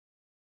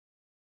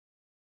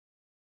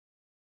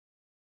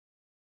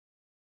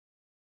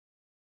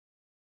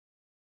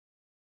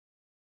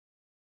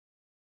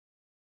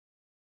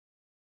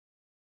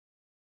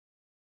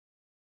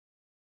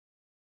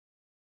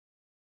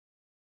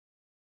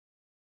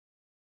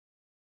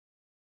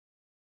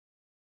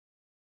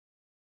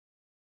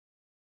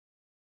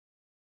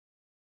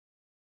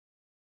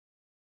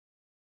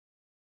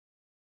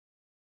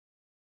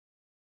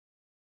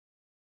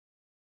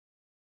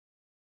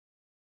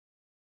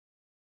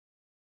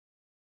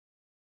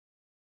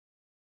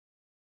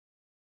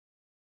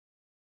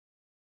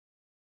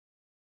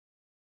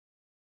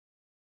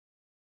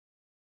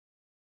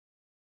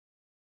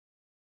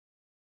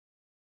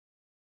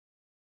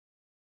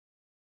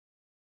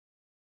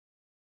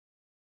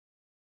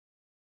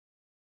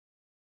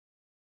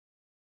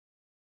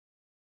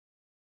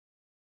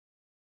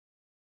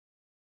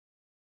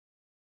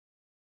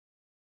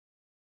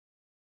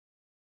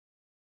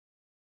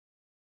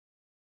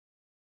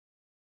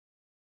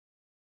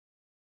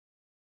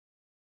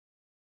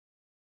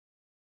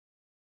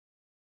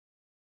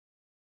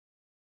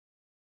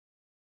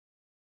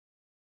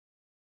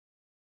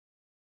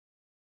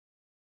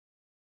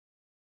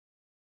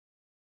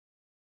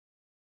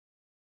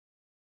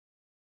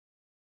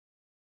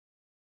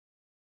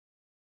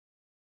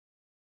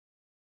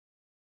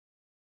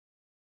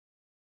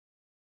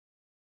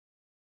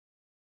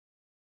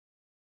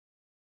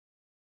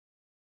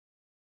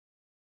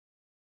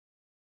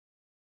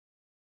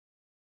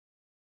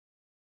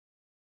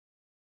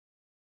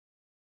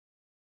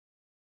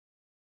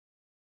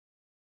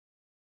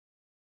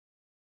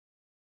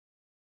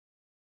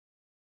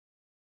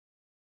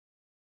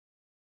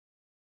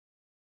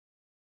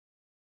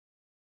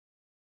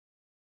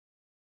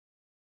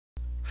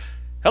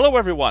Hello,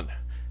 everyone,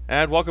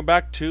 and welcome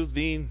back to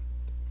the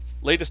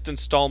latest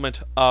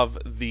installment of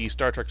the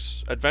Star Trek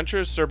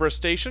Adventures Cerberus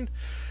Station.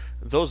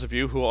 Those of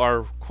you who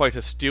are quite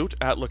astute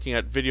at looking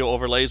at video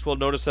overlays will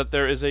notice that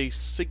there is a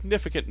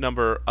significant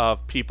number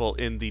of people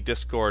in the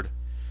Discord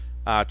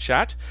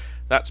chat.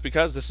 That's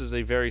because this is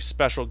a very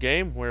special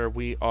game where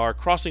we are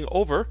crossing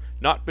over,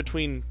 not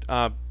between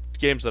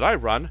games that I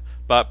run,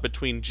 but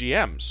between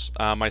GMs.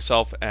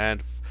 Myself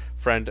and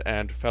friend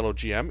and fellow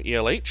GM,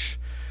 ELH,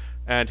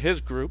 and his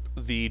group,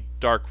 the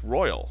Dark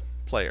Royal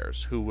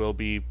players, who will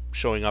be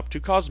showing up to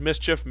cause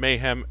mischief,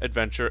 mayhem,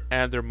 adventure,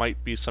 and there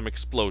might be some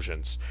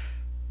explosions.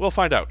 We'll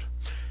find out.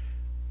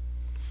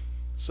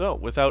 So,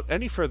 without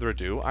any further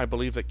ado, I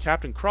believe that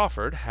Captain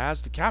Crawford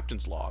has the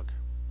captain's log.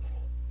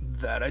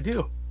 That I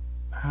do.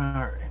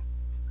 Alright.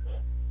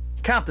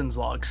 Captain's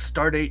log,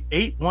 stardate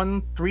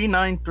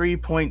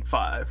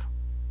 81393.5.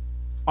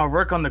 Our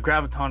work on the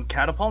Graviton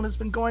catapult has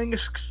been going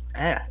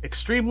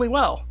extremely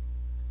well.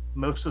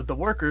 Most of the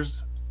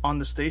workers on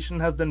the station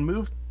have been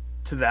moved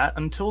to that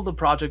until the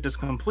project is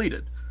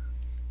completed.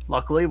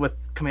 Luckily,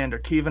 with Commander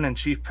Keevan and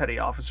Chief Petty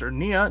Officer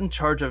Nia in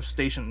charge of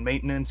station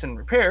maintenance and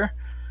repair,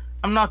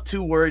 I'm not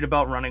too worried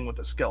about running with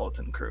a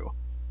skeleton crew.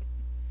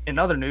 In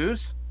other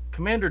news,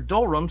 Commander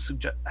Dolrum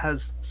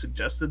has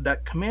suggested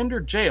that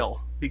Commander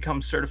Jail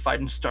become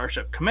certified in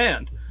Starship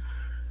Command.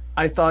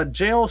 I thought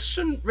Jail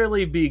shouldn't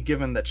really be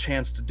given the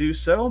chance to do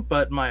so,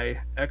 but my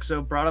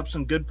exo brought up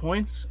some good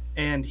points,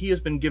 and he has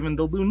been given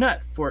the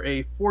Lunette for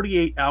a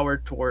 48-hour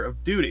tour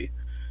of duty,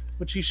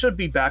 which he should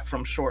be back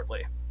from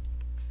shortly.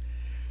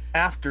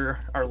 After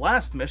our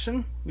last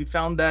mission, we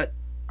found that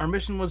our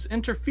mission was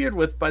interfered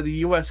with by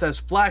the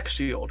USS Black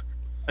Shield,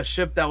 a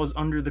ship that was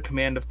under the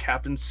command of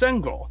Captain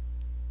Sengol,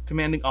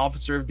 commanding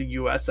officer of the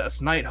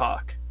USS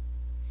Nighthawk.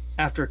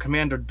 After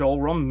Commander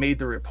Dolrum made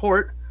the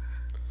report,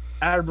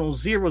 Admiral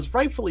Zier was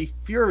rightfully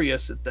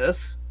furious at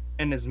this,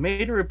 and has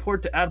made a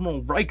report to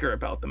Admiral Riker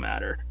about the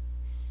matter.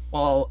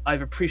 While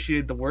I've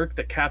appreciated the work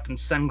that Captain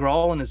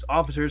Sengral and his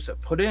officers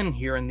have put in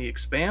here in the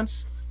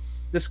Expanse,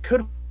 this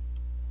could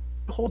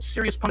hold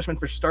serious punishment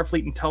for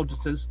Starfleet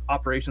Intelligence's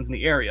operations in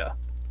the area,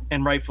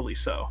 and rightfully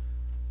so.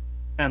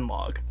 End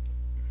log.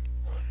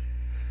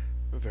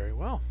 Very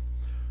well.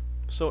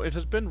 So it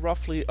has been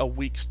roughly a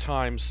week's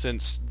time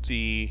since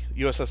the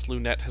USS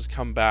Lunette has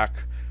come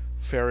back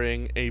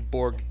ferrying a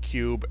Borg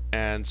cube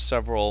and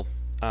several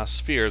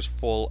spheres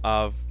full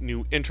of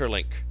new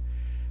Interlink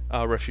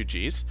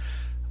refugees.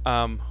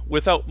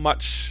 Without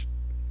much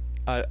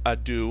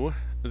ado,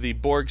 the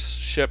Borg's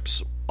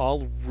ships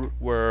all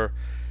were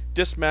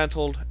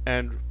dismantled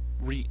and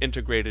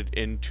reintegrated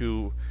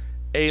into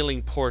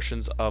ailing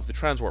portions of the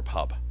transwarp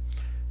hub.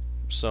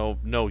 So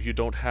no, you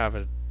don't have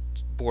a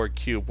Borg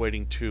cube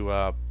waiting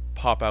to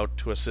pop out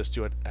to assist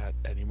you at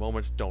any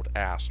moment. Don't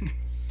ask.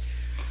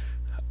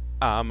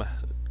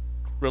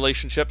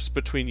 Relationships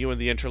between you and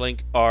the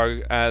Interlink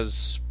are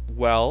as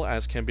well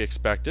as can be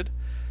expected.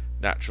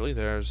 Naturally,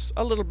 there's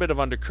a little bit of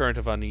undercurrent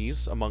of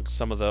unease amongst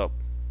some of the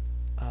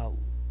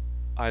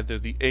either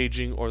the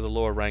aging or the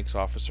lower ranks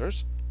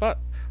officers, but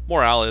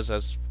morale is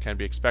as can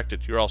be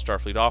expected. You're all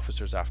Starfleet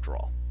officers after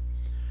all.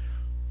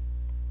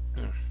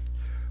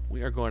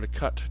 We are going to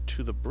cut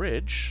to the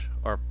bridge,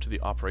 or to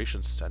the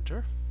operations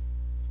center.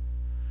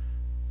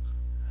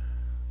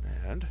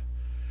 And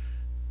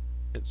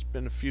it's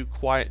been a few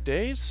quiet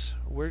days.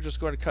 We're just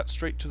going to cut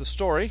straight to the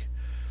story,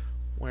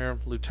 where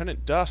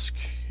Lieutenant Dusk,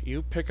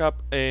 you pick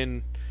up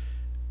it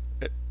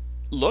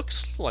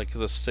looks like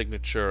the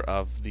signature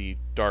of the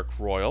Dark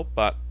Royal,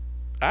 but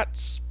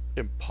that's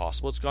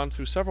impossible. It's gone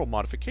through several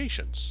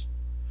modifications,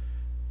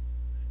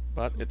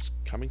 but it's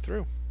coming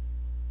through.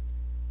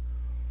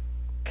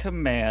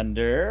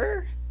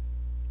 Commander?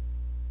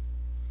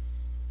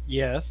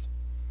 Yes.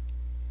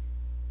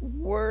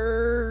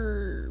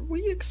 Were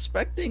we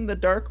expecting the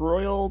Dark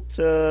Royal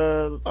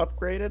to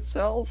upgrade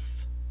itself?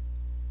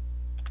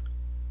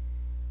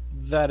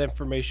 That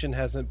information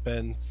hasn't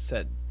been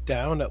set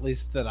down, at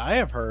least that I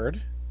have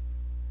heard.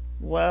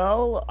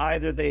 Well,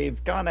 either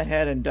they've gone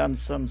ahead and done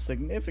some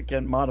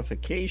significant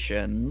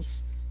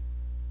modifications,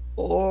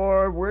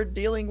 or we're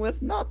dealing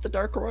with not the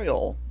Dark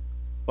Royal.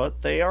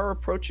 But they are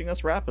approaching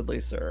us rapidly,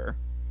 sir.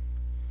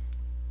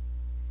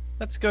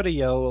 Let's go to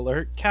yellow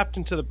alert.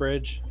 Captain to the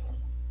bridge.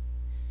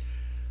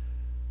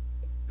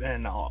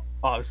 And I'll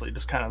obviously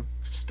just kind of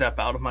step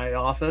out of my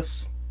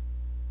office.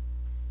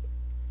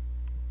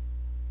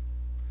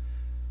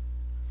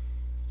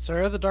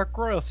 Sir, the Dark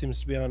Royal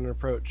seems to be on an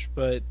approach,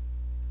 but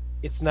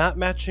it's not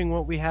matching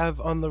what we have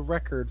on the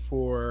record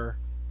for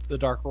the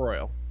Dark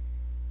Royal.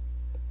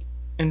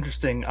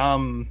 Interesting.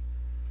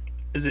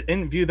 Is it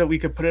in view that we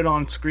could put it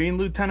on screen,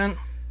 Lieutenant?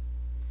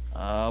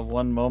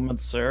 One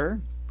moment, sir.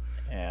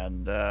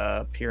 And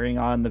appearing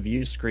on the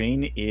view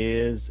screen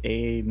is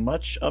a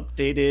much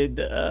updated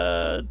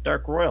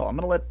Dark Royal. I'm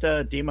going to let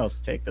Demos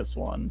take this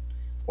one.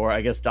 Or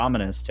I guess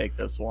Dominus take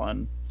this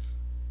one.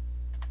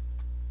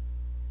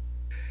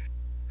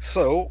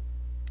 So,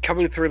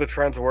 coming through the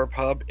transwarp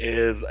hub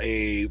is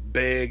a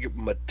big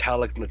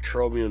metallic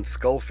Neutromian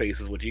skull face,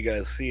 is what you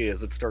guys see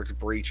as it starts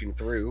breaching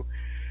through.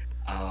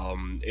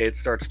 It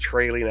starts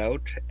trailing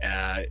out.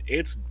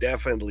 It's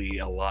definitely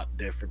a lot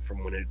different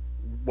from when it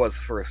was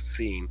first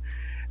seen.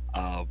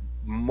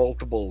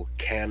 Multiple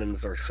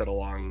cannons are set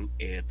along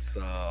its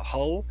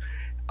hull.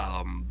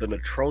 The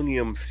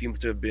neutronium seems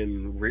to have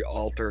been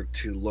re-altered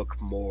to look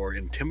more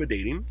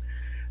intimidating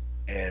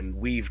and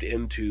weaved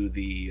into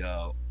the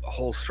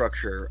whole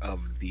structure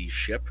of the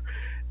ship.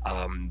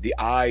 The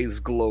eyes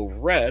glow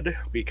red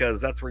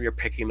because that's where you're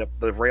picking up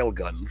the rail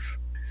guns.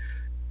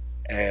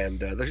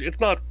 And it's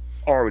not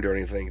armed or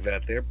anything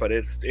that there, but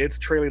it's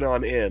trailing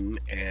on in,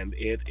 and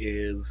it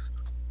is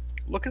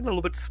looking a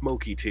little bit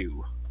smoky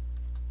too.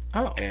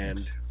 Oh.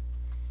 And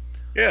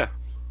yeah,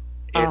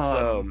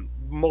 it's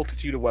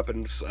multitude of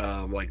weapons.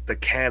 Like the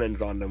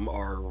cannons on them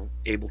are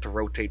able to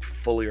rotate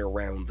fully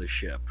around the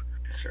ship.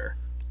 Sure.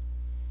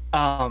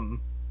 Upon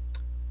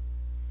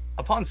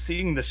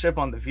seeing the ship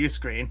on the view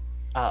screen,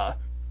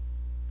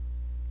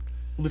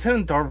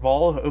 Lieutenant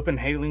Darval, open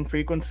hailing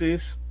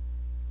frequencies.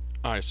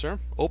 Aye, sir.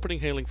 Opening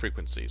hailing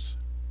frequencies.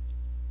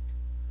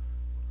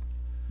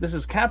 This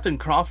is Captain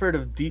Crawford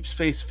of Deep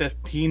Space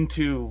 15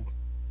 to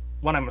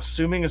what I'm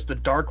assuming is the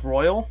Dark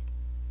Royal.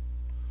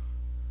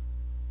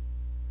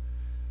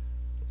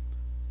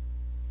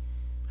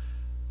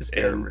 Is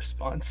there a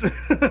response?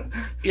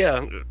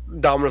 Yeah,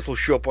 Dominus will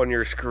show up on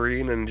your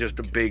screen and just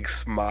a big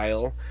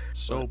smile.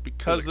 So,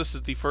 because this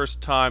is the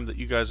first time that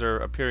you guys are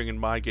appearing in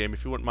my game,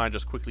 if you wouldn't mind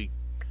just quickly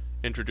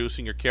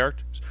introducing your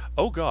characters.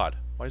 Oh God,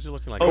 why is he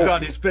looking like that? Oh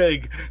God, he's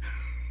big.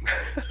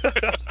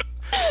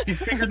 He's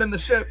bigger than the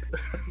ship.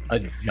 A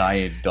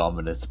giant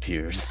Dominus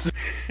appears.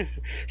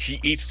 She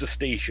eats the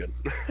station.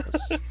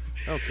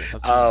 Okay.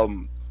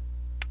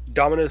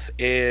 Dominus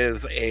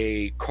is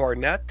a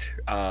cornet.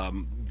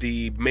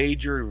 The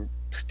major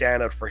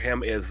standout for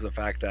him is the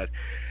fact that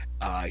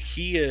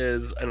he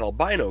is an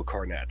albino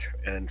cornet,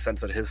 in the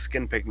sense that his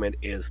skin pigment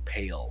is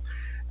pale.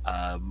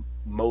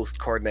 Most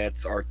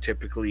cornets are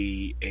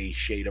typically a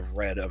shade of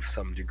red of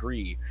some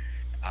degree,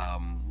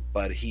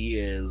 but he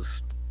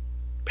is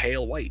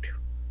pale white.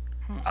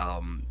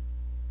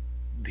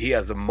 He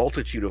has a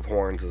multitude of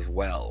horns as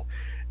well.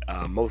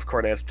 Most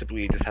cornets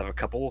typically just have a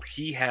couple.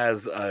 He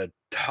has a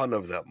ton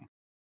of them.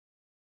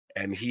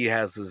 And he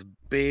has this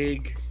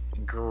big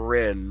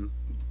grin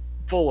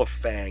full of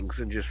fangs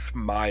and just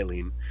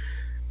smiling.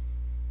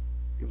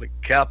 He's like,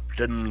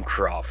 Captain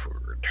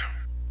Crawford.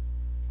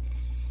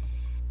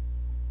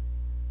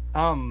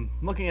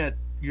 Looking at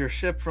your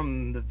ship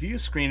from the view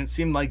screen, it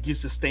seemed like you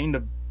sustained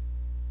a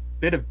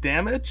bit of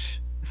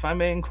damage, if I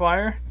may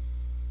inquire.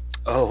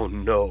 Oh,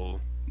 no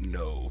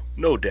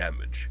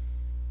damage.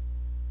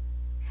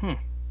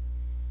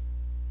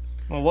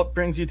 Well, what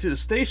brings you to the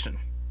station?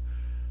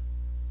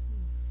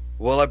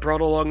 Well, I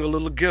brought along a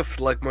little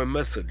gift like my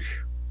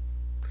message.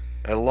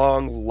 A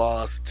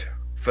long-lost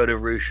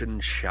Federation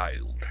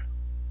child.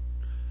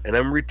 And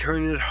I'm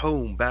returning it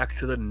home back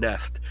to the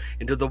nest,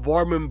 into the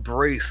warm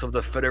embrace of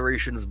the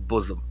Federation's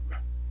bosom.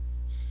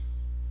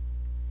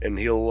 And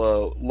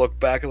he'll look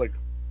back and like,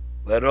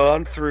 let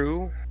on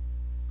through.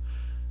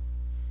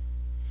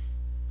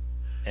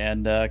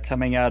 And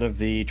coming out of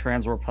the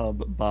transwarp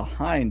hub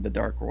behind the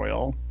Dark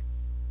Royal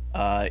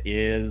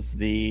is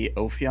the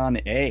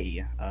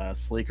Ophion-A,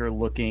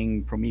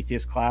 sleeker-looking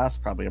Prometheus class,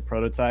 probably a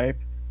prototype.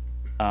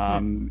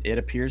 It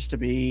appears to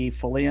be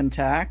fully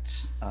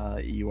intact.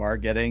 You are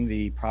getting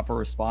the proper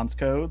response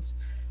codes.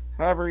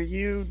 However,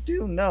 you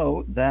do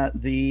note that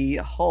the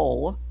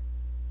hull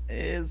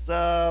is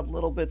a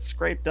little bit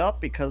scraped up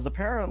because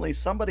apparently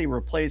somebody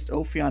replaced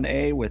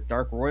Ophion-A with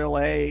Dark Royal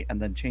A and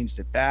then changed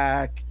it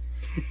back.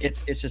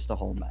 It's just a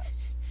whole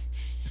mess.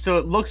 So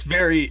it looks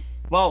very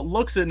well. It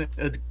looks in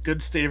a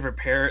good state of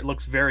repair. It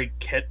looks very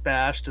kit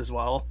bashed as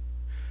well.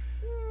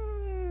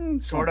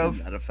 Sort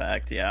of that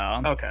effect,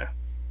 yeah. Okay.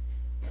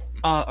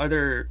 Are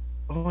there?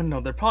 Oh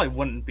no, there probably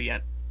wouldn't be.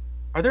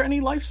 Are there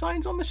any life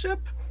signs on the ship?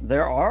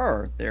 There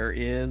are. There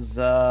is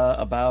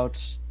about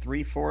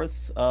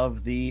 3/4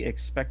 of the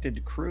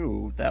expected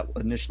crew that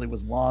initially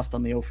was lost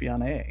on the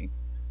Ophion-A.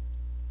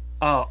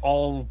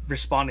 All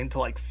responding to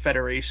like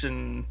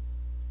Federation.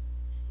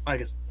 I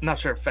guess not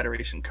sure if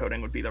Federation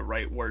coding would be the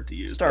right word to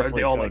use.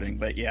 Starfleet coding,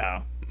 but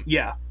yeah.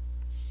 Yeah.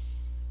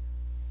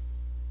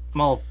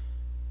 Well,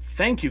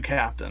 thank you,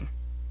 Captain.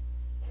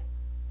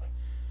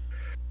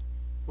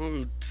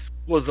 It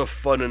was a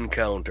fun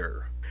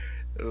encounter.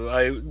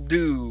 I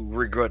do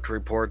regret to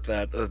report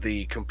that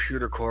the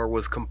computer core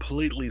was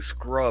completely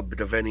scrubbed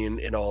of any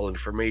and all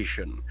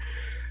information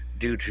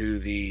due to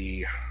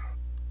the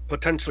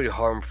potentially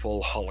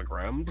harmful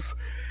holograms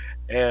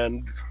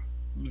and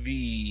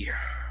the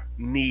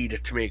need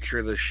to make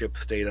sure the ship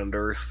stayed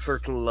under a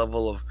certain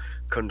level of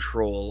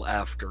control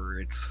after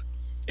its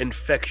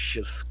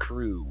infectious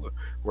crew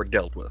were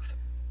dealt with.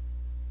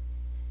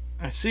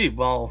 I see.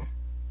 Well,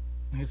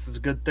 this is a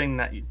good thing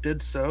that you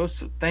did so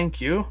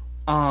thank you.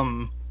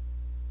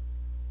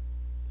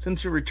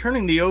 Since you're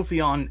returning the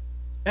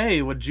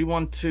Ophion-A, would you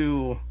want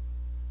to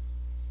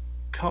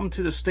come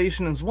to the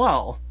station as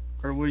well,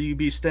 or will you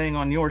be staying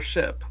on your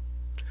ship?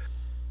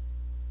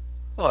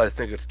 Well, I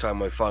think it's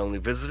time I finally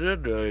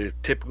visited. I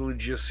typically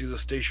just see the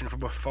station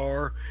from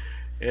afar,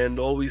 and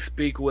always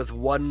speak with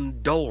one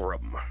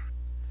Dulrum. I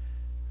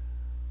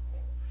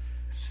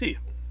see.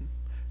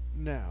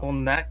 Now, Well,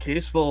 in that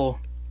case, we'll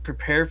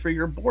prepare for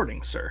your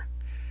boarding, sir.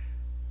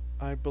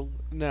 I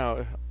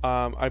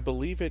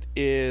believe it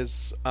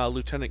is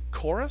Lieutenant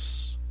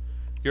Chorus.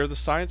 You're the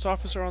science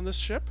officer on this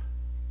ship?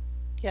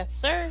 Yes,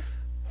 sir.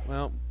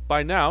 Well,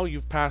 by now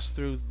you've passed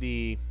through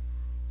the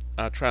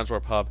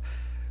transwarp hub,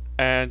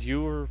 and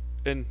your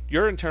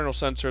internal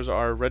sensors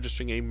are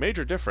registering a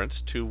major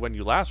difference to when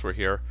you last were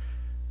here,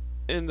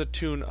 in the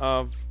tune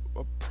of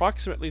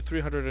approximately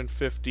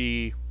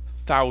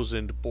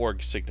 350,000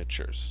 Borg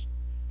signatures.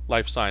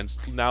 Life signs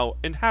now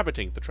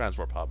inhabiting the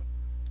transwarp hub.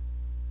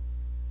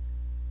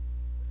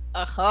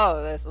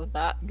 Oh, this is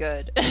not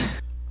good.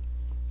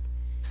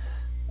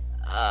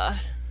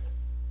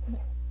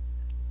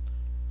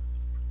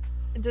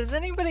 Does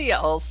anybody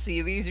else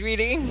see these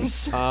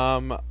readings? Is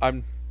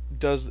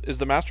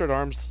the Master at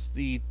Arms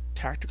the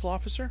tactical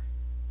officer?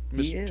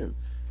 He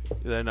is.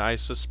 Then I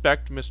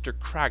suspect Mr.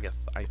 Kraggeth,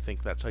 I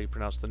think that's how you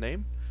pronounce the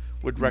name,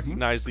 would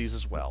recognize these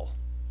as well.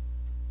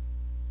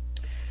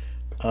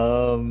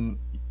 Koras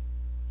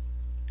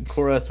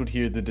would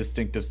hear the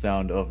distinctive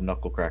sound of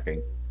knuckle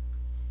cracking.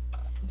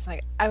 It's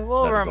like, I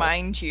will That is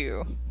remind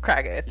you,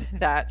 Kraggeth,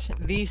 that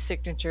these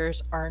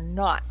signatures are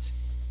not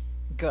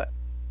good.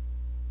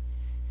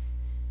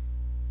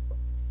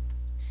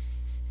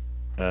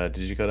 Did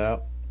you cut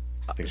out?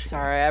 I think she cut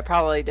out. Sorry, I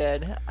probably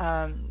did.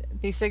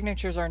 These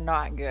signatures are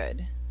not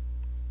good.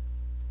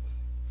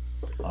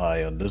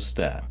 I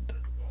understand.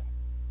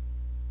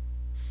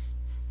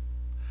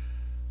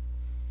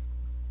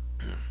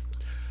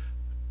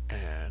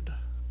 And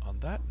on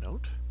that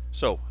note,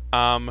 so,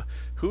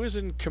 who is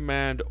in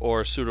command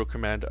or pseudo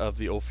command of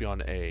the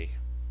Ophion-A?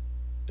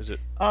 Is it?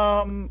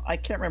 I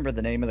can't remember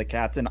the name of the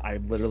captain. I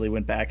literally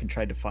went back and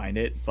tried to find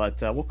it,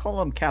 but we'll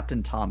call him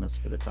Captain Thomas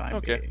for the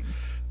time being.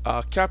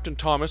 Captain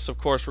Thomas, of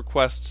course,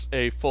 requests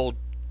a full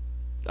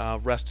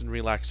rest and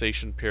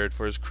relaxation period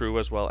for his crew,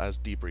 as well as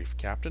debrief.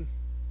 Captain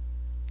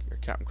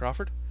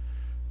Crawford?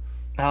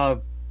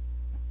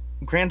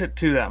 Grant it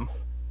to them.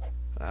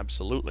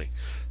 Absolutely.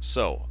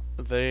 So,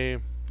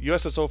 the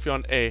USS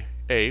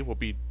Ophion-A will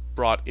be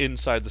brought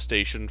inside the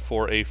station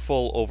for a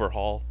full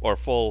overhaul, or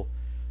full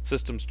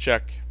systems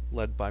check,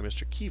 led by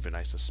Mr. Keevan,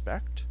 I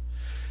suspect.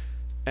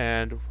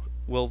 And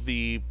will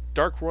the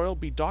Dark Royal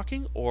be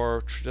docking,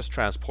 or just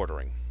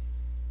transportering?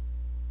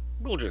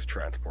 We'll just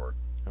transport.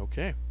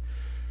 Okay.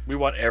 We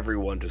want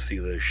everyone to see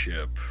this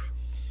ship.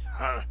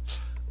 I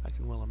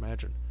can well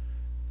imagine.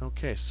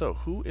 Okay, so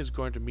who is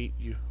going to meet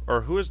you,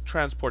 or who is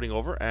transporting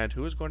over, and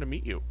who is going to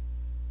meet you?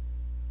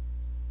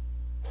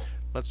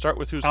 Let's start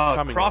with who's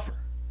coming Crawford.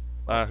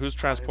 over. Who's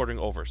transporting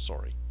over,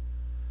 sorry.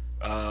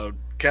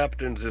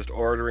 Captain's just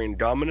ordering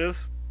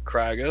Dominus,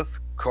 Kraggeth,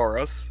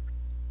 Chorus,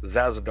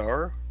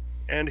 Zazadar,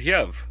 and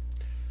Yev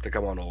to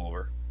come on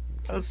over.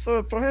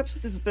 So perhaps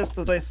it is best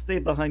that I stay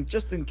behind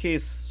just in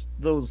case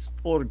those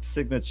Borg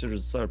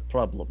signatures are a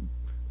problem.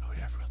 Oh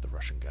yeah, I forgot the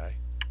Russian guy.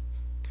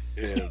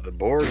 Yeah, the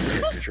Borg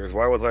signatures.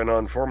 Why was I not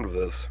informed of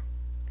this?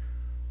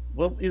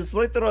 Well, it's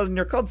right there on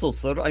your console,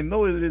 sir. I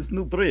know it is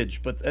New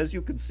Bridge, but as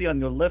you can see on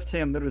your left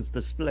hand, there is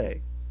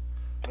display.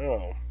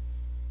 Oh.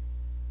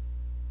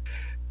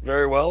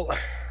 Very well.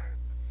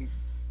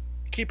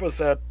 Keep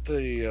us at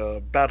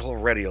the battle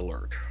ready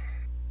alert.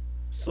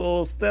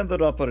 So,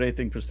 standard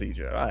operating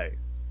procedure, aye.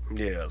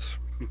 Yes.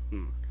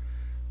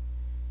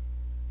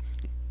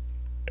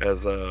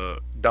 As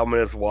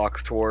Dominus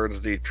walks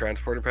towards the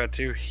transporter pad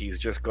too, he's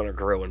just gonna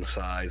grow in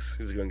size.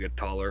 He's gonna get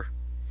taller.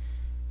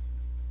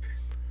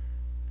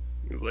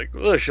 He's like,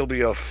 well, this shall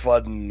be a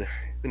fun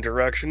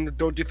interaction,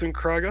 don't you think,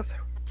 Kraggeth?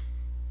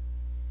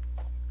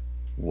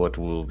 What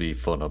will be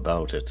fun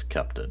about it,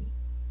 Captain?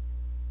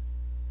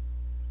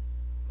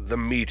 The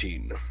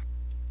meeting.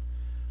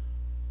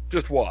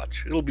 Just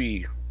watch. It'll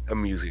be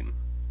amusing.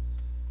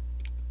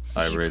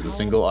 I raise a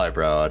single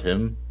eyebrow at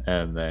him,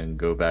 and then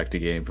go back to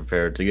getting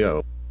prepared to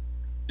go.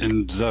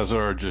 And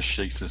Zazar just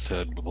shakes his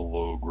head with a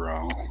low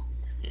growl.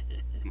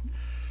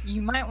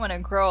 You might want to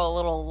grow a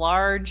little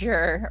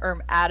larger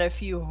or add a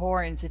few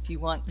horns if you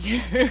want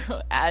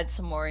to add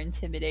some more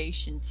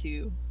intimidation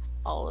to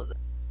all of them.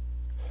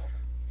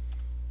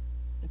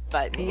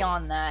 But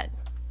beyond that,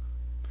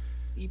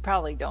 you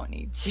probably don't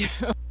need to.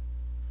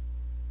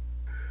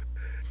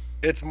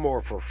 It's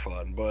more for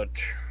fun, but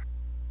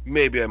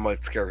maybe I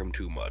might scare him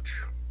too much.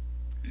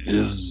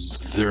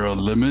 Is there a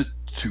limit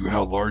to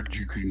how large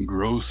you can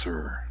grow,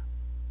 sir?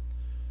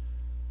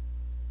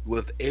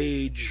 With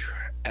age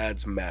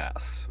adds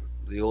mass.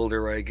 The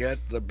older I get,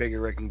 the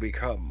bigger I can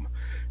become.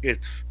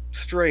 It's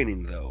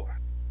straining, though.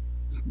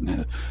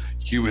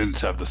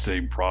 Humans have the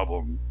same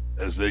problem.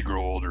 As they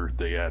grow older,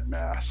 they add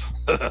mass.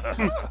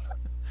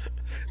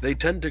 They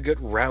tend to get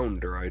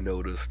rounder, I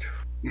noticed.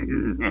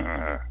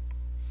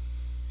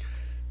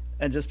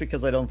 And just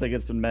because I don't think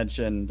it's been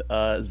mentioned,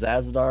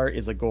 Zazdar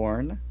is a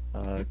Gorn,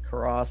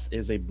 Karas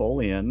is a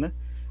Bolian,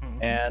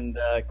 and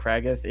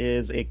Kragath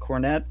is a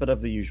Cornet, but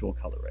of the usual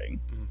coloring.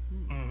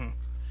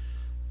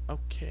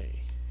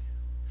 Okay.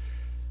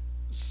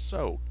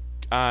 So,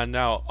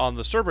 now on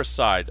the Cerberus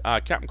side,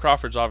 Captain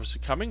Crawford's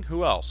obviously coming.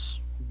 Who else?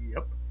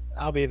 Yep.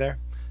 I'll be there.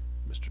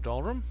 Mr.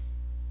 Dahlram,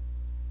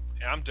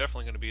 Yeah, I'm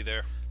definitely going to be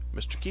there.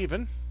 Mr.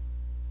 Keevan,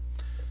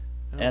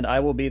 And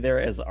I will be there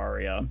as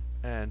Arya.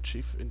 and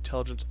Chief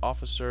Intelligence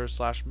Officer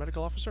 /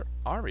 Medical Officer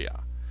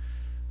Arya.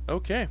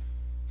 Okay.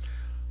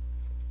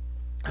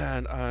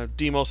 And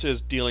Demos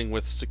is dealing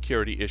with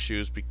security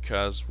issues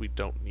because we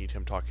don't need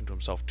him talking to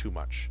himself too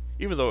much,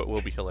 even though it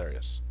will be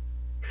hilarious.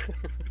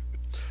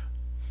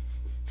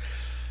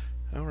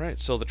 All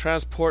right, so the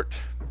transport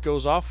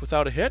goes off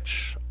without a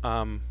hitch.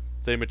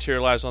 They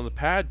materialize on the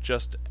pad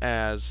just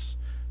as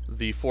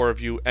the four of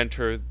you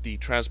enter the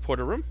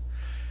transporter room.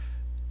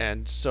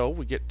 And so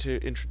we get to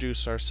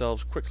introduce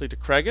ourselves quickly to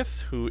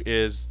Kragath, who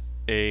is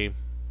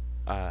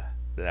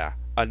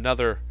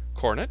another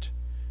Cornet.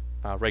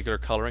 Regular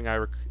coloring,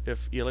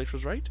 if ELH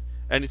was right.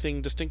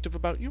 Anything distinctive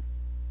about you?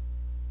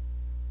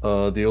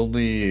 The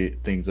only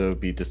things that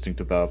would be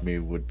distinct about me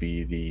would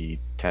be the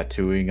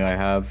tattooing I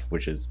have,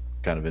 which is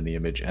kind of in the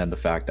image, and the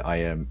fact I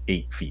am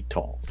 8 feet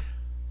tall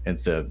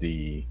instead of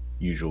the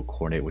usual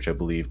Cornet, which I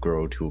believe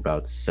grow to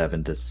about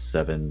 7 to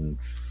 7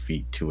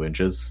 feet 2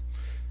 inches.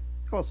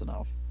 Close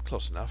enough.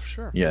 Close enough,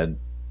 sure. Yeah,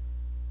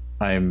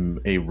 I'm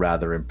a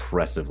rather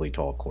impressively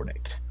tall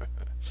Cornet.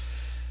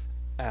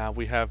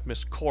 We have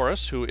Miss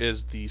Chorus, who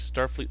is the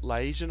Starfleet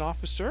Liaison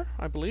Officer,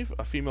 I believe,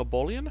 a female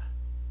Bolian.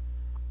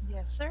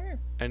 Yes, sir.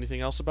 Anything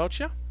else about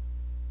you?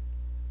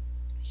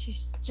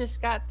 She's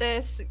just got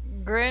this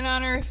grin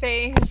on her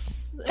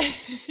face.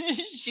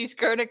 She's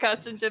grown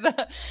accustomed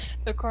to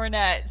the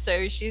cornet,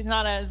 so she's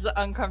not as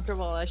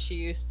uncomfortable as she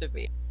used to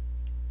be.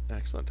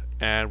 Excellent.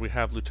 And we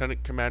have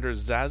Lieutenant Commander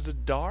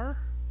Zazdar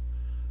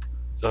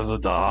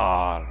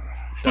Zazadar.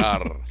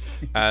 Dar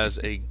as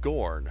a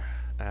Gorn.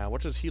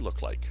 What does he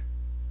look like?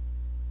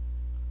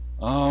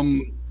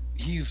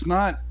 He's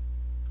not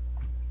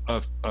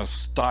a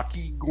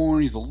stocky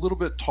Gorn. He's a little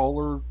bit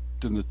taller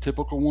than the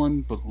typical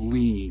one, but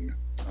lean.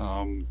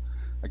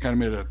 I kind of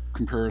made a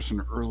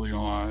comparison early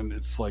on.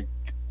 It's like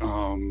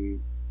a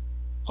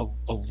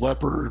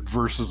leopard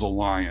versus a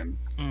lion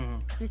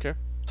Okay.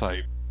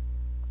 type.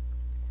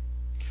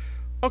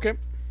 Okay.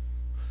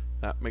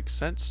 That makes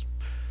sense.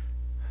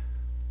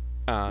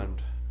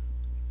 And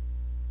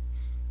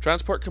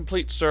transport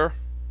complete, sir,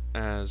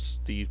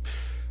 as the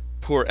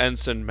poor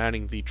ensign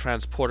manning the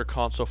transporter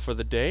console for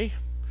the day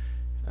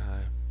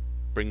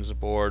brings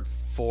aboard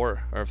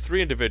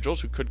 3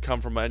 individuals who could come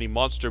from any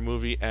monster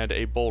movie and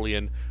a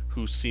Bolian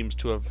who seems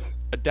to have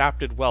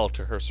adapted well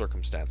to her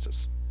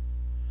circumstances.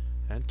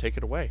 And take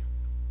it away.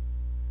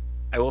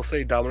 I will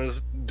say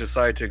Dominus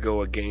decided to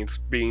go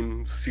against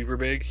being super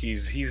big.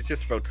 He's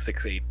just about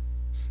 6'8".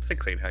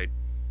 6'8" height.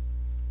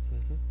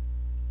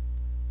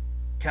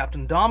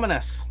 Captain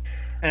Dominus.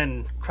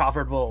 And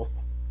Crawford will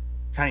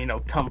kind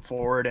of, come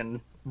forward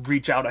and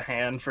reach out a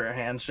hand for a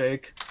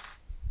handshake.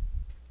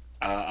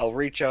 I'll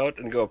reach out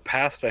and go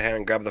past the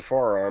hand, grab the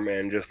forearm,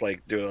 and just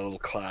do a little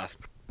clasp.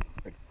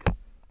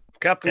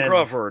 Captain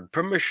Crawford,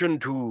 permission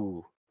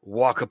to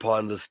walk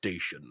upon the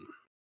station.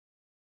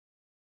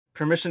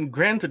 Permission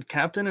granted,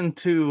 Captain, and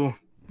to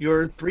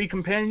your 3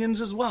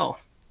 companions as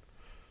well.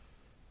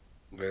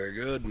 Very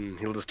good, and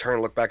he'll just turn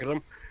and look back at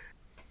them.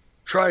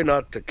 Try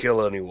not to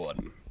kill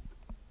anyone.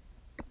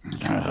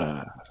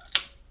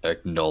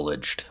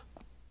 Acknowledged.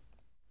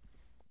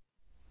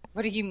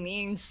 What do you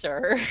mean,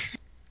 sir?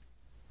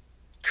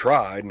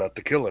 Try not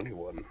to kill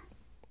anyone.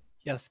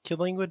 Yes,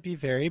 killing would be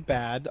very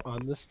bad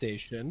on the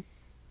station.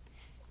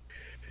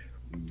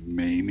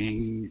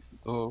 Maiming,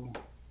 though.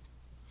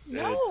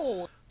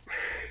 No.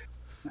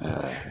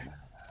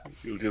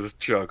 He'll just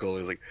chuckle.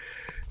 He's like,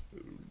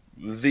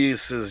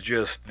 this is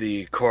just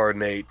the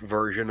Cornate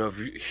version of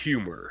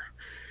humor.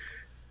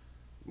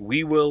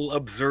 We will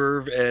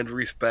observe and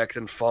respect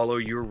and follow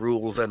your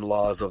rules and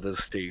laws of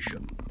this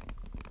station.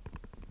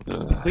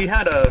 We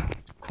had a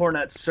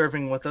cornet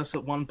serving with us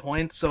at one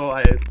point, so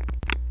I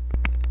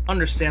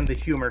understand the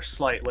humor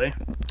slightly.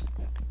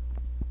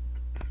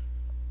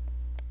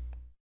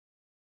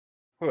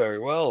 Very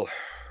well.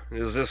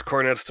 Is this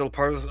cornet still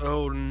part of this?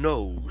 Oh,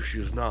 no,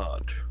 she's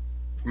not.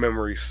 If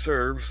memory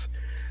serves,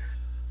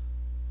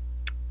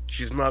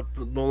 she's no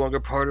longer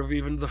part of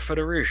even the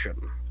Federation.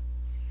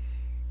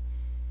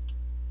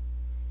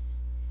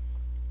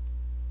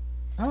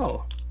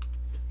 Oh.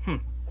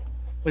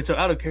 Wait, so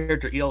out of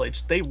character,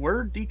 ELH, they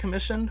were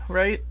decommissioned,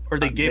 right? Or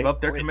they gave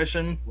up their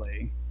commission?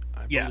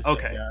 Yeah,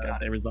 okay.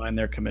 They resigned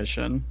their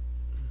commission.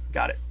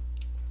 Got it.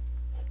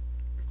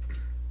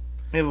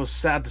 It was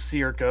sad to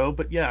see her go,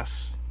 but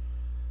yes.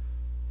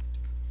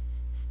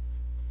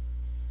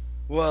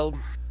 Well,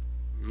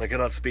 I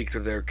cannot speak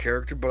to their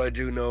character, but I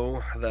do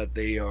know that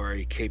they are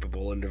a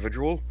capable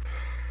individual.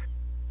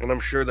 And I'm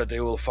sure that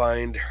they will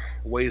find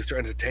ways to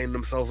entertain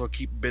themselves or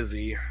keep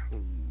busy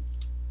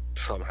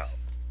somehow.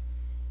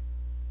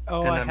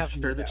 Oh, and I I'm have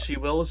sure no that doubt. she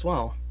will as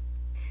well.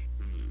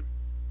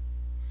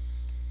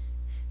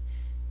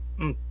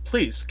 Hmm.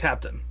 Please,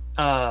 Captain.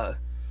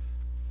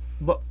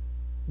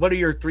 What are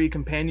your 3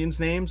 companions'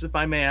 names, if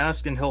I may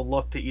ask? And he'll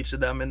look to each of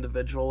them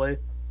individually.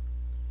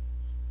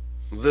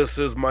 This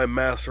is my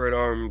master at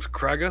arms,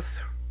 Kragath.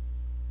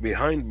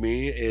 Behind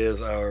me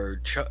is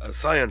our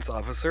science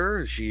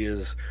officer. She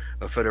is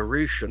a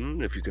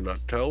Federation, if you cannot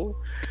tell.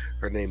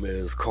 Her name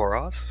is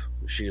Koros.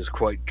 She is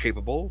quite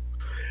capable.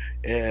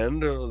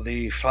 And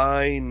the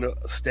fine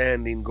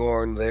standing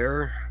Gorn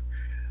there,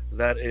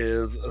 that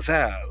is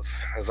Zaz,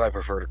 as I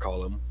prefer to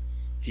call him.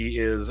 He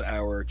is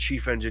our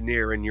chief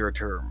engineer in your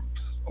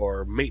terms,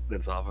 or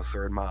maintenance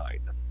officer in mine.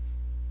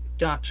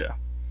 Gotcha.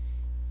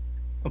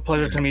 A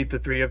pleasure to meet the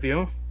 3 of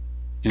you.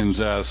 And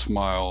Zaz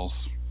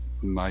smiles,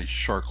 nice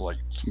shark-like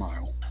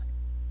smile.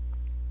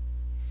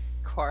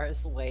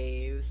 Chorus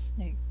waves.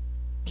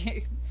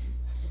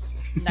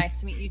 Nice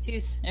to meet you too,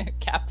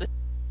 Captain.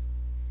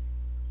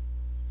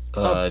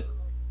 There's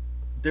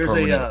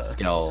Permanent a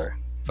scowl.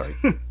 Sorry.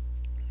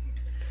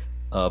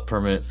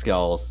 Permanent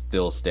scowl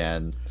still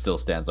stands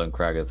on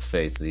Kragath's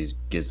face as he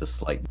gives a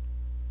slight.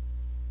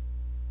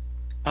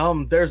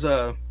 There's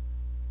a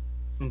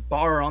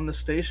bar on the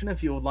station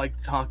if you would like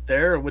to talk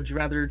there, or would you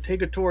rather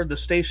take a tour of the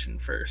station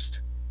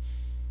first?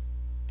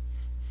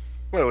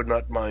 I would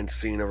not mind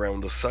seeing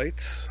around the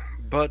sights,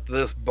 but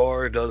this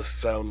bar does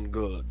sound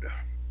good.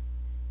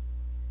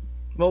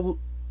 Well,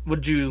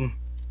 would you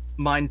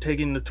mind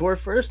taking the tour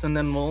first, and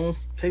then we'll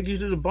take you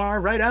to the bar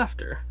right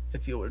after,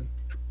 if you would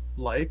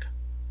like.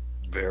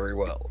 Very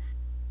well.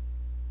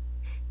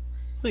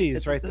 Please,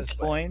 It's right at this this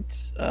way.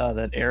 point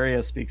that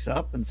Arya speaks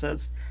up and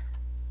says,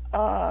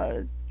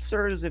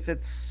 sirs, if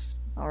it's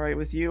all right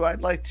with you,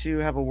 I'd like to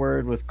have a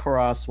word with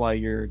Koros while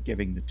you're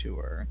giving the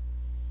tour.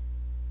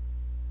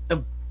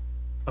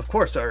 Of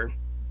course, are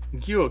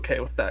you okay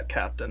with that,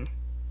 Captain?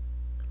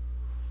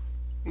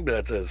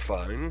 That is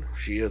fine.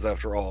 She is,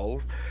 after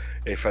all,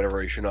 a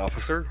Federation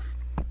officer.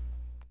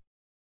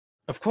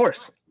 Of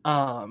course.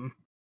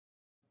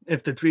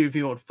 If the 3 of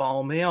you would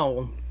follow me,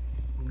 I'll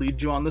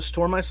lead you on this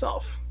tour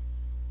myself.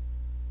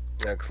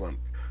 Excellent.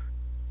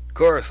 Of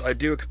course, I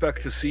do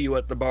expect to see you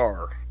at the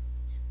bar.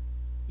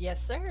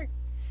 Yes, sir.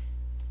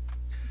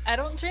 I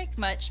don't drink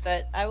much,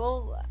 but I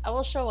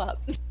will show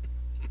up.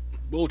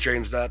 We'll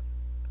change that.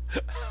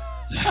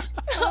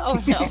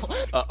 Oh no.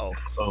 Uh-oh.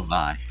 Oh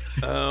my.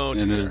 Oh,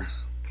 And dear.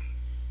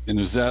 And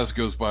as Zaz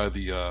goes by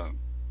the, I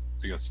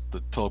guess, the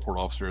teleport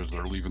officer as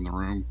they're leaving the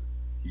room,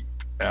 he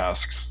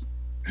asks,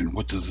 and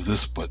what does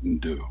this button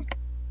do?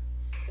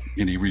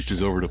 And he reaches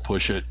over to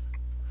push it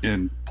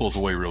and pulls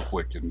away real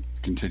quick and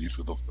continues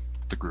with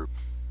the group.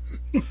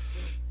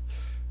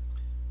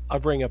 I'll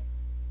bring up.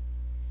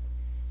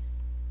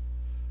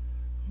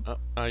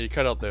 You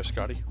cut out there,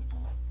 Scotty.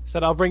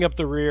 Said I'll bring up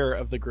the rear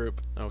of the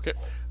group. Okay.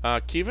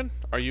 Kevin,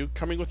 are you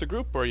coming with the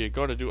group, or are you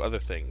going to do other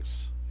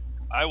things?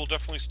 I will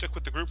definitely stick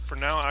with the group for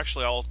now.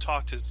 Actually, I'll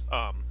talk to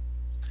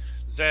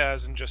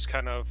Zaz and just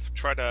kind of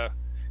try to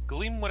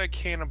glean what I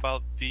can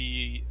about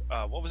the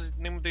what was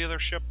the name of the other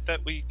ship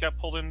that we got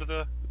pulled into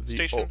the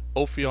station?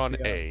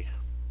 Ophion-A.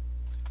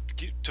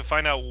 To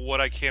find out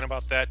what I can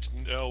about that,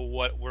 to know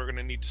what we're going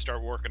to need to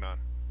start working on.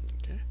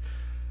 Okay.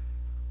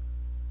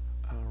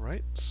 All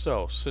right.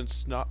 So,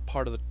 since not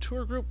part of the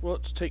tour group,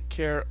 let's take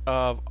care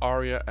of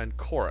Arya and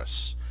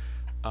Chorus.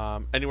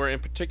 Anywhere in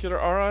particular,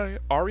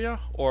 Arya,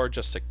 or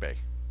just sickbay?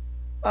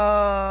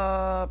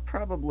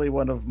 Probably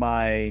one of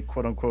my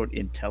quote-unquote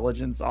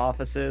intelligence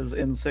offices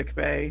in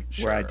sickbay,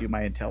 where I Sure. do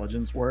my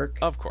intelligence work.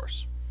 Of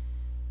course.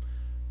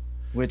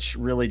 Which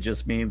really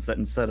just means that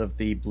instead of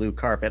the blue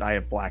carpet, I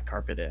have black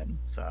carpet in.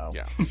 So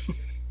Yeah.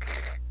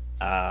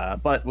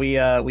 but we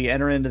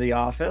enter into the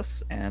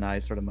office, and I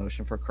sort of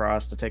motion for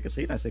Cross to take a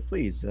seat. And I say,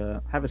 "Please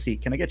have a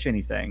seat. Can I get you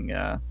anything?"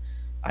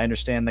 I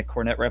understand that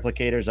Cornet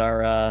replicators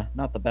are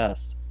not the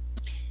best.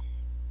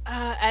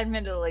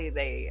 Admittedly,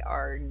 they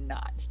are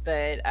not,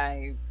 but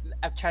I've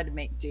tried to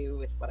make do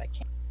with what I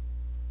can.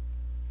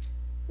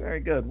 Very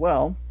good.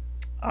 Well,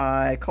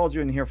 I called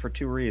you in here for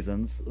 2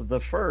 reasons. The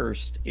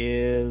first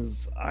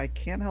is I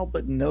can't help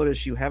but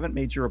notice you haven't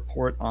made your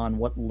report on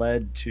what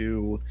led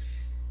to,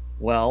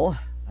 well,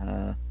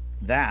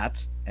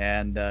 that.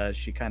 And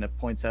she kind of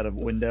points out a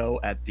window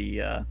at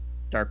the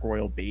Dark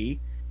Royal B.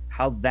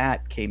 How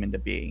that came into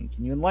being.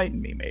 Can you enlighten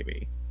me,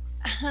 maybe?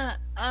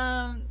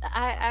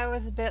 I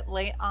was a bit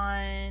late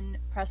on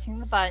pressing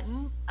the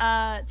button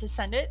to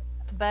send it,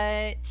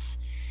 but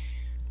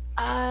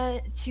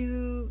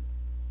to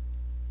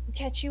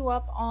catch you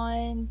up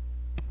on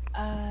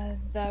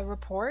the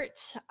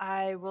report,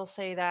 I will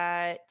say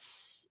that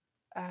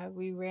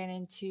we ran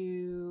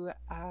into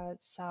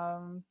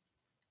some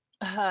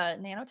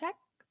nanotech,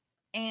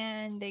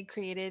 and they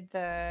created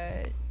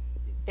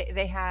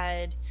they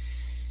had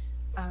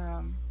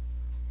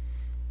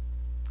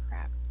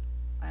crap,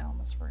 I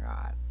almost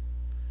forgot.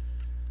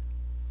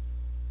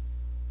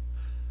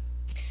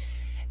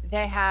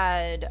 They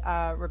had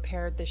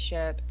repaired the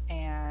ship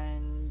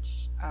and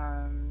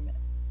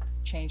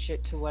changed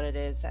it to what it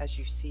is as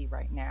you see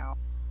right now.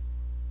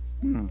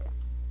 Hmm.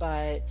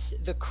 But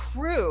the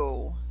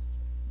crew,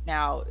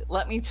 now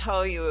let me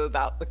tell you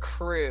about the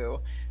crew.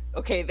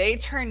 Okay, they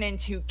turned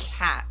into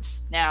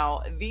cats.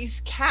 Now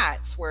these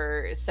cats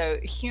were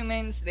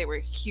humans. They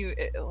were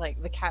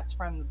like the cats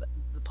from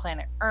the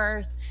planet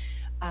Earth,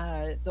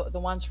 the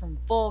ones from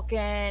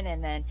Vulcan,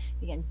 and then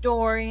the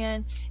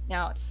Andorian.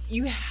 Now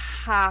you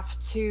have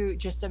to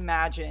just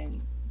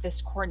imagine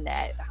this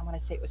cornet. I want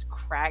to say it was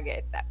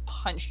Kraggett that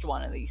punched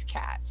one of these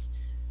cats.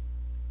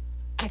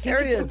 I think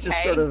Arya it's okay.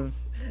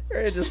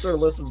 just sort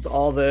of listens to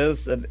all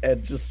this and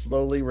just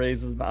slowly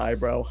raises an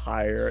eyebrow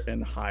higher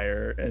and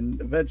higher, and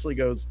eventually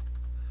goes,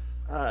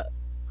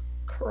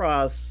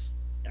 Cross,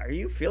 are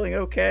you feeling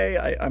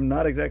okay? I'm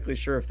not exactly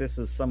sure if this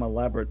is some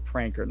elaborate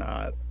prank or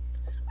not.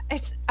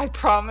 I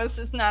promise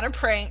it's not a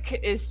prank.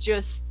 It's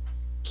just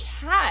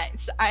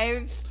cats.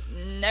 I've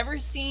never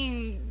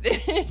seen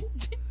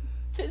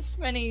this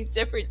many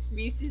different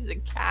species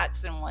of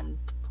cats in one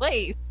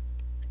place.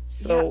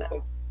 So,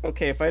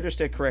 okay, if I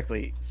understand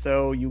correctly,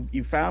 so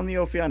you found the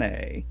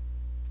Ophion-A,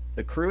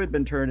 the crew had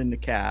been turned into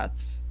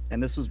cats,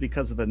 and this was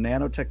because of the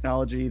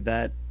nanotechnology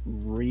that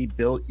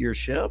rebuilt your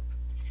ship?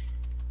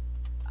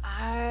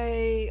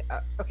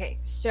 Okay,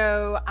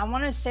 so I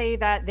want to say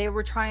that they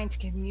were trying to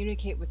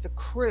communicate with the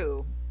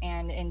crew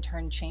and in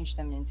turn change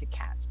them into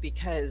cats,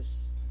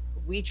 because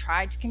we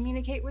tried to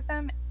communicate with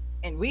them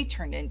and we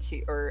turned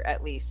into, or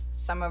at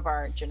least some of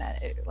our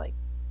genetic, like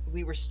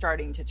we were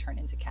starting to turn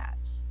into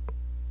cats.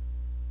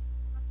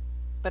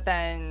 But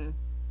then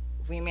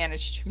we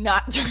managed to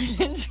not turn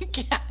into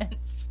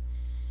cats.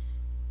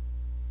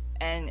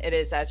 And it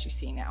is as you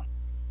see now.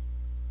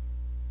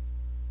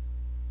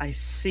 I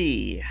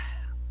see.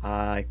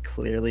 I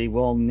clearly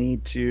will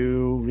need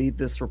to read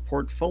this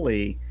report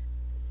fully,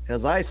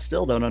 because I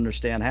still don't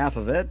understand half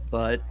of it,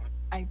 but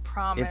I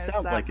promise it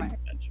sounds like an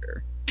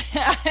adventure.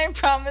 I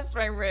promise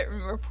my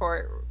written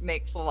report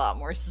makes a lot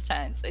more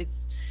sense.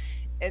 It's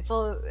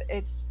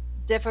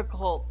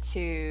difficult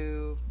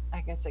to, I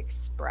guess,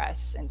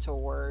 express into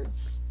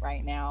words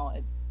right now.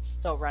 It's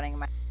still running in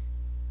my...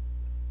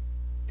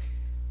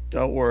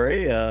 Don't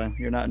worry,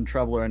 you're not in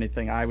trouble or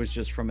anything. I was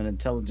just, from an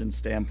intelligence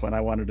standpoint,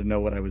 I wanted to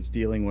know what I was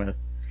dealing with.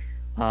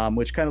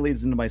 Which kind of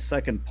leads into my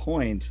second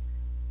point.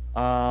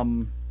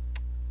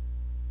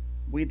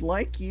 We'd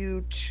like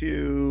you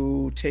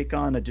to take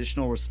on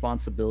additional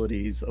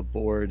responsibilities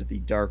aboard the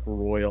Dark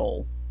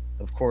Royal.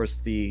 Of course,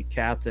 the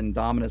captain,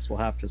 Dominus, will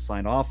have to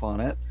sign off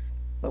on it,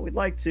 but we'd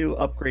like to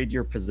upgrade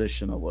your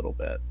position a little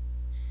bit.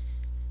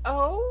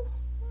 Oh?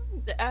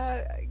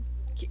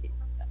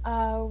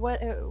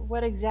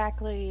 What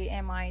exactly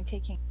am I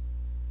taking?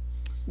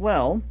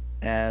 Well,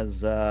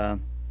 as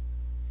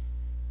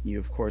you,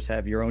 of course,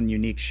 have your own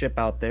unique ship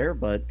out there,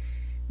 but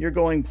you're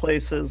going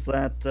places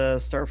that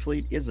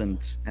Starfleet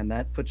isn't, and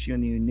that puts you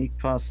in the unique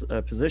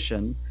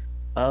position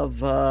of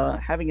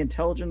having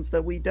intelligence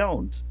that we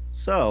don't.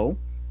 So,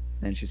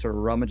 and she sort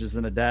of rummages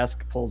in a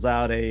desk, pulls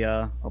out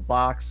a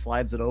box,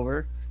 slides it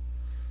over.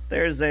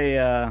 There's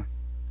an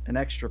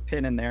extra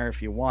pin in there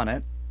if you want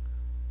it.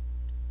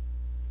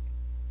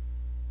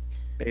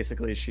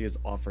 Basically, she is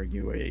offering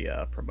you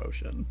a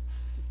promotion.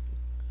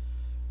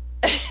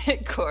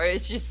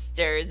 Chorus just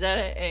stares at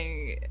it,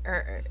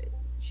 and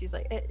she's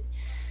like,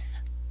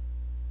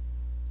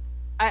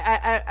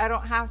 I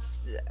don't have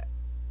to...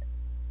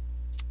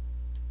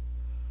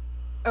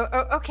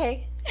 Oh,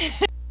 okay.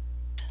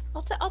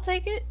 I'll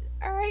take it.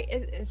 All right.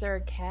 Is there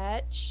a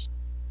catch?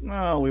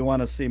 Well, we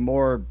want to see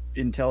more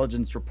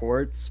intelligence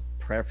reports,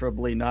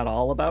 preferably not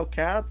all about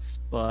cats,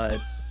 but...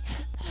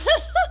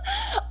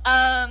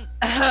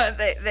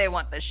 They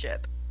want the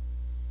ship.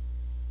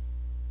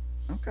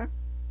 Okay.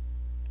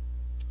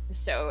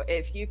 So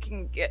if you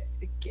can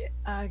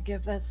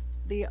give us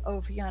the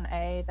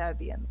Ophion-A, that would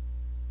be amazing.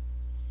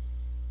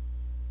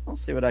 I'll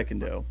see what I can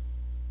do.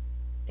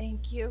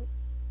 Thank you.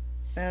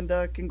 And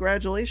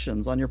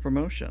congratulations on your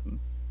promotion.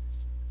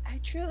 I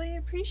truly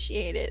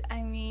appreciate it.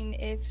 I mean,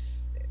 if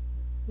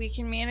we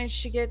can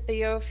manage to get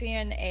the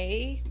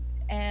Ophion-A,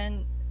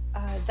 and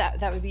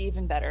that would be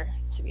even better,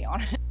 to be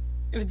honest.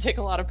 It would take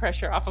a lot of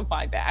pressure off of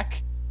my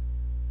back.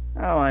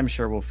 Oh, I'm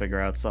sure we'll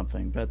figure out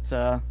something,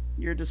 but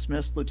you're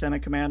dismissed,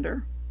 Lieutenant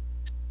Commander.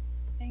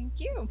 Thank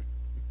you.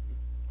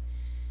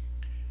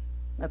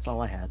 That's all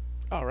I had.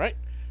 All right.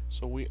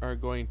 So we are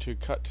going to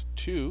cut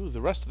to the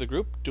rest of the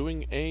group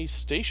doing a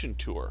station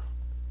tour.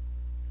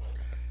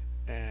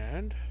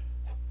 And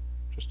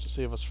just to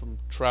save us from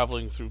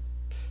traveling through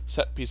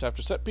set piece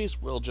after set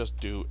piece, we'll just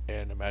do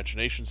an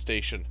imagination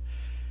station.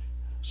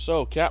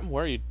 So, Captain,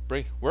 where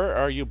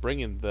are you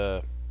bringing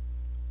the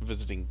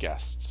visiting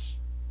guests?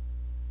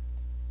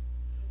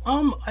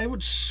 I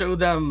would show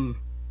them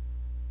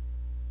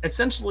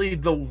essentially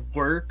the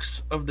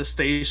works of the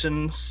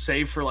station,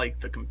 save for like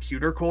the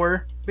computer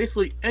core.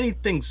 Basically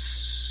anything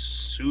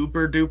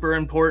super duper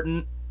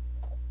important.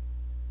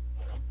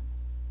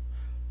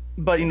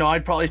 But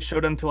I'd probably show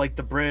them to like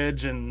the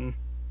bridge and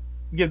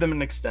give them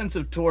an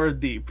extensive tour of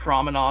the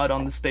promenade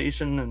on the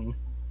station, and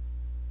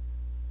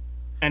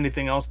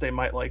anything else they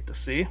might like to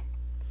see.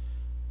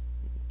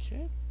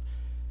 Okay.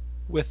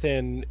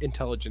 Within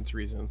intelligence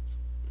reasons.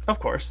 Of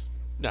course.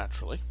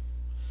 Naturally.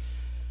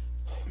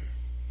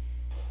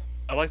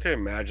 I like to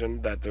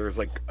imagine that there's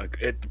like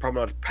the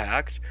promenade's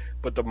packed,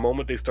 but the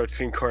moment they start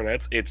seeing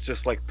cornets, it's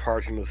just like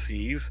parting the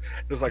seas.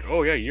 It's like,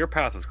 oh yeah, your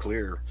path is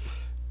clear.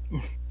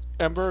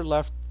 Ember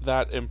left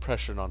that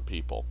impression on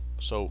people,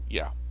 so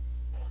yeah.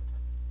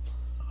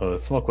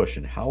 Small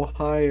question: how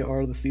high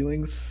are the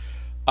ceilings?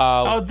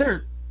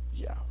 They're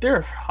Yeah.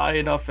 they're high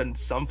enough in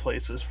some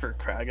places for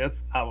Kragath,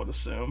 I would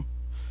assume.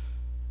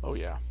 Oh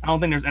yeah. I don't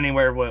think there's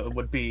anywhere where it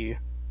would be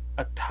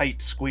a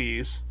tight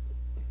squeeze.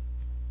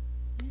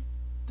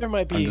 There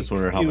might be. I'm just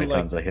wondering how few, many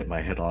like- times I hit my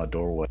head on a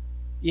doorway.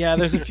 Yeah,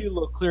 there's a few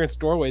little clearance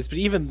doorways, but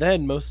even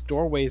then, most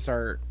doorways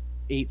are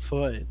 8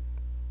 foot.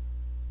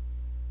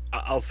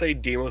 I'll say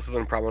Deimos is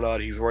on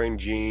promenade. He's wearing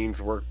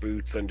jeans, work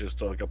boots, and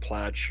just like a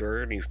plaid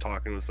shirt, and he's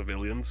talking to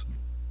civilians.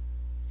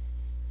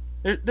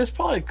 There's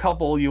probably a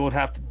couple you would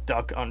have to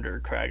duck under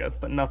Kragath,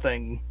 but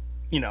nothing,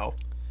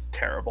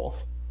 terrible.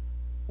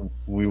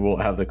 We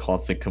won't have the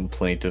constant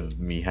complaint of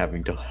me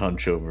having to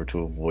hunch over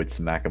to avoid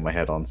smacking my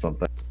head on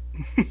something.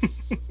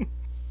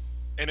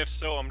 And if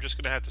so, I'm just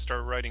going to have to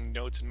start writing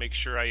notes and make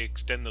sure I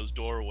extend those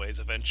doorways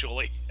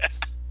eventually.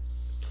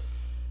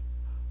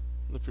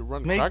 If you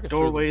run Make Kragath through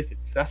doorways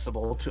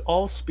accessible to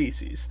all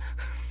species.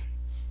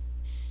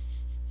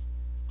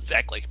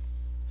 Exactly.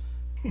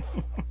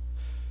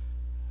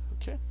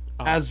 Okay.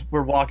 As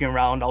we're walking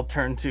around, I'll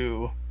turn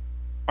to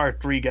our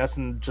 3 guests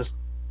and just...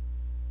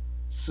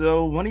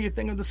 So, what do you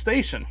think of the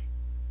station?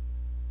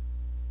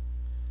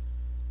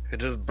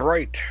 It is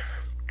bright,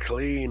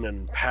 clean,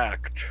 and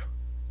packed.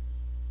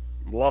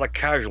 A lot of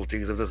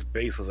casualties if this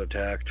base was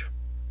attacked.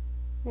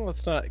 Well,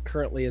 it's not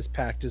currently as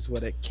packed as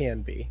what it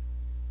can be.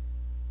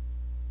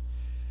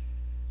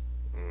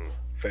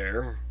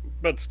 Fair,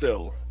 but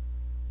still,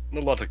 a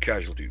lot of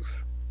casualties.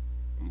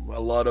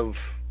 A lot of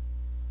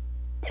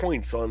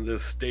points on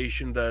this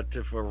station that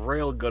if a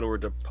railgun were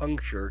to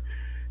puncture,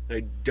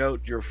 I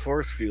doubt your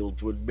force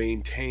fields would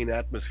maintain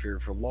atmosphere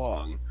for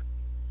long.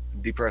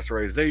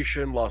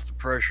 Depressurization, loss of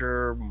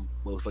pressure,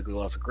 most likely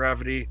loss of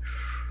gravity.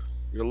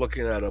 You're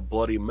looking at a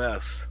bloody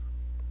mess.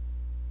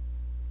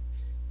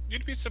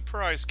 You'd be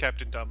surprised,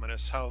 Captain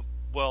Dominus, how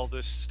well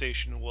this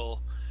station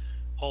will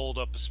hold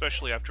up,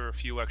 especially after a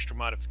few extra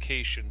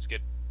modifications get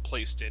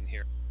placed in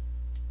here.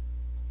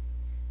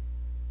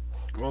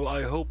 Well,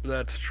 I hope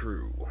that's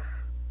true.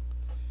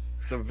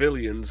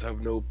 Civilians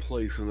have no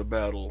place in the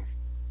battle.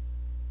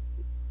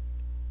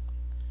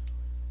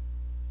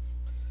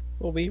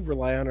 Well, we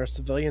rely on our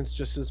civilians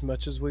just as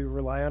much as we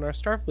rely on our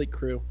Starfleet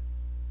crew.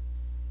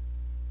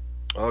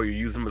 Oh, you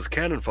use them as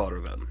cannon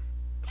fodder then?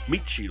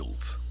 Meat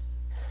shields.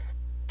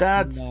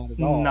 That's Not at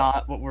all.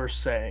 not what we're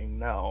saying,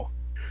 no.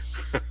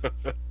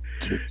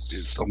 Did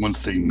someone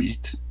say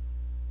meat?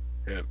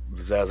 Yeah,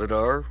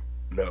 Zazadar?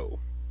 No.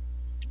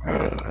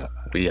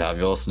 We have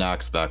your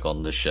snacks back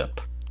on the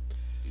ship.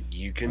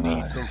 You can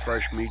eat some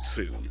fresh meat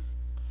soon.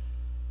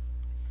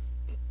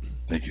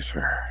 Thank you,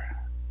 sir.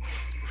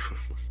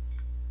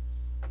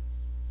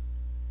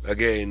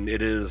 Again,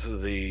 it is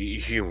the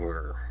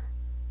humor.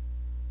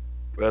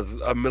 As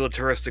a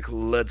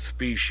militaristic-led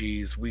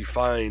species, we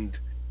find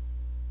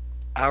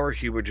our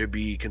humor to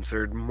be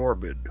considered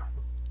morbid.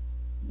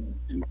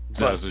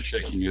 Zaz is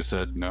shaking his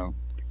head no.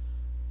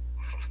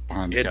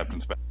 Behind the It-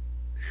 captain's back.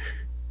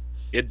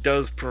 It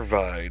does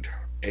provide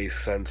a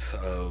sense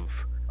of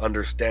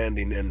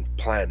understanding and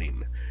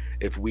planning.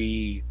 If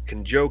we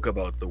can joke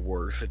about the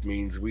worst, it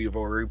means we've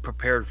already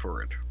prepared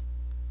for it.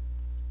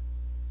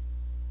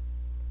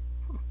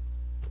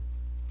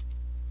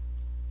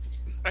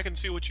 I can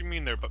see what you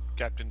mean there, but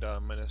Captain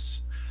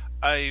Dominus.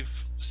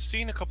 I've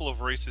seen a couple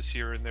of races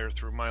here and there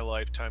through my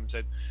lifetimes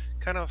that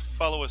kind of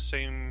follow a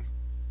same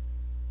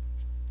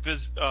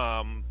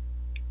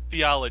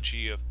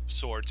theology of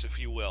sorts, if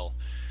you will.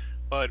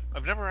 But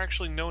I've never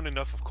actually known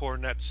enough of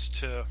cornets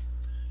to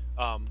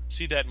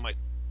see that in my...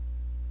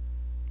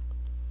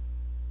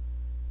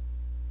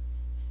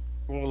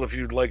 Well, if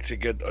you'd like to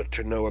get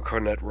to know a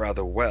cornet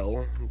rather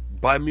well,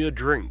 buy me a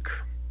drink.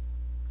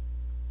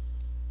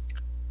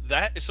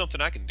 That is something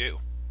I can do.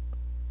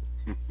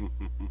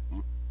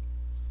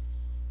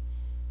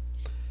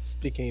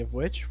 Speaking of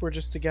which, we're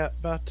just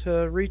about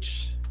to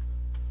reach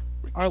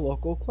our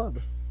local club.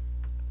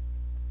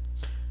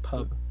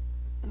 Pub.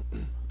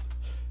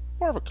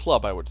 more of a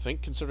club, I would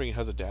think, considering it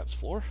has a dance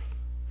floor.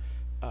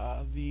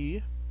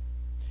 The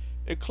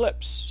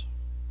Eclipse.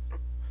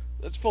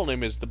 Its full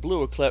name is the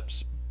Blue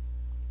Eclipse,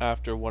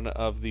 after one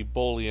of the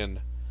Bolian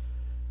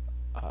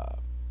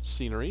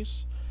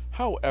sceneries.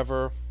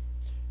 However,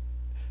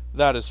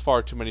 that is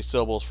far too many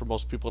syllables for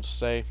most people to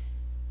say.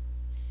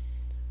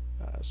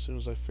 As soon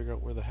as I figure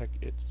out where the heck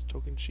its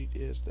token sheet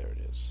is, there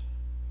it is.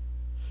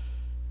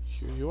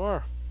 Here you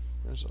are.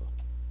 There's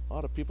a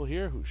lot of people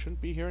here who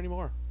shouldn't be here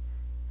anymore.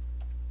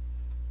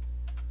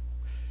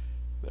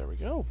 There we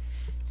go.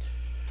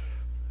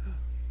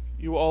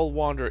 You all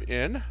wander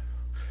in.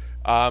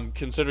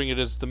 Considering it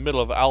is the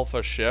middle of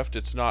Alpha shift,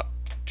 it's not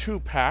too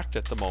packed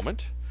at the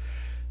moment.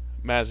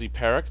 Mazzy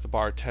Perrick, the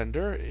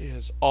bartender,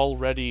 is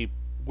already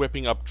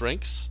whipping up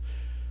drinks.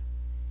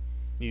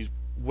 He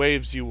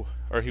waves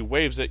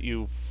at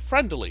you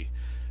friendlily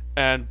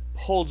and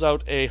holds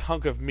out a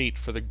hunk of meat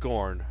for the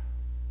Gorn.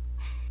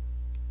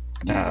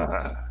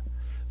 The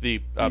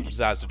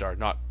Zazadar,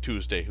 not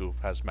Tuesday, who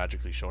has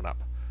magically shown up.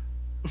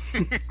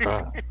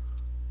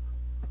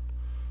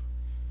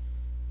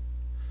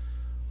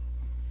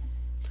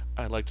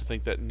 I like to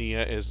think that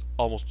Nia is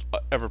almost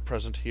ever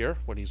present here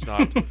when he's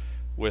not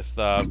with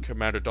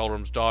Commander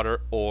Dalrum's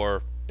daughter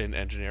or in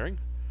engineering.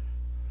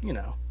 You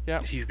know.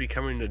 Yeah. He's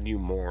becoming the new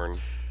Morn.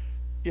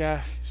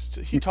 Yeah,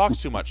 he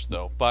talks too much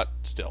though, but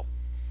still.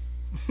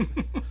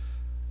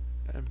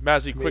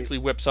 Mazzy quickly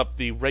whips up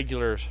the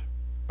regulars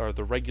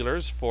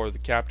for the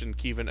captain,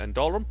 Kevin, and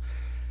Dalrum,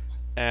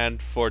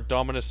 and for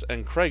Dominus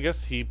and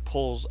Craigath, he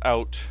pulls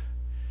out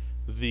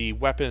the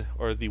weapon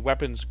or the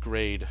weapons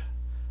grade.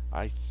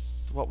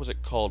 What was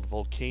it called?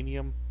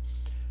 Volcanium?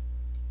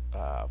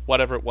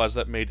 Whatever it was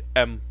that made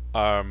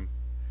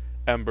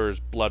Ember's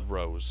Blood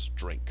Rose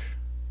drink.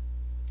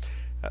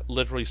 It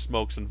literally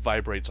smokes and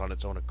vibrates on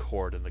its own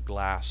accord in the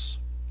glass.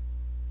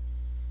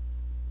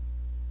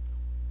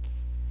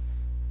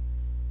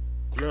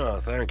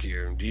 Oh, thank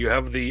you. Do you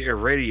have the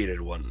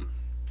irradiated one?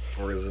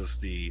 Or is this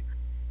the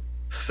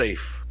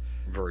safe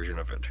version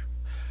of it?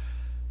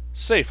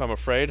 Safe, I'm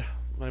afraid.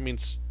 I mean,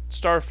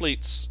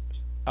 Starfleet's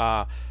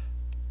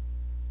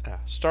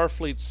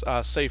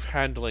safe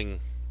handling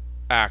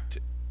act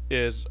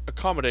is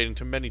accommodating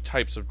to many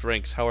types of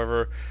drinks.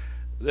 However,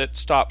 it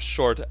stops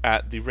short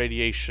at the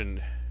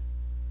radiation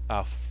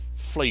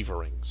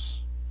flavorings.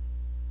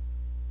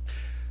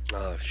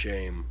 Ah,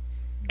 shame.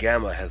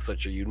 Gamma has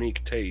such a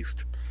unique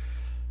taste.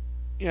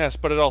 Yes,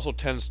 but it also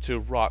tends to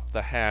rot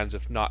the hands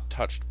if not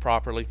touched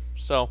properly.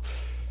 So,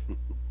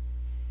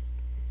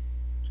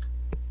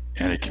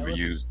 And it can be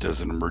used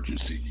as an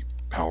emergency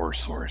power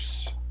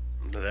source.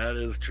 That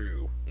is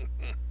true.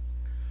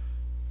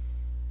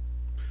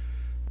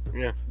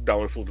 Yeah,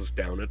 Dominus will just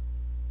down it.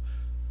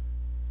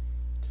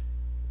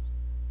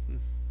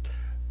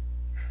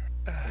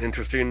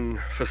 Interesting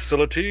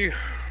facility.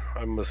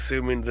 I'm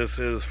assuming this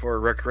is for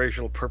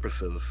recreational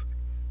purposes.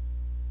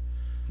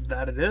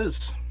 That it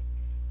is.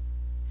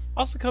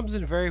 Also comes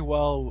in very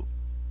well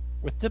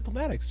with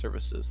diplomatic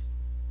services.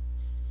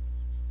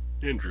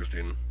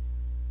 Interesting.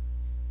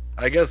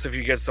 I guess if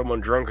you get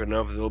someone drunk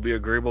enough, they'll be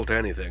agreeable to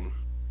anything.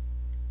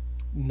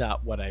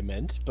 Not what I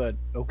meant, but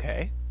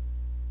okay.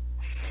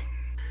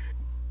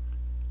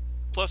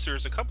 Plus,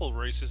 there's a couple of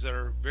races that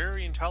are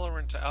very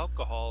intolerant to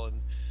alcohol,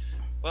 and,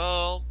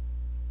 well,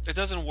 it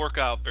doesn't work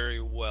out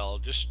very well.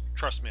 Just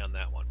trust me on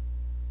that one.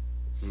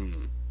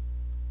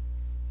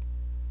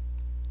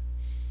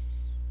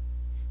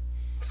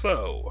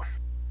 So,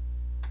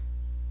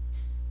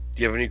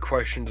 do you have any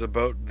questions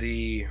about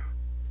the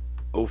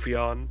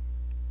Ophion?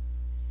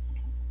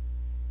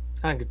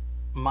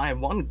 My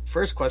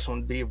first question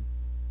would be,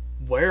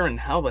 where and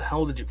how the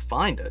hell did you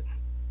find it?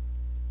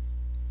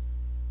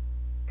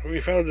 We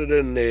found it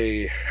in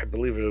I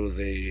believe it was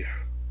a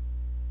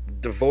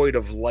devoid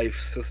of life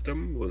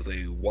system. It was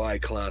a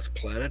Y-class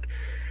planet.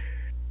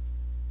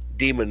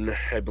 Demon,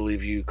 I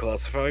believe you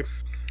classify.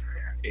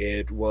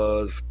 It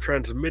was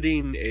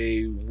transmitting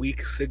a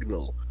weak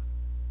signal.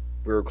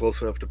 We were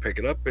close enough to pick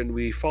it up, and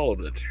we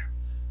followed it.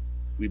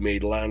 We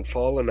made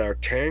landfall in our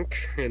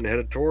tank and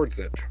headed towards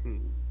it.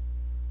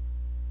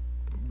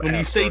 When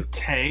you say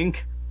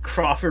tank,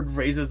 Crawford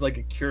raises like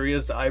a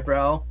curious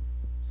eyebrow.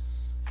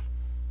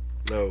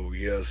 Oh,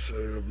 yes.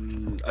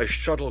 A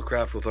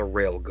shuttlecraft with a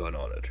railgun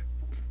on it.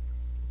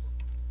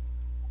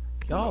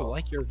 Y'all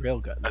like your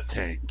railguns. A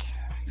tank.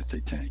 It's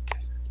a tank.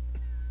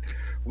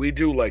 We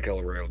do like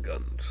our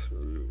railguns.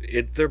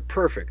 They're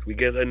perfect. We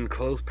get in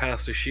close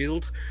past the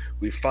shields.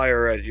 We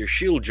fire at your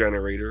shield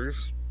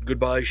generators.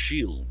 Goodbye,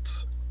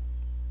 shields.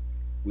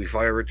 We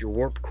fire at your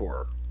warp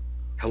core.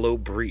 Hello,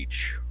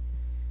 breach.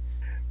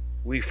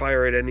 We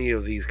fire at any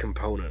of these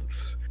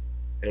components,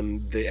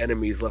 and the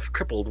enemy is left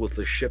crippled with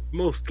the ship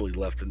mostly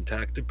left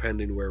intact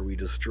depending where we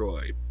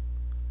destroy.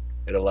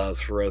 It allows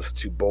for us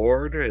to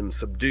board and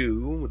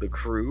subdue the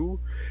crew,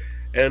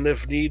 and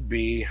if need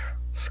be,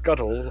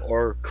 scuttle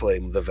or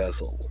claim the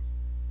vessel.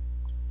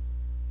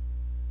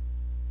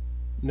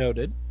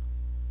 Noted.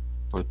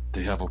 But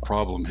they have a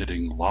problem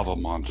hitting lava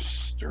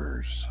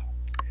monsters.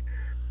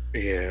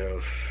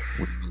 Yes.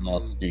 We will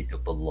not speak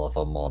of the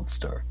lava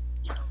monster.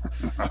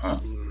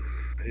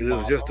 It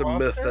is just a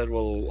myth that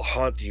will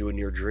haunt you in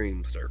your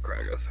dreams, Sir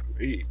Cragath.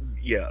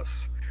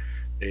 Yes.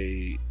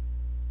 I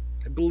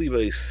believe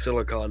a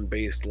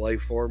silicon-based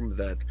life form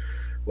that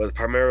was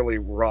primarily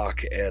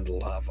rock and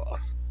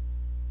lava.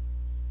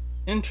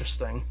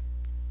 Interesting.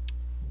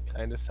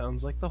 Kind of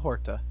sounds like the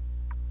Horta.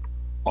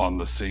 On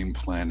the same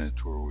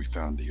planet where we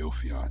found the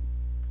Ophion.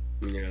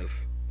 Yes.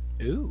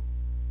 Ooh.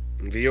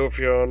 The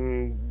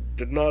Ophion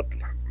did not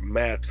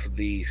match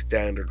the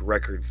standard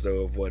records,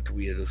 though, of what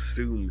we had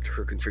assumed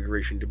her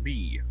configuration to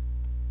be.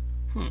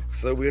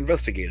 So we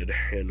investigated,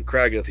 and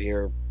Kraggeth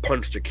here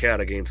punched a cat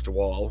against a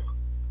wall.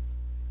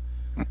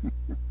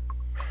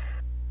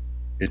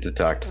 It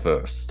attacked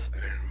first.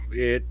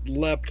 It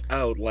leapt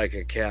out like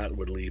a cat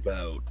would leap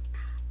out.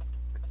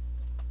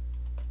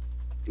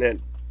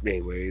 And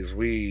anyways,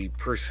 we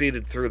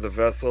proceeded through the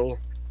vessel,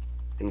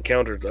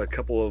 encountered a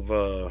couple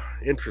of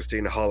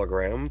interesting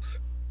holograms,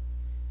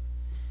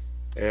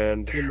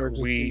 and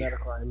Emergency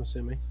medical, I'm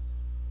assuming.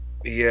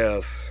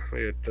 Yes,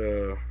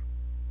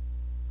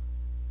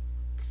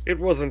 it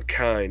wasn't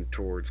kind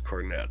towards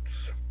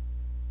cornets.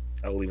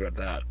 I'll leave it at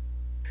that.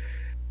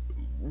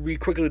 We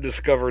quickly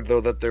discovered,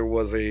 though, that there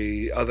was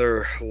a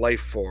other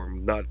life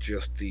form, not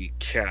just the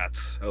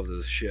cats of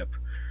this ship.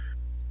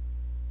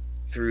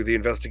 Through the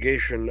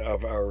investigation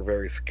of our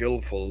very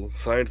skillful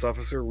science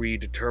officer, we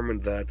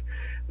determined that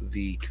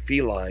the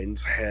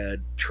felines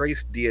had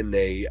trace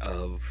DNA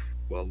of,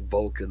 well,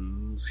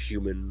 Vulcans,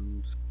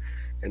 humans,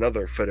 and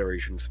other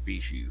Federation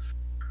species.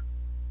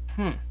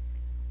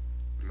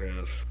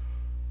 Yes.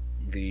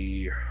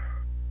 The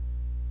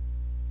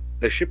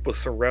ship was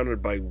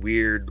surrounded by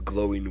weird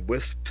glowing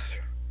wisps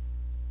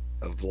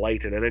of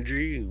light and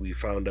energy. We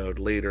found out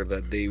later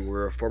that they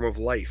were a form of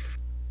life,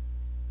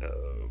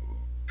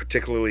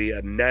 particularly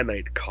a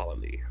nanite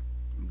colony.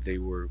 They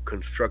were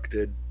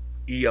constructed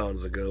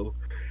eons ago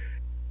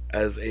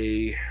as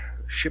a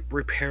ship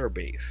repair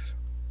base.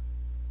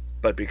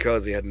 But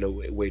because they had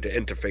no way to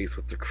interface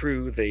with the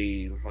crew,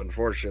 they,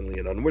 unfortunately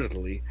and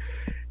unwittingly,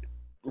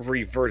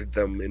 reverted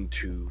them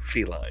into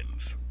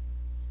felines.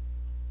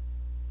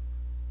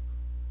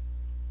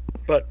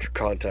 But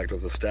contact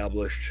was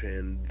established,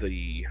 and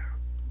the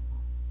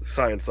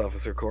science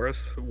officer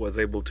chorus was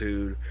able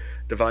to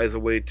devise a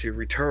way to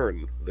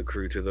return the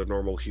crew to their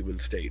normal human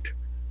state.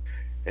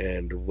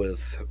 And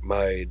with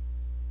my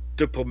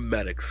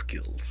diplomatic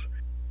skills,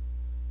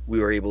 we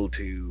were able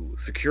to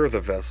secure the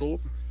vessel,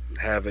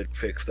 have it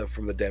fixed up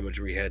from the damage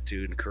we had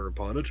to incur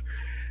upon it,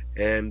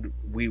 and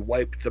we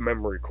wiped the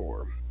memory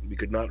core. We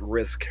could not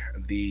risk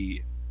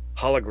the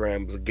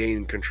holograms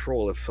gaining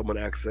control if someone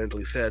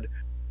accidentally said,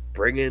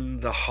 "Bring in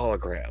the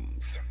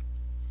holograms."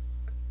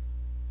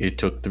 It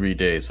took 3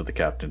 days for the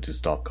captain to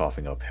stop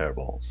coughing up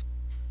hairballs.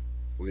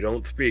 We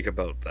don't speak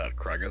about that,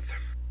 Kraggeth.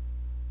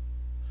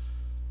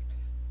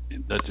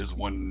 That is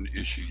one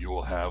issue you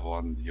will have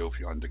on the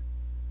Ophion to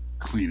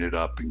clean it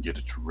up and get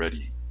it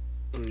ready.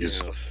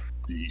 Is Yes.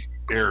 the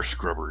air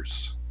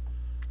scrubbers.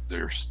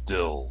 They're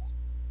still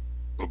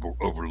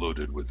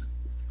overloaded with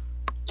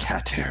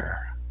cat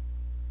hair.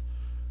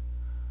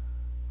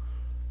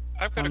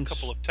 I've got a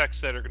couple of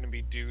techs that are going to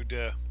be due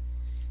to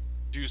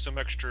do some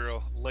extra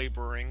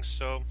laboring,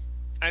 so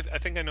I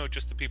think I know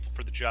just the people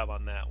for the job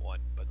on that one.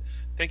 But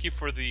thank you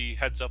for the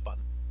heads up on.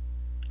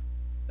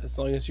 As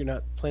long as you're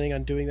not planning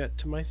on doing that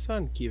to my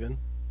son, Kevin.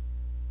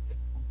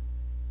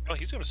 Oh,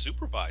 he's going to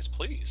supervise,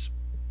 please.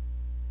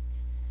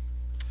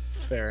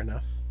 Fair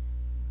enough.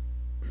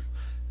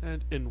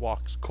 And in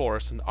walks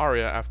Chorus and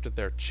Arya after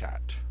their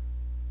chat.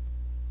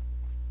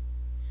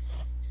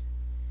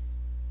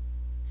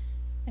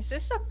 Is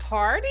this a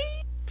party?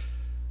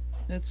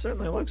 It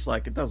certainly looks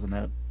like it, doesn't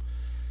it?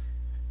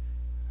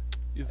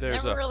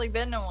 There's Never really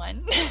been to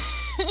one.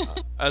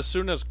 as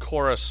soon as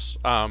Chorus,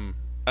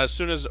 as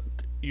soon as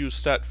you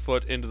set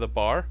foot into the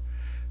bar,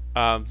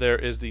 there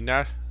is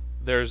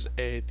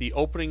the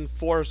opening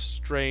 4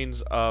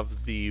 strains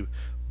of the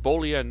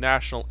Bolia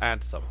national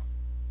anthem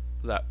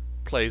that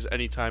plays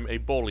anytime a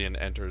Bolian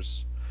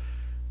enters.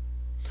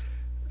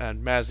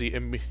 And Mazzy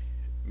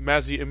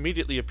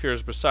immediately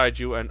appears beside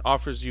you and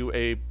offers you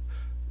a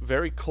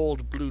very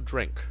cold blue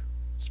drink.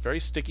 It's very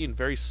sticky and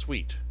very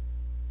sweet.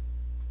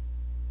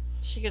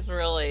 She gets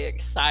really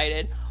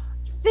excited.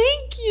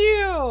 Thank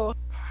you!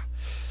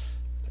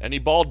 Any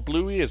bald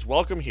bluey is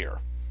welcome here.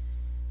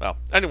 Well,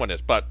 anyone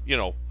is, but, you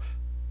know,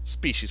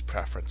 species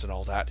preference and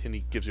all that, and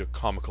he gives you a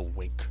comical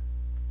wink.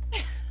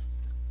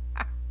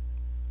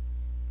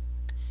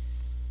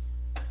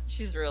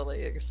 She's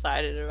really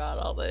excited about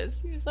all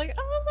this. She's like,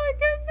 oh my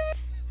goodness!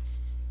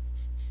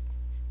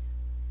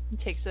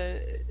 Takes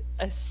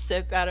a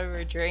sip out of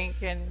her drink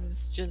and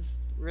is just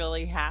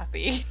really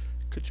happy.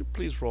 Could you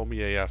please roll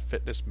me a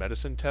fitness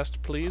medicine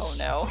test, please? Oh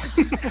no.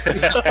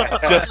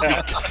 Just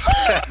because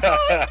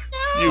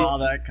Saw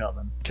that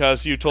coming.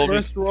 you told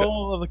First me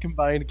roll of a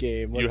combined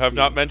game. you Let's have see.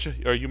 not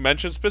mentioned, or you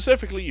mentioned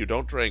specifically you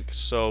don't drink,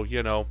 so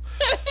you know.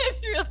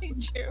 It's really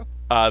true.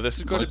 This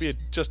is going to be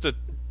just a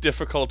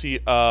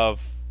difficulty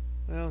of,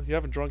 well, you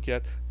haven't drunk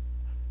yet.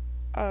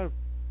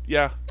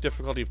 Yeah,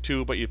 difficulty of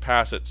 2, but you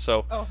pass it.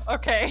 So Oh,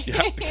 okay.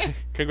 yeah,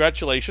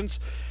 congratulations.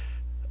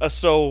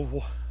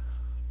 So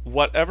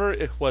whatever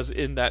it was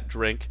in that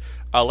drink,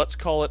 let's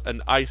call it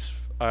ice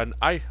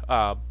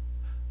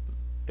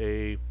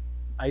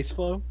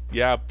flow.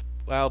 Yeah,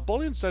 well,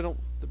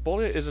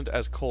 Bolia isn't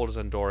as cold as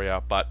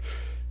Andoria, but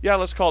yeah,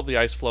 let's call it the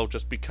ice flow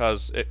just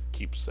because it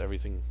keeps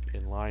everything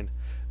in line.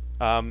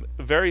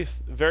 Very,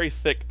 very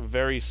thick,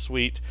 very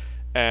sweet,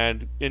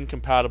 and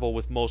incompatible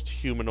with most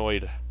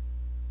humanoid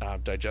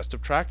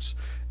digestive tracts.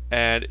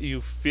 and you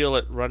feel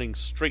it running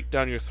straight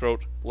down your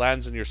throat,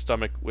 lands in your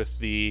stomach with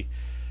the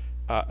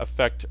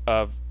effect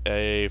of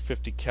a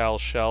 50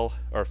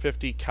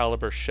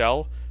 caliber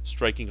shell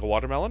striking a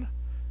watermelon.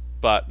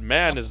 But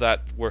man, does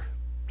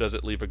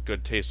it leave a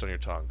good taste on your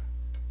tongue.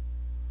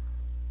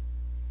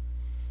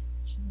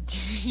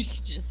 You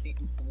can just see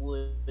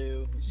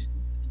blue,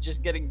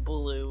 just getting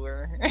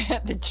bluer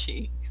at the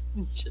cheeks.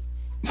 Just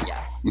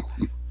yeah.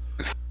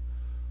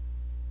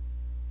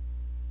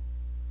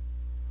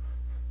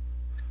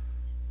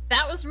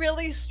 That was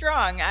really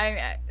strong.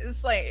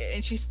 It's like,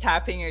 and she's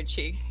tapping her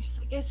cheeks. She's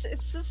like,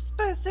 it's just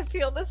supposed to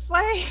feel this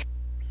way.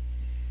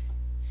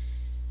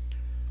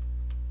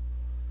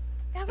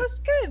 That was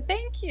good.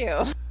 Thank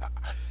you.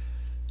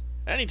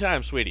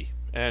 Anytime, sweetie.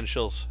 And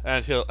he'll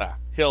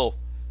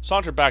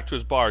saunter back to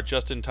his bar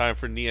just in time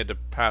for Nia to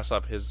pass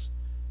up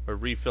or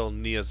refill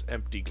Nia's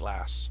empty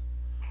glass.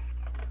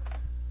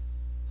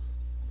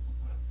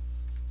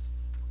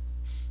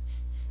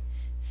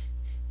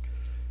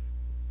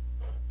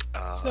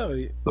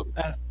 So,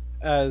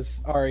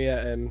 as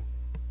Arya and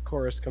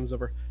Chorus comes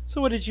over,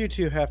 so what did you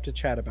two have to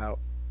chat about?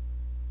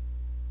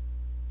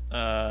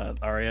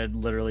 Arya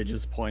literally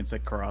just points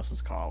at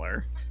Karas's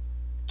collar.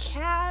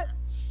 Cats.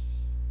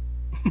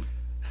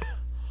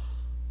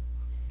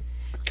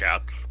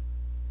 Cats.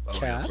 Oh,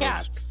 Cats?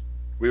 Cats.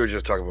 We were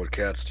just talking about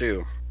cats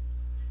too.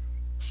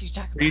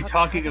 Are you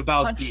talking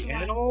about the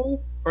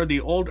animal or the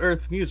Old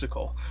Earth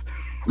musical?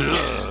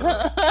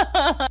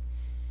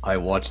 I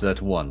watched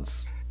that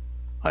once.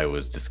 I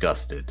was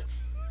disgusted.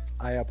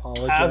 I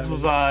apologize. As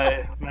was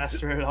I,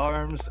 Master at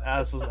Arms,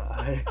 as was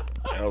I.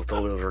 I was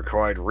told it was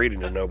required reading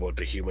to know about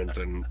the humans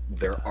and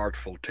their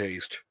artful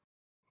taste.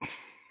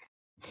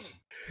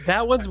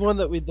 That one's one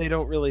that they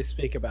don't really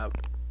speak about.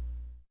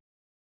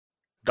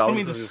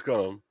 Dominus is just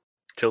gonna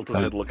tilt his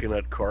head looking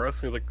at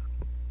Chorus, and he's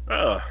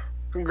like,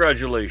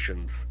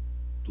 congratulations,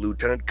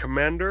 Lieutenant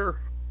Commander.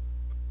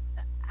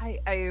 I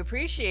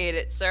appreciate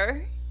it,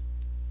 sir.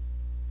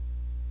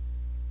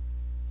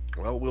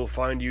 Well, we'll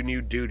find you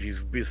new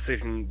duties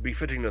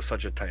befitting of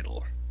such a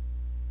title.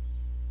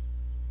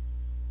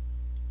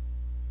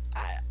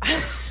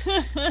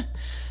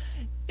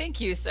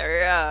 Thank you,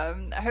 sir.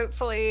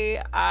 Hopefully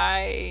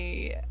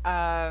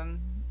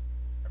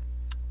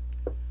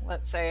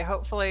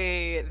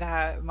hopefully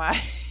that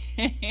my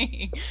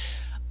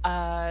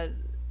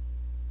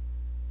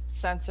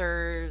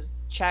sensors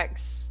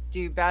checks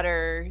do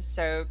better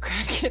so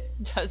Cricket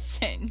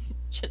doesn't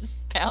just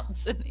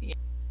bounce in the air.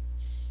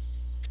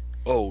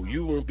 Oh,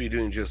 you won't be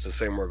doing just the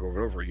same work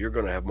over and over. You're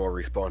going to have more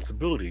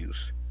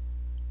responsibilities.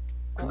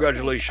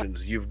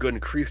 Congratulations, you've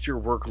increased your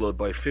workload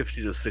by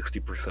 50 to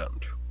 60%.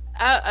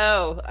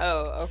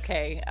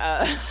 Okay.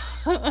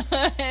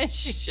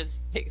 She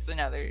just takes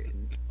another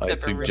I sip of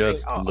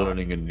suggest rum.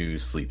 learning a new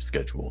sleep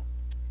schedule.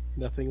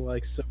 Nothing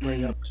like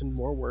sobering up to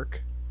more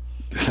work.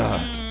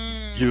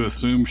 You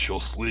assume she'll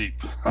sleep.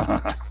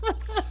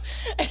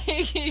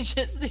 You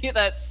just see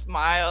that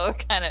smile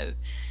kind of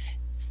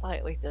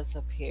slightly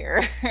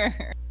disappear.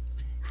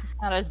 It's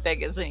not as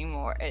big as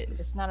anymore.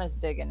 It's not as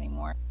big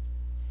anymore.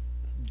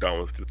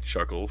 Dominus just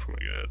chuckles. Oh my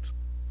god.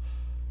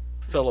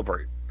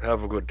 Celebrate.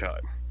 Have a good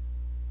time.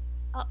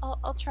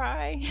 I'll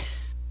try.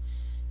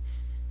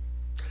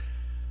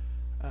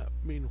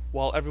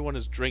 While everyone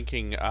is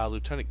drinking,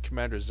 Lieutenant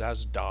Commander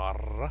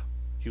Zazdar,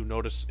 you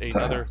notice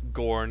another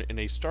Gorn in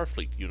a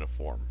Starfleet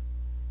uniform,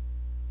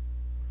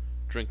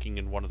 drinking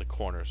in one of the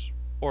corners,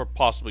 or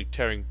possibly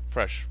tearing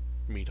fresh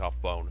meat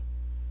off bone.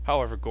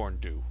 However Gorn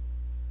do.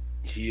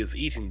 He is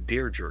eating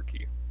deer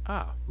jerky.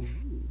 Ah.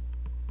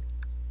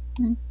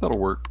 That'll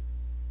work.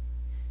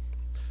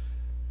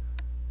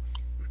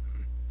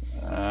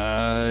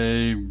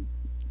 I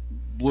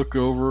look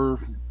over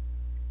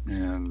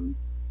and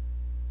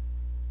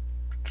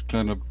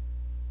kind of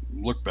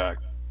look back.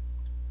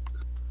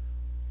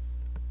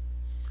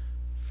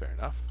 Fair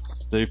enough.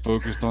 Stay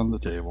focused on the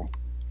table.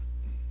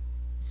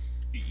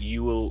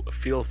 You will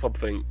feel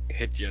something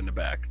hit you in the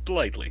back,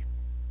 lightly.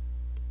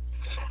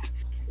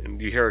 And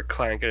you hear a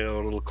clank and a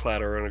little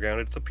clatter on the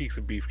ground. It's a piece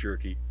of beef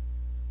jerky.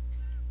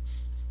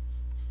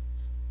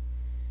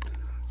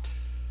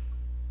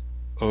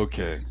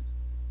 Okay.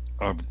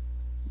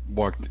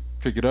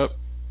 Pick it up,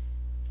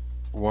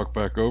 walk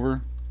back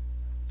over,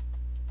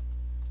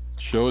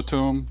 show it to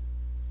him,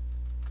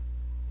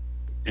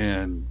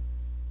 and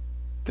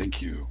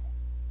thank you.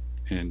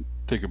 And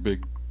take a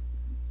big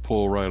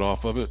pull right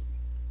off of it.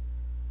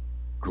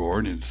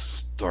 Gorn in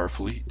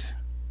Starfleet?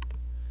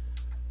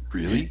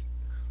 Really?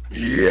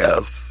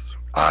 Yes,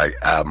 I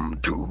am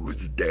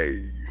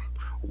Tuesday.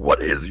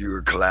 What is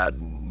your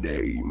clan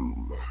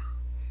name?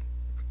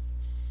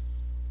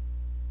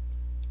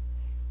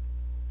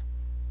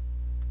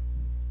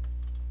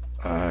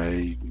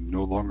 I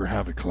no longer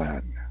have a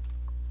clan.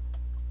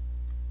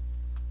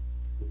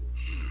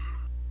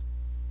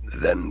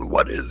 Then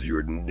what is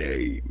your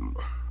name?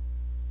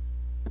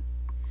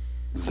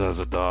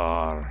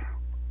 Zazadar.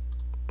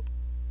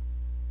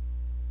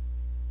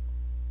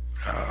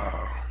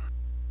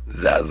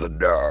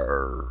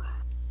 Zazadar.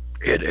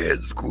 It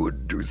is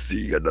good to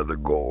see another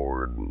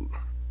Gorn.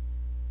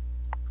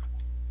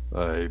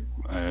 I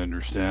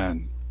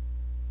understand.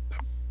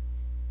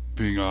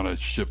 Being on a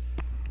ship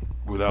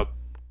without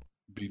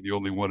being the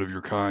only one of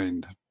your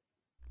kind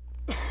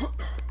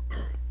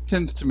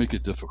tends to make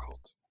it difficult.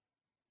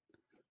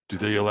 Do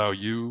they allow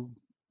you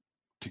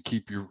to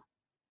keep your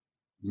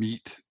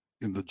meat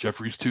in the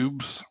Jeffries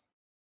tubes?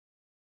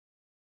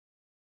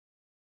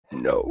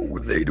 No,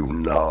 they do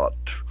not.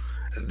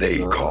 They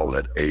call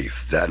it a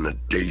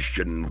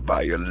sanitation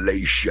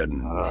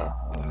violation.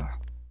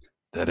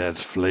 That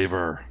adds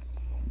flavor.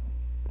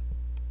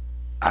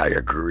 I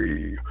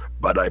agree,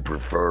 but I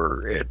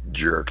prefer it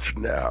jerked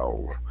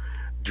now.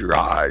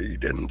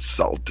 Dried and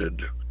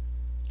salted.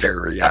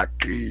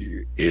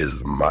 Teriyaki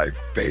is my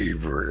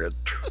favorite.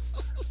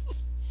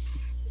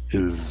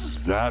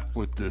 Is that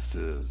what this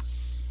is?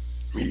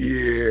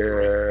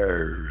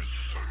 Yes.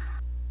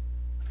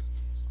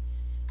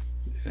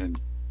 And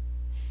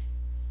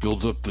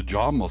builds up the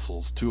jaw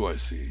muscles too, I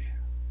see.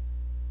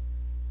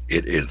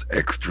 It is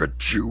extra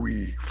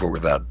chewy for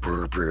that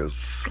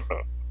purpose.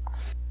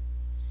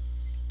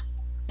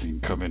 Can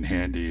come in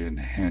handy in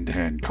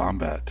hand-to-hand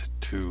combat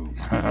too.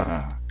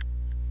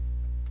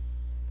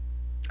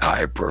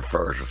 I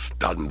prefer to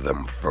stun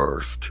them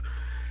first.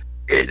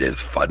 It is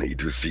funny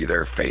to see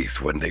their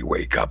face when they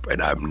wake up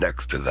and I'm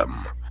next to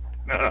them.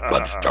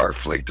 But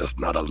Starfleet does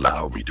not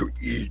allow me to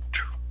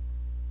eat.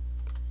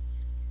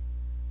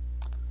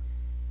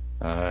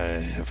 I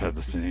have had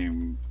the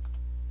same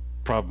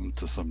problem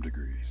to some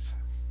degrees.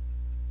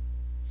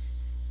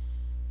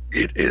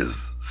 It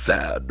is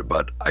sad,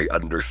 but I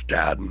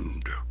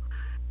understand.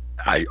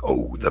 I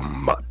owe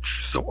them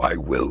much, so I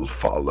will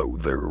follow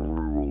their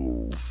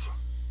rules.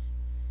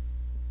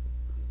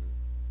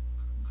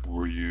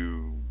 Were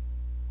you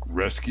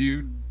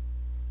rescued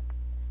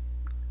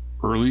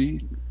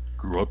early?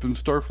 Grew up in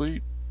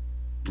Starfleet?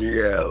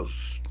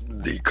 Yes,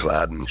 the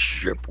clan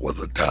ship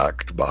was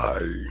attacked by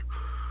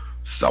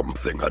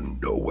something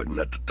unknown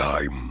at the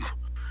time.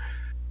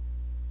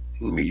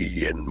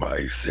 Me and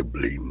my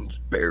siblings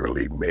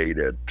barely made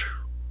it.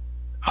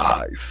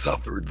 I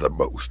suffered the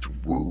most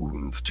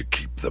wounds to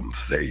keep them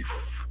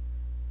safe.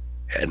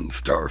 And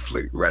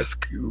Starfleet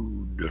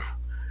rescued,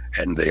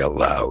 and they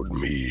allowed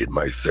me and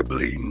my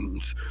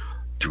siblings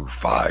to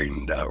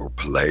find our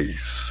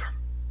place.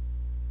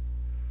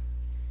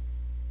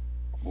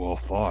 Well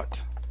thought.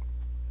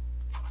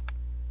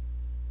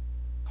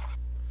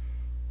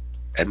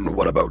 And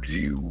what about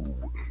you?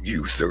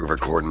 You serve a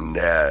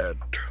cornet.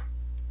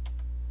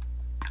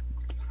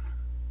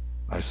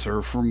 I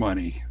serve for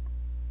money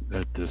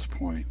at this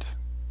point.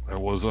 I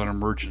was on a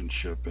merchant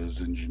ship as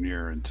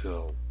engineer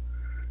until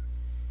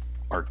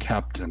our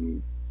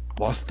captain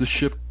lost the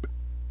ship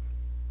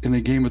in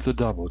a game at the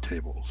Dabo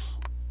tables.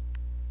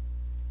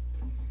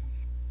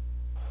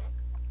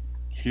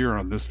 Here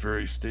on this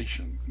very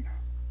station.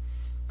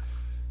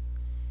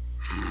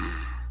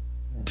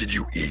 Did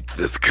you eat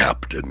this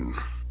captain?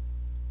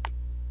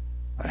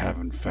 I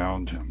haven't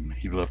found him.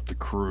 He left the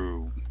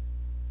crew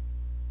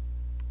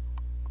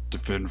to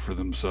fend for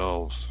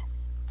themselves.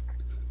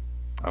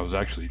 I was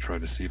actually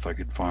trying to see if I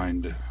could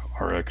find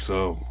our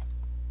XO.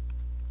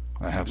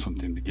 I have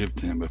something to give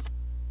to him if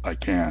I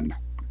can.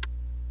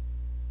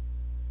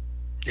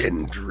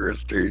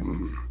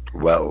 Interesting.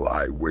 Well,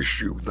 I wish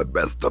you the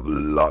best of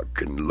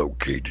luck in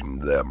locating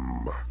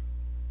them.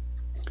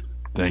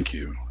 Thank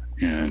you,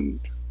 and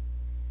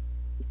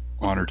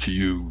honor to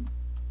you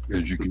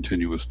as you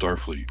continue with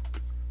Starfleet.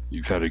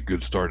 You've had a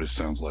good start, it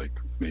sounds like.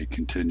 May it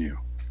continue.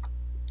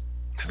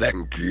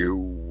 Thank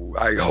you.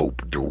 I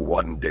hope to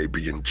one day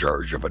be in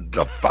charge of a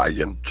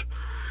Defiant,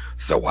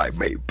 so I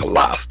may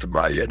blast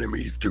my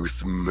enemies to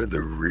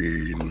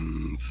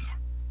smithereens.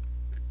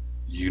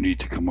 You need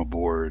to come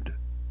aboard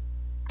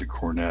the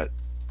Cornet,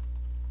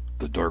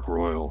 the Dark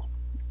Royal.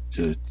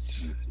 It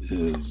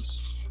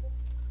is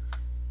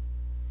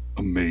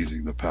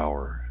amazing, the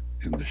power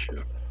in the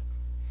ship.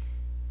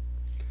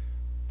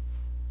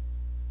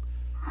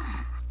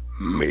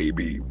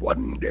 Maybe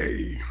one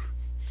day.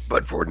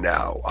 But for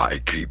now, I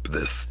keep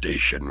this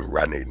station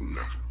running.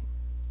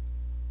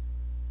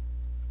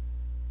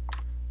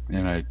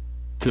 And I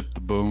tipped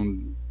the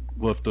bone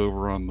left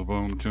over on the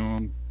bone to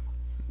him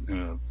in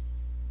a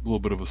little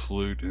bit of a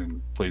salute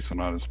and place it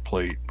on his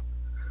plate.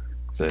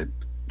 Said,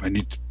 I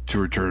need to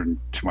return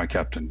to my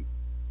captain.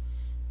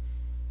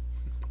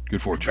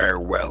 Good fortune.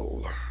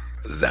 Farewell,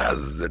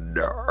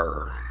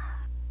 Zazadar.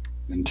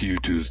 And to you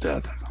too's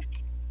death.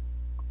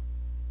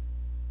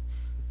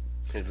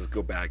 And just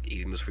go back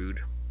eating his food.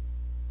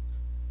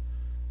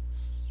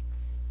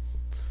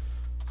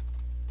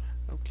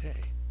 Okay.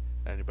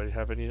 Anybody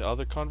have any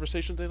other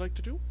conversations they'd like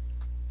to do?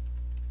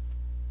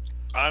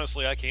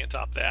 Honestly, I can't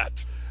top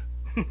that.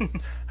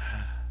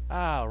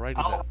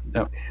 Alrighty then.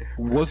 Now,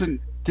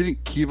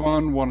 didn't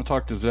Kevon want to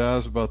talk to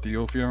Zaz about the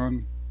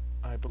Ophion?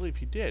 I believe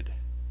he did.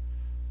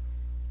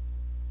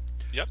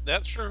 Yep,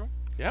 that's true.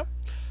 Yep.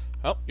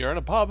 Well, you're in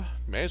a pub.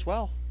 May as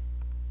well.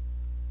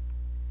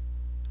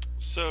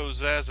 So,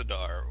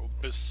 Zazadar,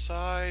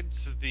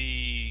 besides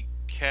the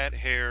cat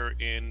hair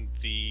in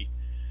the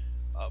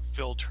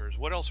filters.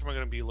 What else am I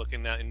going to be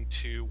looking at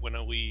into when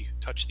we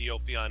touch the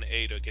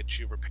Ophion-A to get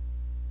you repaired?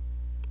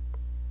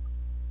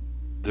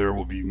 There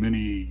will be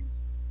many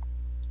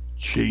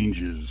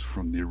changes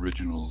from the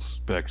original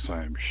specs,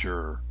 I am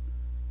sure.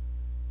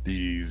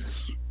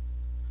 These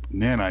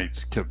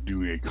nanites kept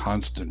doing a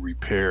constant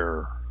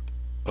repair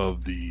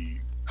of the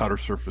outer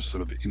surface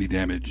of any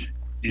damage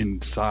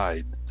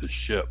inside the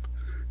ship,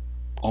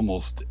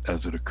 almost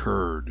as it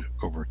occurred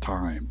over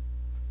time.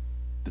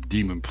 The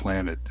demon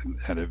planet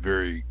had a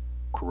very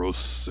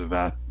corrosive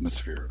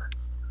atmosphere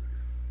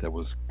that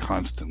was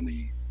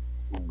constantly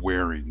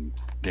wearing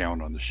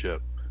down on the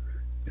ship,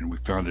 and we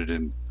found it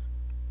in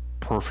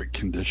perfect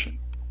condition.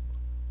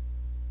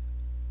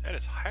 That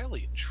is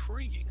highly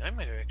intriguing. I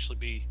might actually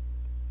be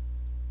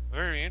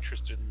very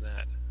interested in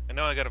that. I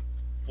know I got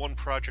one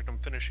project I'm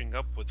finishing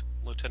up with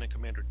Lieutenant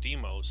Commander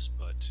Demos,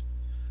 but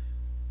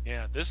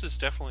yeah, this is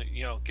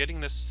definitely,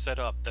 getting this set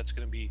up, that's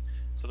going to be...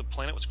 So the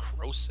planet was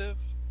corrosive,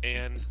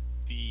 and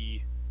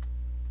the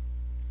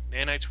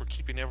nanites were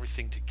keeping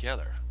everything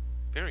together.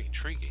 Very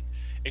intriguing.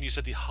 And you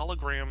said the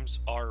holograms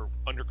are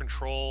under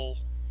control?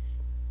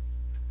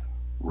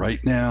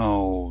 Right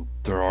now,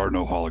 there are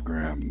no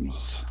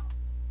holograms.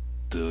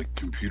 The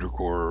computer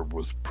core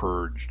was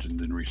purged and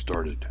then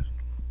restarted.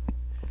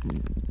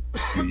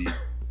 The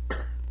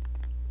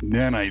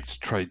nanites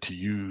tried to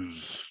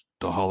use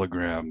the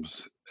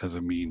holograms as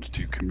a means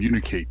to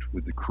communicate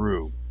with the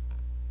crew,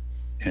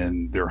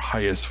 and their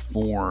highest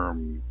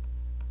form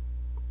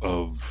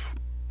of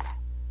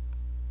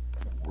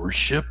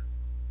worship,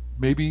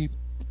 maybe,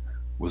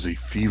 was a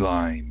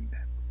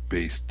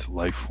feline-based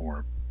life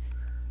form.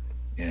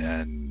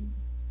 And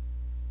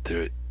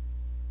the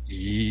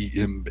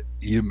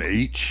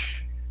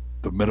EMH,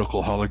 the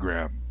medical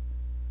hologram,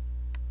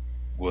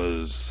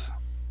 was,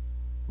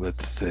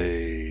 let's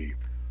say,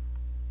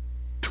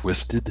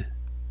 twisted,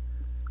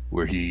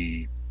 where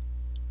he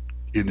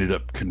ended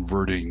up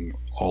converting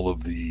all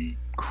of the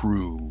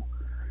crew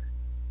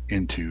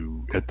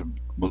into, at the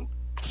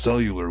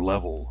cellular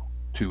level,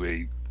 to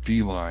a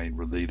feline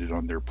related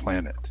on their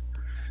planet.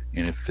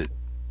 And if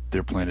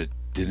their planet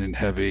didn't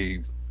have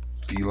a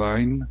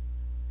feline,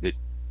 it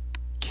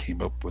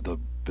came up with a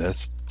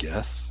best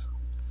guess.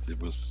 It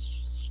was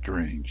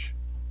strange.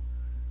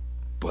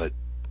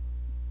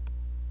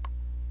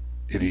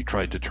 And he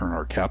tried to turn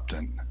our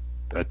captain,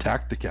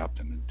 attack the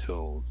captain,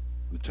 until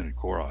Lieutenant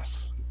Koros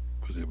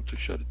was able to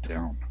shut it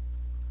down.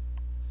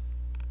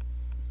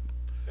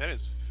 That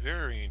is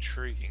very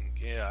intriguing.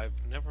 Yeah,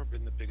 I've never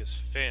been the biggest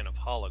fan of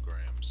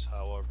holograms.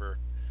 However,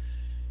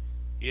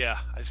 yeah,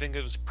 I think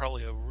it was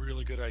probably a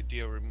really good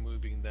idea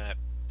removing that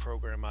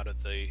program out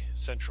of the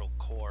central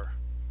core.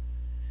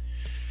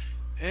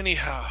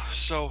 Anyhow,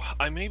 so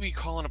I may be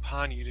calling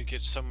upon you to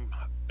get some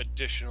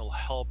additional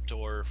help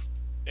or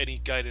any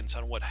guidance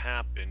on what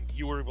happened.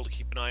 You were able to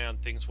keep an eye on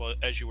things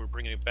as you were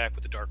bringing it back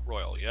with the Dark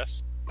Royal,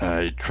 yes?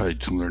 I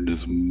tried to learn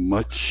as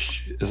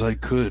much as I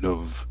could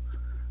of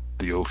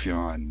the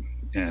Ophion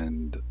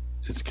and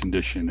its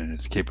condition and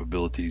its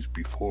capabilities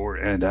before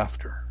and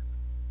after.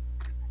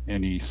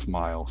 And he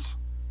smiles.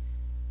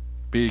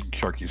 Big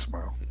sharky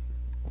smile.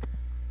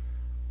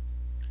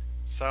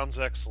 Sounds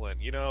excellent.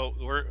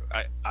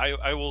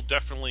 I will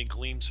definitely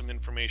glean some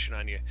information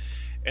on you,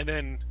 and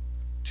then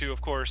to,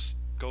 of course,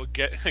 go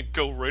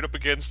right up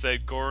against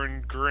that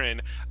Goran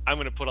grin. I'm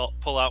gonna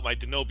pull out my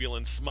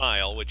Denobulan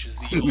smile, which is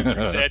the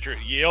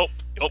over-exaggerated. Yep,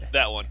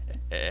 that one.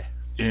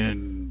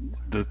 And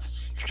the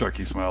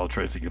sharky smile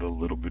tries to get a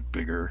little bit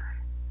bigger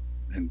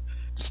and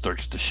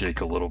starts to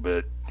shake a little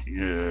bit.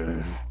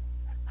 Yeah.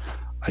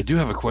 I do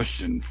have a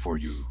question for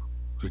you,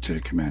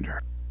 Lieutenant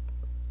Commander.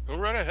 Go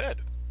right ahead.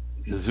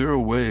 Is there a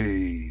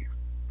way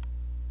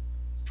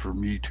for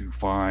me to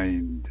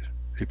find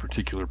a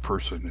particular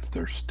person if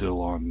they're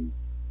still on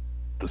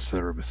the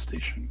Cerberus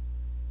station?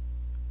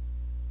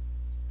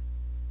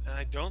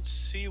 I don't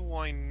see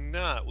why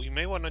not. We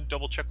may want to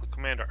double check with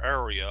Commander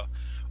Aria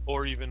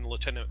or even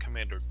Lieutenant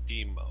Commander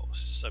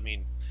Demos. I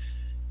mean,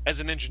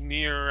 as an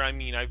engineer,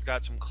 I've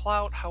got some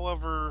clout.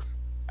 However,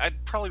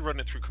 I'd probably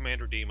run it through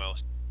Commander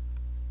Demos.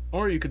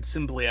 Or you could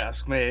simply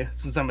ask me,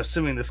 since I'm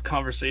assuming this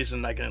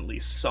conversation I can at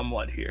least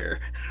somewhat hear.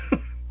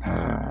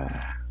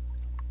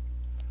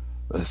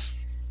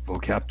 Well,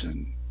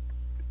 Captain,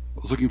 I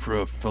was looking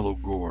for a fellow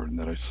Gorn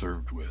that I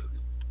served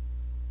with.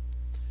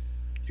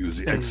 He was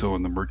the XO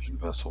in the merchant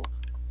vessel.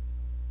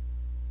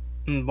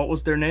 And what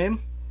was their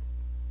name?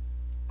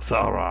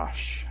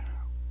 Sarash.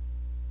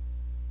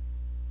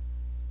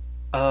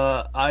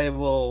 I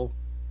will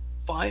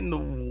find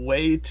a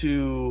way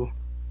to,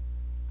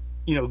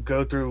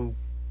 go through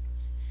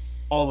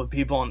all the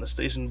people on the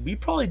station. We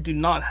probably do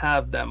not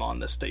have them on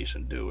the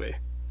station, do we?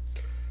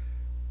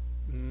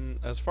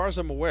 As far as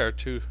I'm aware,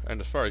 and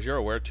as far as you're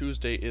aware,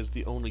 Tuesday is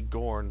the only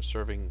Gorn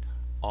serving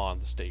on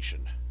the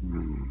station.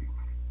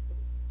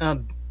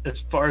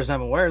 As far as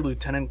I'm aware,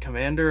 Lieutenant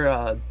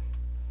Commander,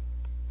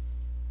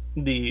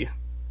 the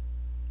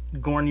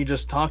Gorn you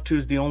just talked to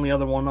is the only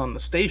other one on the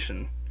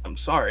station. I'm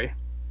sorry.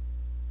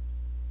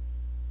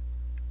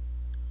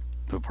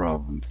 No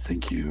problem.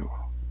 Thank you.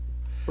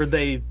 Were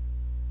they,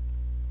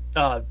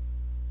 for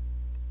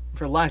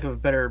lack of a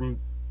better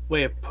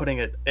way of putting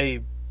it,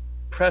 a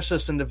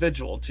precious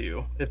individual to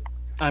you, if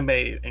I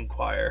may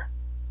inquire?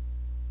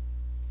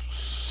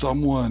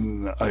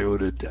 Someone I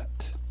owed a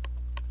debt.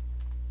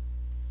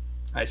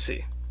 I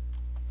see.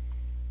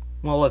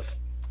 Well, if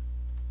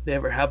they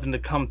ever happen to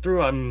come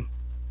through,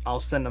 I'll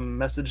send a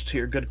message to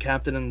your good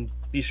captain and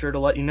be sure to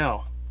let you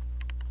know.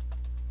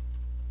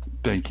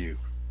 Thank you.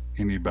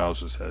 And he bows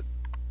his head.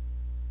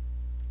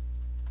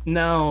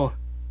 Now,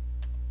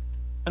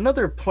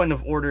 another point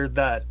of order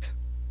that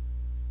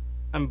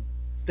I'm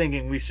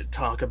thinking we should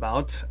talk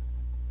about,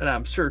 and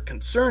I'm sure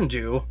concerned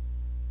you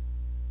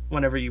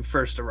whenever you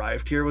first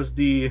arrived here, was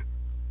the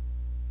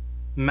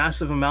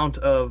massive amount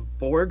of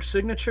Borg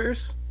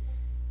signatures.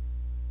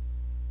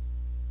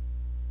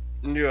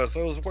 Yes, I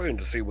was waiting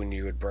to see when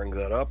you would bring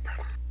that up.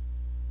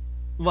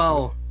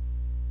 Well,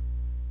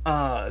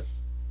 the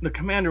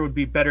commander would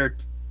be better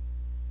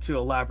to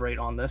elaborate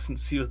on this,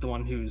 since he was the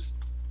one who's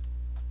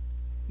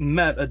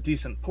met a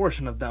decent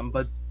portion of them,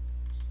 but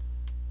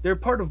they're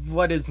part of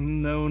what is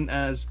known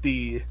as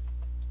the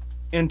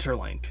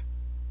Interlink.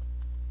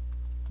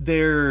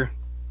 They're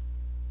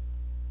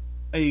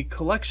a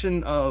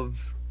collection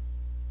of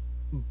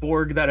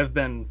Borg that have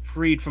been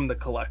freed from the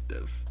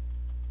collective.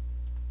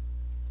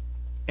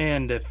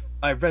 And if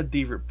I read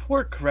the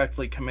report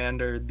correctly,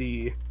 Commander,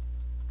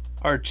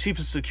 our chief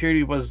of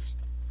security was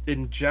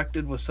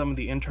injected with some of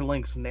the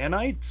Interlink's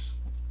nanites?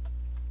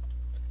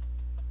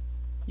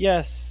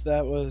 Yes,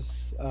 that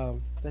was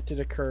that did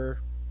occur,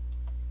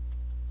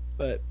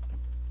 but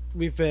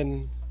we've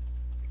been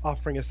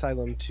offering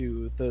asylum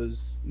to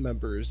those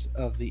members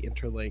of the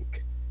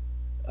Interlink.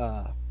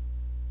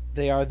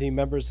 They are the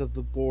members of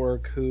the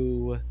Borg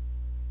who,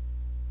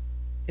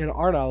 in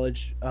our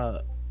knowledge,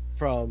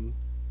 from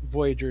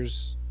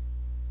Voyager's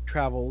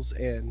travels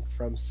and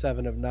from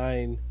 7 of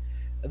 9,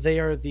 they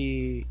are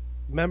the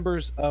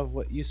members of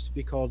what used to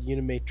be called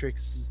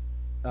Unimatrix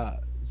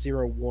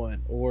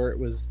 01, or it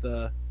was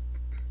the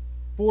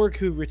Borg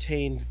who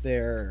retained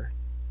their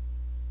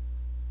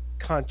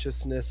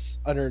consciousness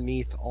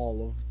underneath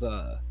all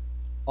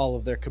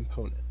of their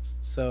components.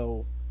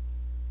 So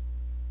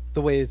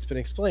the way it's been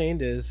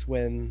explained is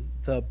when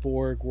the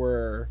Borg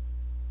were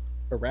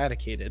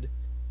eradicated,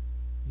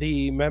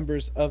 the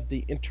members of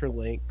the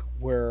Interlink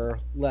were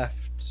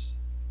left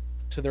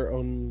to their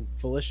own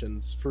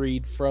volitions,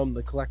 freed from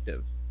the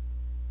collective.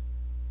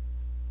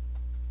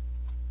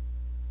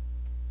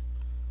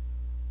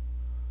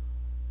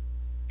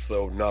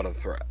 So, not a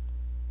threat.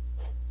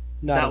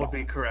 That would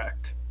be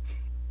correct.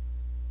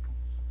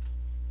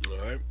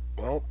 Alright,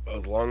 well,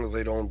 as long as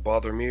they don't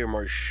bother me or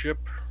my ship,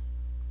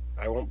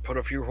 I won't put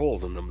a few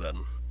holes in them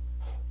then.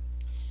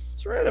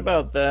 It's right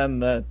about then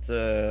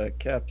that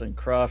Captain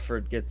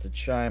Crawford gets a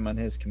chime on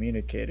his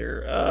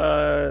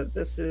communicator.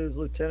 This is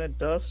Lieutenant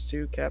Dust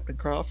to Captain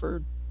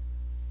Crawford.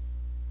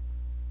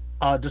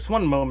 Just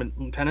one moment,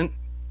 Lieutenant.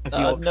 If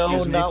you'll No,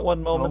 excuse me. not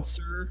one moment, No.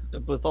 sir.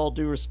 With all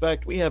due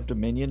respect, we have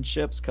Dominion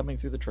ships coming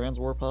through the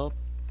transwarp hub.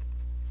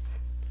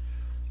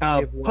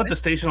 Put the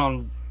station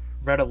on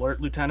red alert,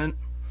 Lieutenant.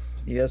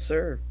 Yes,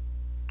 sir.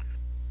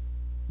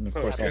 And of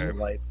course, all Okay. the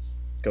lights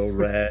go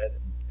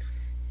red.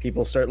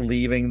 People start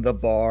leaving the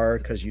bar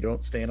because you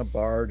don't stay in a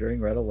bar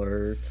during red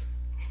alert.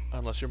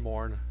 Unless you're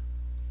Morn.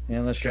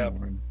 Unless you're Cap-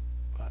 Morn.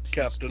 But he's-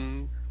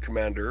 Captain,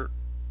 Commander,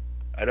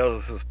 I know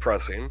this is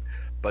pressing,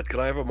 but can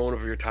I have a moment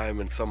of your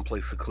time in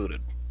someplace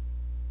secluded?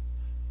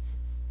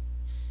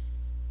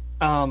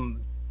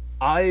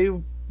 I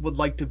would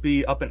like to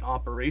be up in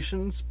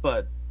operations,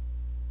 but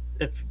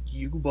if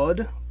you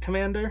would,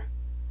 Commander.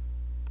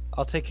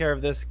 I'll take care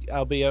of this.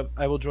 I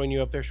will join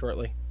you up there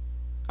shortly.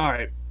 All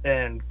right,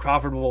 and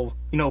Crawford will,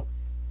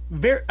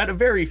 at a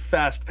very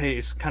fast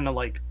pace, kind of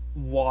like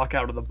walk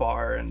out of the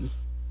bar and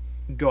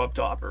go up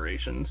to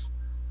operations.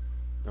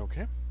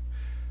 Okay.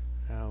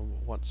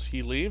 Once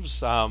he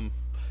leaves,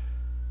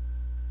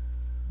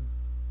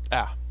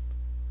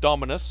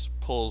 Dominus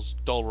pulls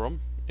Dulrum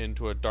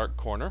into a dark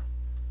corner,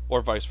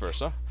 or vice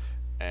versa,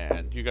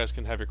 and you guys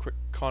can have your quick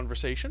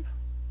conversation.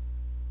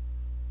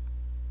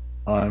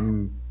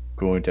 I'm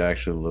going to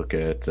actually look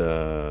at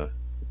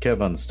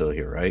Kevin's still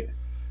here, right?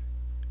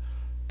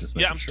 Just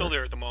Yeah, making I'm still sure.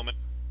 there at the moment.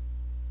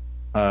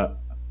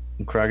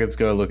 Kragen's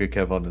gonna look at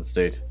Kevin and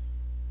state,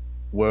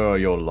 "Where are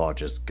your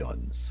largest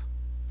guns?"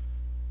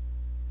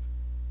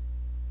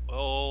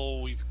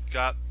 Well, we've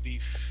got the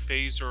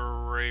phaser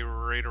array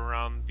right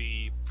around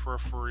the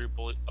periphery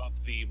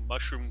of the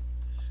mushroom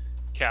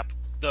cap,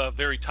 the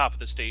very top of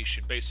the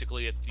station.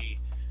 Basically, at the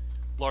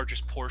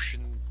largest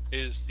portion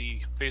is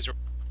the phaser.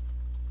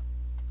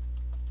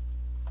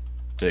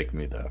 Take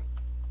me there.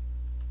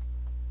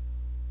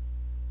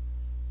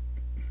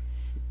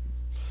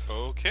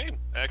 Okay.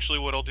 Actually,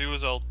 what I'll do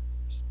is we'll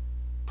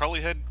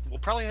probably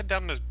head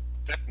down to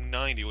Deck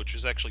 90, which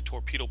is actually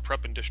torpedo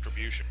prep and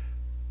distribution.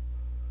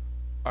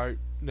 Alright,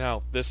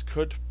 now, this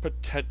could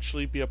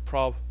potentially be a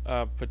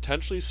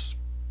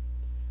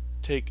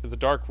take the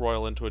Dark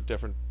Royal into a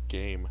different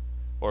game,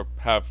 or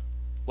have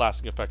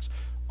lasting effects,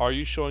 are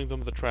you showing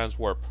them the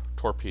transwarp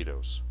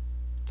torpedoes?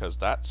 Because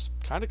that's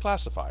kind of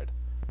classified.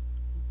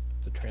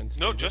 The trans.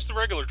 No, just the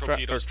regular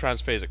torpedoes. Or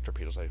transphasic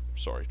torpedoes.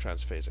 Sorry,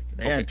 transphasic.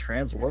 Man, Okay.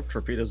 transwarp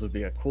torpedoes would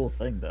be a cool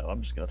thing, though.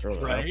 I'm just gonna throw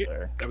that Right? out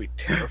there. That'd be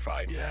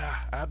terrifying. Yeah,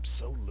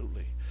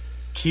 absolutely.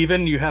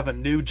 Kevin, you have a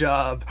new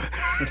job.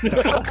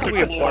 How could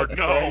we Lord,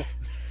 no.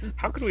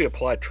 How could we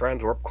apply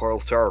transwarp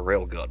coils to our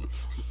railgun?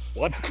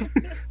 What?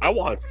 I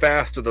want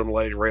faster than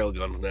light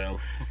railguns now.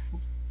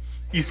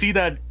 You see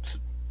that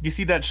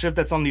ship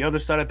that's on the other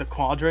side of the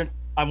quadrant?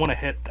 I want to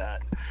hit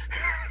that.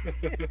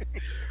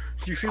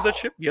 You see that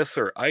ship? Yes,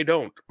 sir. I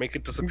don't. Make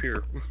it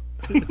disappear.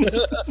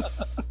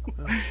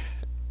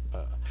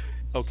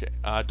 Okay.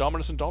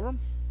 Dominus and Dalrum?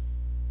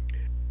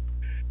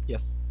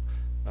 Yes.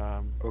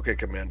 Okay,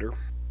 Commander.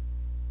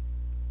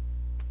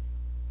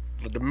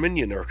 The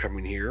Dominion are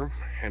coming here,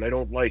 and I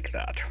don't like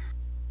that.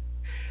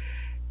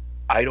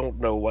 I don't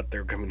know what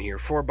they're coming here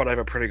for, but I have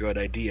a pretty good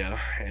idea,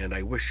 and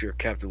I wish your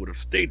captain would have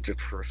stayed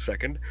just for a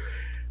second,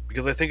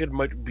 because I think it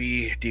might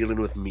be dealing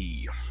with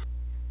me.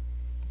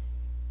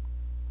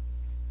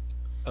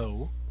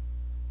 Oh.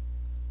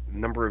 A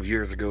number of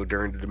years ago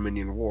during the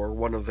Dominion War,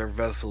 one of their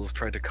vessels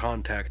tried to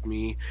contact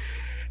me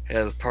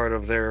as part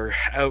of their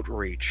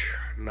outreach,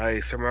 and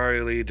I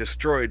summarily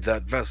destroyed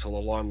that vessel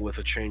along with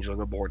a changeling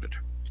aboard it.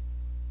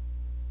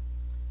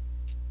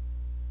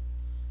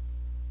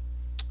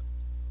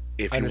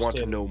 If you want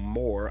to Understood. know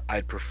more,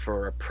 I'd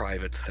prefer a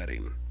private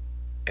setting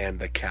and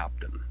the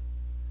captain.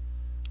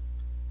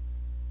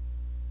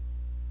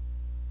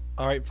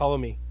 All right, follow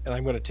me, and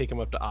I'm going to take him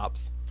up to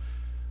ops.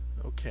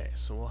 Okay,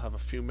 so we'll have a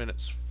few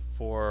minutes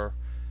for,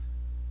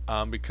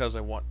 because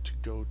I want to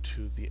go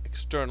to the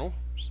external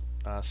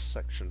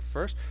section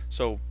first.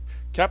 So,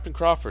 Captain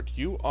Crawford,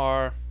 you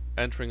are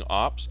entering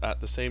ops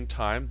at the same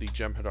time the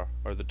Jem'Hadar,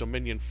 or the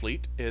Dominion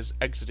fleet, is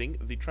exiting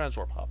the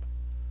transwarp hub.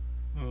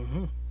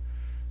 Mm-hmm.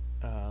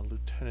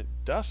 Lieutenant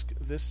Dusk,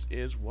 this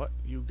is what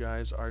you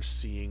guys are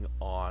seeing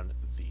on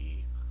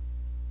the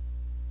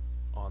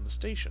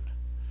station.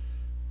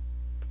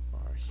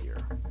 Are here.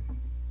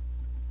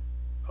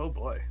 Oh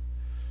boy.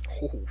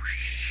 Oh,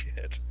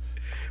 shit.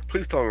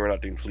 Please tell me we're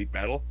not doing fleet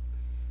battle.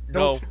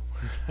 No.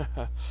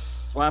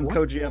 That's why I'm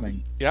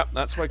co-GMing. Yep,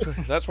 that's why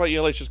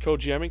ELH is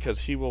co-GMing,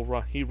 because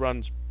he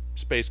runs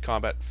space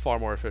combat far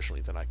more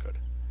efficiently than I could.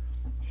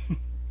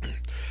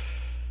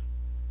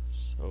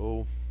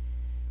 So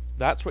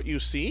that's what you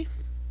see.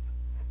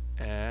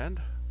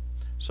 And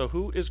so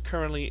who is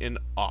currently in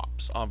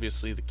ops?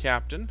 Obviously the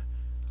captain,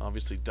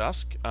 obviously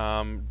Dusk.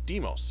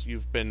 Demos,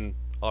 you've been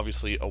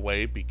obviously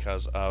away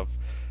because of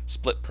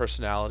split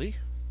personality.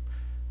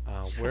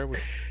 Where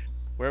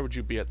would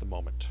you be at the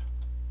moment?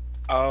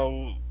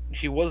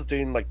 He was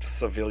doing like the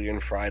civilian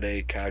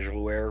Friday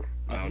casual wear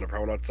on the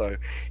promenade, so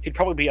he'd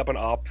probably be up in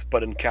ops,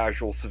 but in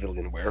casual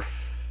civilian wear.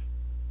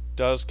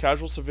 Does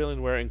casual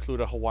civilian wear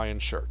include a Hawaiian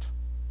shirt?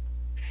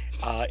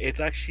 It's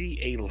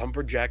actually a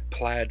lumberjack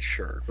plaid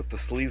shirt with the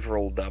sleeves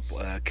rolled up,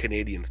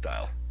 Canadian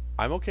style.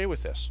 I'm okay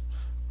with this.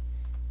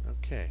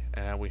 Okay,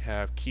 and we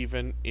have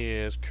Kevin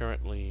is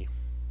currently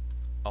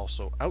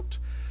also out.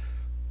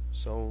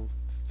 So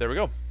there we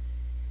go.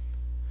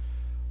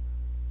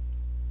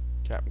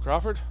 Captain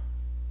Crawford.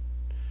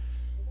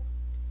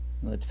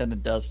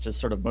 Lieutenant Dusk just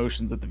sort of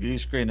motions at the view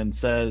screen and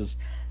says,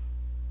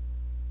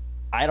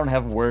 I don't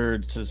have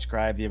words to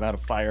describe the amount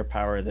of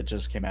firepower that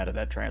just came out of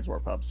that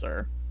transwarp hub,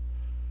 sir.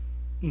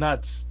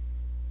 That's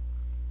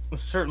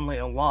certainly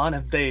a lot.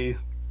 Have they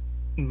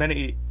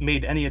made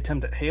any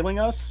attempt at hailing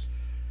us?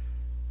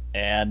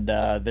 And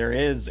there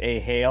is a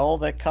hail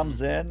that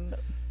comes in,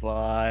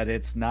 but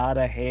it's not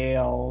a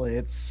hail.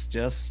 It's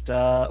just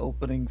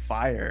opening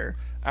fire.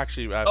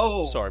 Actually,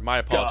 Oh, sorry, my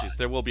apologies. God.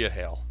 There will be a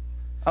hail.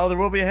 Oh, there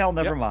will be a hail?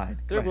 Never Yep. mind.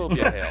 There Go will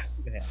ahead. be a hail.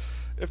 Yeah,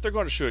 If they're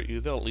going to shoot at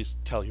you, they'll at least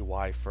tell you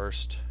why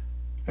first.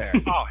 fair.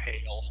 Oh,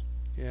 hail.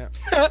 Yeah.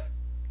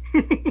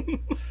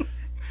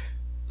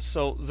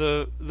 So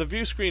the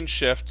view screen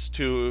shifts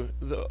to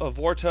a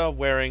Vorta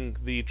wearing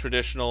the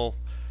traditional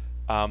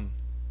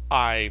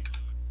eye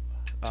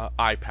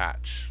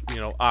patch.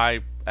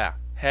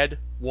 Head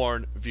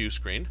worn view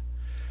screen.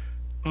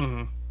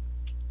 Mm-hmm.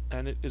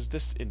 And it is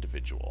this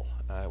individual.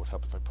 It would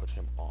help if I put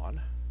him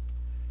on.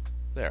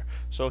 There.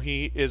 So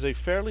he is a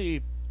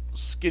fairly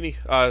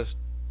skinny-faced,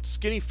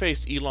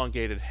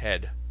 elongated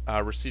head,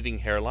 receding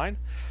hairline.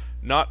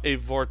 Not a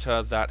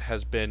Vorta that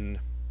has been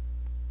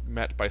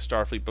met by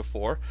Starfleet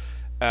before.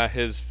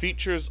 His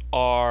features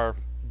are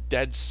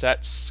dead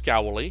set,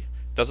 scowly.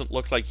 Doesn't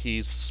look like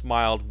he's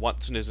smiled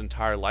once in his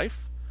entire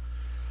life.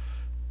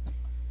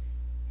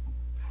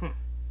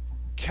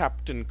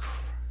 Captain...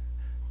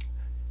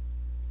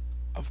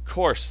 Of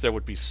course there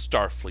would be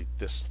Starfleet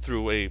this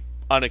through a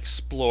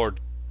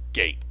unexplored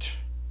gate.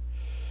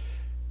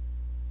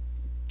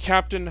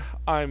 Captain,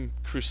 I'm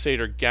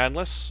Crusader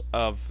Ganless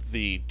of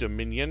the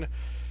Dominion,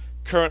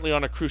 currently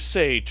on a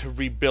crusade to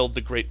rebuild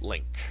the Great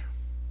Link.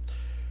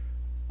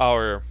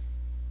 Our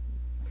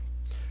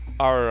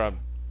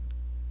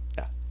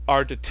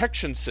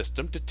detection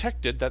system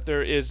detected that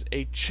there is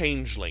a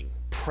changeling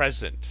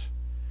present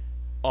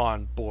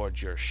on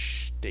board your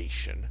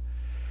station.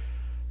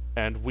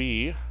 And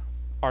we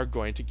are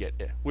going to get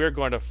it. We're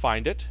going to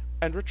find it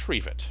and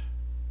retrieve it.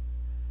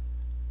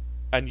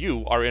 And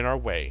you are in our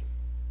way.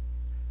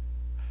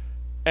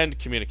 End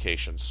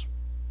communications.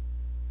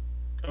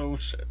 Oh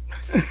shit.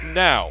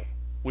 Now,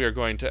 we are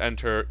going to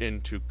enter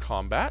into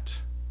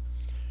combat.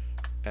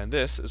 And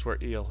this is where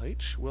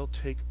ELH will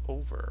take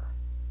over.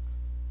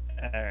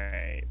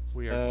 Alright.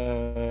 We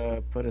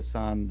are... Put us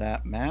on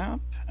that map.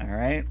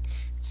 Alright.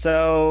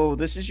 So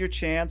this is your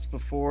chance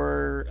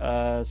before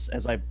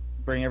as I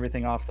bring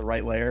everything off the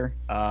right layer.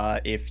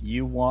 If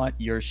you want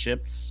your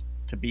ships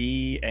to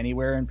be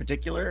anywhere in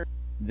particular,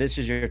 this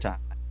is your time.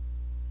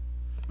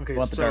 Okay, You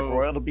want the Dark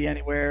Royal to be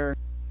anywhere,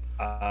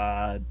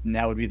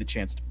 now would be the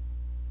chance to.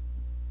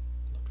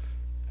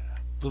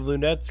 The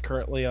Lunette's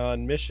currently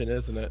on mission,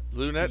 isn't it?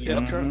 Lunette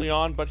is currently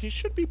on, but he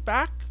should be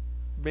back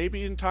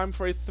maybe in time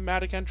for a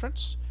thematic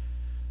entrance.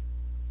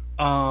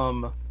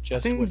 Just I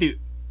think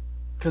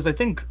because I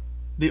think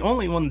the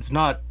only one that's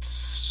not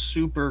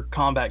super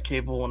combat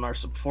capable in our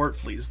support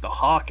fleet is the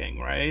Hawking,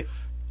 right?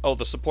 Oh,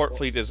 the support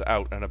fleet is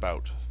out and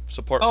about.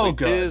 Support Oh, fleet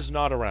good. is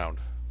not around.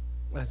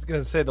 I was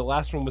going to say the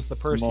last one was the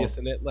Small. Perseus,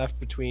 and it left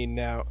between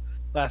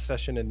last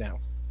session and now.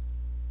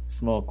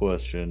 Small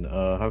question.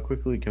 How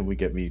quickly can we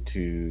get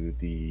Can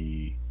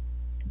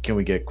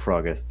we get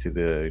Kroggeth to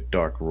the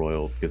Dark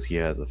Royal? Because he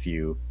has a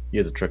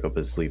trick up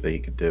his sleeve that he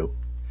could do.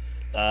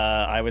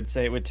 I would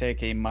say it would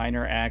take a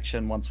minor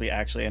action once we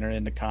actually enter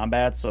into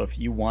combat. So if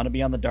you want to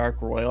be on the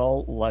Dark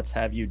Royal, let's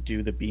have you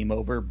do the beam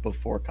over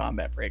before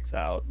combat breaks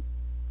out.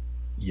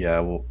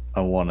 Yeah, well,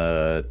 I want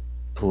to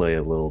play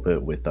a little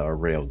bit with our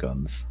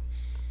railguns.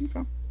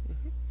 Okay.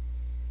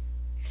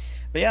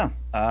 But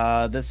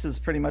yeah, this is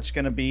pretty much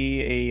going to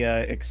be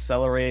a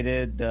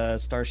accelerated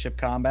starship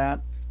combat.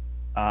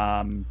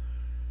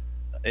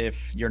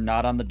 If you're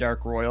not on the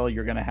Dark Royal,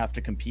 you're going to have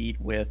to compete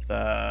with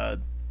the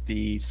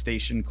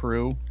station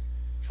crew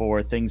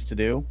for things to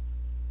do.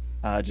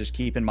 Just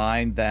keep in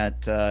mind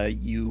that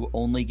you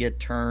only get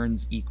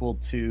turns equal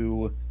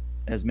to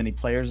as many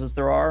players as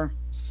there are.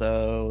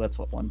 So that's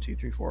what, 1, 2,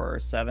 3, 4,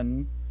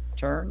 7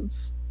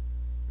 turns.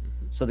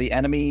 So the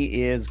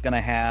enemy is going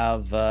to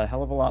have a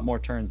hell of a lot more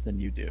turns than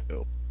you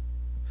do.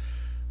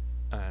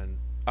 And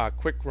a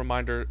quick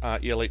reminder,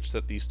 ELH,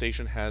 that the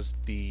station has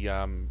the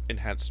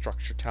enhanced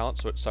structure talent,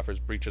 so it suffers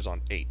breaches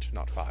on 8,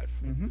 not 5.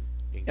 Mm-hmm.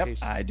 In Yep,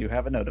 case... I do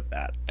have a note of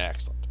that.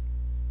 Excellent.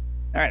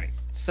 Alrighty,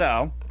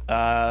 so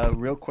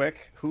real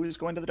quick, who is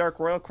going to the Dark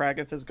Royal?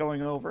 Kroggeth is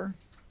going over.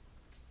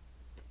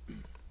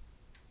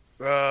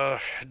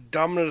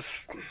 Dominus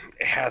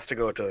has to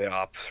go to the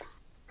ops.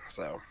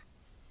 So.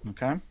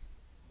 Okay.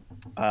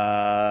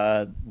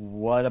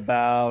 What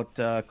about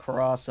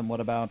Kross and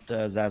what about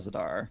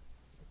Zazadar?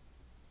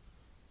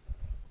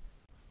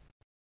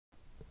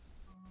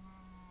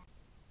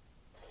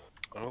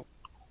 Oh,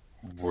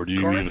 Where do you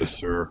Chorus? need us,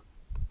 sir?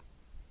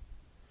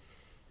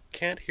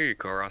 can't hear you,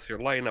 Koros. You're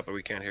lighting up, but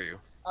we can't hear you.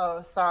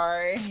 Oh,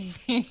 sorry.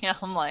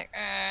 I'm like,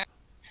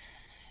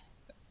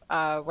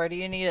 where do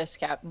you need us,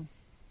 Captain?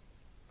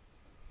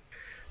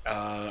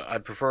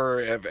 I'd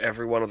prefer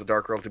everyone on the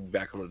Dark Royal to be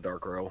back on the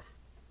Dark Royal,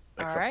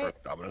 except Alright.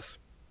 for Dominus.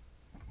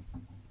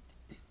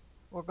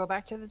 We'll go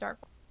back to the dark.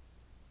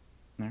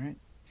 All right.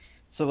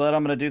 So what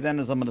I'm going to do then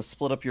is I'm going to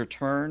split up your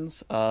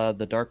turns.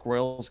 The Dark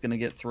Royal is going to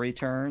get 3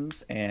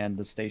 turns, and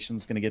the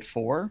station's going to get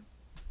 4.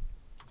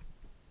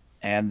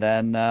 And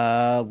then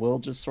we'll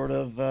just sort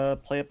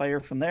of play it by ear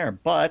from there.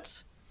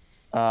 But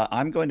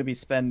I'm going to be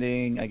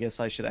spending, I guess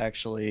I should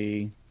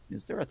actually...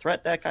 Is there a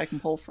threat deck I can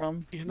pull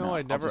from? You know, No, I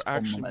I'll never just pull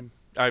actually... Moment.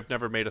 I've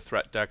never made a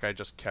threat deck. I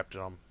just kept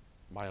it on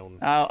my own.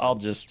 I'll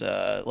just...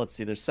 let's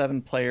see, there's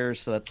 7 players,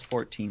 so that's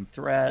 14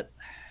 threat.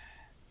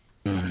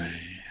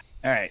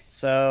 All right,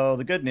 so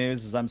the good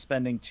news is I'm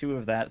spending 2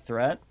 of that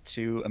threat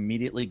to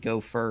immediately go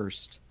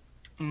first.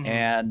 Mhm.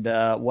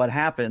 And what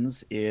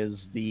happens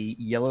is the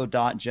yellow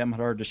dot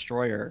Jem'Hadar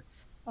destroyer.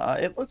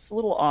 It looks a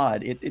little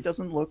odd. It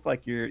doesn't look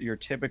like your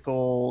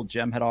typical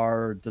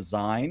Jem'Hadar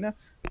design.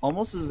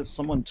 Almost as if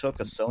someone took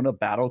a Sona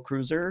battle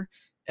cruiser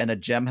and a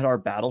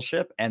Jem'Hadar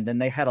battleship, and then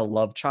they had a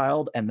love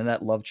child, and then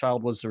that love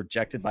child was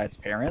rejected by its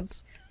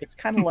parents. It's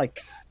kind of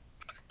like,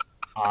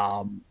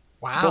 but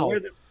Wow.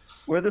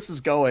 where this is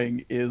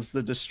going is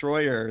the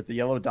destroyer, the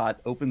yellow dot,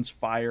 opens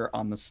fire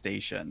on the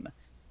station.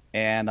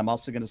 And I'm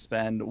also going to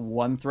spend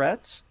 1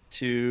 threat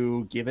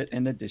to give it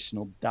an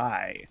additional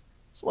die.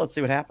 So let's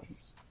see what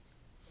happens.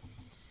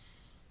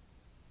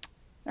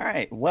 All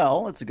right.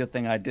 Well, it's a good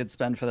thing I did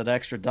spend for that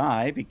extra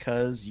die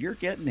because you're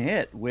getting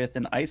hit with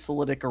an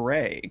isolytic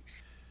array.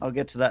 I'll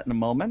get to that in a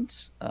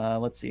moment.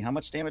 Let's see. How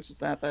much damage is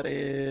that? That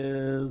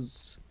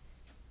is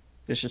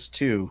vicious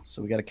 2.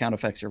 So we got to count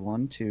effects here.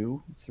 1,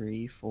 2,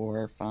 3,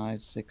 4,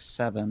 5, 6,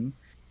 7.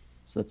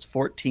 So that's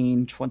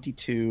 14,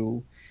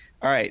 22.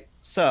 All right.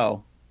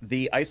 So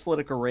the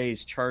isolytic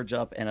arrays charge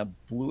up and a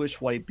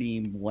bluish-white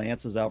beam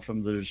lances out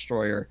from the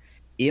destroyer,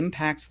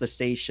 impacts the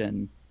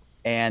station,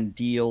 and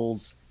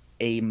deals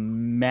a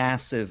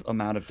massive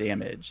amount of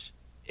damage.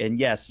 And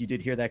yes, you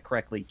did hear that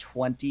correctly.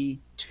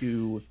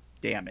 22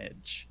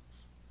 damage.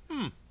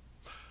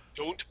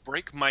 Don't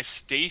break my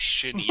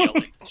station,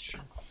 ELH.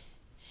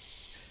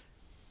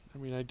 I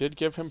mean, I did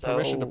give him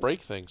permission to So-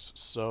 break things,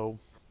 so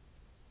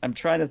I'm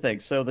trying to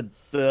think. So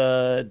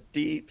the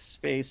Deep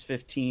Space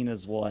 15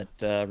 is what?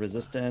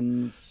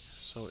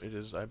 Resistance? so it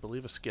is, I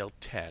believe, a scale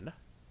 10.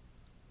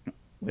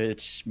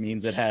 Which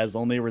means it has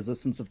only a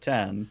resistance of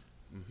 10.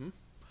 Mm-hmm.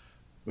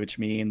 Which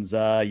means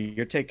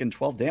you're taking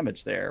 12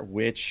 damage there,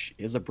 which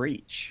is a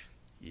breach.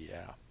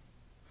 Yeah.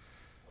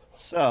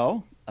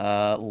 So,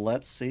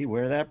 let's see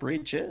where that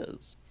breach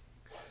is.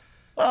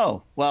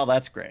 Oh, well,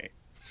 that's great.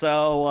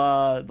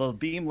 So, the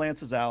beam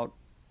lances out,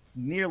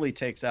 nearly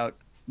takes out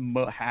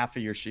half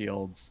of your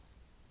shields,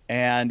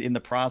 and in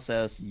the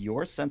process,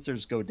 your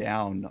sensors go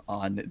down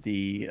on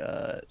the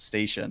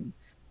station.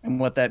 And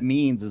what that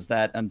means is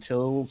that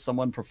until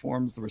someone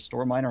performs the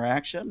restore minor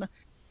action,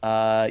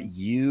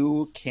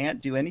 you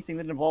can't do anything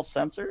that involves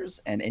sensors,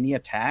 and any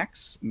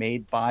attacks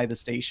made by the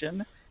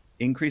station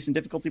increase in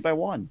difficulty by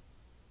 1.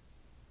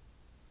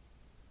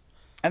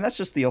 And that's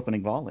just the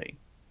opening volley.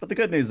 But the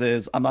good news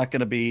is, I'm not going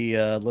to be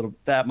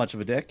that much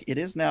of a dick. It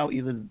is now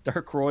either the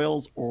Dark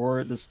Royals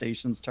or the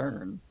station's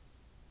turn.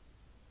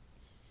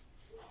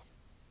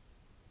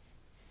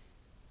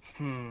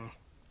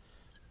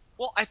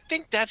 Well, I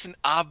think that's an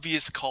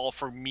obvious call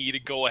for me to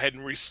go ahead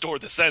and restore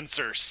the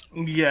sensors.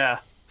 Yeah.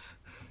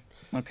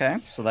 Okay,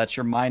 so that's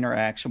your minor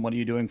action. What are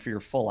you doing for your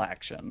full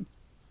action?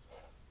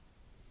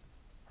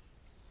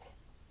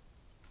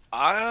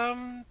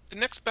 The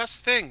next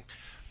best thing.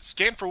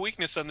 Scan for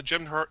weakness on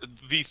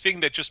the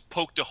thing that just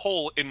poked a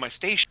hole in my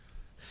station.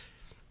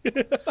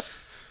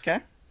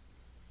 Okay.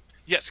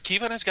 Yes,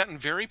 Kevin has gotten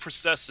very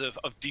possessive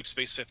of Deep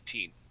Space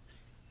 15.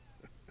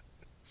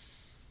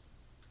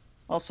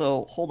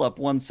 Also, hold up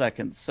 1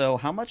 second. So,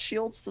 how much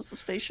shields does the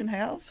station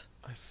have?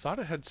 I thought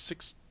it had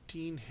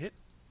 16 hit.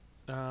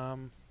 I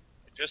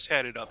just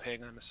had it up.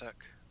 Hang on a sec.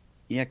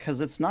 Yeah,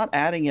 because it's not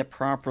adding it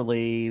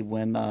properly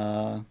when.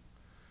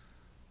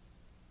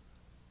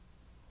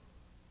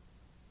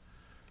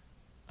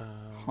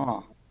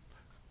 Huh.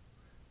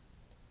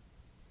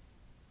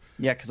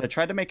 Yeah, because I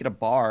tried to make it a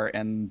bar,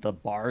 and the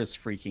bar is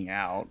freaking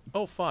out.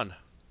 Oh, fun.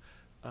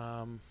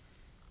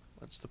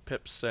 What's the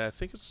pips say? I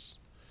think it's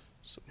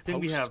supposed I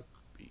think we have to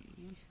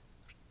be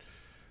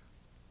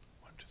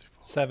 1, 2, 3,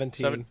 4.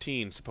 17.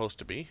 17 supposed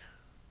to be.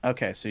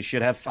 Okay, so you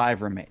should have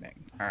 5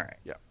 remaining. All right.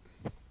 Yeah.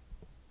 All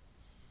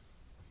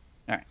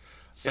right.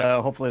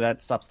 So hopefully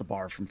that stops the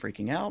bar from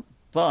freaking out.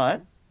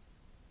 But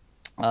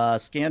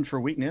scan for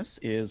weakness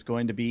is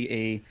going to be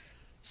a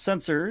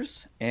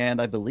sensors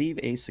and I believe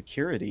a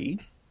security.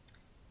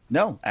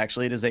 No,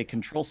 actually it is a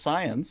control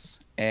science,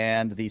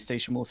 and the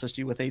station will assist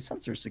you with a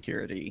sensor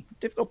security.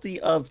 Difficulty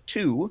of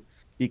 2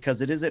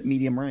 because it is at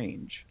medium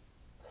range.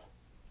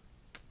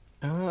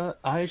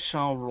 I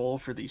shall roll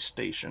for the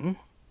station.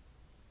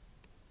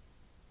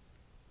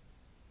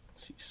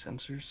 Let's see,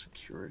 sensor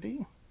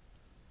security.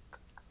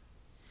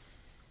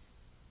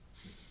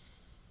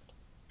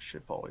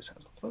 Ship always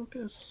has a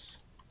focus.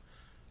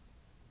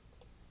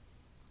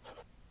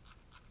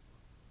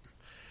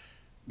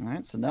 All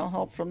right, so now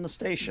help from the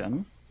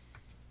station.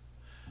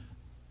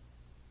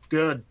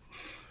 Good.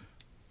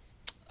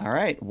 All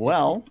right,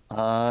 well,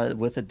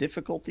 with a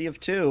difficulty of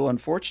 2,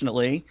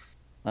 unfortunately,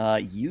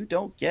 you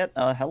don't get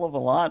a hell of a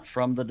lot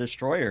from the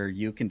destroyer.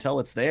 You can tell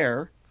it's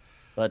there,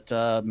 but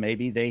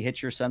maybe they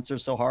hit your sensor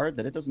so hard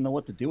that it doesn't know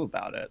what to do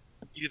about it.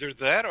 Either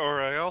that,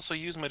 or I also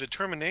use my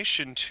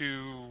determination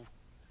to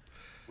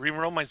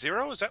reroll my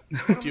 0. Is that?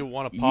 Do you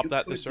want to pop You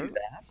that could this do early?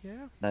 that.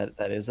 Yeah.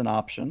 That is an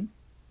option.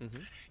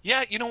 Mm-hmm.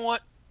 Yeah, you know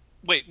what?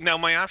 Wait, now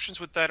my options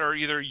with that are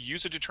either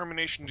use a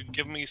determination to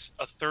give me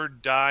a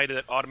 3rd die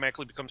that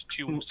automatically becomes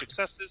 2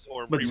 successes,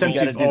 or But reroll. since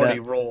gotta you've do already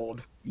that.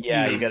 rolled.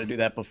 Yeah, you got to do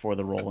that before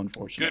the roll, Good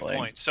unfortunately.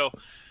 point. So,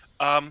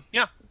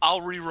 yeah, I'll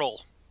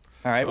reroll.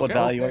 All right, what Okay.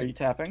 value are you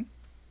tapping?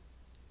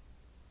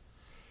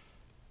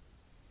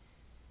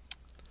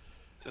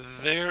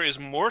 There is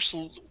more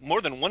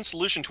than one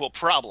solution to a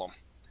problem.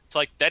 It's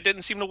like, that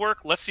didn't seem to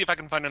work. Let's see if I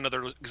can find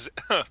another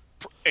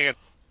and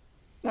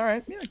All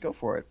right, yeah, go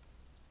for it.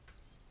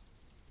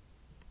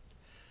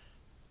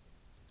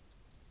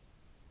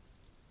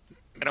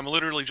 And I'm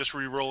literally just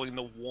re-rolling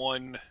the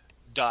 1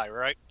 die,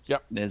 right?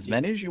 Yep. As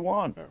many as you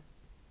want. Yeah.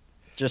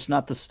 Just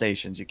not the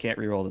stations. You can't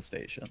reroll the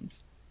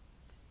stations.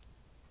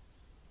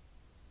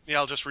 Yeah,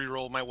 I'll just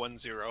re-roll my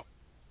 1-0.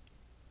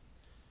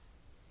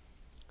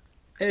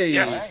 Hey.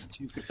 Yes. All right,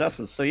 2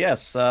 successes. So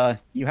yes,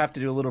 you have to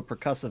do a little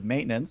percussive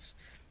maintenance,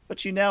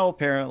 but you now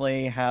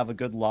apparently have a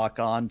good lock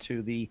on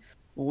to the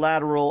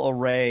lateral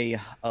array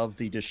of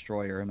the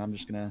destroyer, and I'm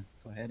just gonna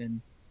go ahead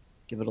and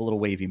give it a little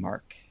wavy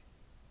mark.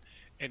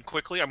 And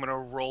quickly, I'm going to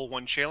roll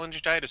 1 challenge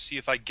die to see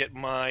if I get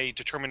my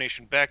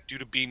determination back due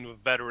to being a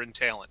veteran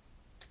talent.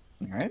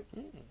 All right.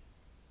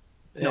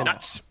 No.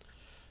 Nuts.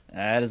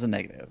 That is a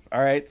negative.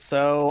 All right,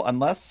 so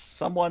unless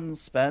someone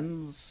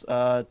spends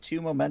 2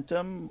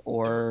 momentum,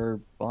 or,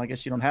 well, I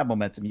guess you don't have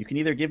momentum, you can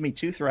either give me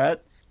 2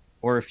 threat,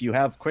 Or if you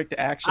have quick to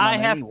action I on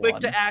have anyone. quick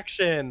to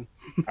action.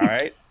 All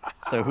right.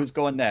 So who's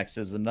going next?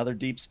 Is it another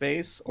deep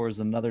space or is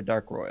it another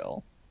Dark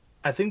Royal?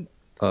 I think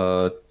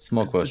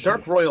Small the question.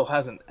 Dark Royal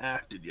hasn't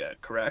acted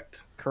yet,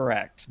 correct?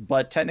 Correct.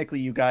 But technically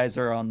you guys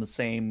are on the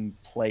same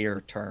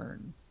player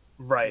turn.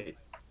 Right.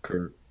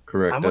 Correct.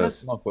 I'm gonna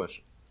Small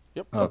question.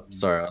 Yep.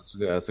 Sorry, I was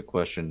going to ask a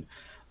question.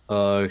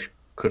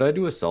 Could I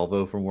do a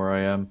salvo from where I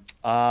am?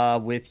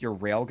 With your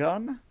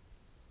railgun?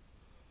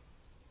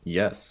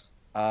 Yes.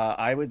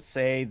 I would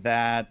say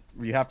that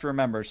you have to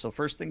remember, so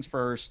first things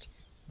first,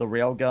 the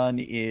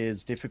railgun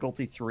is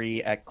difficulty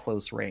 3 at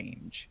close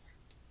range.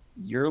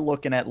 You're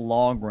looking at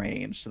long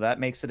range, so that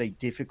makes it a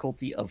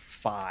difficulty of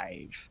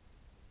 5.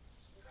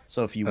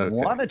 So if you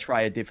want to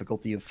try a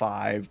difficulty of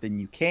 5, then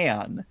you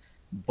can,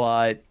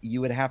 but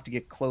you would have to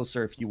get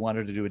closer if you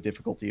wanted to do a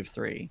difficulty of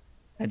 3.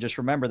 And just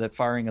remember that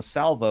firing a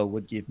salvo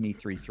would give me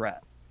 3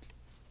 threat.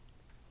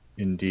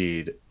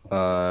 Indeed.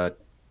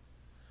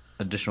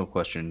 Additional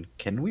question.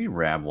 Can we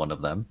ram one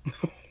of them?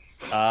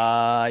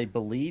 I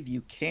believe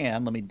you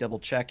can. Let me double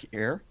check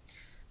here.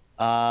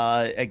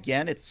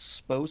 Again, it's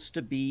supposed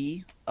to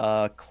be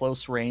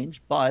close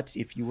range, but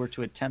if you were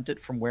to attempt it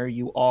from where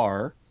you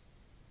are,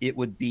 it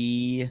would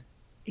be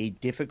a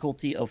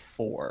difficulty of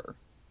 4.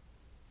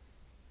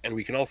 And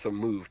we can also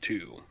move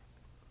too.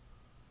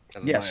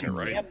 As a Yes, minor, you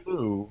right? can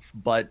move,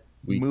 but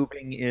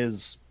moving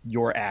is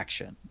your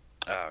action.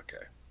 Oh,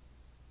 okay.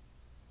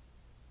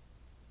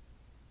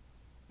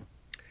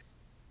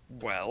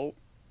 Well,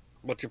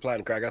 what's your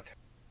plan, Kragath?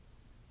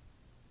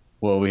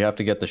 Well, we have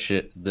to get this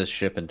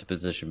ship into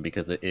position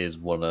because it is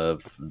one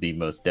of the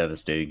most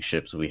devastating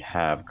ships we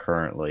have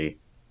currently.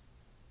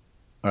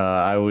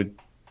 I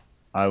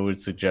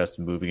would suggest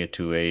moving it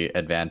to a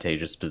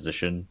advantageous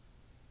position.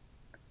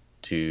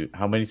 To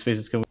how many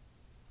spaces can we?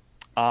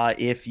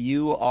 If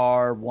you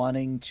are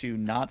wanting to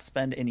not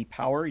spend any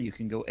power, you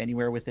can go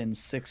anywhere within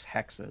 6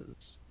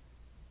 hexes.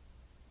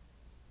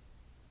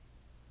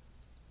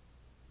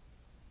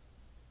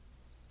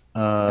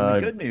 And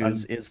the good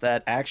news is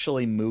that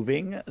actually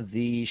moving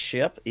the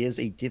ship is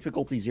a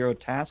difficulty 0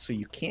 task, so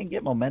you can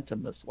get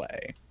momentum this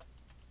way.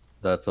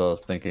 That's what I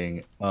was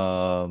thinking.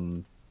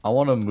 I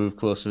want to move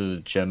closer to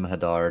the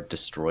Jem'Hadar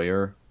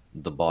destroyer,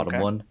 the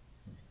bottom one.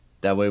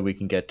 That way we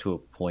can get to a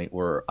point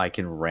where I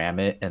can ram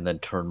it and then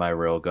turn my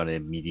railgun and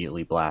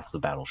immediately blast the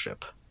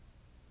battleship.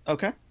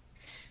 Okay.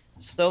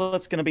 So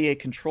that's going to be a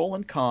control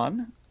and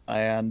con,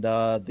 and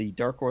the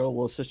Dark Royal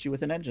will assist you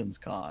with an engines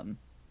con.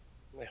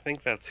 I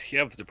think that's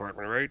Hiev's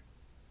department, right?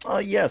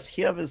 Yes,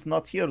 Hiev is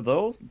not here,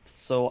 though,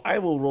 so I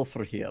will roll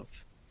for Hiev.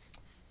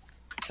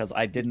 Because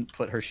I didn't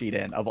put her sheet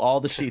in. Of all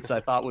the sheets I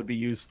thought would be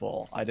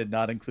useful, I did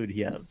not include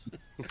Hiev's.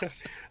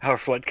 Our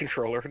flight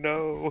controller,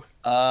 no.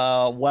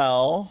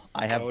 Well,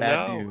 I have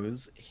bad no.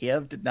 news.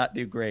 Hiev did not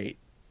do great.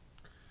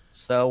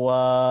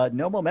 So,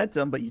 no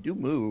momentum, but you do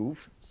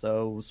move,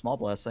 so small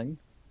blessing.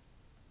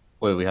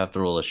 Wait, we have to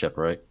roll a ship,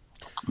 right?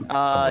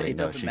 It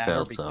doesn't she matter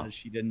failed, because so.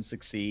 she didn't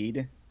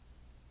succeed.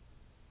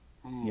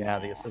 Yeah,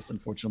 the assist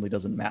unfortunately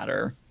doesn't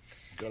matter.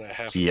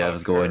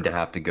 Kiev's going to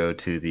have to go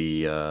to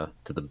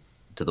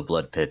the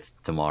blood pits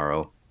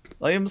tomorrow.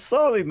 I am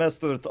sorry,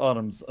 Master at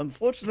Arms.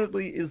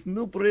 Unfortunately, is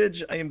new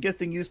bridge. I am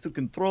getting used to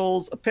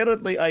controls.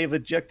 Apparently, I have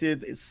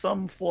ejected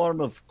some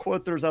form of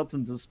quarters out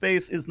into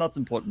space. Is not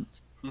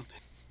important.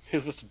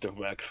 Is this a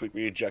Domax sweep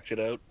we ejected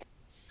out?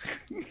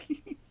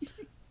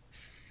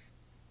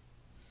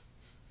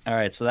 All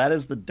right, so that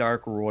is the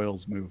Dark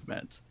Royals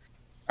movement.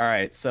 All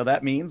right, so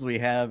that means we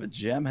have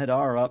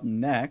Jem'Hadar up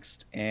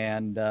next,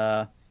 and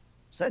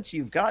since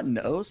you've gotten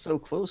oh so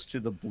close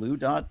to the Blue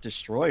Dot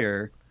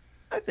Destroyer,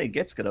 I think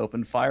it's going to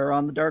open fire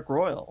on the Dark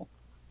Royal.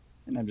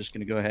 And I'm just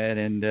going to go ahead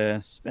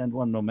and spend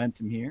 1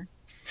 momentum here.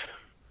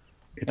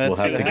 We'll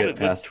have to get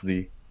past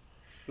the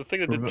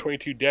thing that did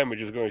 22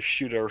 damage is going to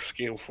shoot our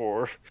scale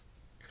 4.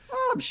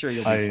 I'm sure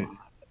you'll be fine.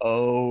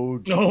 Oh,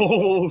 geez.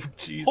 Oh,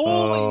 jeez.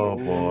 Oh,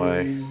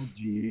 boy.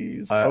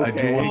 Jeez. I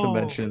do want to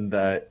mention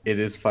that it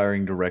is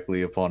firing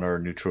directly upon our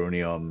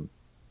neutronium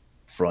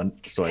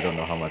front, so I don't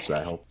know how much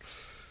that helped.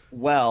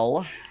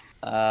 Well,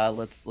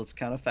 let's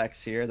count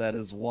effects here. That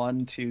is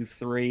 1, 2,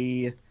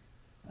 3.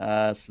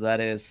 So that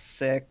is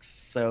 6.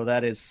 So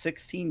that is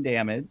 16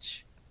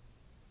 damage,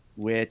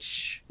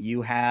 which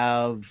you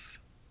have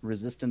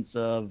resistance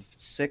of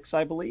 6,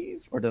 I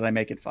believe, or did I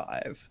make it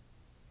 5?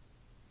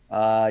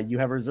 You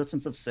have a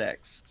resistance of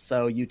 6,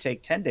 so you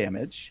take 10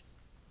 damage,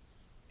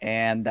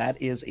 and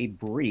that is a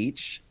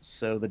breach.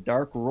 So the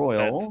Dark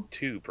Royal. That's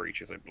 2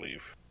 breaches, I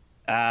believe.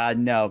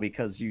 No,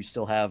 because you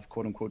still have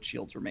quote-unquote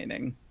shields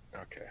remaining.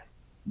 Okay.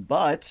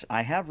 But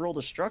I have rolled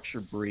a structure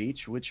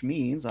breach, which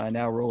means I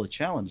now roll a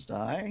challenge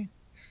die.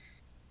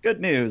 Good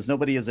news,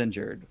 nobody is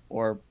injured.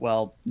 Or,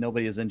 well,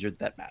 nobody is injured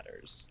that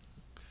matters.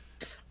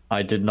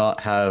 I did not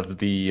have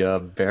the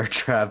bear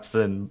traps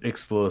and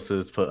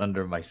explosives put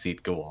under my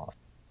seat go off.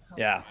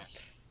 Yeah.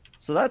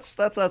 So that's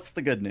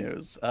the good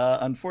news.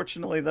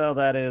 Unfortunately, though,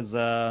 that is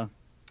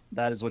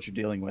what you're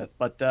dealing with.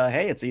 But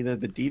hey, it's either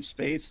the Deep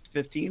Space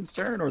 15's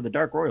turn or the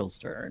Dark Royal's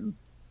turn.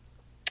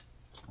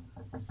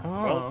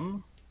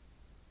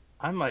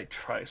 I might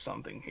try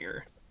something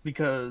here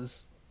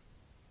because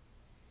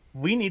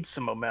we need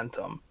some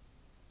momentum.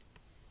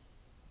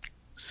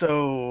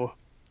 So,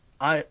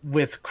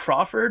 with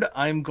Crawford,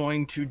 I'm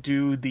going to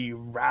do the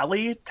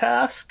rally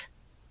task.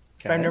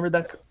 If I remember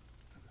that.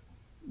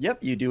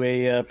 Yep, you do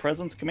a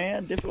presence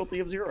command, difficulty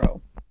of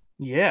 0.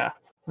 Yeah.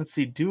 Let's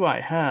see. Do I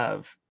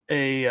have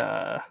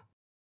a?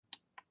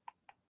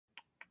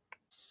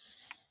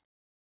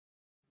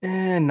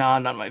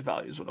 None of my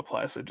values would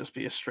apply, so it'd just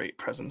be a straight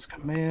presence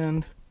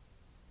command.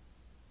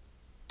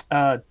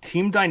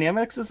 Team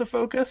dynamics is a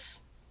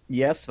focus.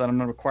 Yes, but I'm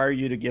going to require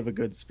you to give a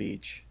good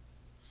speech.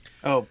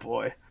 Oh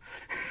boy.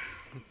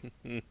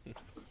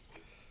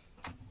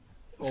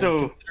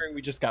 So considering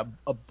we just got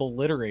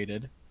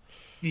obliterated.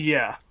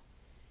 Yeah.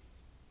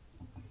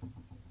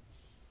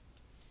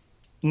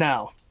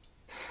 Now,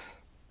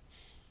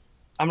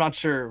 I'm not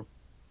sure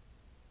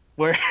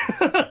where.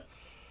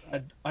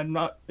 I'm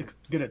not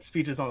good at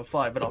speeches on the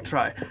fly, but I'll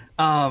try.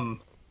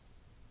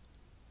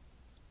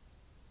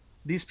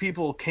 These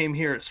people came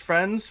here as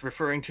friends,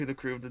 referring to the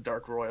crew of the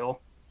Dark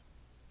Royal.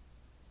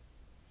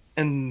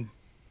 And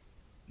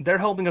they're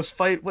helping us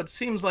fight what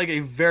seems like a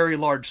very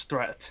large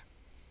threat.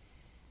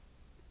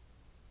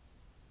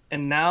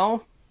 And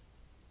now,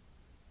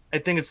 I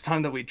think it's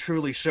time that we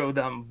truly show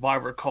them why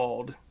we're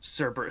called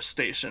Cerberus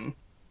Station.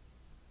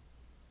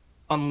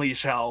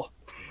 Unleash hell.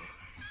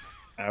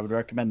 I would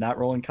recommend not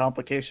rolling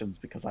complications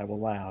because I will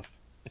laugh.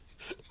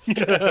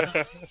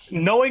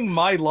 Knowing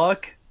my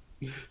luck.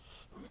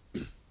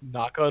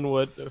 Knock on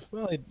wood.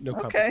 Well, no.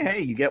 Okay,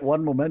 hey, you get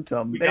 1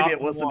 momentum. Maybe it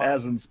wasn't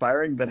as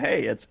inspiring, but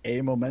hey, it's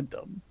a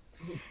momentum.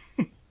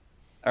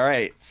 All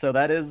right, so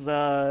that is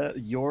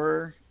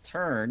your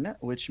turn,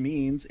 which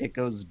means it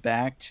goes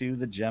back to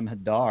the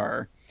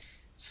Jem'Hadar.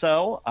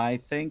 So I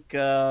think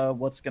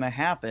what's going to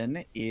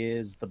happen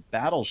is the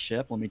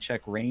battleship. Let me check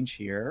range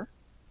here.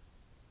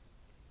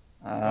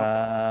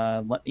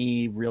 Let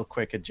me real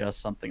quick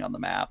adjust something on the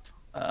map.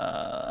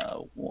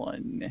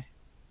 1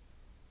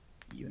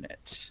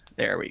 unit.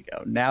 There we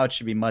go. Now it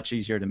should be much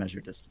easier to measure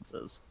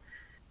distances.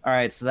 All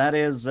right, so that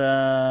is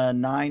 9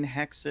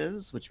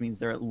 hexes, which means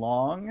they're at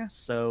long.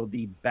 So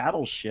the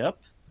battleship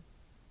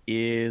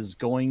is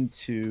going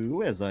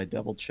to, as I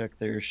double check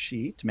their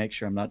sheet to make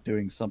sure I'm not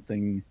doing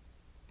something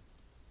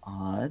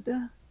odd.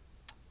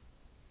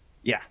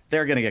 Yeah,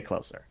 they're going to get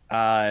closer.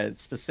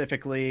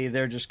 Specifically,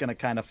 they're just going to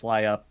kind of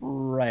fly up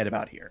right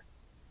about here.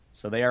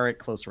 So they are at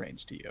close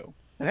range to you.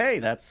 But hey,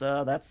 that's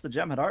the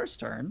Jem'Hadar's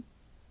turn.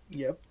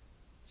 Yep.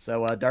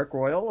 So Dark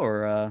Royal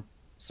or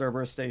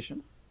Cerberus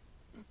Station?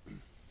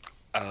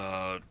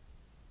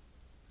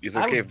 Is it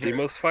okay if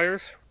Demos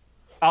fires?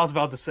 I was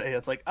about to say,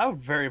 it's like, I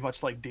would very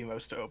much like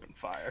Demos to open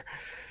fire.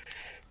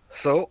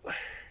 So,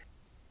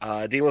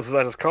 Demos is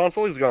at his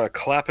console. He's going to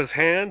clap his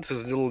hands,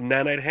 his little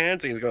nanite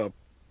hands, and he's going to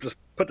just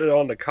put it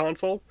on the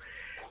console.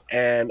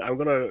 And I'm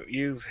going to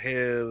use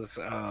his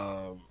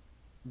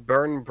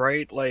burn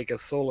bright like a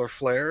solar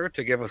flare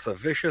to give us a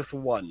vicious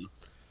 1.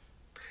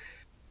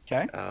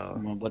 Okay.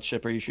 What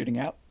ship are you shooting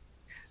at?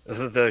 This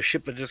is the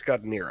ship that just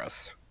got near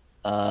us.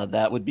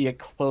 That would be a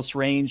close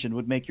range and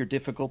would make your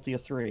difficulty a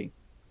 3.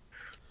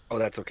 Oh,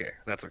 that's okay.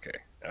 That's okay.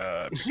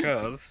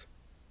 Because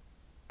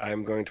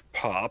I'm going to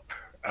pop.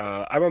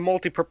 I'm a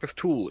multi-purpose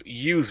tool.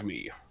 Use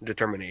me.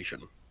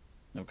 Determination.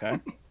 Okay.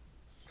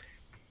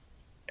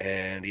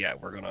 And yeah,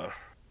 we're gonna.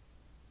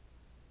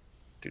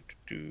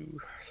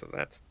 So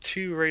that's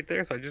 2 right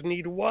there. So I just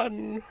need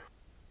 1.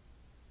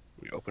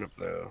 We open up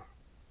the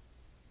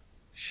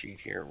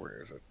sheet here.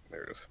 Where is it?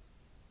 There it is.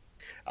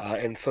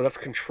 And so that's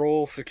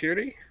control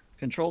security.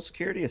 Control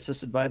security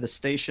assisted by the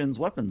station's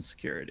weapons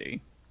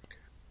security.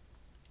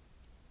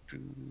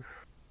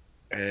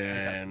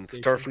 And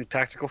Starfleet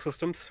tactical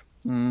systems.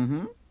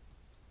 Mm-hmm.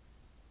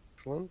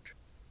 Excellent.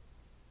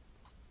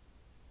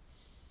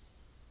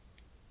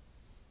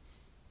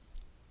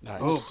 Nice.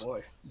 Oh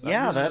boy.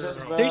 Yeah, that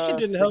is. Station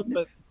didn't help,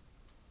 but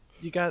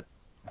you got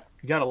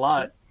a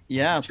lot.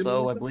 Yeah,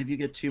 so I believe you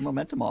get 2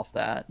 momentum off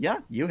that. Yeah,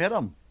 you hit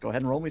them. Go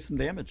ahead and roll me some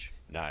damage.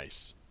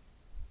 Nice.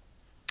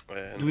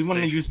 Do we want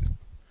to use?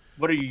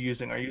 What are you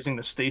using? Are you using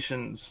the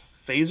station's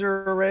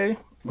phaser array?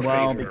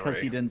 Well, because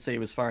he didn't say he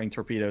was firing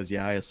torpedoes,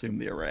 yeah, I assume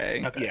the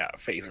array. Okay. Yeah,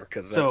 phaser,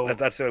 because So-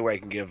 that's the only way I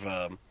can give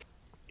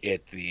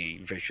it the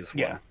vicious 1.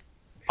 Yeah.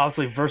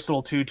 Obviously,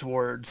 versatile 2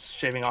 towards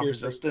shaving off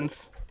Piercing.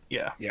 resistance.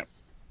 Yeah.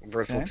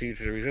 Versatile 2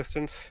 to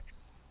resistance.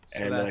 So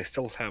And then I that-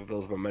 still have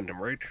those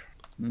momentum, right?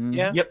 Mhm.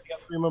 Yeah. Yep. You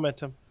got 3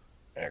 momentum.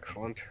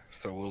 Excellent.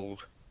 So we'll.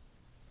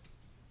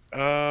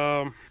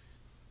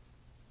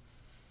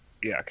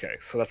 Yeah. Okay.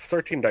 So that's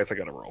 13 dice I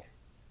got to roll.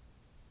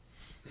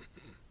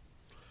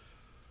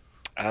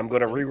 I'm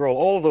going to re-roll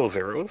all those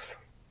zeros.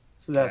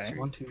 So that's Okay.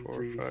 1, 2,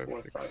 3, 4,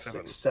 4, 5, 5, 6,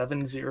 6,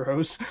 7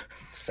 zeros.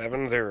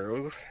 7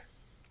 zeros.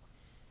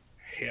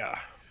 Yeah.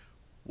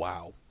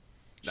 Wow.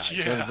 Nice.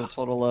 Yeah. So there's a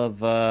total of,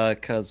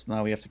 because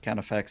now we have to count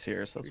effects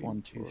here. So that's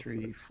 1, 2,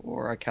 3,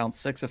 4. I count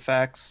 6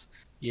 effects.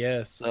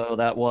 Yes. So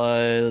that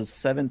was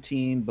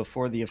 17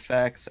 before the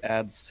effects.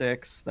 Add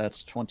 6.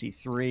 That's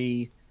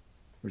 23.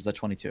 was that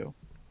 22?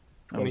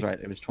 I was right.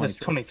 It was 23.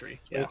 That's 23.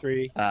 Yeah.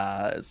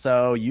 23.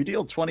 So you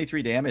deal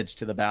 23 damage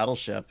to the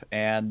battleship,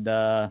 and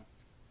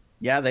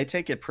yeah, they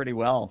take it pretty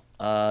well.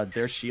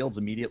 Their shields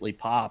immediately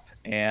pop,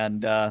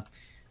 and I'm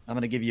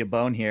going to give you a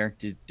bone here.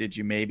 Did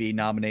you maybe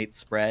nominate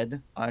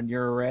spread on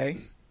your array?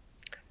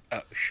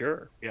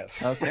 Sure, yes.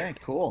 Okay,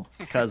 cool.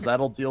 Because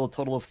that'll deal a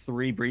total of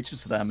 3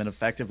 breaches to them and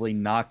effectively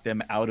knock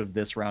them out of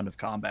this round of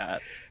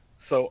combat.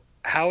 So,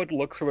 how it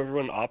looks from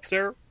everyone up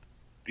there,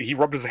 he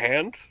rubbed his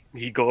hands,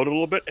 he glowed a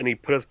little bit, and he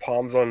put his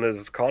palms on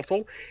his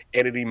console,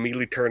 and it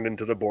immediately turned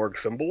into the Borg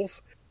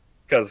symbols.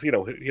 Because, you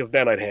know, he has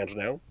nanite hands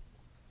now.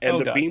 And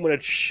the God. beam, when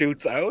it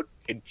shoots out,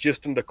 it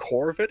just in the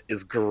core of it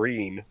is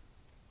green.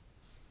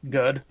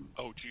 Good.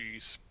 Oh,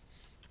 jeez.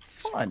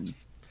 Fun.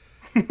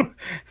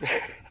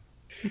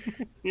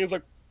 He was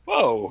like,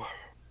 whoa,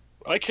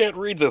 I can't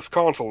read this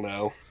console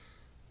now.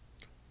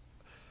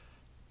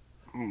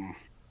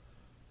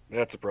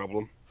 That's a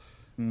problem.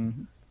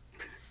 Mm-hmm.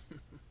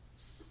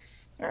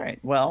 All right.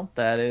 Well,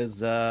 that is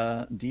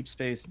Deep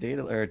Space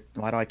Data. Or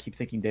why do I keep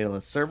thinking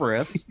Daedalus?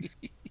 Cerberus.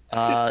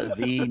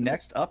 The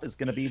next up is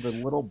going to be the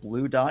little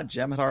blue dot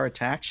Jem'Hadar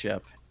attack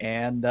ship,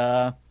 and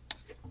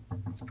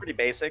it's pretty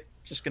basic.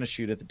 Just going to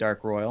shoot at the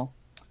Dark Royal.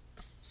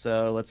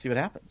 So let's see what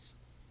happens.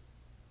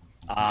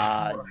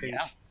 Yeah,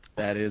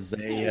 that is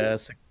a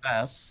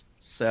success.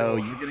 So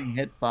you're getting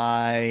hit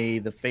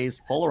by the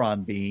phased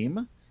Polaron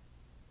beam,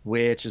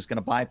 which is going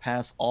to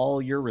bypass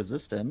all your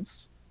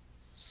resistance.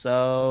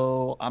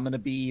 So I'm going to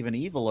be even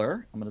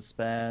eviler. I'm going to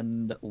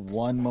spend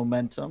 1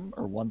 momentum,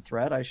 or 1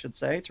 threat, I should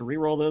say, to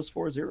reroll those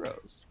 4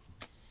 zeros.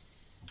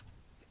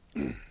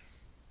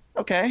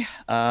 Okay,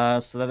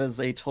 so that is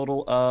a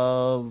total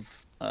of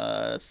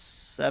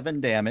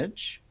 7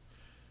 damage,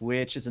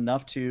 which is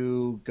enough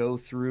to go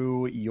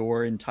through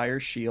your entire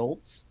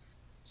shields.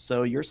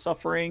 So you're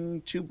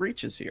suffering 2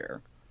 breaches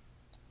here.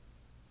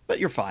 But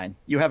you're fine.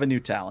 You have a new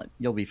talent.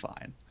 You'll be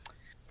fine.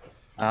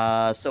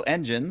 So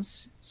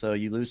engines, so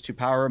you lose 2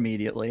 power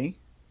immediately.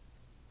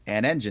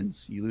 And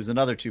engines, you lose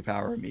another 2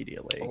 power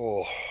immediately.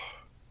 Oh.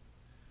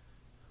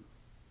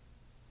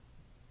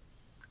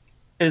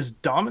 Is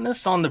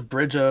Dominus on the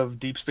bridge of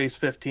Deep Space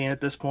 15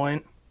 at this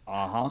point?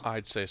 Uh-huh.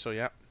 I'd say so,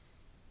 yeah.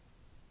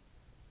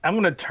 I'm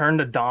going to turn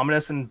to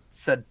Dominus and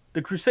said,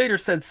 the Crusader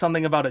said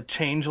something about a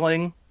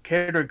changeling.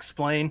 Care to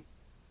explain?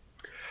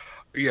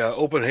 Yeah,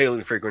 open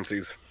hailing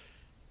frequencies.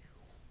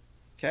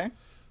 Okay.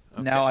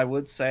 Now, I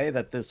would say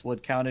that this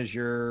would count as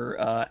your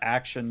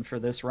action for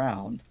this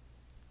round.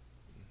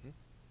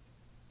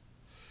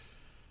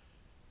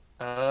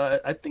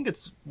 I think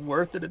it's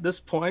worth it at this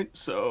point,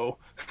 so...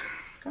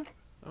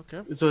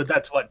 Okay. So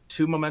that's what,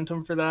 2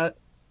 momentum for that?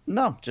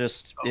 No,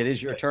 just it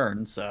is your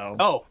turn, so...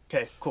 Oh,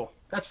 okay, cool.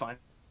 That's fine.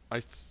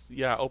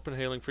 Yeah, open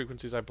hailing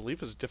frequencies, I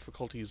believe, is a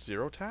difficulty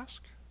 0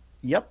 task.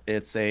 Yep,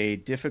 it's a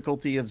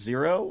difficulty of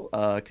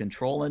 0,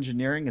 control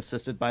engineering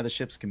assisted by the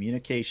ship's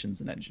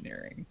communications and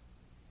engineering.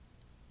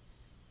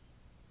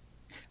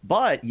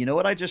 But, you know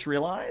what I just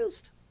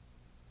realized?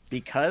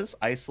 Because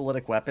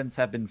isolytic weapons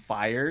have been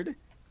fired,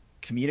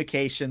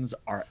 communications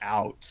are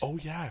out. Oh,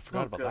 yeah, I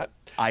forgot about that.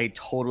 I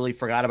totally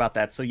forgot about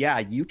that. So, yeah,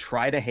 you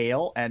try to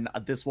hail, and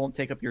this won't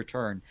take up your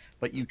turn,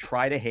 but you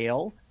try to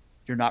hail,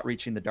 you're not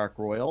reaching the Dark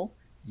Royal,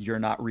 you're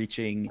not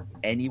reaching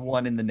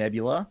anyone in the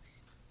nebula.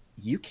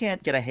 You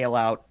can't get a hail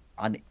out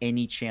on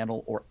any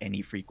channel or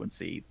any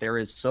frequency. There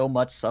is so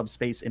much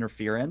subspace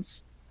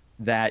interference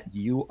that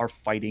you are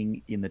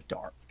fighting in the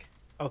dark.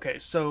 Okay,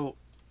 so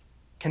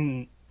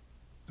Kevin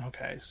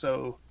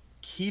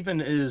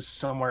is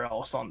somewhere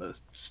else on the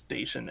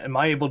station. Am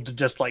I able to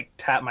just like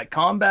tap my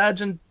comm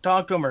badge and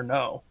talk to him, or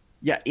no?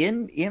 Yeah,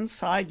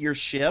 inside your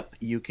ship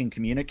you can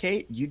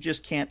communicate. You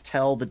just can't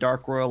tell the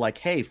Dark Royal like,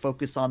 "Hey,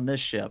 focus on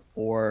this ship,"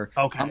 or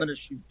Okay. "I'm going to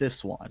shoot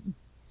this one."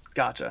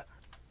 Gotcha.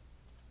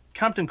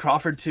 Captain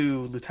Crawford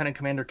to Lieutenant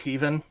Commander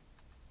Kevin.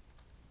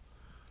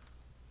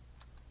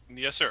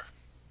 Yes, sir.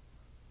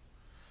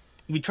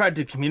 We tried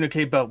to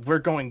communicate, but we're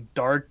going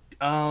dark.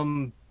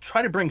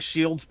 Try to bring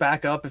shields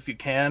back up if you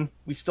can.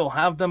 We still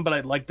have them, but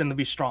I'd like them to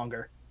be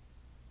stronger.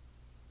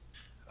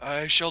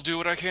 I shall do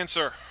what I can,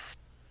 sir.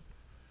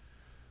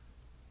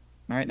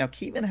 All right, now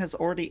Kevin has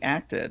already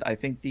acted. I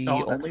think the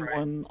Oh, that's only right.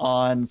 one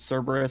on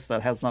Cerberus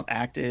that has not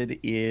acted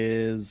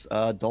is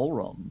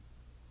Dolrum.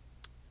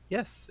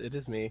 Yes, it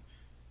is me.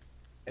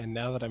 And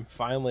now that I'm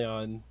finally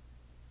on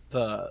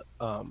the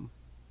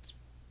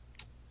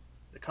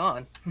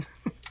con.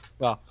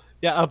 Well,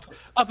 yeah,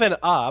 up in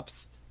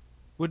ops,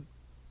 would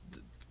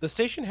the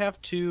station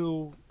have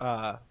 2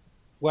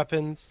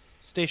 weapons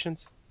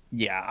stations?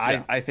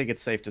 Yeah, I think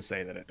it's safe to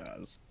say that it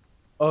does.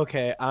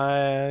 Okay,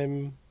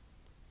 I'm...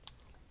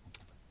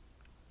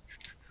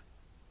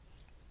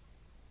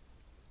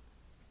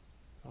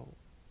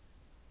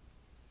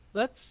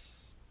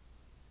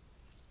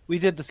 We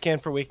did the scan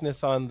for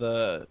weakness on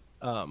the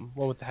one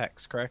with the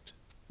hex, correct?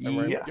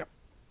 Yeah. Yep.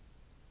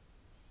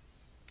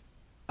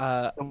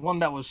 The one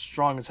that was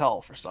strong as hell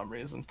for some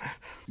reason.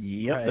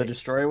 Yep, the Right.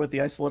 destroyer with the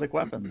isolytic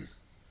weapons.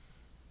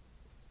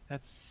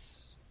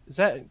 That's Is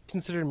that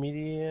considered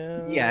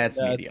medium? Yeah, it's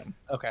That's- medium.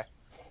 Okay.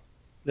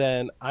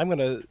 Then I'm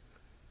gonna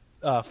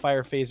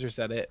fire phasers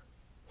at it.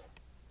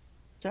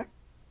 Check.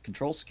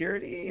 Control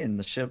security, and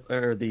the ship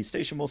or the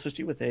station will assist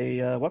you with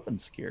a weapon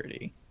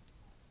security.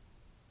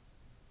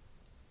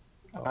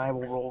 I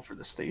will roll for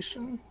the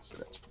station. So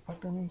that's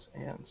weapons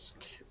and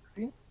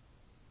security.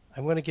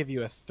 I'm gonna give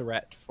you a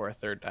threat for a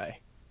third die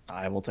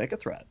I will take a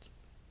threat.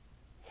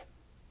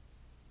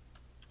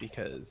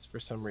 because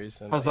for some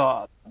reason.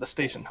 Huzzah! The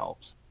station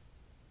helps.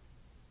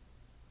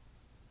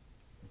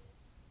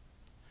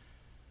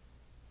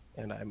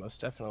 And I most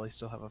definitely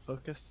still have a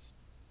focus.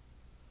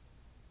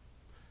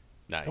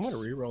 Nice. I'm gonna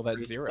re-roll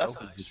that 0.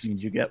 Successes, which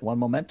means you get 1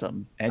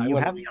 momentum, and I you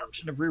wanna have the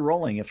option of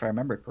re-rolling if I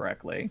remember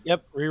correctly.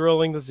 Yep,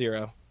 re-rolling the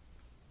 0.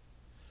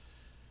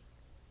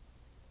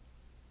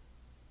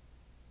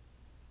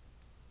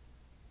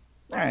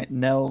 All right,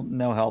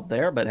 no help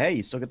there, but hey,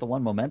 you still get the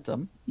 1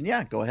 momentum.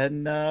 Yeah, go ahead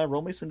and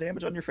roll me some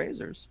damage on your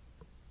phasers.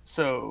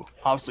 So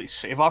obviously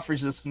shave off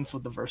resistance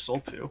with the versatile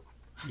too.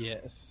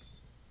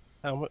 Yes.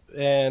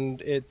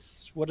 And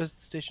it's what is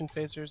the station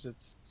phasers?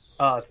 It's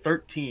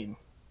 13.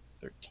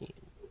 13.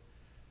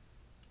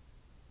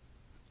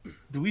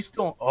 Do we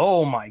still?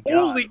 Oh my god!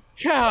 Holy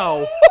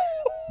cow!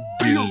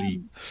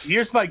 Billy.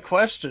 Here's my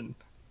question: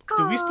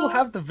 do we still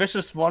have the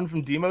vicious one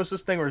from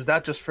Deimos' thing, or is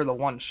that just for the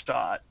one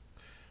shot?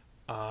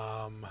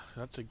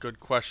 That's a good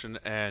question,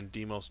 and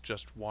Demos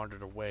just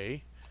wandered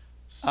away.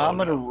 So I'm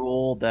gonna now-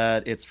 rule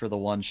that it's for the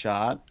 1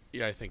 shot,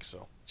 Yeah, I think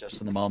so.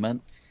 just in the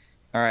moment.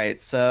 All right,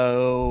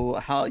 so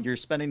how you're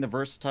spending the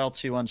versatile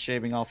 2 on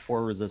shaving off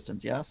 4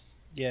 resistance? Yes.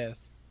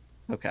 Yes.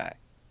 Okay.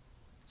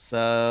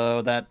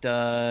 So that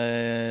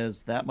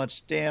does that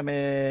much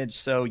damage.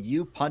 So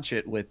you punch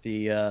it with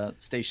the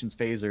station's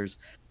phasers.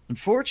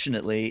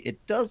 Unfortunately,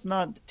 it does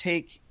not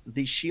take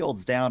the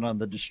shields down on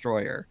the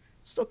destroyer.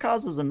 Still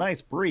causes a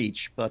nice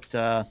breach, but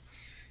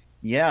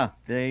yeah,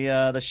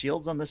 the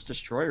shields on this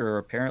destroyer are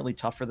apparently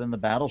tougher than the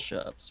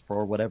battleships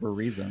for whatever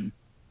reason.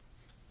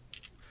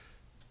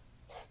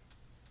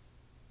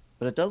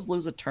 But it does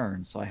lose a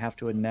turn, so I have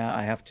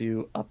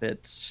to up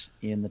it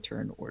in the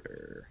turn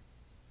order.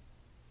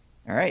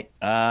 All right,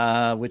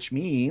 which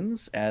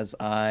means as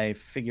I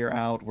figure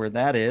out where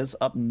that is,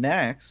 up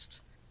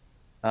next,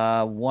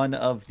 one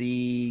of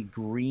the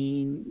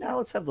green. Now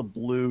let's have the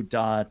blue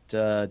dot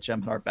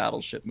Gemheart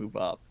battleship move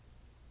up.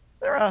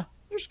 They're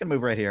just gonna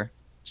move right here,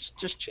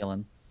 just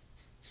chilling.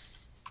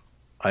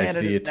 I And it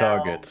see is a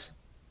target.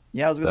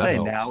 Yeah, I was gonna That say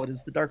helps. now it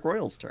is the Dark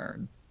Royal's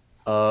turn.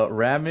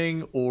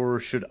 Ramming, or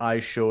should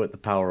I show it the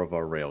power of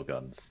our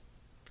railguns?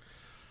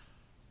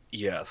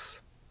 Yes.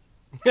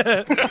 You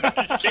can't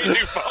do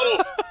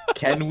both.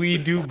 Can we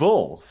do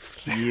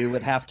both? You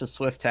would have to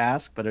swift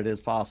task, but it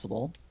is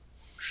possible.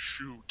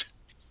 Shoot.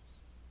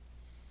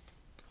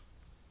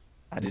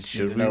 I just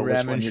Should need to we know which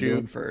ram one and you're shoot?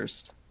 doing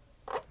first.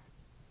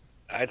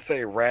 I'd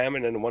say ram,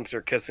 and then once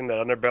you're kissing the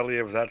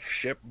underbelly of that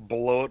ship,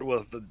 blow it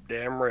with the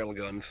damn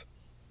railguns.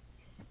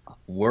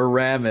 We're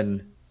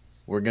ramming.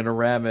 We're gonna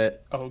ram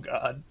it. Oh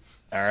god!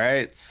 All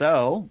right,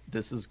 so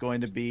this is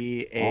going to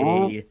be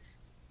a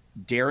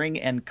daring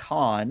and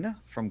con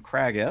from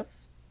Kragath,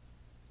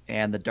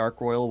 and the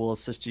Dark Royal will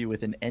assist you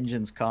with an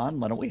engines con.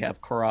 Why don't we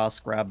have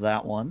Koros grab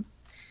that one?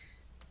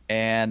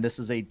 And this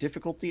is a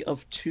difficulty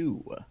of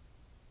 2.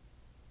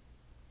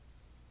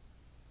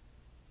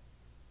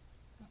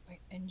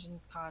 Like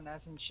engines con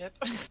as in ship.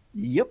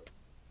 Yep.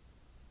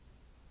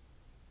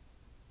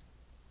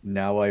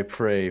 Now I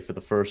pray for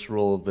the first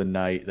roll of the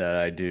night that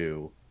I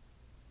do.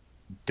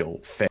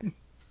 Don't fail.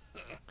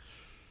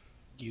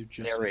 You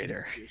just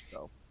Narrator. did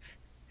yourself.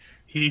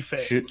 He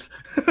failed.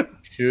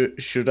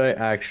 Should I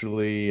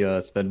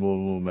actually spend more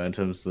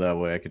momentum so that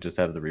way I could just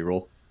have the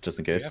reroll, just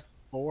in case? Yeah.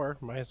 4,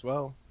 might as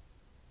well.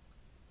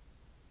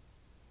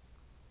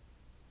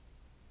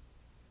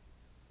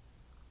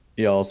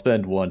 Yeah, I'll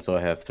spend 1 so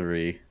I have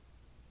 3.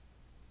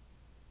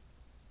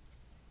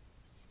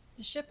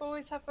 Does ship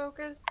always have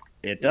focus?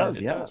 It does,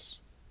 it yes.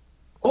 does.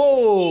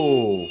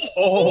 Oh!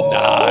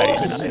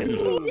 Nice.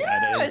 That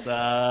Yes!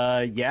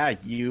 is, yeah,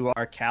 you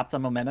are capped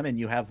on momentum and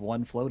you have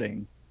 1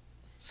 floating.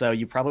 So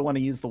you probably want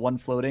to use the 1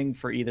 floating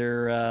for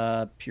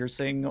either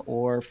piercing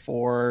or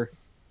for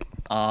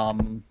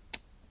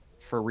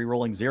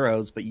re-rolling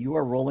zeros, but you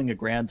are rolling a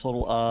grand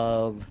total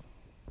of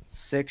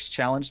 6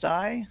 challenge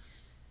die,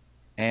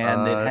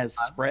 and it has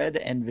spread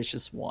and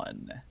vicious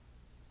 1.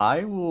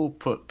 I will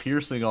put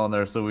piercing on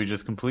there so we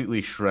just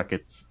completely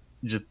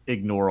just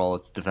ignore all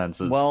its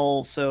defenses.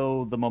 Well,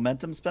 so the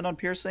momentum spent on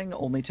piercing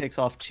only takes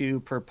off 2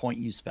 per point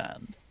you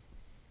spend.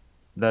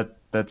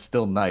 that's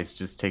still nice.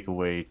 Just take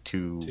away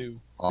 2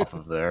 off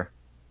of there.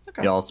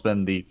 Okay. Yeah, I'll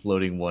spend the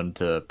floating 1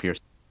 to pierce.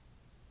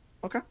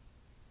 Okay.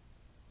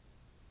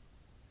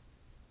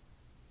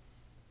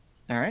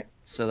 All right.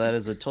 So that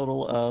is a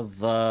total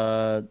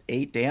of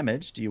 8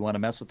 damage. Do you want to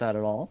mess with that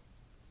at all?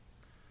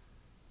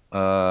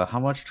 How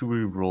much do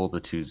we roll the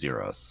 2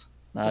 zeros?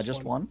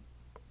 Just one.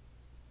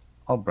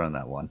 I'll burn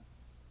that 1.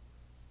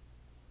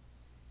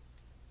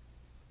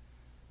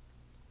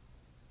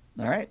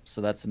 All right, so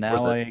that's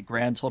now a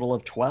grand total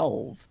of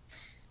 12.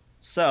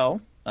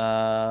 So,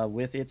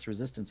 with its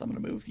resistance, I'm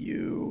going to move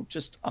you.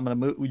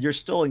 You're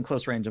still in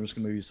close range. I'm just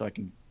going to move you so I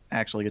can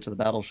actually get to the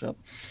battleship.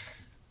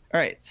 All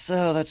right,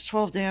 so that's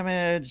 12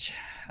 damage.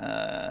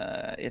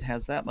 It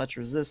has that much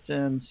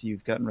resistance.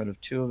 You've gotten rid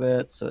of 2 of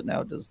it, so it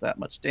now does that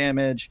much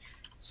damage.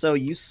 So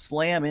you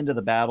slam into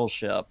the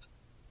battleship,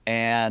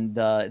 and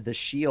the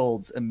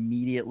shields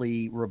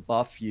immediately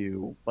rebuff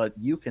you, but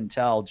you can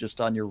tell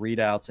just on your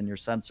readouts and your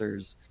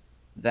sensors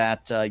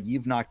that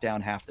you've knocked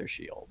down half their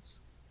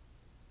shields.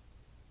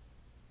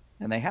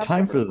 And they have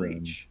Time for a them.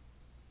 breach.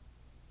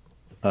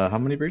 How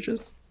many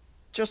breaches?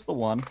 Just the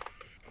one.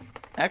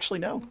 Actually,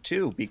 no,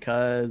 2,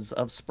 because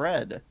of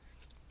spread.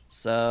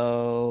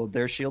 So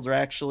their shields are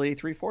actually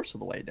 3/4 of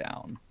the way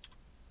down.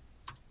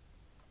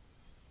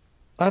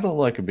 I don't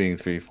like it being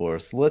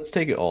 3/4. Let's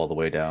take it all the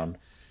way down.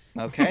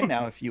 Okay,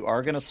 now if you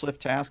are going to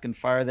swift task and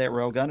fire that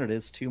railgun, it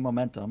is 2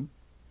 momentum.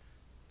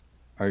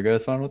 Are you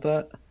guys fine with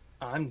that?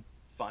 I'm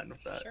fine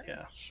with that. Sure.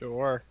 Yeah.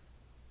 Sure.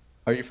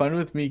 Are you fine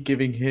with me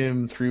giving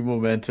him 3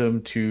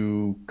 momentum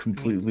to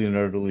completely and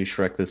utterly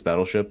Shrek this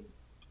battleship?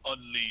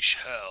 Unleash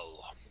hell.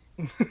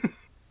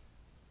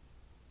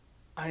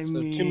 I So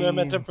mean, 2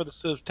 momentum for the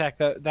swift attack.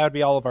 That would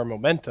be all of our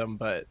momentum,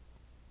 but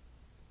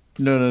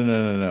No.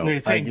 No,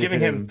 you're saying I give giving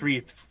him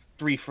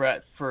three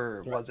fret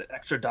for was it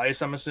extra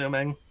dice? I'm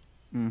assuming.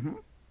 Mm-hmm.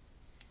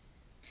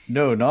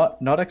 No,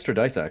 not extra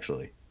dice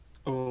actually.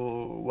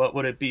 Oh, what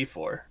would it be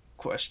for?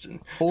 Question.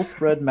 Full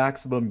spread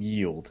maximum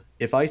yield.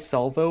 If I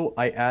salvo,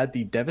 I add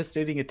the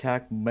devastating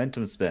attack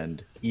momentum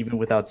spend, even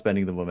without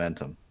spending the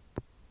momentum.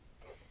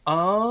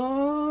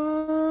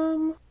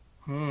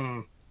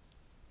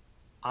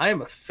 I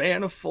am a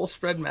fan of full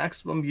spread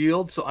maximum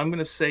yield, so I'm going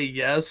to say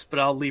yes, but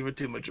I'll leave it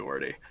to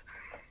majority.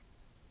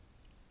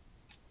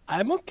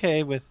 I'm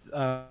okay with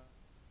I'm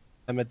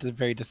a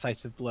very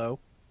decisive blow.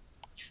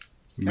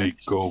 Make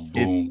go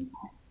boom.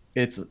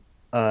 It's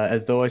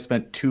as though I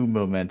spent 2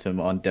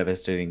 momentum on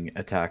devastating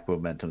attack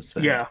momentum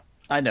spend. Yeah.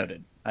 I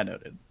noted. All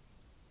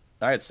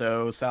right,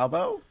 so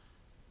salvo.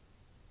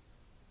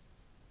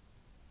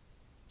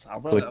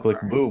 Click, click,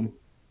 boom.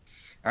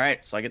 All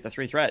right, so I get the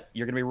 3 threat.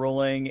 You're going to be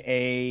rolling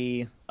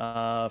a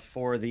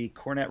for the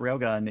Cornet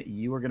railgun.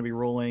 You are going to be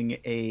rolling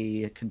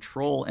a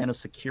control and a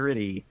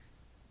security,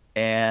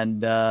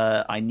 and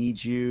I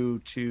need you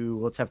to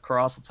let's have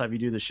you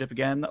do the ship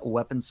again.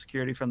 Weapons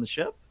security from the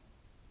ship,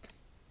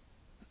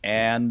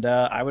 and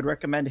I would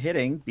recommend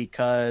hitting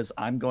because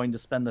I'm going to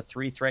spend the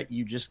 3 threat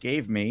you just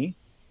gave me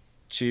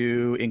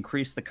to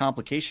increase the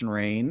complication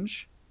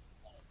range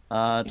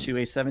to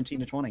a 17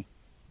 to 20.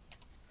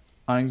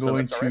 I'm going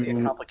that's already a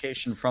to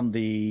complication from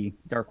the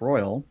Dark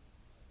Royal.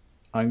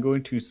 I'm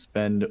going to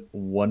spend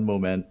 1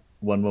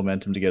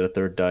 momentum to get a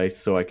 3rd dice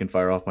so I can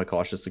fire off my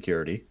cautious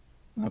security.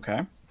 Okay.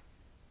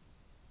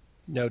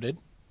 Noted.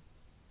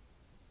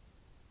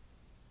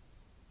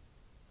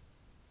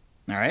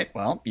 All right.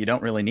 Well, you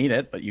don't really need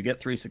it, but you get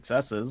 3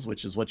 successes,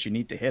 which is what you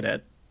need to hit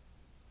it.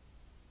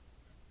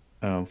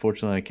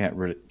 Unfortunately, I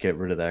can't get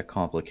rid of that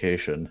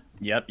complication.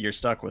 Yep, you're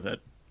stuck with it.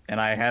 And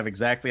I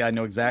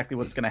know exactly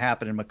what's going to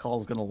happen, and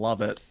McCall's going to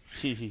love it.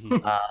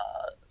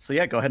 So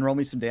yeah, go ahead and roll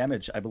me some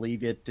damage. I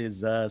believe it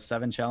is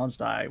 7 challenge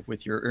die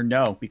with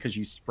because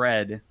you you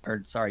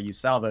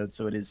salvoed,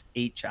 so it is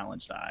 8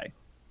 challenge die.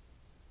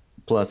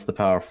 Plus the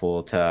powerful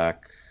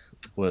attack.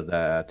 What does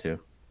that add to?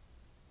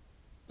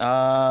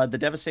 The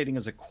devastating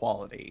is a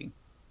quality.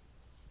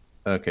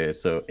 Okay,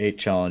 so 8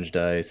 challenge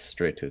dice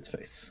straight to its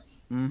face.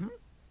 Mm-hmm.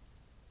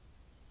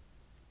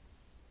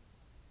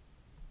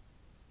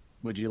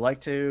 Would you like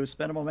to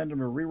spend a momentum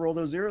to re-roll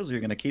those zeros, or you're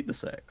going to keep the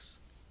 6?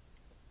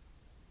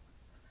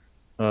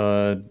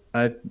 I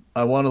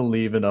want to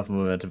leave enough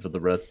momentum for the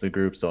rest of the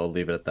group, so I'll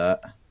leave it at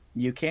that.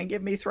 You can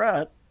give me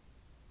threat.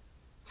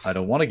 I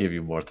don't want to give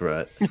you more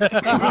threat.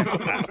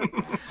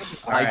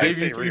 I gave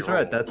you 3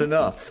 threat. That's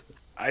enough.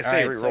 I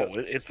say All right, reroll.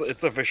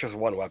 It's a vicious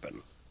 1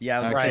 weapon. Yeah, I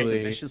was Actually- right. It's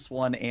a vicious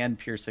 1 and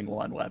piercing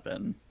 1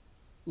 weapon.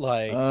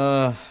 Like,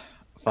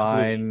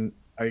 Fine.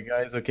 Are you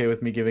guys okay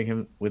with me giving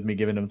him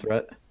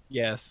threat?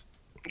 yes.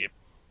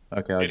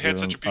 Okay, It had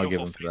such a I'll give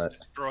beautiful him face. threat.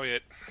 Destroy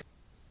it.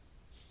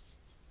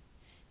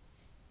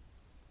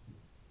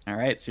 All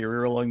right, so you're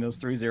re-rolling those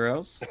 3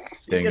 zeros. So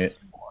you Dang get it.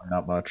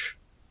 Not much.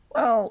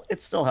 Well, it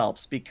still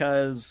helps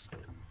because,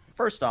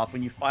 first off,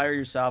 when you fire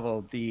your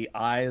salvo, the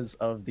eyes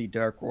of the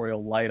Dark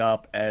Royal light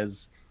up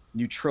as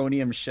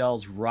neutronium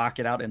shells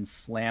rocket out and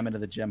slam into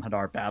the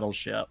Jem'Hadar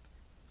battleship.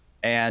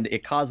 And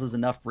it causes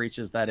enough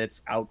breaches that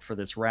it's out for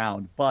this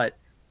round. But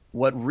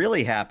what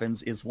really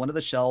happens is one of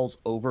the shells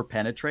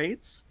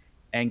over-penetrates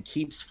and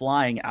keeps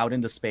flying out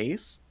into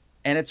space.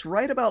 And it's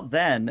right about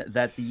then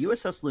that the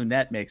USS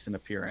Lunette makes an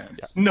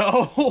appearance.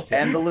 No.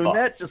 And the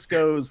Lunette just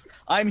goes,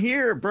 "I'm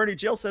here." Bernie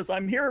Jill says,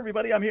 "I'm here,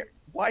 everybody. I'm here."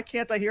 Why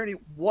can't I hear any?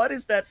 What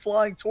is that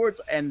flying towards?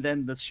 And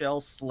then the shell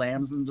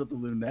slams into the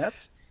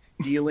Lunette,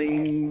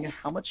 dealing.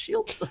 How much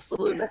shields does the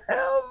Lunette have?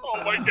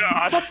 Oh my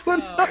god!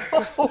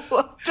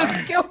 No!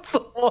 Just kill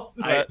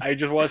someone! I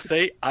just want to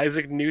say,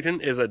 Isaac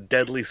Newton is a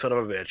deadly son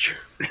of a bitch.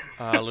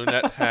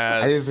 Lunette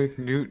has Isaac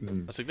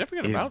Newton. a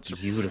significant is amount,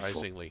 beautiful.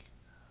 surprisingly.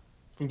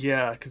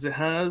 Yeah, because it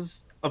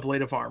has a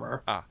blade of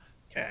armor.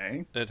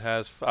 Okay. It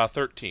has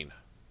 13.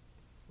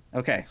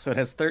 Okay, so it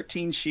has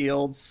 13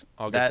 shields.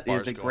 I'll get the That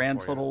is bars a going grand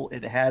for you. total.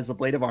 It has a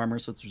blade of armor,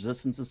 so its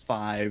resistance is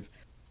 5.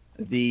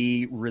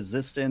 The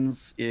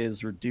resistance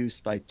is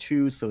reduced by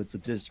 2, so it's a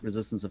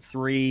resistance of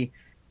 3.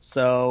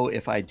 So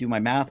if I do my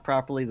math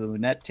properly, the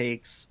Lunette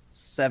takes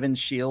 7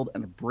 shield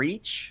and a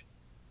breach.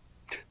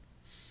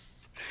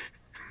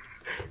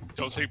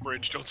 Don't say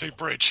bridge. Don't say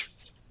bridge.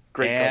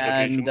 Great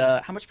And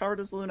complication. how much power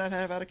does the Lunette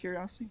have, out of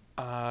curiosity?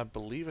 I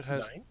believe it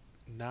has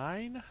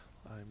 9.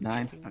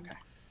 9? checking. Okay.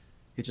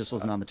 It just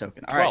wasn't on the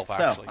token. All right, 12,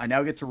 so actually. I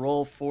now get to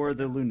roll for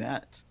the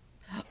Lunette.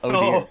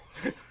 Oh,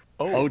 dear.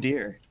 Oh,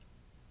 dear.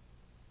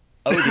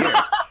 Oh, dear.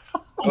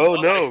 Oh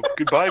no!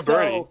 Goodbye,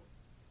 Bernie. So,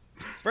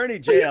 Bernie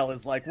JL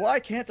is like, why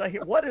can't I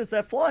hear? What is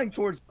that flying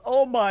towards?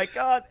 Oh my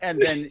god!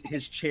 And then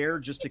his chair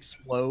just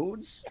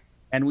explodes,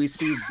 and we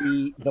see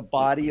the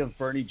body of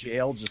Bernie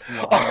JL just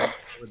lying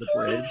over the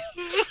bridge.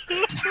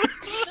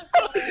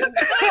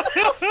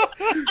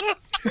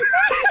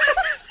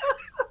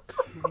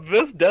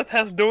 This death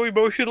has no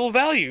emotional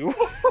value.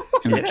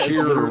 And It has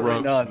cheer literally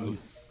up- none.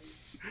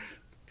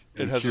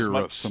 It and has as cheer up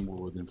much. somewhere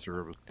within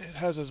Cerberus. It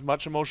has as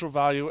much emotional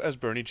value as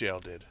Bernie Jail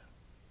did.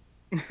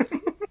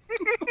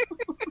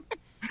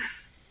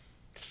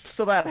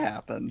 So that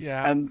happened.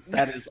 Yeah. And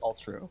that is all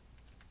true.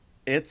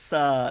 It's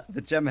the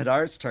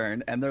Jem'Hadar's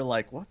turn, and they're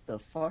like, what the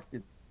fuck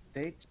did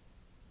they...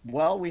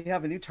 Well, we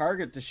have a new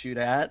target to shoot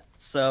at,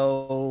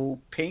 so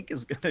Pink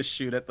is going to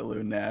shoot at the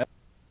Lunette.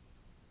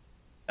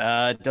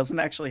 Doesn't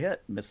actually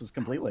hit. Misses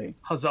completely.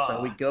 Huzzah.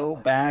 So we go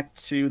back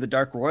to the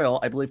Dark Royal.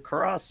 I believe,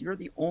 Kuros, you're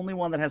the only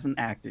one that hasn't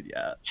acted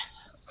yet.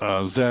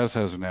 Zaz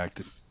hasn't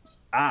acted.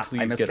 I Please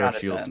get our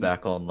miscounted shields then.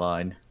 back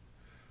online.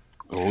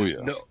 Oh yeah.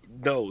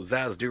 No,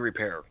 Zaz, do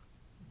repair.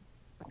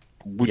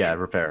 Yeah,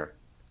 repair.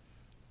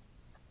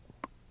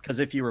 Because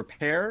if you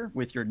repair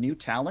with your new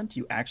talent,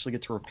 you actually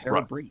get to repair a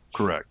Right. breach.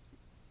 Correct.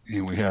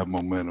 And we have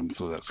momentum,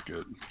 so that's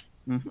good.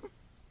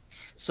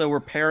 So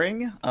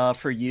repairing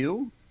for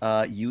you,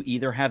 you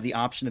either have the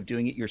option of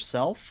doing it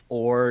yourself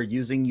or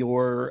using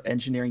your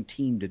engineering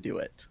team to do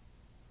it.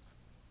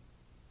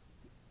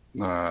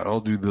 I'll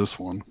do this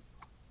one.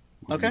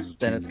 I'll Okay, use a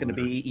then team it's going to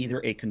leader. be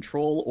either a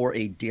control or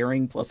a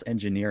daring plus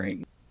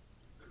engineering.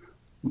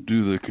 We'll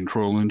do the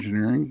control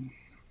engineering.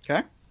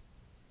 Okay.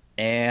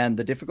 And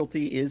the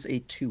difficulty is a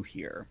 2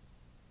 here.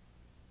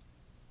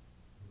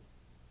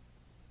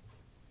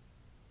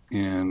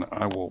 And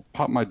I will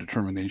pop my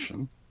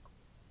determination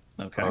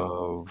Okay.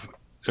 of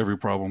every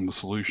problem the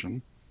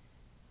solution.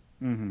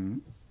 Mm-hmm.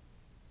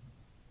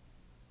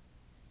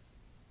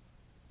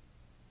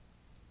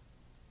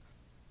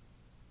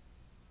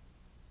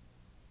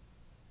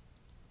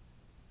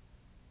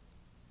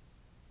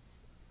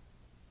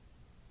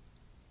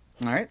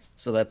 All right,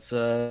 so that's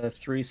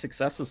 3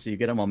 successes, so you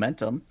get a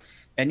momentum.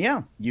 And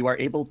yeah, you are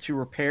able to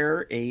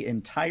repair a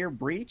entire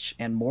breach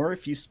and more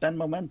if you spend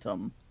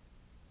momentum.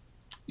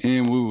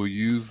 And we will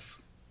use,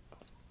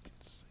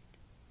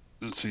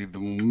 let's see, the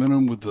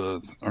momentum with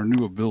our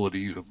new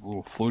ability, the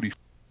little floaty.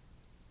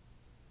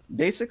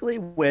 Basically,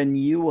 when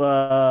you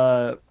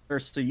so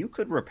you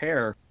could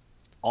repair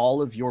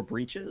all of your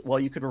breaches. Well,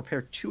 you could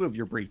repair 2 of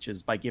your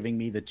breaches by giving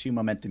me the 2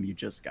 momentum you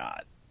just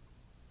got,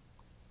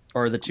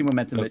 or the 2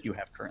 momentum that you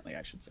have currently,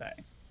 I should say.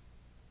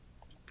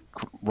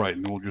 Right,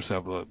 and we'll just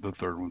have the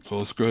third one. So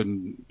let's go ahead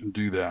and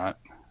do that.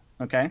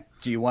 Okay.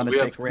 Do you want to We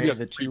have- take we away have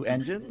the 3 2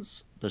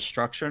 engines, the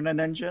structure and an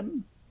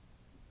engine?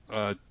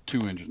 2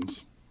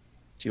 engines.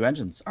 2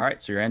 engines. All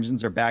right, so your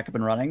engines are back up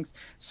and running.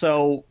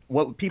 So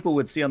what people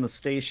would see on the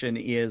station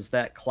is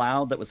that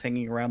cloud that was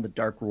hanging around the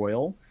Dark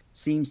Royal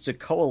seems to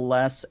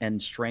coalesce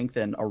and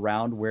strengthen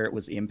around where it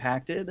was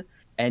impacted.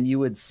 And you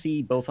would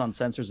see both on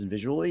sensors and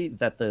visually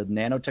that the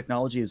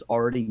nanotechnology is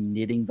already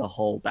knitting the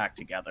hull back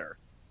together.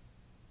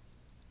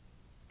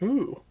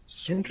 Ooh,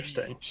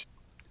 interesting.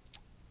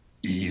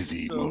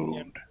 Easy So,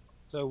 mode.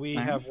 So we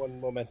Alright. have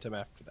 1 momentum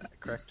after that,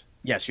 correct?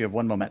 Yes, you have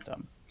 1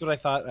 momentum. That's what I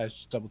thought. I was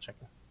just double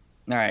checking.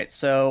 All right,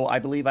 so I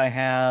believe I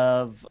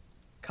have a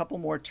couple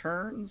more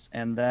turns,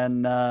 and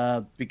then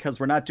because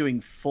we're not doing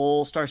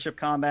full Starship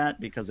combat,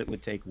 because it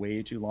would take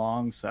way too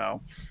long,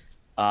 so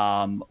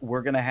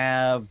we're going to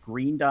have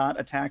Green Dot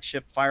attack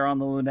ship fire on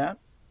the Lunette.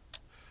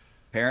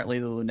 Apparently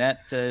the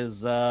Lunette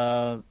is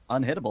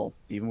unhittable,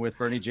 even with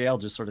Bernie Jail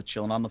just sort of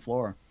chilling on the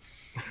floor.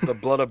 The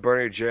blood of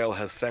Bernie Jail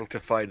has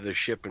sanctified the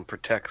ship and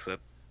protects it.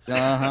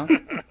 Uh-huh.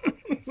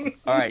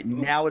 All right,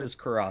 now it is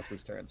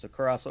Kuros's turn. So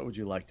Kuros, what would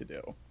you like to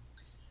do?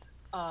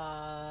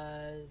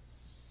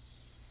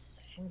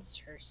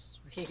 Sensor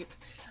sweep.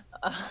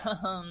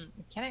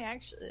 Can I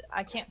actually?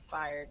 I can't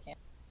fire. Can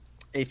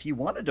If you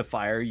wanted to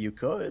fire, you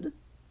could.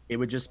 It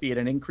would just be at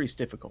an increased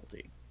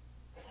difficulty.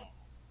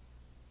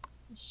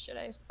 Should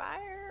I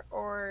fire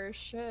or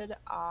should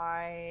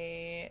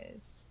I?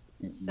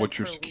 What's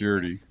your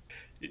security?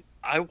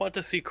 I want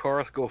to see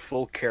Chorus go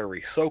full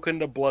carry. Soak in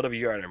the blood of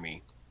your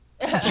enemy.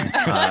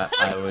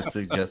 I would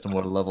suggest a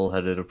more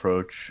level-headed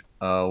approach.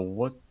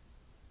 What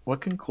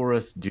can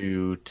Chorus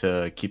do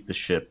to keep the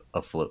ship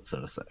afloat,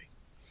 so to say?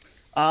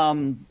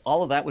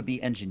 All of that would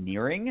be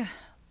engineering.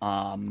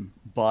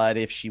 But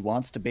if she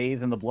wants to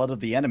bathe in the blood of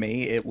the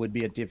enemy, it would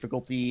be a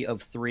difficulty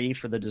of 3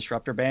 for the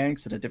disruptor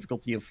banks and a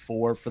difficulty of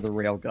 4 for the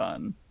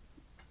railgun.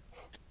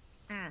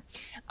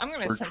 I'm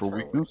gonna Search sense for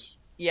weakness?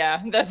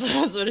 Yeah, that's what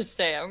I was going to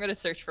say. I'm gonna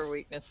search for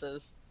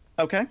weaknesses.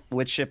 Okay.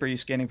 Which ship are you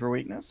scanning for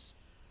weakness?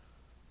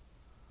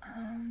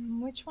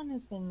 Which one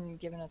has been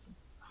giving us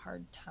a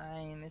hard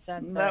time? Is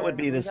that That would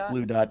be blue this dot?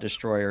 blue dot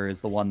destroyer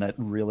is the one that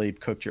really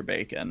cooked your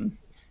bacon.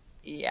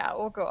 Yeah,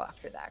 we'll go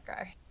after that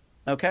guy.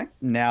 Okay.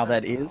 Now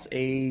that is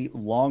a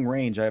long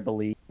range, I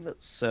believe.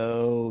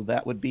 So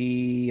that would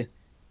be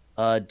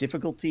a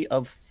difficulty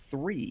of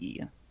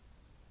 3.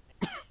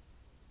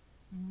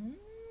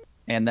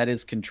 And that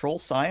is control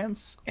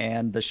science,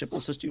 and the ship will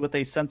assist you with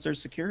a sensor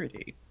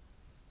security.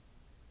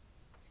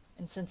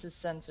 And since it's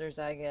sensors,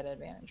 I get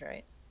advantage,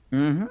 right?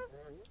 Mm-hmm.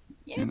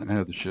 Yeah. And I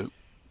have the ship.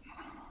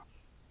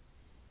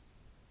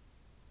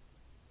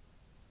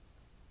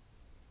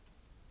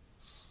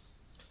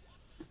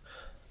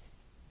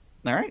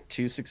 All right,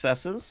 2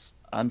 successes.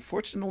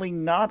 Unfortunately,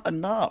 not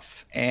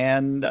enough.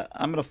 And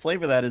I'm going to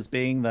flavor that as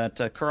being that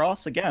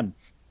Kuros, again,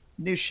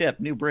 new ship,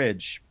 new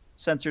bridge.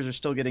 Sensors are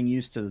still getting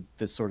used to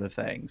this sort of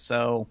thing.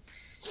 So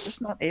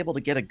just not able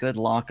to get a good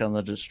lock on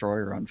the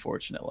destroyer,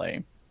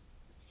 unfortunately.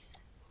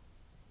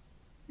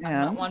 I'm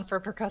not one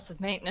for percussive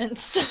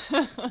maintenance.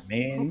 I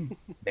mean,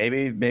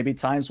 maybe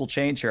times will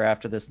change here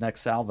after this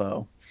next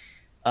salvo.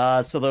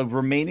 So the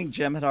remaining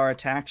Jem'Hadar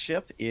attack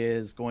ship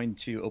is going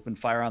to open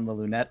fire on the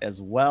Lunette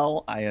as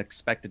well. I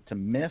expect it to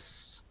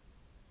miss.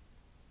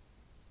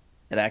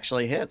 It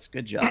actually hits.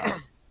 Good job.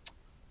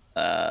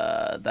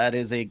 That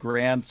is a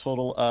grand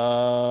total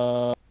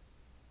of...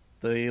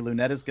 The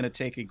Lunette is going to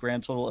take a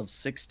grand total of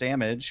 6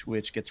 damage,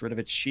 which gets rid of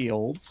its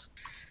shields.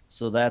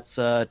 So that's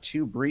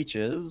 2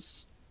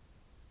 breaches.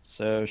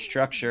 So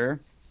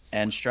structure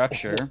and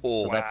structure.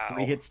 So that's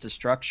 3 hits to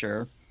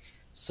structure.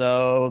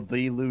 So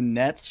the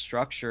Lunette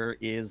structure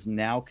is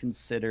now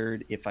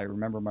considered, if I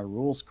remember my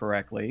rules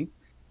correctly,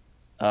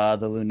 the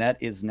Lunette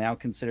is now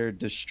considered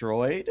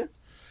destroyed,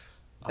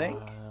 I think.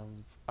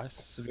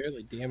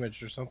 Severely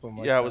damaged or something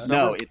like that. Yeah, it was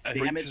No, it's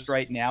breaches. damaged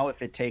right now.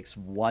 If it takes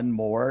 1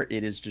 more,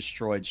 it is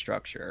destroyed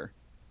structure.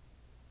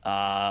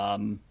 That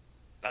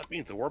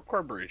means the warp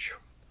core bridge.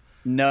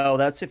 No,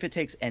 that's if it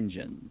takes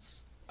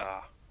engines.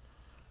 Ah.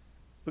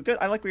 But good.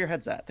 I like where your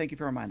head's at. Thank you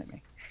for reminding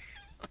me.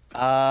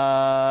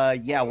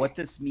 Yeah, what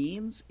this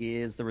means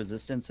is the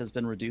resistance has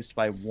been reduced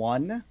by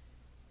 1,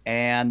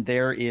 and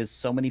there is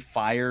so many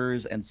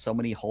fires and so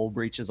many hull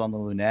breaches on the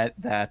Lunette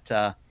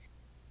that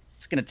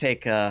it's going to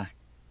take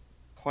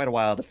quite a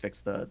while to fix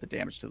the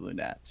damage to the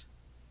Lunette.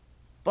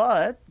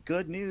 But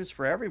good news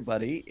for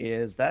everybody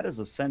is that is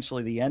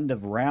essentially the end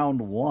of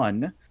round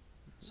 1.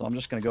 So I'm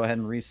just going to go ahead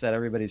and reset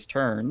everybody's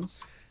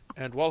turns.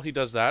 And while he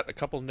does that, a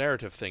couple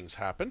narrative things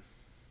happen.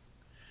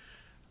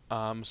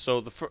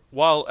 So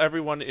while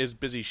everyone is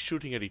busy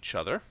shooting at each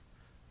other,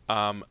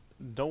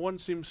 no one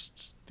seems...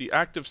 The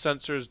active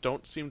sensors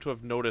don't seem to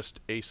have noticed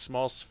a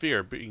small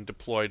sphere being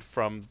deployed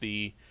from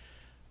the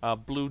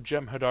blue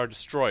Jem'Hadar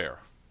destroyer.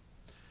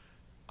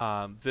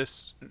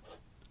 As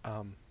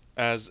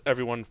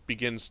everyone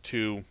begins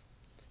to...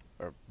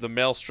 the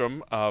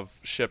maelstrom of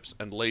ships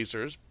and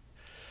lasers,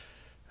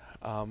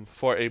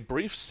 for a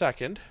brief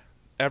second,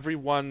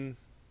 everyone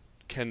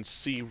can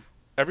see...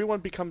 Everyone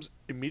becomes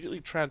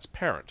immediately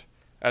transparent,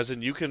 as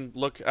in you can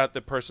look at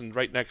the person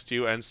right next to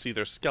you and see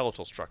their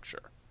skeletal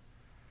structure.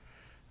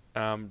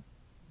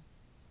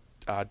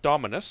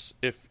 Dominus,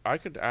 if I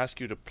could ask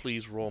you to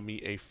please roll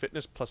me a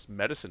fitness plus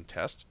medicine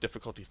test,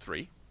 difficulty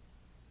 3.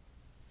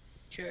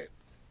 Okay.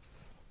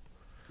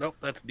 Nope,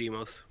 that's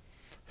Demos.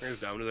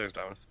 There's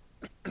Dominus.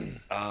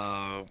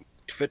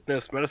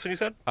 Fitness medicine, you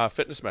said?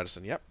 Fitness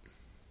medicine, yep.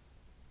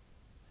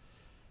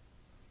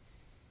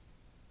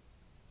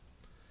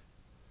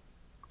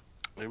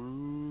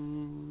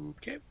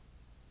 Okay.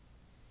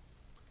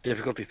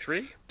 Difficulty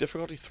 3?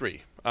 Difficulty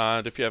 3.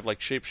 And if you have like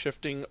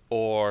shape-shifting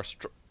or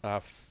strong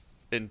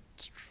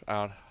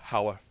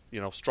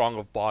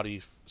of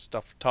body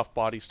stuff, tough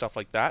body stuff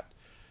like that,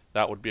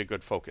 that would be a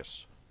good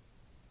focus.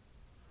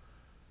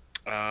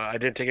 I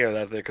didn't take care of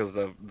that because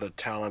the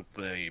talent,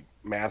 the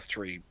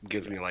mastery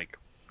gives me like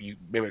you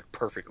mimic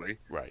perfectly.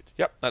 Right.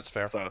 Yep, that's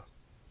fair. So.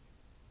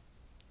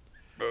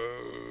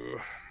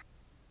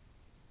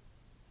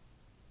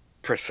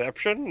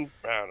 Perception?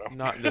 I don't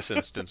know. Not in this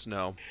instance,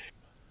 no.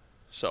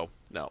 So,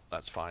 no,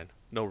 that's fine.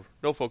 No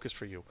focus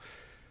for you.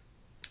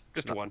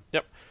 Just one.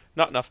 Yep,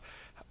 not enough.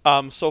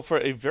 So for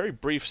a very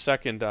brief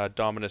second,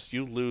 Dominus,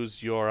 you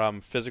lose your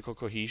physical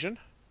cohesion.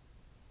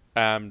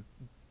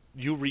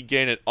 You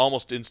regain it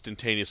almost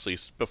instantaneously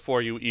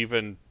before you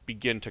even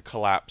begin to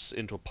collapse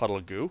into a puddle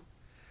of goo.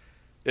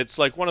 It's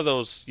like one of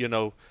those,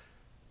 you're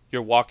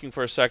walking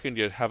for a second,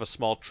 you have a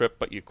small trip,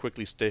 but you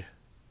quickly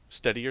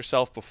steady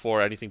yourself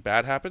before anything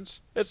bad happens.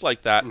 It's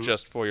like that,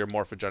 just for your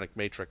morphogenic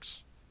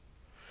matrix.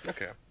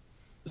 Okay.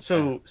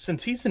 So,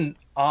 since he's in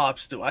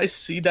ops, do I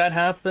see that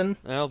happen?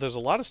 Well, there's a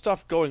lot of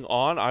stuff going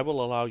on. I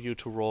will allow you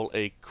to roll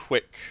a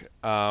quick,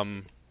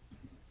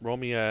 roll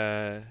me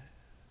a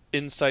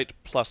insight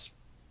plus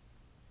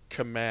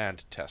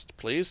command test,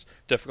 please.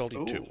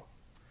 Difficulty 2.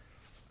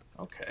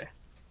 Okay.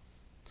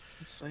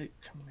 Insight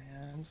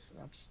command,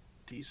 that's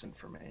decent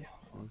for me.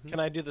 Can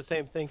I do the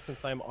same thing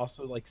since I'm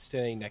also like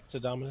standing next to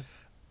Dominus?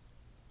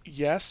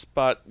 Yes,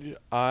 but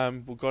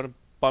we're going to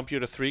bump you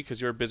to 3 because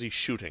you're busy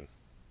shooting.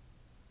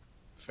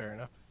 Fair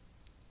enough.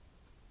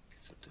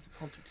 So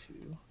difficulty 2.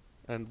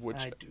 And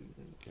which I do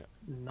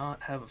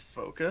not have a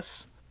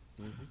focus.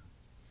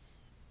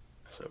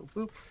 So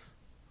boop.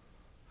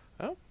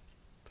 Oh.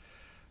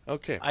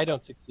 Okay. I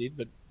don't succeed,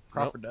 but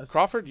Crawford does.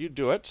 Crawford, you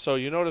do it. So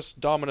you notice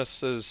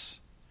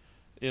Dominus's,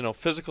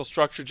 physical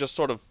structure just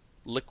sort of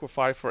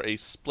liquefy for a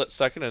split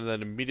second and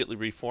then immediately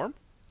reform.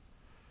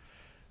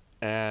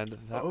 And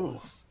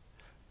that.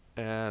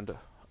 And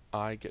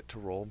I get to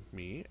roll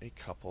me a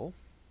couple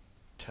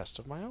tests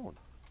of my own.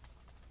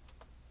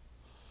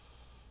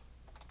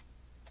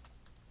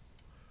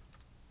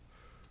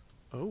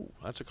 Oh,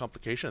 that's a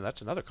complication.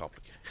 That's another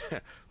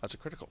complication. That's a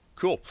critical.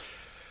 Cool.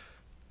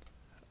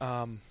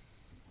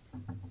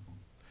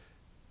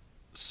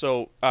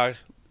 So,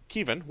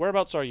 Kevin,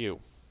 whereabouts are you?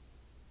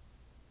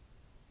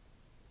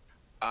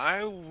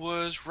 I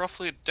was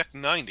roughly at deck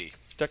 90.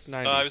 Deck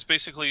 90. I was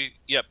basically,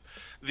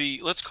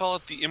 let's call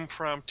it the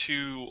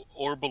impromptu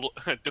orbital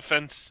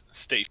defense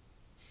station.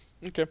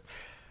 Okay.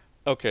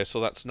 Okay,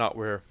 so that's not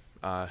where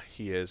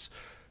he is.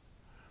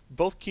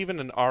 Both Kevin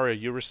and Arya,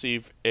 you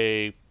receive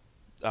a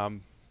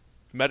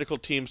medical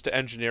teams to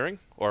engineering,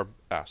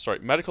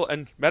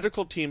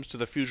 medical teams to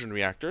the fusion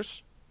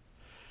reactors.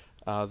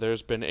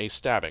 There's been a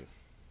stabbing.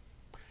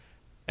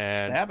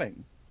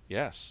 Stabbing?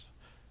 Yes.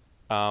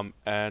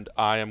 And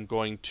I am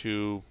going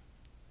to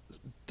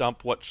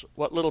dump what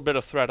little bit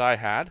of threat I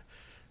had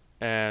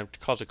and to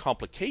cause a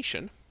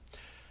complication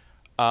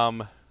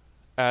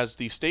as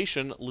the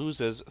station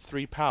loses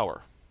 3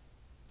 power.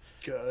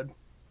 Good.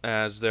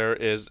 As there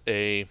is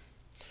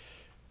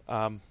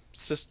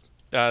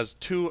as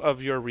 2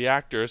 of your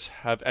reactors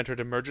have entered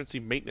emergency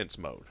maintenance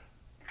mode.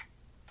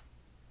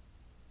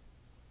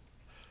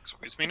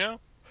 Excuse me now?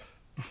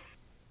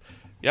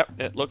 Yep,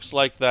 it looks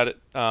like that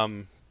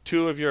 2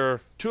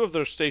 of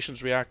their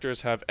station's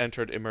reactors have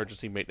entered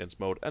emergency maintenance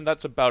mode, and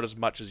that's about as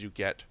much as you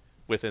get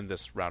within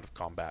this round of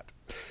combat.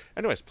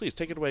 Anyways, please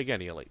take it away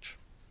again, ELH.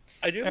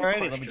 I do have a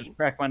Alrighty, let me just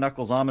crack my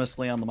knuckles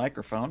ominously on the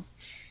microphone.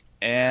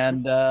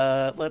 And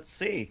let's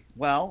see.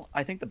 Well,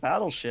 I think the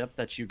battleship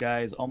that you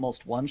guys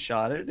almost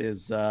one-shotted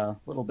is a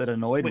little bit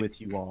annoyed with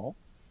you all.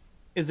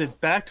 Is it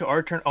back to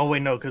our turn? Oh,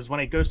 wait, no, because when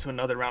it goes to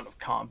another round of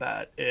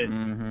combat,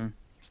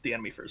 it's the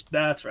enemy first.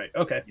 That's right.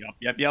 Okay.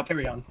 Yep.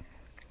 Carry on.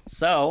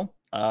 So,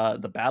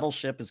 the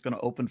battleship is going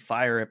to open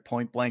fire at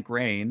point-blank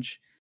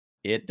range.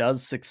 It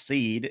does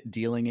succeed,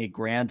 dealing a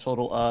grand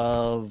total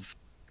of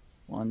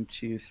 1,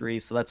 2, 3.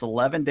 So that's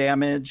 11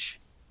 damage,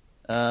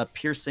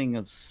 piercing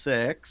of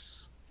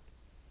 6.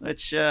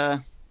 Which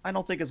I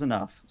don't think is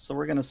enough. So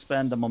we're going to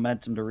spend a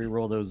momentum to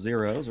reroll those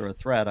zeros, or a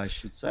threat, I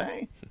should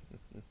say.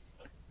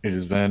 It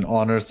has been an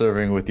honor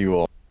serving with you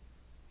all.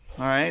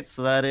 All right,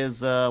 so that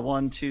is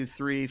 1, 2,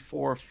 3,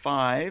 4,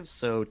 5.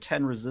 So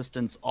 10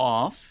 resistance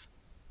off.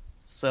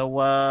 So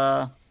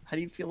how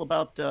do you feel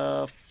about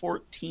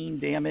 14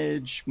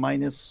 damage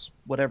minus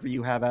whatever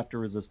you have after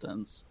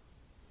resistance?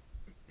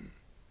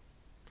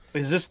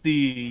 Is this the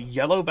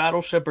yellow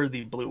battleship or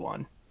the blue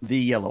one? The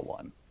yellow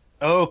one.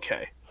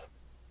 Okay.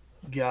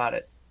 Got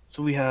it.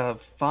 So we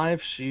have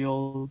 5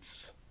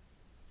 shields,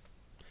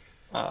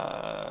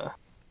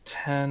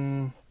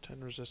 10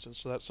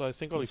 resistance. So I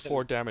think only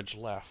 4 damage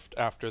left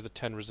after the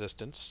 10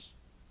 resistance.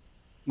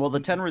 Well, the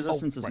 10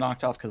 resistance is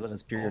knocked off because it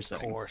is piercing.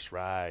 Of course,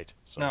 right.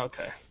 So,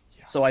 okay.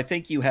 Yeah. So I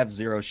think you have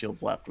 0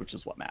 shields left, which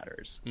is what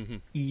matters.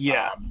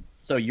 Yeah.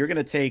 So you're going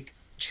to take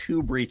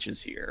 2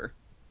 breaches here,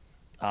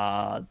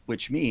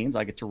 which means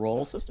I get to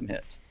roll system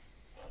hit.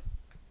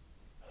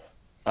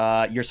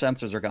 Your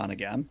sensors are gone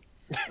again.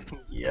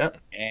 Yep.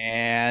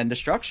 And the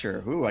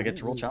structure. Ooh, I get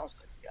to roll challenge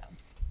dice again.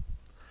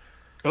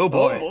 Oh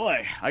boy. Oh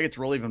boy. I get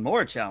to roll even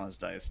more challenge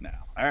dice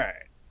now. All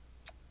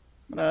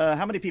right.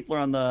 How many people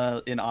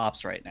are in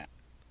ops right now?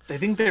 I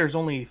think there's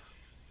only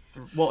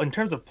well, in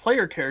terms of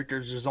player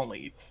characters, there's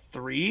only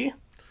 3.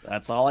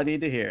 That's all I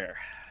need to hear.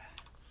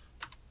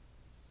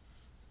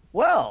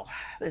 Well,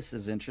 this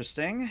is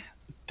interesting. I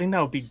think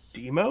that would be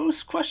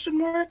Demos? ?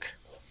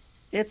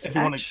 It's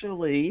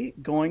actually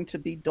going to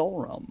be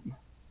Dolrum.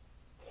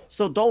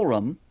 So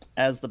Dolrum,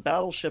 as the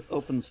battleship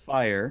opens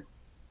fire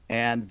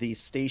and the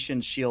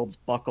station shields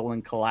buckle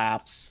and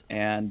collapse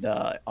and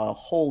a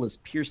hole is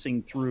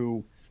piercing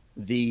through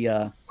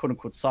the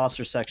quote-unquote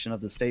saucer section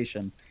of the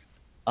station,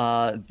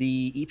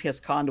 the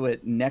EPS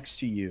conduit next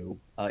to you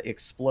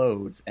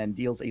explodes and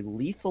deals a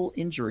lethal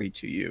injury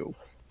to you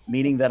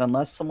meaning that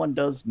unless someone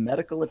does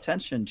medical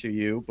attention to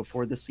you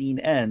before the scene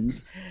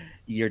ends,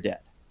 you're dead.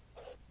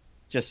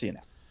 Just so you know.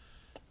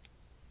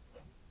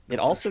 It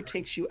also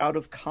takes you out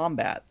of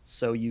combat,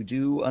 so you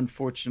do,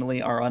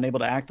 unfortunately, are unable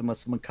to act unless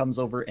someone comes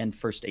over and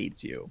first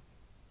aids you.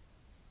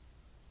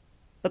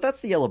 But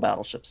that's the yellow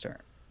battleship's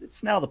turn.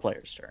 It's now the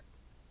player's turn.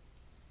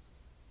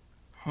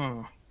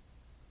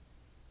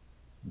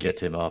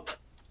 Get him up.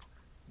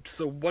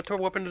 So what type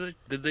of weapon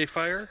did they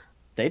fire?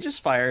 They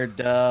just fired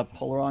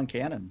Polaron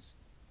cannons.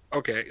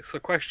 Okay, so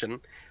question.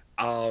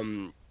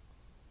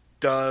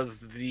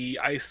 Does the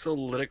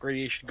isolytic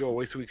radiation go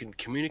away so we can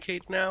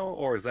communicate now,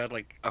 or is that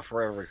like a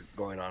forever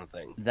going on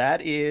thing?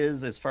 That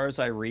is, as far as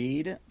I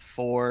read,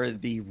 for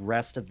the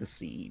rest of the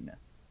scene.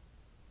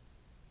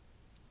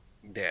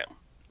 Damn.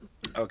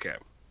 Okay.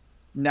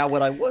 Now,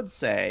 what I would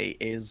say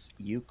is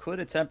you could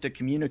attempt to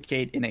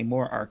communicate in a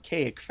more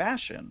archaic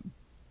fashion.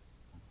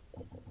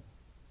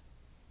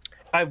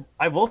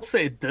 I will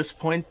say at this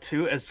point,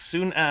 too, as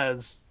soon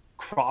as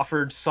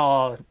Crawford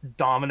saw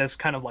Dominus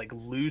kind of like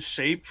lose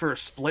shape for a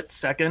split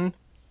second,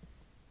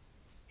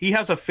 he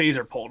has a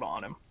phaser pulled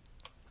on him.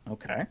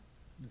 Okay.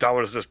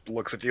 Dominus just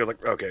looks at you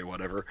like, okay,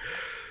 whatever.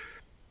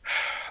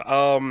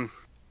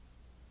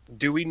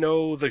 Do we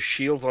know the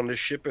shields on this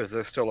ship? Is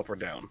they still up or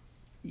down?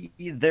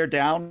 They're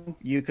down.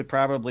 You could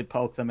probably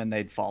poke them and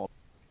they'd fall.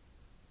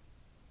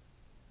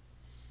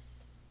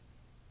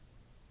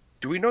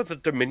 Do we know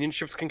that Dominion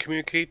ships can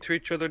communicate to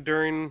each other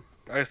during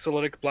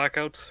isolytic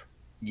blackouts?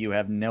 You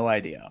have no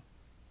idea.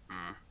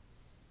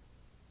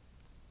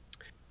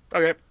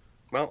 Okay,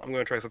 well, I'm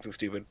going to try something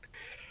stupid.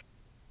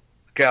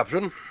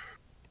 Captain,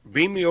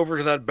 beam me over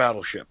to that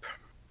battleship.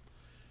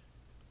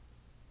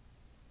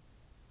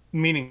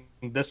 Meaning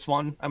this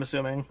one, I'm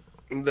assuming?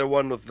 The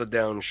one with the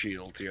down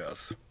shield,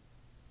 yes.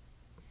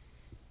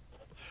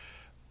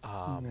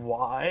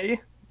 Why?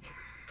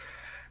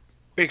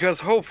 Because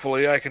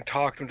hopefully I can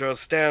talk them to a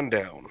stand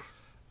down.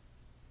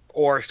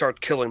 Or I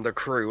start killing the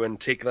crew and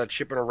take that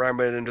ship and ram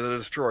it into the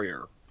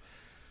destroyer.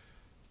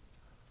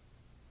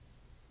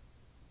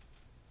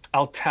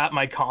 I'll tap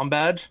my comm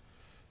badge.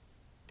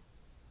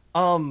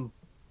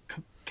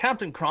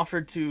 Captain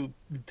Crawford to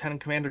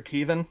Lieutenant Commander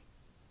Keevan.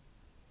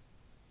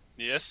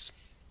 Yes.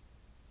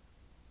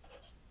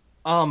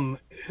 Who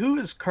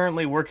is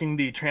currently working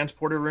the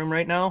transporter room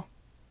right now?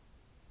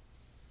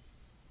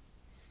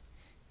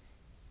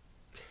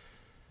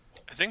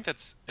 I think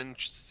that's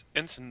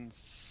Ensign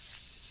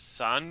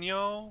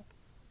Sanyo.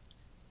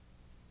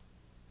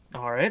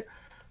 All right.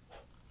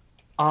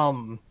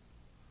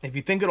 If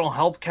you think it'll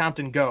help,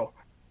 Captain, go.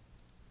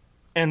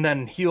 And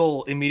then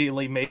he'll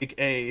immediately make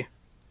a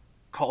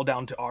call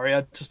down to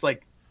Arya, just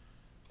like,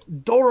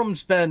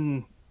 Dorum's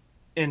been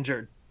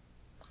injured.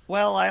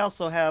 Well, I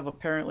also have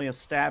apparently a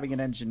stabbing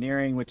in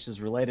engineering, which is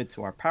related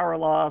to our power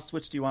loss.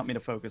 Which do you want me to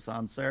focus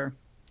on, sir?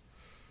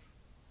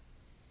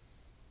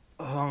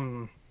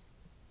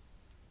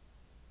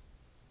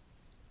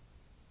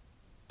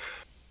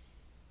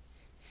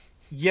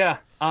 Yeah,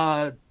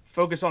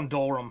 focus on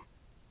Dorum.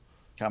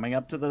 Coming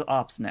up to the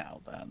ops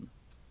now, then.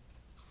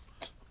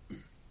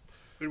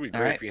 It would be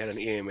great Alright. if you had an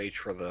EMH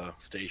for the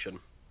station.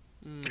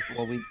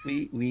 Well, we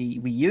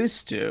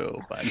used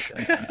to, but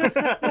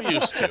We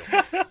used to.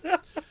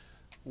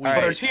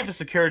 But our chief of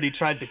security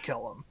tried to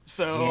kill him,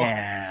 so...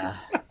 Yeah.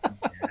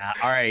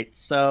 All right,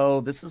 so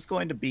this is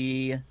going to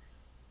be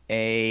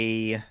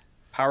a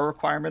power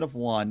requirement of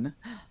 1.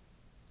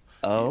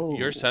 Oh.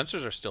 Your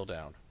sensors are still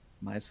down.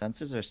 My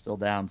sensors are still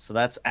down. So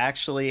that's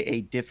actually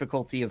a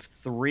difficulty of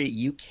 3.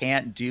 You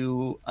can't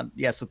do...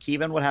 so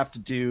Keevan would have to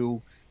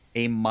do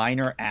a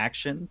minor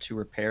action to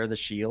repair the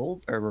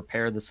shield, or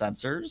repair the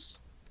sensors,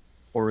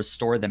 or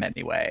restore them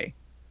anyway.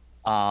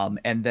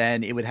 And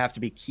then it would have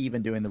to be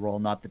Keevan doing the role,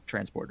 not the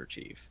transporter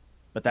chief.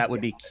 But that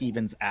would be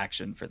Keevan's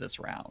action for this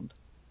round.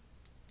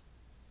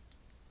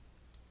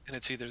 And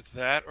it's either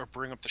that or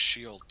bring up the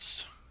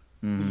shields.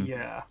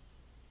 Yeah.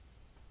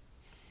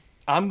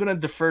 I'm gonna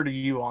defer to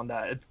you on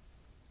that.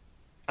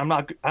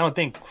 I don't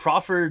think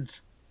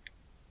Crawford's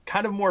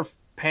kind of more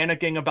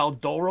panicking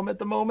about Dorum at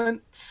the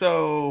moment,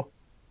 so...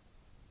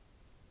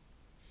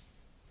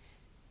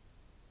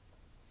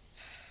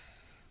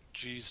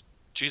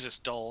 Jesus,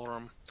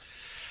 Dorum.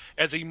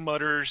 As he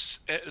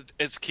mutters,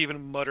 as Keevan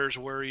mutters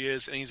where he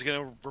is, and he's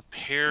going to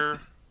repair,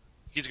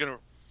 he's going to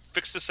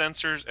fix the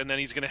sensors, and then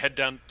he's going to head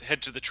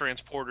to the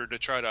transporter to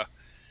try to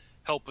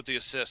help with the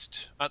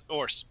assist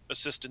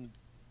in.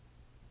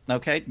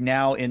 Okay,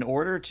 now in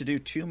order to do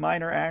 2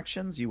 minor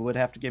actions, you would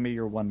have to give me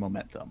your 1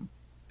 momentum,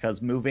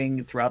 because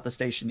moving throughout the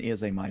station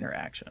is a minor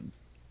action.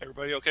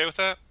 Everybody okay with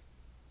that?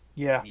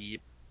 Yeah.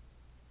 Yep.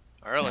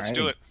 All right, let's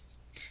do it.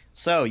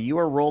 So you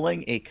are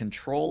rolling a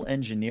control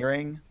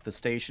engineering. The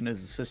station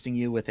is assisting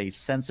you with a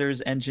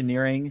sensors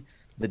engineering.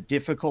 The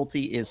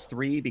difficulty is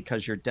 3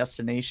 because your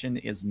destination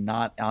is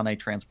not on a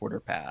transporter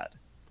pad.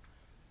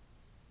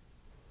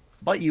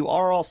 But you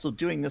are also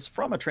doing this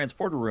from a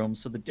transporter room,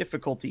 so the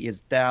difficulty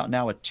is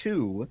now a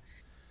 2.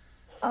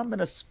 I'm going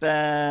to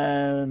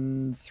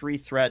spend 3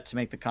 threat to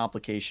make the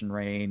complication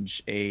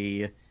range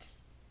a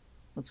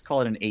let's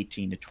call it an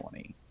 18 to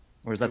 20.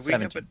 Or is that Do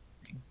we have 17?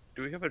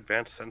 Do we have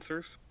advanced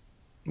sensors?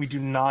 We do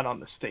not on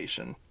the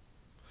station.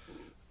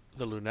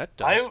 The lunette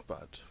does,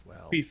 but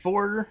well.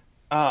 Before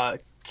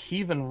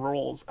Kevin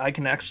rolls, I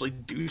can actually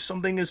do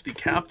something as the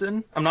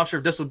captain. I'm not sure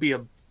if this would be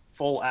a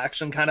full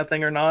action kind of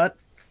thing or not.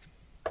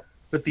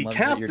 But the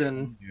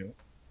captain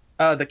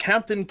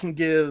can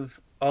give.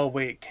 Oh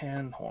wait,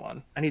 hold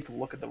on. I need to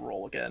look at the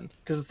roll again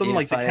because it's something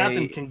like the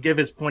captain can give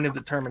his point of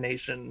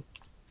determination.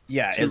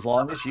 Yeah, as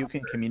long as you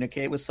can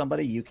communicate with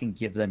somebody, you can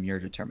give them your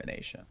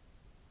determination.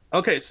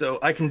 Okay, so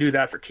I can do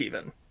that for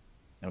Kevin.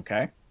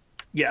 Okay.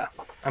 Yeah,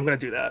 I'm gonna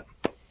do that.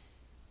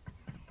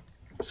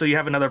 So you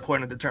have another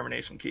point of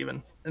determination,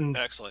 Kevin. And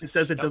Excellent. It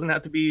says it doesn't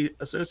have to be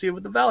associated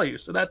with the value,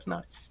 so that's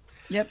nice.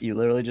 Yep, you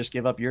literally just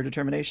give up your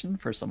determination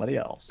for somebody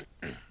else.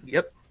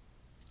 Yep.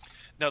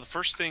 Now, the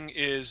first thing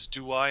is,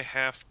 do I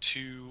have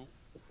to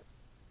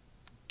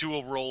do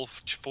a roll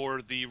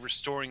for the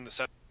restoring the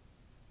set?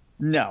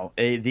 No,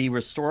 the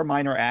restore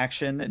minor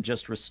action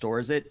just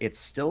restores it. It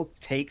still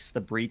takes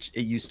the breach.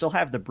 You still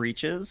have the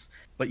breaches,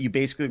 but you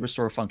basically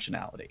restore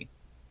functionality.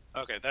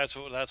 Okay, that's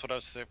what I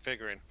was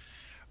figuring.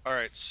 All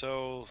right,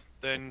 so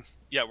then,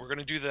 yeah, we're going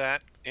to do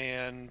that,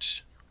 and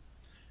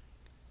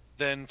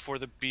then for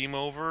the beam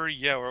over,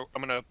 yeah,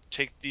 I'm going to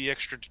take the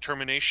extra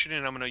determination,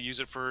 and I'm going to use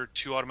it for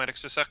 2 automatic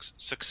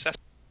success.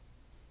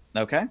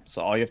 Okay,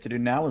 so all you have to do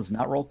now is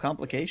not roll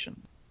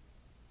complications.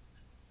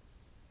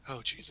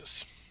 Oh,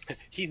 Jesus.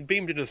 He's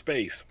beamed into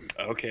space.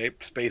 Okay,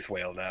 space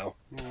whale now.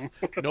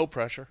 No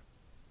pressure.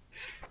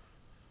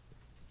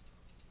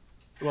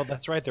 Well,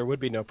 that's right. There would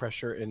be no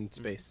pressure in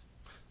space.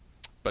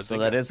 But So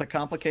that is a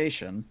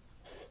complication.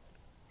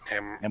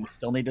 And we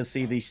still need to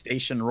see the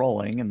station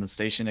rolling, and the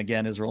station,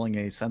 again, is rolling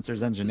a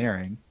sensors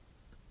engineering.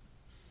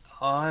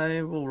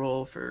 I will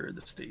roll for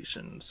the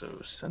station. So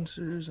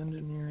sensors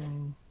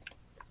engineering.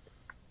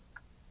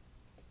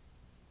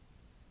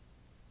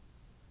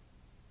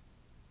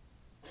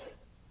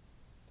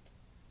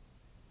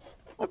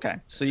 Okay,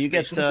 so you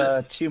get Stations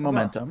is- 2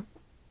 momentum.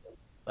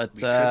 But,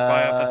 We could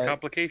buy off that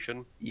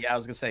complication. yeah, I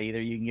was going to say,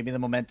 either you can give me the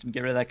momentum,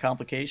 get rid of that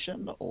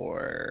complication,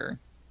 or...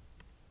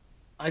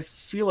 I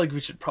feel like we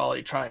should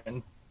probably try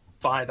and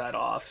buy that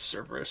off,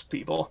 Cerberus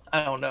people.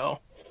 I don't know.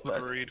 But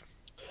Agreed.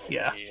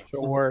 yeah.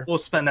 Sure. We'll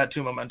spend that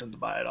 2 momentum to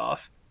buy it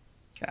off.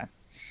 Okay.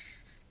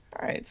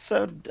 All right,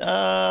 so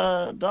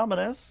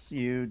Dominus,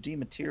 you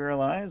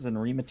dematerialize and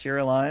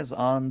rematerialize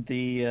on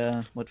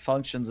the what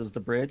functions as the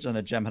bridge on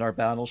a Jem'Hadar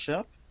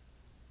battleship.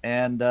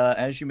 And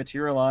as you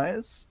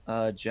materialize,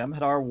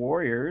 Jem'Hadar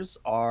warriors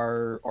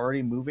are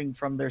already moving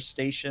from their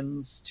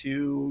stations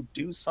to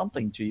do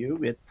something to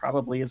you. It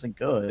probably isn't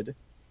good.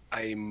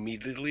 I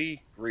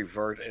immediately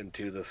revert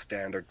into the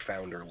standard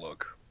founder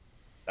look.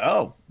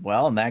 Oh,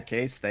 well, in that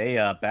case, they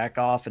back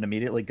off and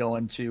immediately go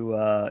into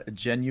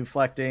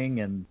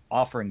genuflecting and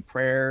offering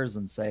prayers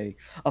and say,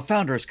 "A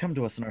founder has come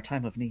to us in our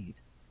time of need."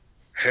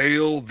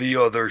 Hail the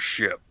other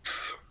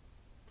ships.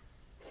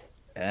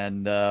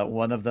 And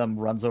one of them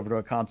runs over to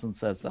a console and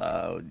says,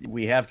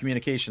 "We have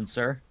communication,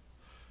 sir."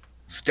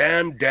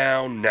 Stand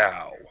down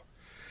now.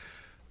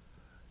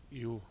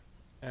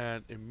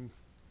 And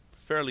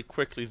fairly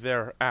quickly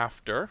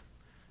thereafter,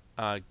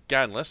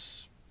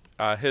 Ganless,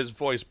 his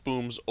voice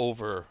booms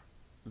over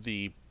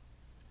the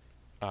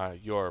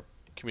your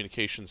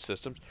communication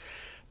systems.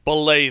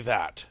 Belay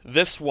that.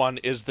 This one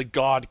is the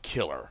God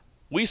Killer.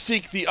 We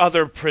seek the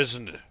other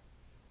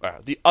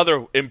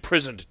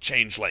imprisoned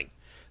changeling.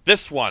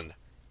 This one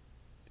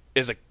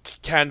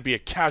can be a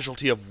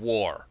casualty of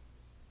war.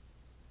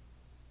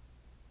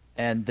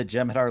 And the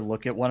Jem'Hadar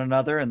look at one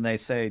another and they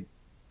say,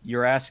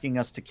 "You're asking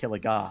us to kill a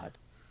god."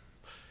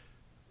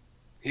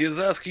 He is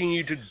asking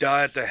you to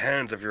die at the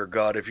hands of your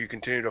god if you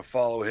continue to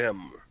follow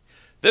him.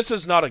 This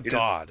is not a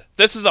god.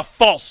 This is a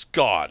false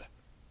god.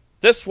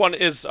 This one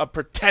is a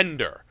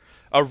pretender.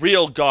 A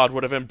real god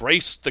would have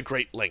embraced the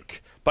Great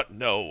Link. But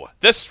no,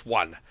 this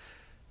one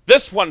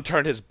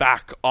turned his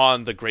back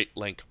on the Great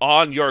Link,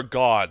 on your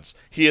gods.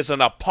 He is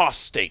an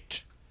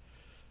apostate.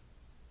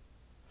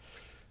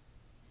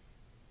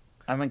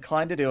 I'm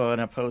inclined to do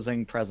an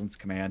opposing presence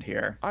command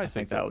here. I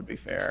think that would be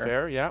fair.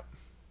 Fair, yeah.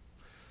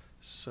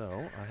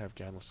 So, I have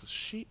Ganless's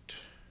sheet.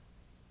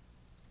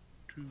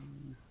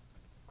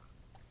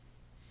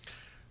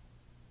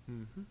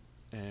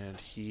 And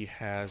he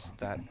has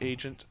that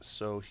agent,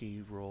 so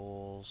he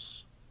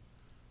rolls...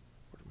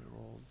 Where do we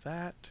roll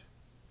that?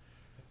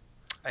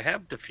 I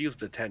have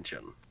diffused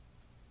attention.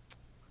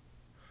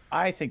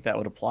 I think that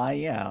would apply,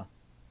 yeah.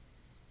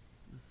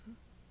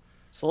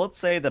 So let's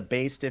say the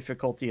base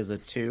difficulty is a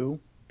 2,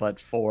 but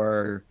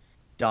for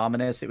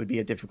Dominus it would be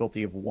a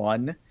difficulty of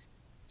 1.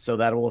 So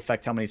that will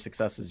affect how many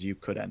successes you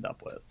could end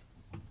up with.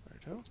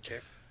 Righto. Okay.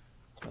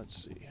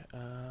 Let's see.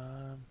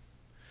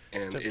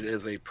 And it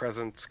is a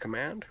presence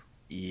command?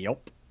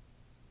 Yep.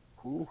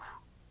 Ooh,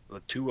 the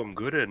 2 I'm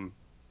good in.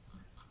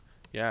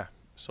 Yeah,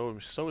 so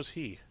is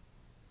he.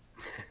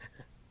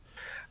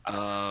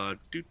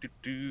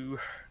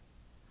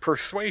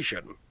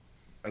 Persuasion.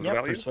 As Yep,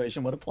 value?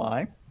 persuasion would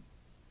apply.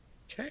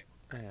 Okay.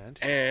 And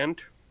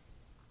And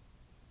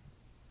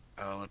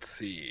Let's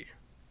see.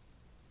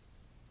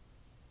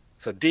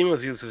 So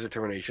Deimos uses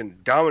determination.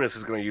 Dominus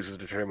is going to use his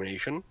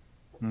determination.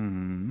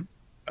 Hmm.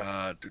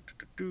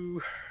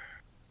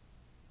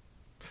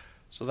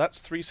 So that's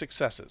 3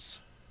 successes.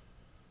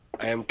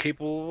 I'm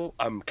capable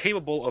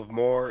of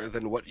more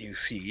than what you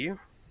see.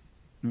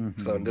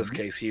 Mm-hmm. So in this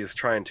case, he is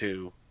trying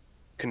to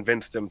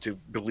convince them to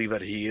believe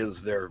that he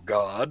is their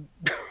god.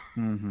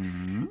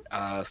 Mm-hmm.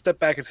 Step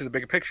back and see the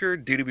bigger picture.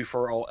 Duty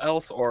before all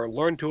else, or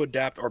learn to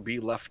adapt, or be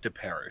left to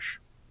perish.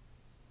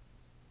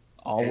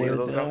 All Any of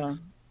those values?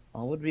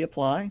 would be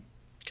apply.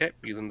 Okay,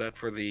 using that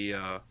for the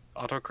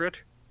auto crit.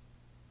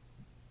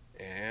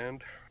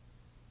 And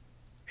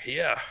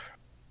yeah.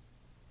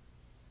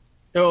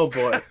 Oh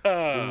boy.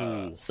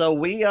 So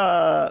we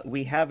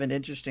have an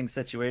interesting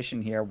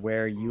situation here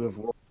where you have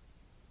rolled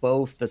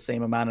both the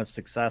same amount of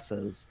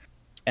successes,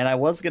 and I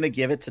was going to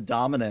give it to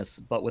Dominus,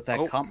 but with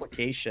that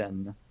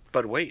complication.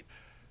 But wait,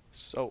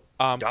 So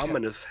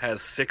Dominus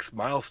has 6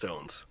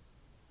 milestones.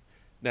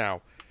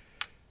 Now,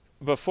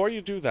 before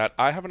you do that,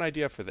 I have an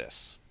idea for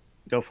this.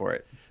 Go for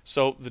it.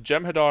 So the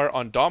Jem'Hadar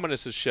on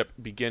Dominus's ship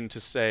begin to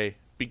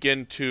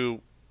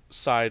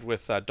side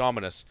with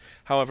Dominus.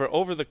 However,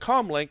 over the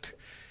comlink,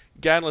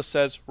 Ganless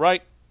says,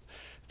 "Right,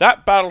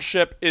 that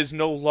battleship does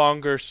no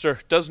longer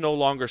serve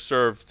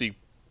the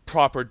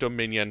proper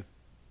Dominion.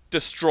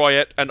 Destroy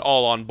it and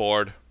all on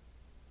board."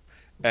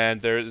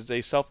 And there is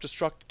a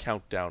self-destruct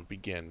countdown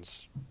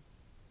begins.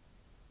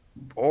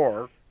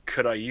 Or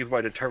could I use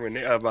my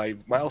my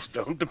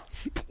milestone to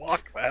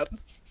block that?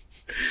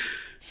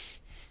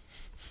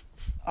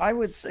 I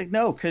would say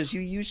no, because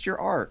you used your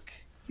arc.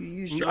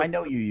 I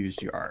know you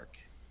used your arc.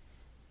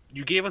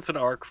 You gave us an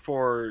arc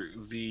for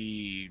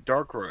the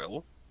Dark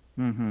Royal.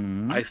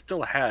 Mm-hmm. I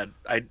still had.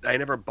 I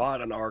never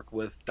bought an arc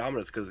with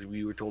Dominus because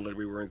we were told that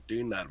we weren't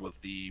doing that with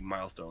the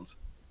milestones.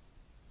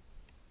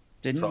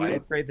 Didn't you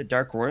upgrade the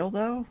Dark Royal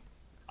though?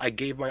 I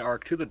gave my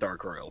arc to the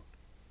Dark Royal.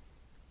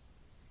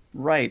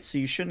 Right, so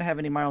you shouldn't have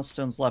any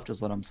milestones left,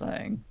 is what I'm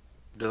saying.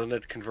 Doesn't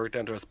it convert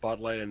down to a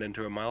spotlight and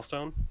into a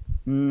milestone?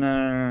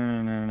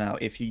 No.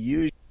 If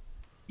you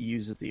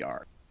uses the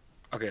arc.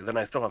 Okay, then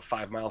I still have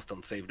 5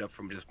 milestones saved up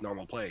from just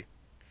normal play.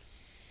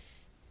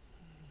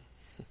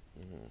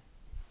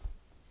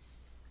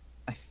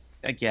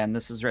 Again,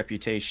 this is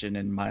reputation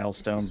and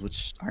milestones,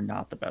 which are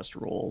not the best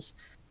rules.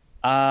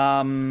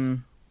 Yeah,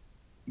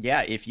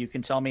 if you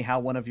can tell me how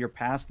one of your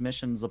past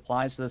missions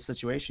applies to this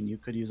situation, you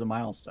could use a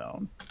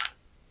milestone.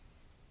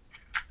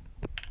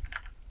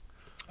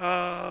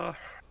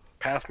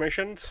 Past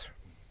missions?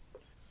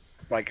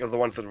 Like the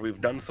ones that we've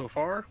done so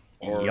far?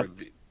 Or Yep.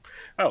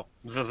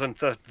 the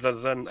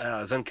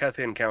Zenkethi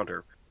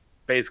encounter.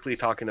 Basically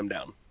talking them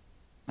down.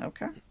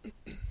 Okay.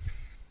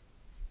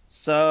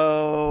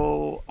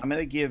 So I'm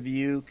going to give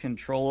you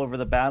control over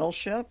the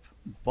battleship,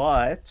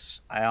 but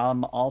I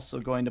am also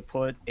going to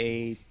put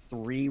a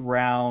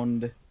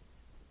 3-round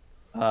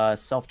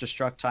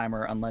self-destruct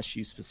timer unless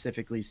you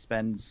specifically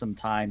spend some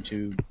time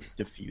to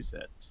defuse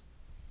it.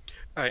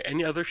 Alright,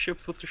 any other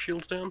ships with the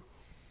shields down?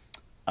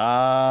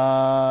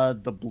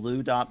 The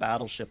blue dot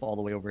battleship all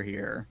the way over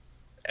here.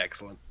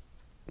 Excellent.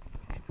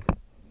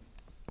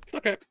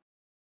 Okay.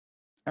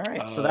 All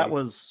right, so that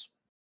was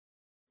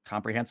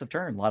comprehensive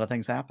turn. A lot of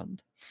things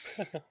happened.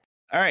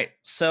 All right,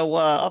 so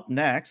up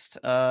next,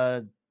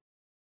 the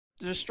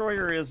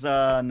destroyer is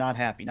not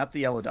happy. Not the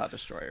yellow dot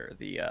destroyer,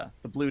 the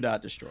blue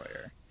dot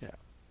destroyer. Yeah.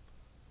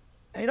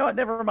 And you know what?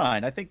 Never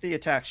mind. I think the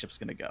attack ship's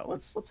gonna go.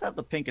 Let's have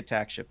the pink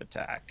attack ship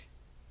attack.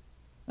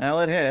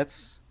 Well, it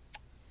hits.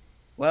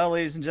 Well,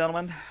 ladies and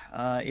gentlemen,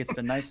 it's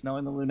been nice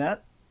knowing the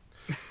Lunette,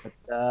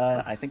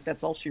 but I think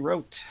that's all she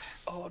wrote.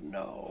 Oh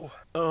no.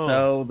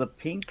 So the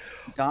pink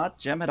dot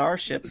Jem'Hadar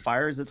ship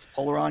fires its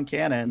Polaron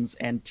cannons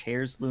and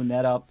tears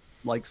Lunette up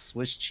like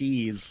Swiss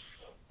cheese.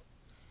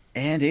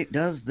 And it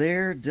does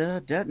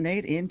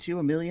detonate into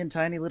a million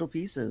tiny little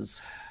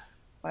pieces.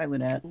 Bye,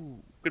 Lunette.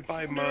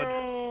 Goodbye,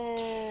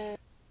 Mud.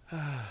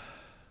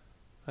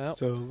 Well,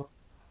 So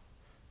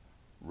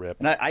rip.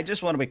 And I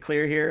just want to be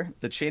clear here.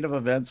 The chain of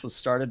events was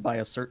started by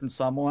a certain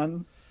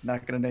someone.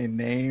 Not going to name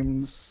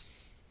names.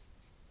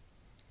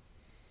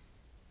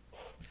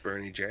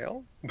 Bernie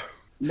Jail?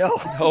 No.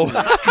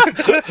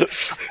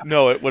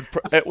 No,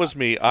 it was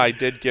me. I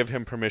did give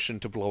him permission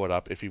to blow it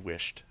up if he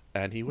wished,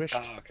 and he wished.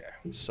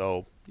 Okay.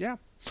 So, yeah.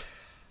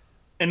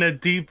 In a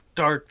deep,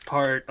 dark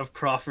part of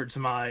Crawford's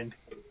mind,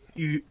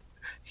 he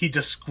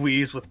just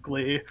squeezed with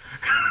glee.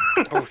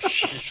 Oh,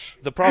 jeez.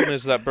 The problem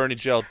is that Bernie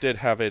Gel did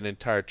have an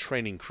entire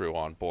training crew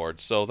on board,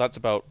 so that's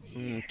about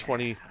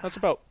 20. That's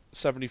about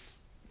 70.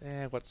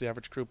 What's the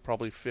average crew?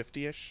 Probably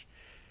 50-ish.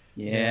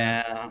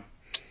 Yeah.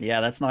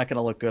 Yeah, that's not going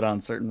to look good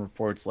on certain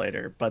reports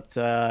later. But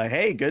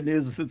hey, good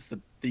news is it's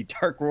the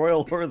Dark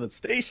Royal or the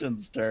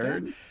station's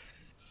turn.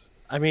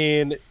 I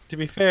mean, to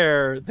be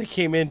fair, they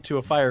came into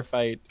a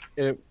firefight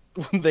and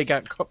they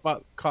got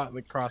caught in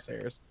the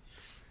crosshairs.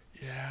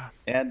 Yeah.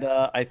 And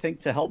I think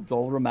to help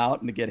Dolram out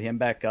and to get him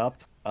back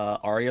up,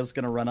 Arya's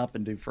going to run up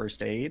and do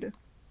first aid.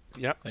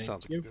 Yep. Thank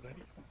Sounds like you. a good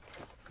idea.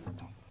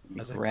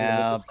 As I feel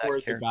grab like the score, that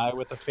the character. guy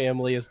with the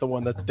family is the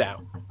one that's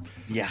down.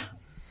 Yeah.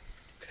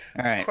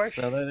 All right.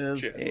 So that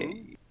is a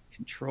Question.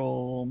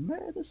 control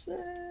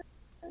medicine.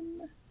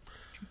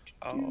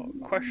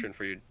 Question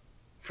for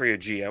your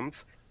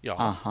GMs. Yeah.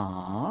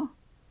 Uh-huh.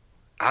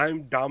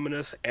 I'm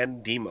Dominus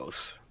and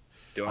Demos.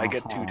 Do I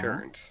get 2 Uh-huh.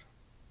 turns?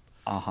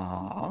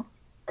 Uh-huh.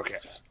 Okay.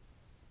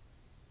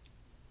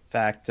 In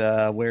fact,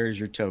 where is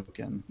your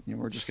token?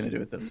 We're just going to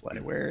do it this way.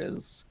 Where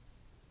is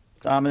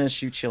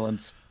Dominus? You chill in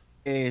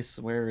space.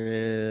 Where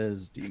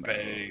is Demos?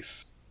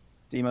 Space.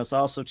 Demos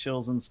also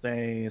chills in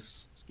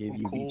space. Let's give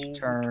you Cool. each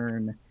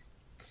turn.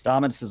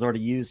 Dominus has already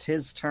used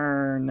his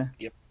turn.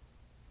 Yep.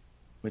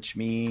 Which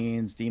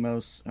means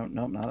Demos... Oh,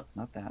 no, not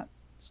that.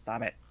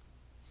 Stop it.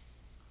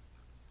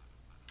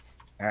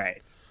 All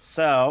right.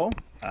 So,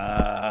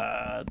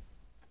 the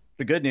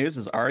good news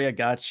is Arya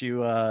got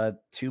you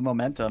 2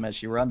 momentum as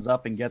she runs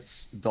up and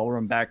gets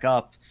Dolrum back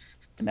up.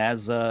 And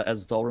as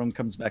Dolrum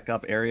comes back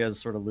up, Arya is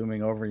sort of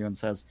looming over you and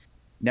says,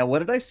 "Now, what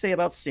did I say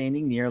about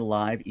standing near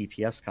live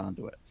EPS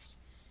conduits?"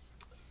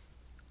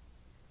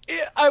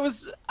 I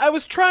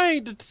was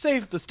trying to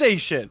save the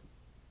station.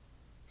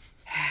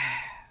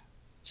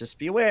 Just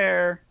be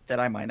aware that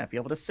I might not be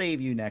able to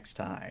save you next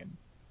time.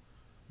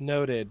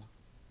 Noted.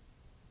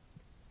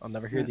 I'll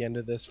never hear the end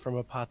of this from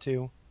a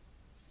Patu.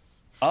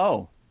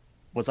 Oh,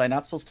 was I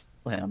not supposed to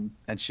tell him?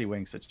 And she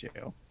winks at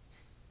you.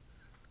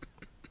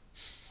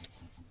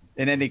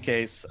 In any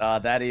case,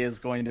 that is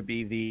going to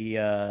be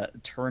the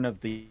turn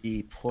of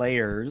the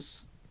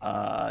players.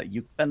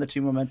 You spend the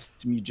 2 momentum.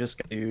 You just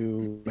got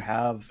to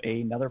have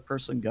another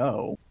person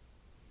go.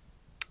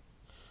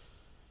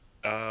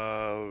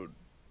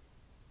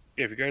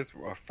 If you guys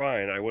are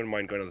fine, I wouldn't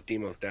mind going as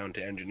Demos down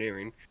to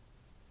engineering,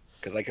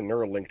 because I can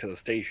Neuralink to the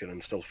station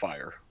and still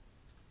fire.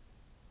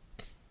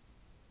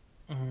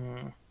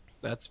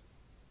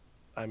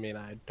 I mean,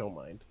 I don't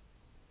mind.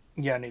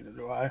 Yeah, neither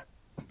do I.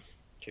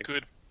 Okay.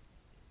 Good.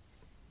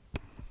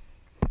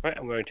 Alright,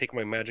 I'm going to take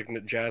my magic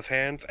jazz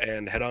hands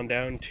and head on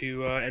down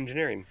to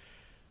engineering.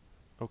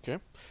 Okay.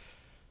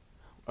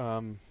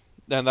 And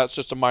that's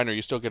just a minor.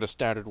 You still get a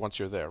standard once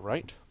you're there,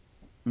 right?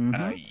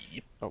 Mhm.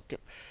 Yep. Okay.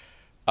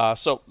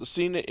 So the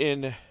scene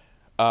in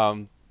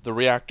the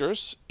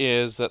reactors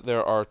is that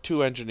there are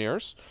 2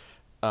 engineers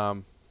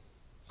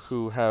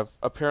who have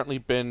apparently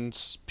been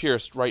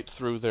pierced right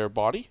through their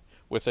body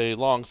with a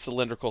long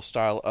cylindrical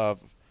style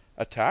of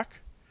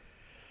attack.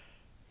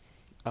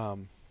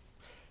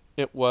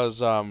 It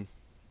was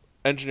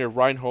Engineer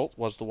Reinhold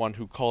was the one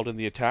who called in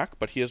the attack,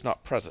 but he is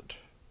not present.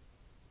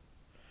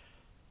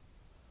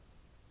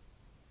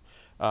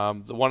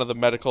 One of the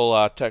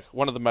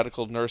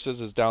medical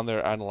nurses is down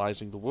there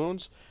analyzing the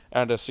wounds,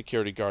 and a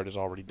security guard is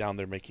already down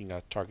there making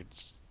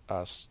target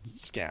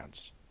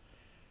scans.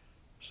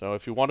 So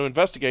if you want to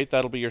investigate,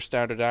 that'll be your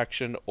standard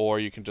action, or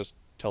you can just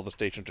tell the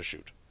station to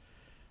shoot.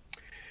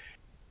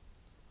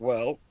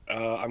 Well,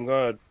 I'm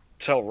going to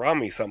tell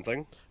Rami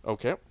something.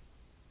 Okay.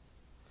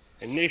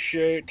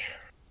 Initiate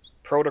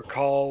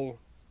protocol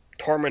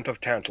Torment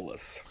of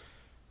Tantalus.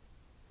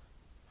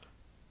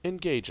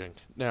 Engaging.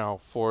 Now,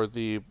 for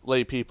the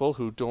lay people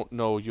who don't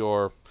know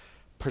your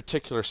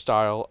particular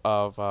style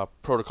of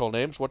protocol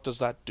names, what does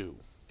that do?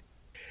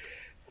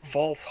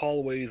 False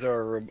hallways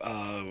are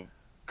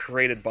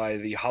created by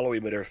the hollow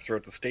emitters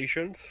throughout the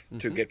stations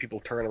to get people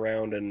turned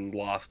around and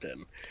lost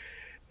in.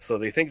 So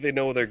they think they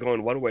know they're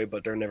going one way,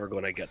 but they're never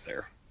going to get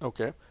there.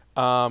 Okay.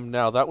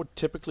 Now, that would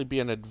typically be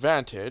an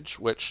advantage,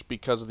 which,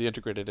 because of the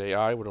integrated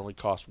AI, would only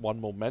cost 1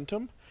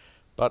 momentum,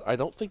 but I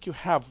don't think you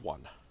have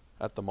one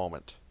at the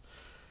moment.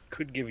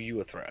 Could give you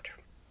a threat.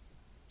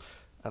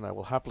 And I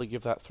will happily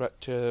give that threat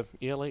to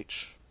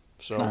ELH.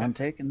 So I'm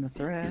taking the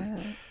threat.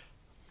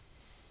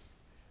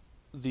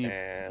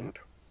 And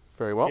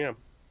very well. yeah.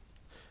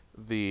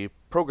 The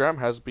program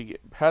has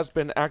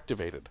been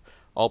activated.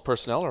 All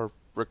personnel are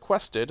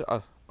requested.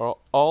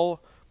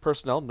 All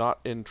personnel not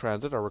in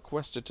transit are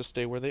requested to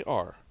stay where they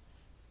are.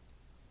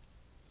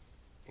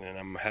 And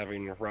I'm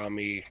having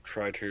Rami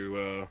try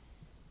to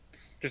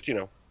just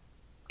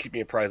keep me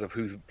apprised of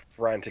who's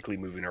frantically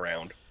moving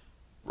around.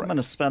 I'm going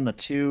to spend the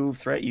 2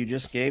 threat you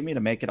just gave me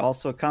to make it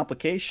also a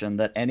complication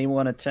that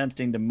anyone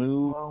attempting to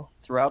move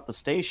throughout the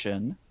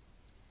station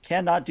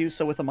cannot do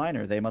so with a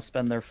minor. They must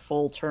spend their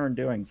full turn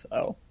doing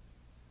so.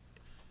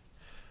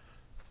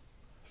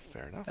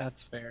 Fair enough.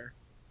 That's fair.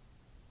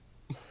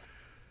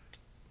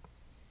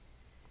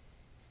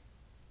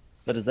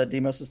 But is that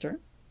Demos' turn?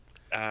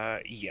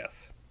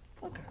 Yes.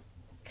 Okay.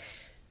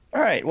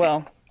 All right,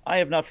 well, I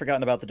have not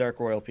forgotten about the Dark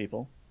Royal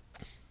people.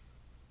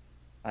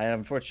 I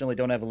unfortunately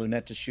don't have a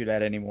lunette to shoot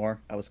at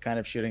anymore. I was kind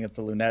of shooting at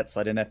the lunette, so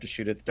I didn't have to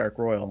shoot at the Dark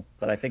Royal.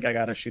 But I think I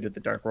got to shoot at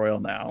the Dark Royal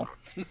now.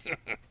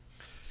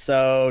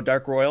 So,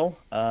 Dark Royal,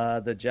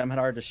 the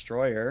Jem'Hadar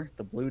Destroyer,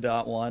 the blue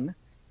dot one.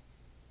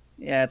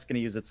 Yeah, it's going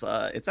to use it's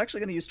actually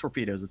going to use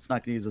torpedoes. It's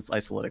not going to use its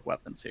isolytic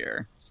weapons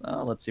here.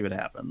 So, let's see what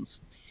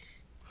happens.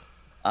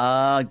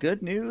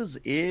 Good news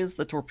is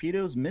the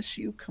torpedoes miss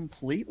you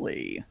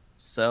completely.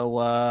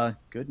 So,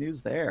 good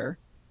news there.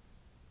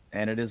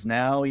 And it is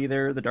now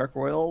either the Dark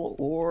Royal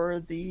or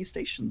the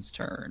station's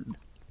turn.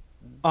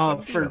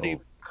 For the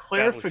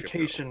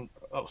clarification,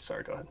 oh,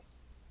 sorry, go ahead.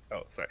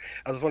 Oh, sorry.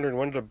 I was wondering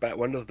when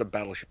does the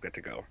battleship get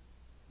to go?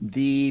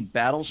 The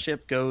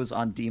battleship goes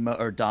on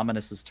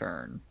Dominus's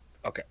turn.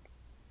 Okay.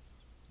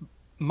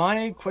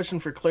 My question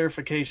for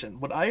clarification: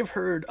 would I have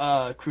heard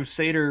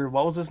Crusader?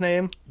 What was his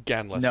name?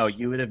 Ganless. No,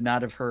 you would have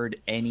not have heard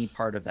any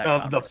part of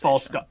that. The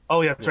false guy.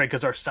 Oh, yeah, that's right,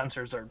 because our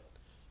sensors are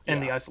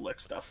in the Isolic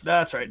stuff.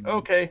 That's right.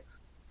 Okay.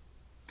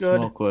 Good.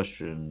 Small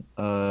question.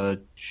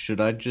 Should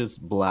I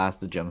just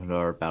blast the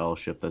Jem'Hadar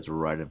battleship that's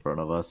right in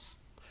front of us?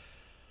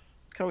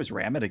 Could always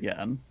ram it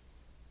again.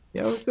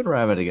 Yeah, we could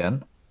ram it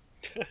again.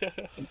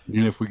 And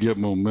if we get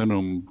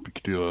momentum, we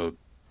could do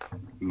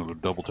another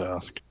double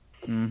task.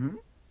 Mm-hmm.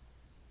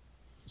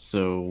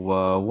 So,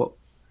 what?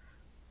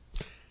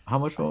 How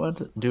much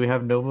momentum? Do we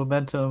have no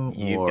momentum?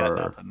 You've got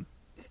nothing.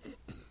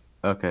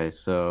 Okay,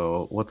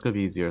 so what's gonna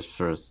be easier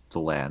first to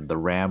land, the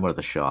ram or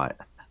the shot?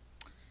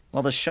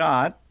 Well, the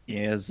shot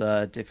is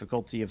a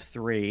difficulty of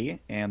 3,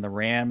 and the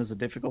ram is a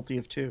difficulty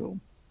of 2.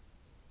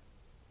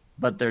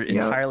 But they're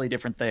entirely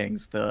different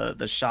things.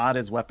 The shot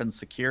is weapon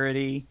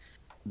security.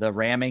 The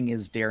ramming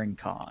is daring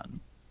con.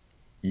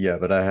 Yeah,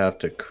 but I have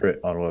to crit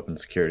on weapon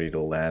security to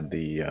land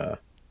the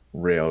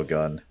rail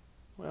gun.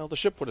 Well, the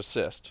ship would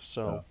assist,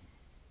 so... Oh.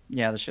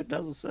 Yeah, the ship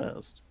does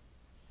assist.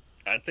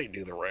 I'd say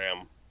do the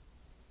ram.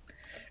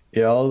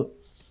 Yeah,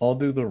 I'll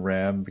do the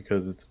ram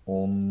because it's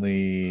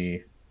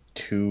only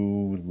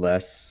 2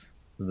 less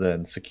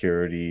than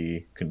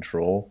security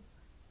control.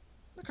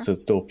 Okay. So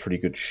it's still a pretty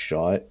good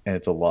shot, and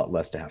it's a lot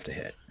less to have to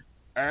hit.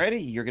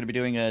 Alrighty, you're going to be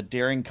doing a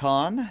daring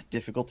con,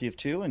 difficulty of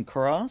 2, and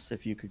Kuros,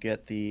 if you could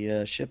get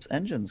the ship's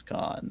engines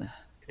con.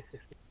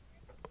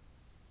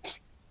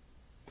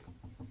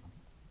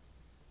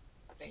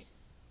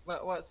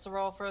 Wait, what's the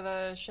roll for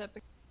the ship?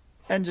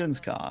 Engines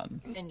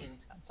con.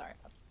 Engines con, sorry.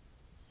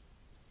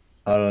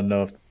 I don't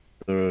know if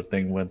the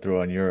thing went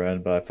through on your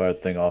end, but I fired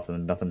the thing off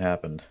and nothing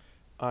happened.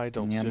 I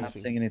don't see I'm anything. not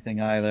seeing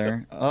anything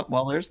either. Oh,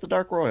 well, there's the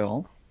Dark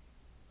Royal.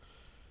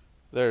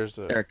 There's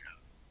a... There it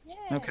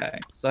goes. Okay,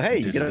 so hey,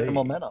 you get a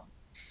momentum.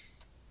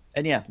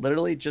 And yeah,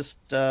 literally just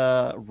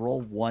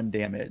roll 1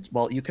 damage.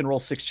 Well, you can roll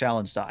 6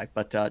 challenge die,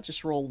 but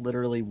just roll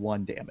literally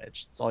 1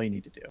 damage. That's all you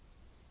need to do.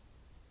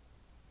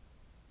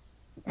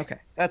 Okay,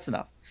 that's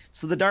enough.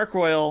 So the Dark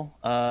Royal,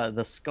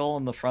 the skull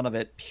in the front of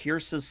it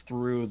pierces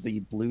through the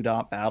Blue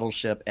Dot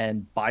battleship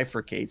and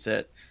bifurcates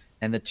it,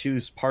 and the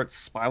 2 parts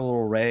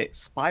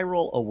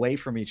spiral away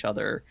from each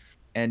other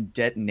and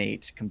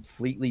detonate,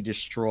 completely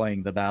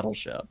destroying the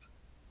battleship.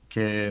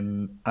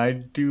 Can I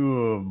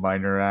do a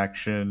minor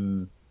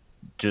action?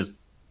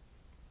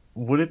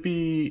 Would it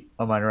be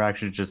a minor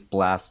action to just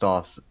blast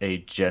off a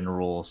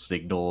general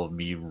signal of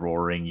me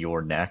roaring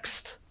 "You're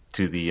next"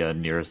 to the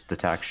nearest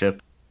attack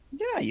ship?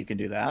 Yeah, you can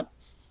do that.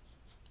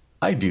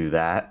 I do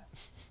that.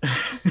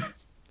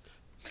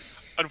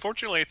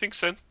 Unfortunately, I think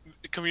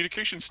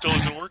communication still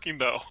isn't working,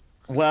 though.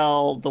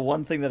 Well, the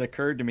one thing that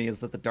occurred to me is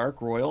that the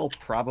Dark Royal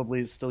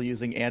probably is still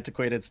using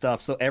antiquated stuff,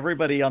 so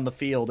everybody on the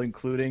field,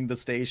 including the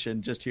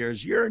station, just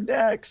hears "You're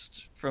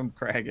next" from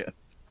Kraggith.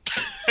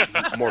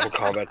 Mortal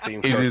Kombat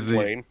theme starts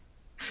playing.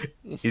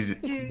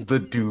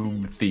 The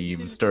Doom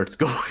theme starts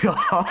going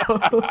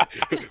off.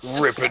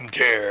 Rip and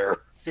tear.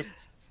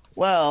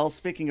 Well,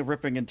 speaking of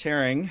ripping and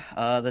tearing,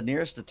 the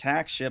nearest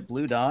attack ship,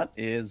 Blue Dot,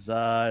 is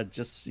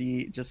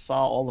just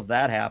saw all of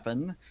that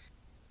happen.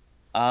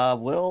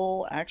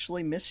 Will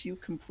actually miss you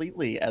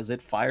completely as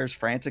it fires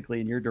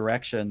frantically in your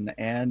direction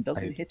and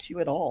doesn't hit you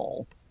at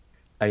all.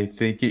 I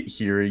think it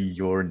hearing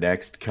 "You're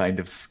next" kind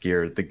of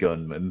scared the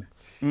gunman.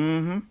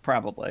 Mm-hmm,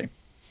 probably.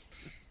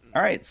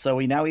 All right, so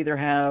we now either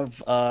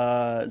have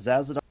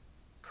Zazadar,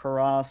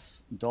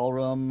 Kuros,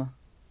 Dolrum,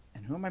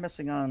 and who am I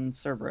missing on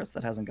Cerberus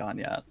that hasn't gone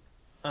yet?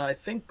 I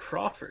think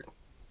Crawford.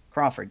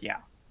 Crawford, yeah.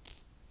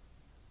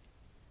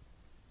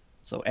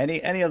 So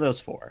any of those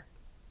 4.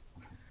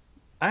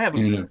 I have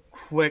a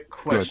quick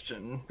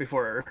question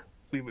before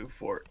we move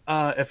forward.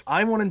 If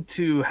I wanted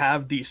to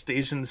have the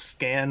station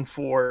scan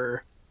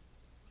for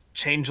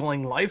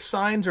changeling life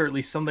signs, or at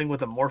least something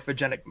with a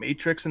morphogenic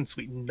matrix, since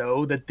we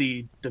know that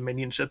the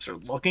Dominion ships are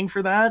looking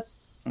for that,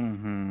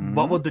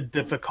 what would the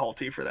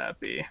difficulty for that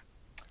be?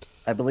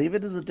 I believe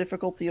it is a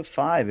difficulty of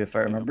 5, if I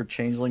remember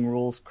changeling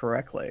rules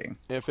correctly.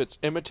 If it's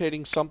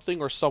imitating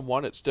something or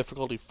someone, it's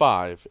difficulty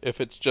 5.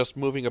 If it's just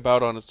moving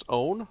about on its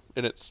own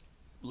in its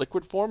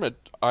liquid form,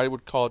 I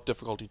would call it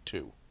difficulty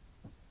 2.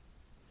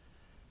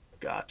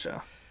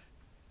 Gotcha.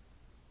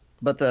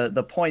 But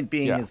the point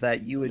being is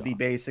that you would be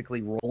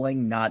basically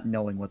rolling, not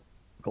knowing what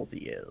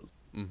difficulty is.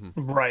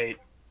 Mm-hmm. Right.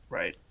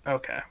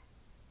 Okay.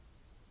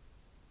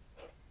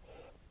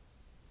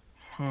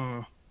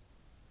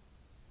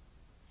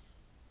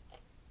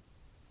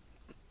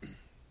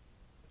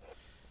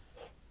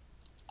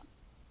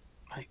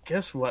 I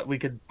guess what we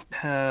could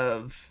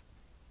have...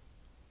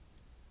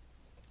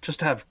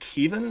 Just have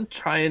Kevin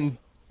try and,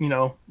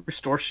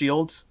 restore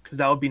shields, because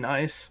that would be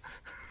nice.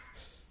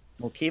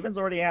 Well, Kevin's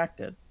already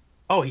acted.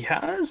 Oh, he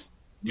has?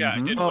 Yeah,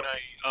 I did Oh. when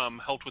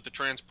I helped with the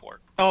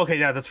transport. Oh, okay,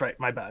 yeah, that's right.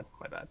 My bad.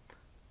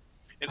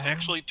 And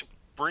actually, to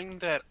bring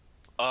that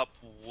up,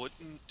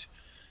 wouldn't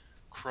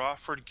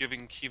Crawford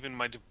giving Kevin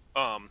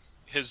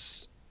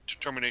his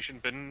determination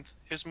been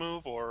his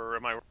move, or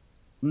am I?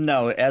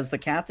 No, as the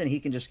captain, he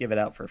can just give it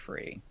out for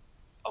free.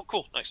 Oh,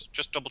 cool, nice.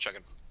 Just double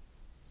checking.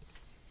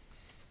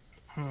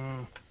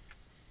 I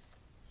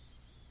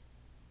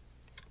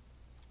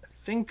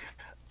think.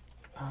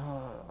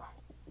 I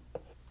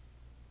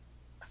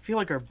feel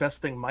like our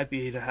best thing might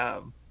be to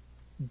have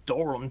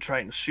Doran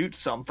trying to shoot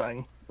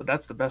something, but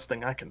that's the best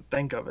thing I can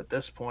think of at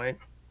this point.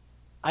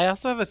 I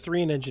also have a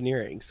 3 in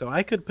engineering, so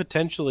I could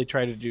potentially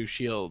try to do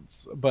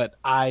shields, but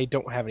I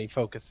don't have any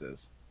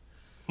focuses.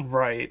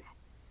 Right.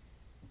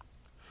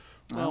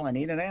 Well, I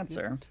need an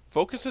answer.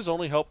 Focuses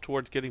only help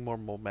towards getting more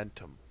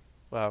momentum.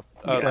 Yeah.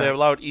 They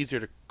allow it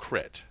easier to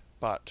crit,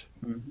 but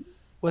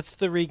What's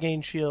the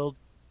regain shield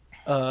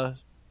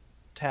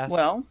task?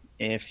 Well,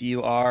 if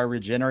you are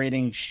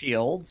regenerating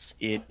shields,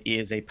 it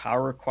is a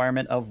power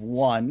requirement of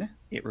 1.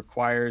 It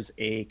requires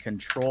a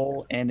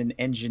control and an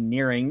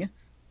engineering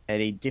at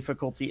a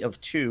difficulty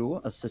of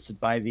 2, assisted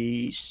by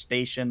the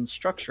station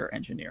structure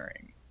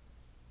engineering.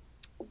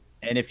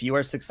 And if you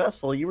are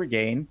successful, you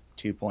regain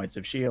 2 points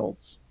of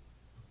shields.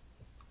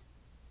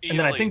 And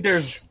then I think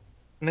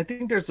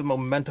there's a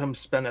momentum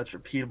spend that's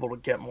repeatable to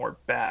get more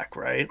back,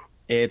 right?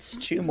 It's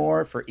 2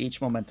 more for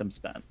each momentum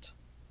spent.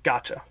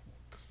 Gotcha.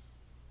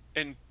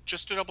 And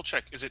just to double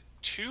check, is it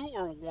 2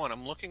 or 1?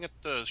 I'm looking at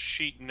the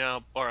sheet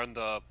now, or on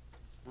the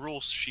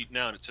rules sheet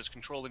now, and it says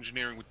control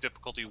engineering with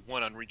difficulty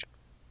 1 on regen.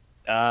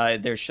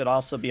 There should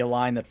also be a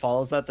line that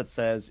follows that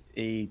says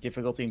a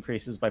difficulty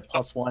increases by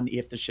 +1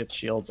 if the ship's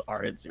shields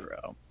are at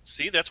 0.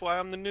 See, that's why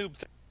I'm the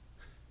noob.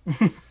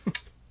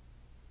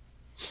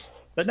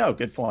 But no,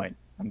 good point.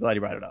 I'm glad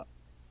you brought it up.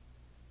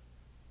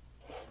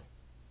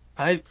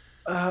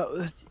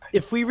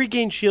 If we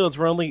regain shields,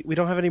 we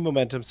don't have any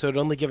momentum, so it'd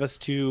only give us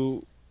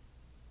 2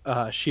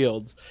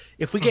 shields.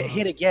 If we get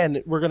hit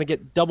again, we're gonna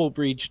get double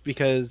breached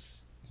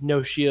because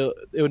no shield.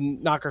 It would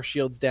knock our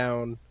shields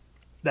down.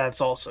 That's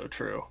also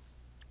true.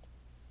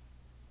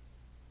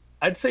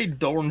 I'd say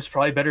Doran's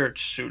probably better at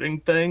shooting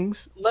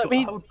things.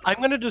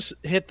 I'm gonna just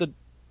hit the.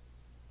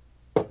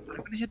 I'm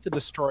gonna hit the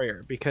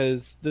destroyer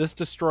because this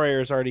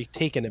destroyer's already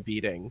taken a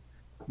beating.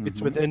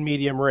 It's within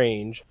medium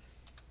range.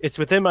 It's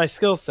within my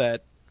skill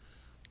set,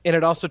 and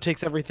it also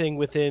takes everything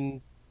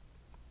within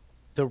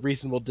the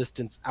reasonable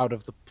distance out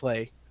of the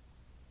play,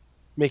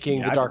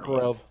 making the Dark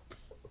Royal.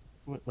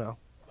 Well,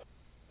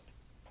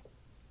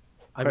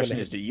 The question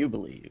is, do you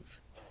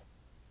believe?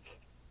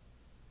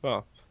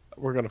 Well,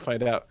 we're gonna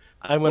find out.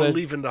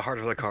 Believe in the heart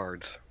of the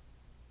cards.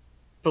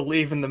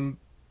 Believe in the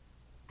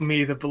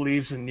me that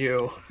believes in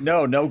you.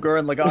 No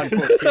Gurren Lagann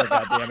quotes here,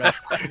 goddammit.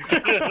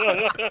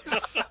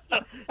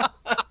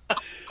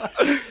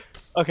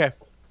 Okay.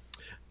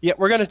 Yeah,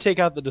 we're gonna take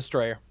out the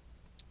destroyer.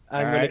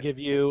 I'm gonna give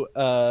you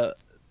a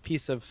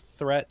piece of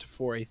threat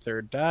for a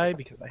 3rd die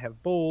because I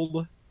have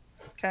bold.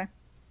 Okay.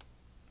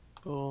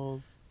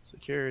 Bold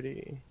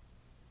security.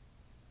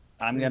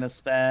 I'm going to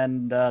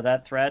spend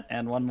that threat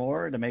and 1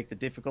 more to make the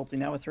difficulty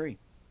now a 3.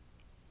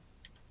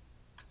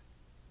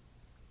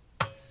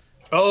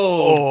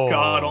 Oh,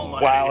 God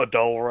almighty. Wow,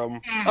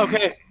 Dolrum.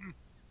 Okay.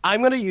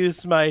 I'm going to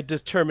use my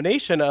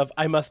determination of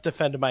I must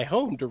defend my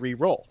home to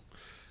re-roll.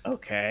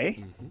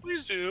 Okay.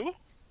 Please do.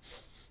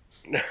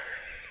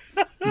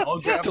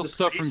 I'll grab Still the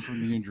suffering sheet,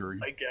 from the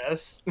injury. I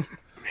guess.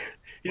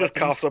 He just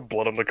coughs up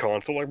blood on the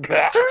console like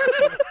bah.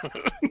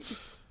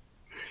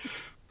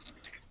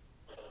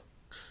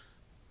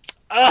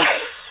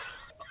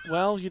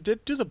 well, you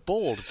did do the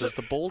bold. Does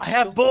the bold? I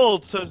have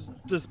bold, so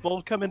does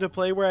bold come into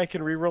play where I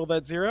can re-roll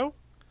that 0?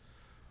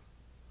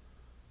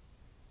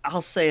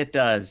 I'll say it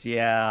does,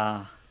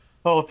 yeah.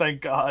 Oh,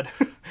 thank God.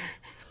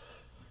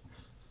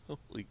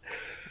 Holy.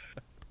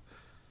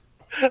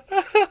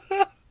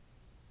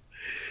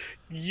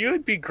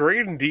 You'd be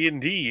great in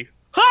D&D.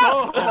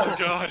 Oh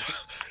God.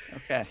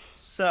 Okay,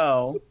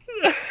 so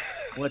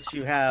what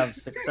you have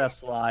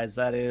success-wise,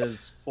 that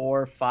is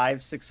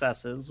 5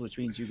 successes, which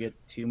means you get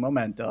 2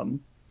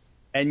 momentum.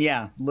 And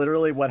yeah,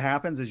 literally what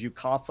happens is you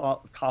cough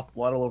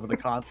blood all over the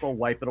console,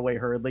 wipe it away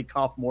hurriedly,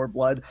 cough more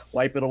blood,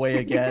 wipe it away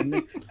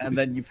again, and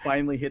then you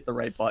finally hit the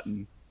right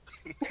button.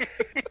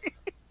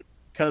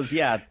 Because,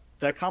 yeah,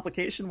 the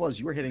complication was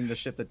you were hitting the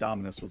ship that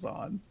Dominus was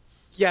on.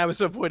 Yeah, I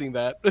was avoiding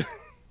that.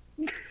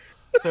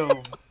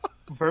 So,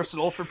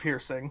 versatile for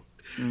piercing.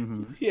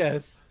 Mm-hmm.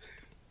 Yes.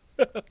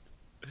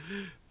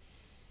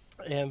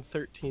 And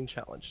 13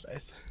 challenge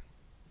dice.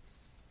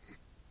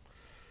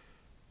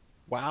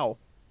 Wow.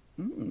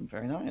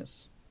 Very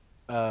nice.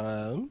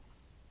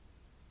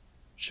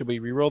 Should we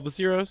re-roll the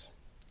 0s?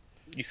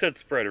 You said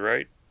spread,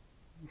 right?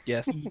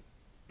 Yes.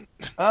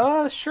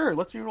 Sure.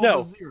 Let's reroll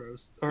No. those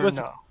 0s. Or What's-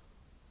 no.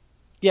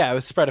 Yeah, it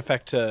was spread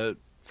effect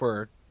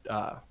for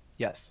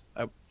yes.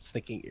 I was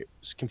thinking it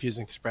was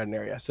confusing spread and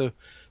area. So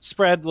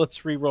spread,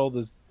 let's re-roll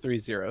the 3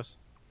 0s.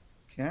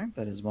 Okay,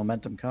 that is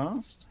momentum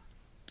cost.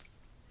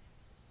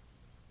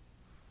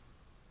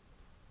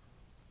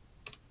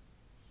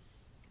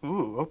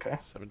 Ooh, okay.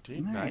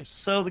 17. All right. Nice.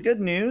 So the good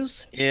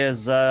news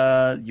is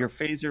your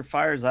phaser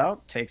fires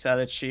out, takes out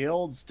its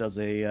shields, does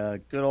a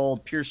good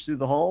old pierce through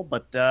the hull,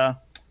 but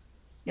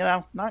you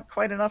know, not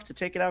quite enough to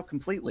take it out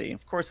completely.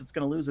 Of course, it's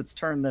going to lose its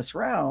turn this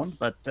round,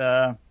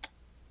 but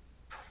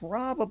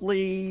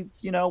probably,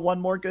 you know, one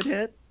more good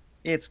hit,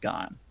 it's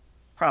gone.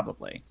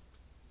 Probably.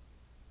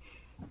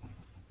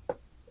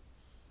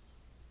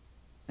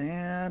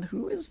 And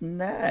who is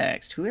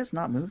next? Who has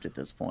not moved at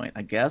this point?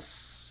 I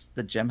guess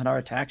the Jem'Hadar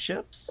attack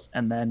ships,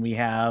 and then we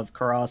have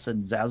Karas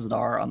and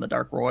Zazadar on the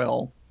Dark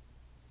Royal.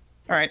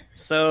 All right,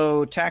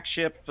 so attack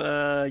ship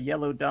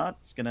Yellow Dot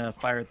is going to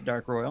fire at the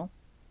Dark Royal.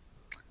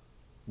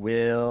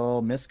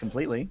 Will miss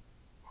completely.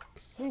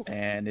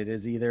 And it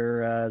is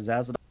either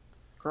Zazadar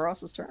or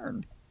Karas'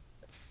 turn.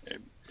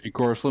 Of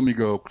course, let me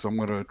go because I'm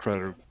going to try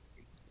to.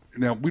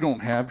 Now we don't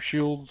have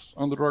shields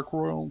on the Dark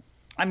Royal.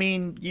 I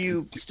mean,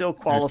 you still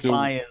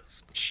qualify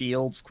as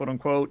shields, quote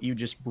unquote. You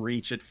just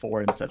breach at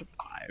 4 instead of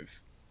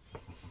 5.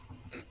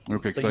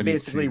 Okay, so you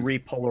basically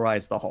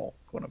repolarize the hull,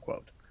 quote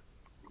unquote.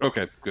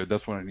 Okay, good.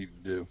 That's what I need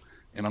to do.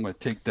 And I'm going to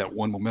take that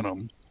 1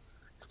 momentum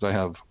because I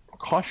have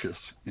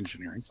cautious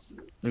engineering.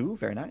 Ooh,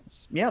 very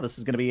nice. Yeah, this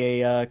is going to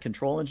be a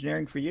control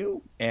engineering for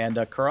you. And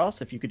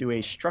Karas, if you could do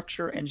a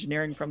structure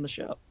engineering from the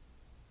ship.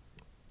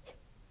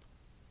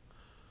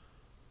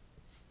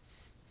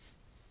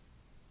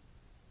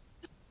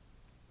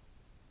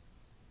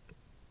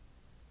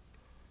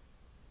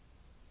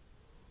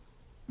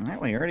 All right,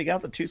 well, you already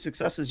got the 2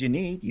 successes you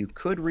need. You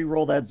could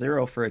re-roll that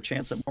 0 for a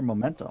chance at more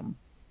momentum.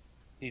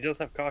 He does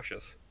have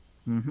cautious.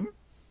 Mm-hmm.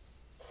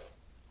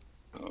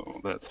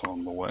 Oh, that's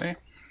on the way.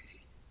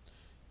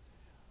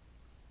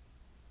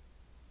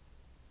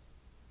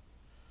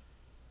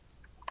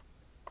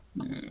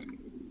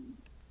 And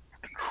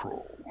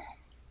control.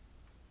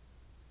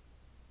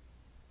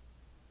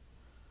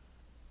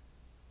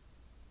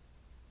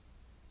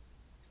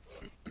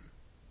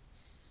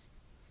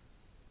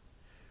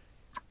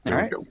 All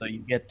right, so you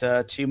get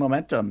 2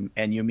 momentum,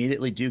 and you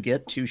immediately do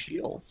get 2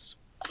 shields.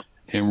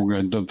 And we're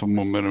going to dump the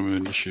momentum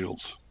into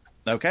shields.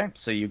 Okay,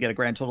 so you get a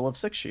grand total of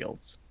 6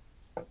 shields.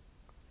 All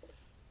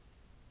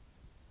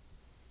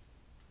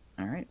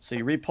right, so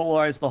you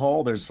repolarize the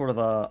hull. There's sort of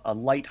a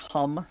light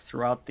hum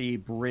throughout the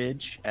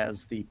bridge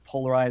as the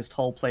polarized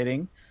hull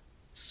plating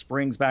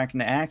springs back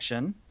into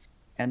action.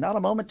 And not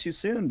a moment too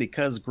soon,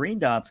 because Green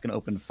Dot's going to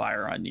open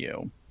fire on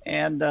you.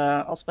 And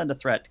I'll spend a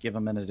threat to give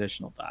him an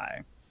additional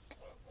die.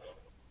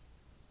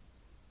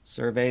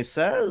 Survey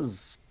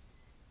says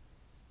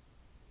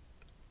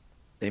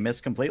they miss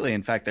completely.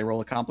 In fact, they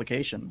roll a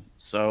complication.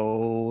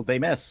 So they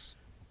miss.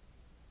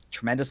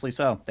 Tremendously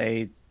so.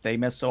 They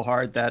miss so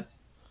hard that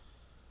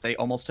they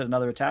almost hit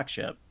another attack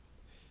ship.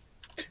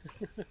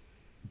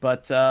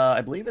 But I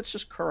believe it's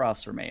just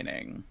Karas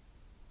remaining.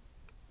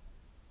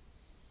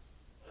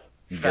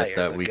 You Fire get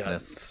that the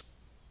weakness.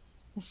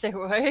 Say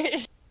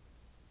what?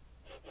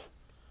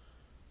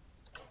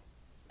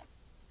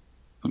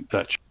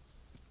 That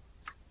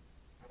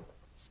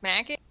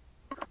Smack it?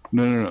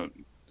 no.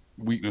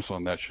 Weakness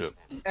on that ship.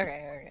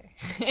 Okay.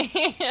 You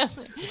Like,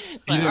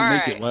 didn't all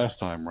make right. it last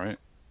time, right?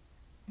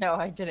 No,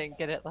 I didn't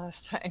get it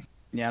last time.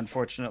 Yeah,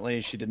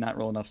 unfortunately, she did not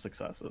roll enough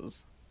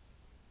successes.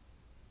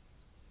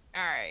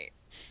 All right.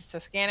 So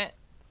scan it.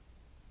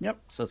 Yep,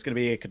 so it's going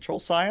to be a control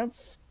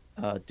science,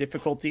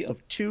 difficulty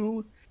of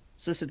 2,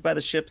 assisted by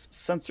the ship's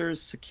sensors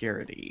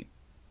security.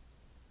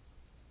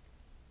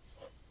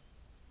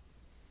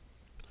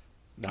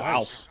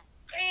 Nice.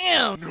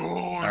 Damn!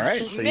 All right,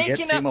 so you get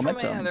Making 2 up for my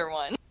momentum. other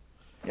one.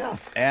 Yeah,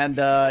 and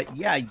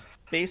yeah,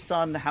 based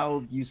on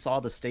how you saw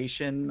the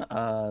station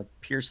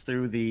pierce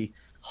through the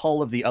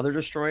hull of the other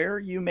destroyer,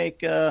 you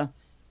make a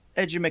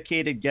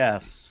edumacated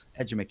guess.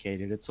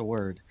 Edumacated, it's a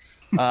word.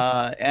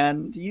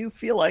 And you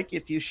feel like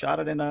if you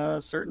shot it in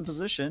a certain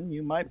position,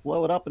 you might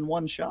blow it up in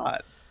one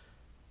shot.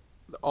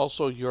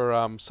 Also, your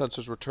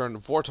sensors return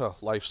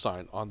Vorta life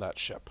sign on that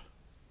ship.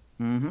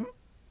 Mm-hmm.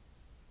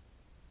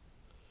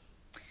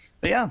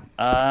 But yeah,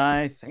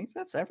 I think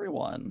that's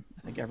everyone.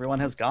 I think everyone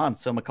has gone.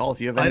 So, McCall,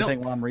 if you have anything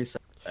while I'm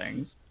resetting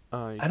things.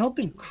 I don't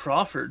think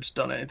Crawford's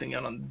done anything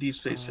yet on Deep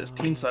Space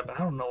 15 side, but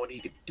I don't know what he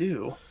could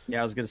do.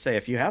 Yeah, I was going to say,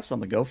 if you have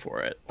something, go for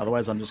it.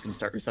 Otherwise, I'm just going to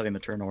start resetting the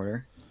turn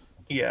order.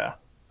 Yeah.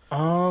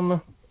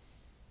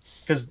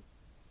 Because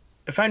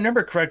if I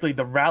remember correctly,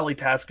 the rally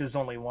task is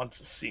only once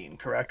a scene,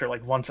 correct? Or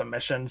like once a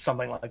mission,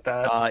 something like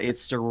that?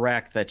 It's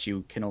direct that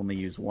you can only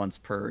use once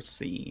per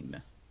scene.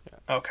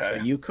 Okay. So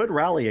you could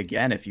rally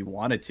again if you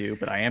wanted to,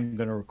 but I am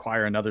going to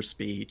require another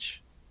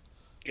speech.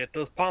 Get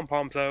those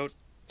pom-poms out.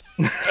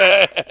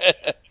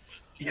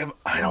 Yeah, but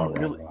I don't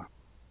really...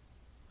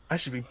 I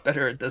should be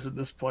better at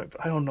this point,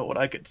 but I don't know what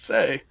I could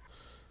say.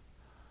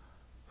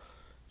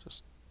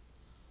 Just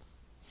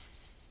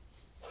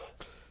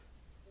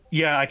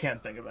Yeah, I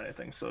can't think of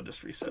anything, so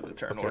just reset the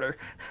turn order.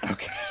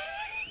 Okay.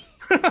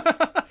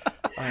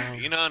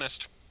 Being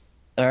honest.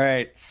 All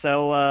right.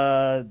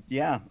 So,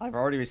 yeah, I've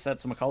already reset.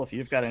 So, McCall, if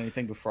you've got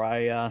anything before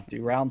I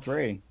do round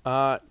 3.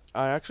 I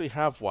actually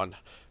have one.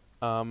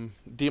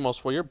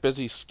 Demos, while you're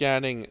busy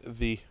scanning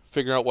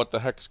figuring out what the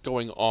heck's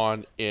going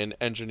on in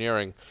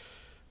engineering,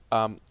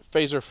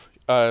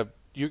 Phaser,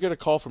 you get a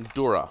call from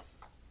Dura.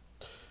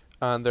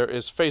 And there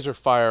is phaser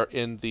fire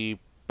in the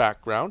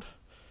background.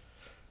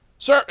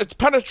 Sir, it's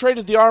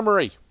penetrated the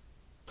armory.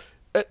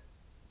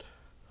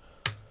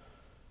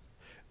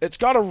 It's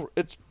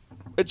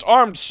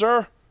armed,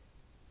 sir.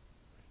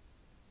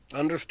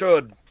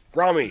 Understood.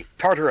 Rami,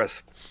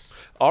 Tartarus.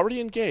 Already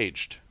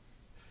engaged.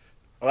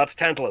 Well, that's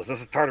Tantalus.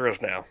 This is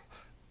Tartarus now.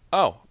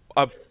 Oh,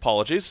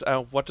 apologies.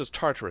 What does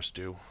Tartarus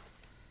do?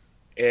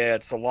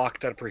 It's a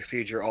locked-out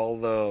procedure. All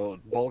the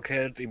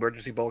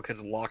emergency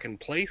bulkheads lock in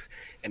place,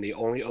 and they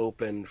only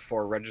open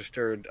for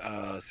registered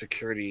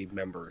security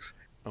members.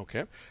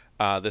 Okay.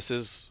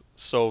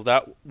 So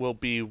that will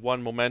be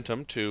one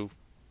momentum to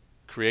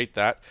create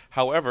that.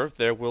 However,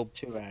 there will...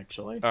 2,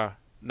 actually.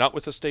 Not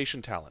with the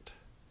station talent.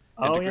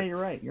 Yeah, you're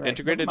right.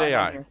 Integrated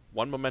AI.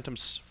 One momentum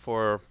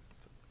for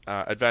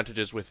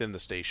advantages within the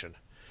station.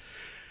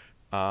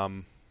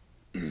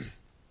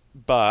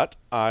 But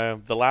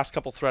the last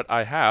couple threat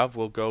I have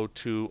will go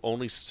to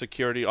only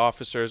security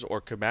officers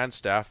or command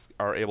staff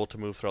are able to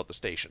move throughout the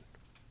station.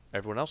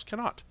 Everyone else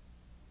cannot.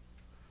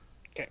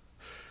 Okay.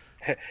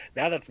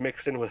 Now that's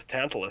mixed in with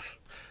Tantalus.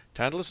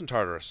 Tantalus and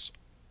Tartarus.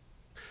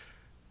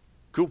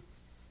 Cool.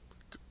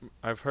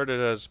 I've heard it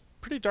as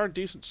pretty darn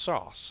decent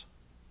sauce.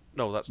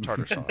 No, that's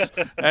tartar sauce.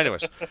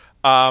 Anyways,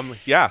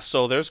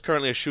 so there's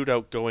currently a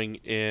shootout going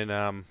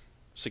in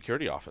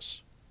security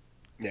office.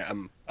 Yeah,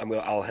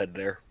 I'll head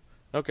there.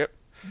 Okay.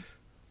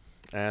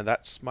 And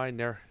that's my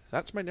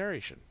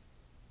narration.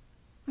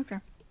 Okay.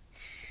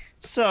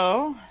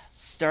 So,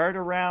 start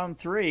of round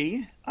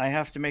 3. I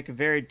have to make a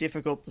very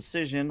difficult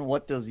decision.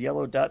 What does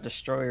Yellow Dot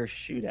Destroyer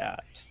shoot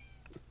at?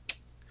 I'm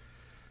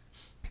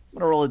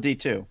going to roll a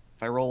D2.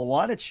 If I roll a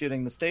 1, it's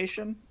shooting the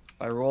station.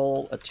 If I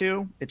roll a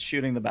 2, it's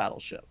shooting the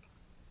battleship.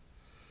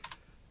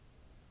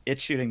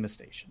 It's shooting the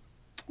station.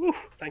 Whew,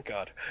 thank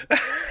God.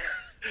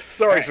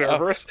 Sorry,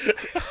 Cerberus.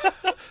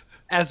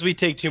 As we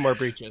take 2 more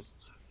breaches.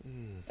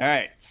 All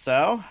right,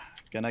 so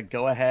gonna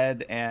go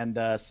ahead and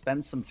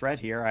spend some threat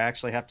here. I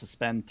actually have to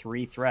spend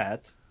 3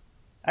 threat.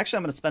 Actually,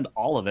 I'm gonna spend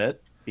all of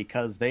it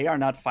because they are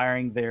not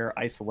firing their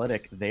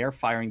isolytic. They are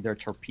firing their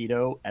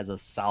torpedo as a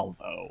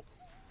salvo.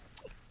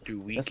 Do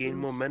we gain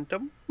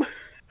momentum?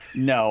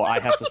 No, I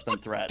have to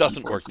spend threat.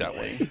 Doesn't work that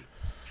way.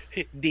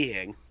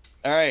 Dang.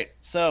 All right,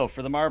 so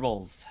for the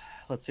marbles,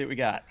 let's see what we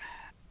got.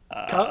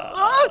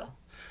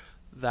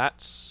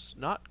 That's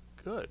not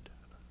good.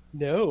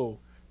 No.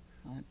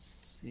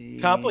 Let's see.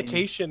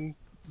 Complication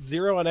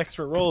 0 on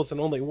extra rolls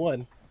and only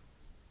 1.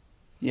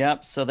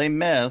 Yep, so they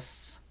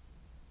miss,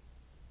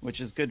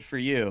 which is good for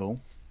you.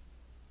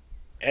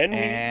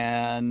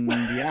 And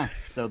yeah,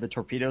 so the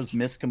torpedoes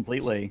miss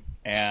completely,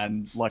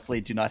 and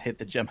luckily do not hit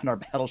the Geminar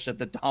battleship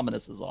that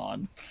Dominus is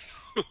on.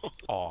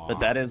 But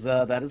that is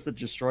the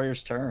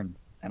destroyer's turn,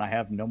 and I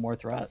have no more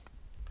threat.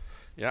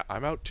 Yeah,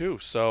 I'm out too.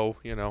 So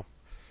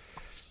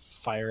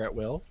Fire at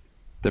will.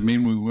 That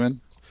mean we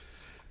win?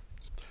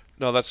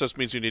 No, that just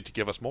means you need to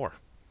give us more.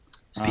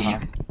 Uh-huh.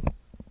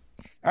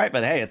 All right,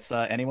 but hey, it's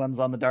anyone's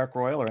on the Dark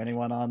Royal or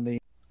anyone on the,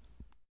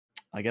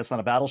 I guess, on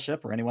a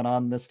battleship or anyone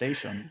on the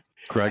station.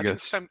 Craig,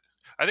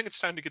 I think it's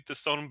time to get this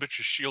son of a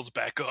bitch's shields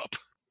back up.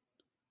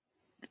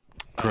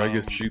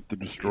 Craig, shoot the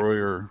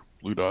destroyer,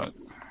 blue dot.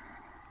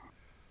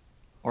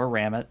 Or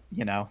ram it,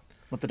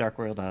 what the Dark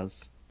Royal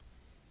does.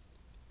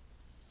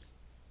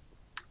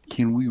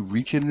 Can we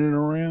reach it in a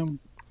ram?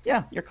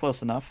 Yeah, you're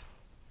close enough.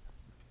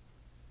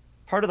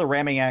 Part of the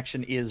ramming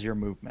action is your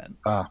movement.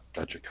 Ah,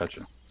 gotcha.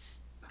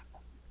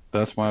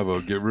 That's my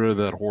vote. Get rid of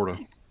that Horta.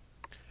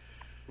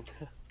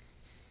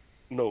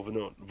 No,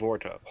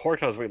 Vorta.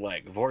 Hortas we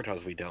like,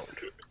 Vortas we don't.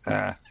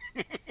 Ah.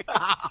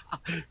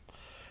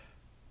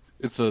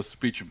 It's a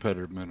speech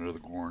impediment of the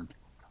Gorn.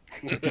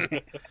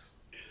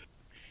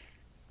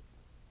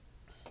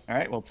 All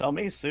right, well, tell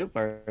me, Soup,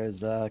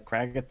 is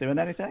Craggett doing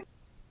anything?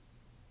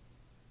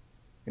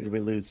 Or did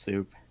we lose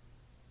Soup?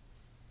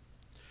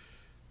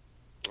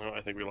 Oh,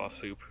 I think we lost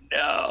Soup.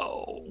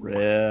 No.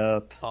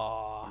 Rip.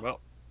 Well,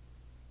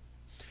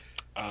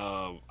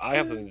 I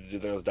have something to do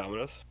there as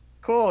Dominus.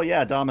 Cool,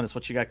 yeah, Dominus,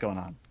 what you got going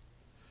on?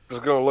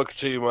 Just gonna look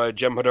to my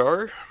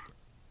Jem'Hadar.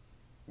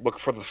 Look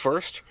for the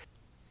first.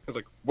 It's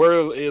like,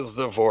 where is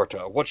the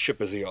Vorta? What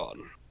ship is he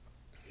on?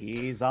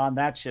 He's on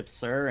that ship,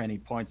 sir, and he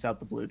points out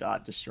the blue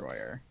dot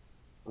destroyer.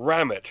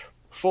 Ram it.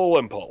 Full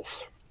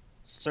impulse.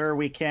 Sir,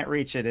 we can't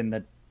reach it in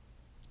the...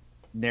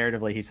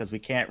 Narratively, he says we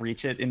can't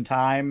reach it in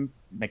time.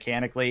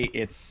 Mechanically,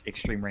 it's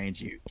extreme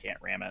range. You can't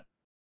ram it.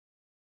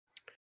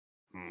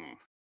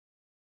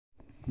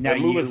 Now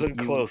move us in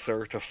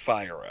closer to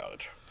fire at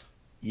it.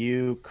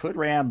 You could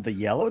ram the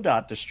yellow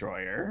dot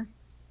destroyer.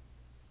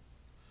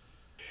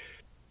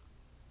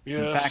 Yes.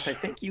 In fact, I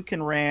think you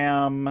can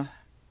ram...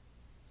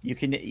 You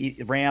can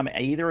ram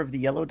either of the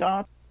yellow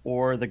dot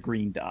or the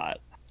green dot.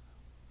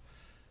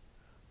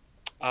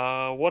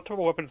 What type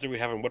of weapons do we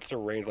have and what's the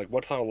range? Like,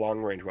 what's our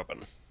long-range weapon?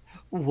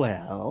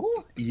 Well,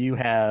 you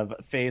have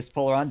phased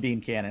polaron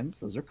beam cannons.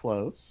 Those are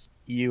close.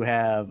 You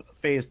have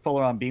phased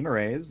polaron beam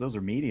arrays. Those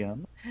are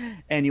medium.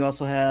 And you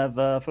also have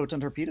photon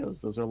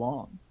torpedoes. Those are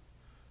long.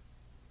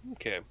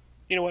 Okay.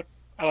 You know what?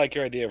 I like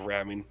your idea of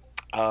ramming.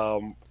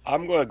 I'm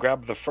going to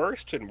grab the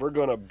first, and we're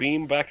going to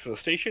beam back to the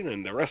station,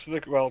 and the rest of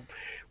the... Well,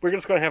 we're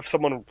just going to have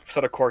someone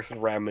set a course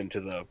and ram into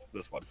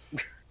this one.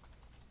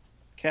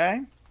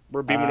 Okay.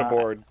 We're beaming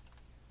aboard.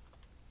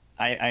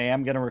 I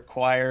am going to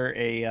require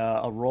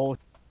a roll.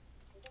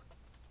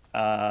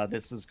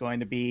 This is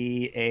going to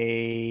be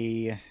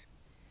a...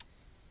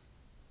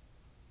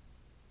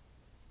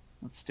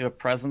 Let's do a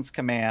presence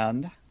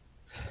command.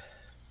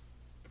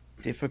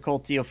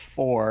 Difficulty of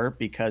 4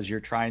 because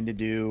you're trying to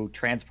do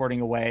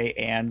transporting away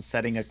and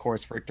setting a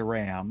course for it to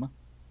ram.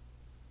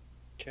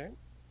 Okay.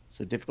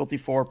 So difficulty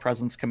 4,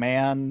 presence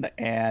command,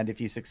 and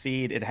if you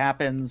succeed, it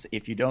happens.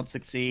 If you don't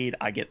succeed,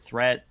 I get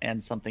threat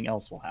and something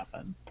else will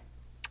happen.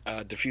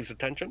 Diffuse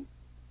attention?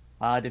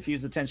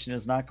 Diffuse attention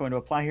is not going to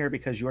apply here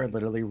because you are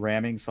literally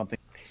ramming something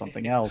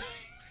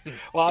else.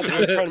 Well, I'm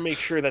trying to make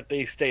sure that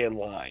they stay in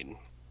line.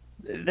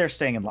 They're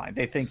staying in line.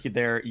 They think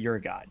you're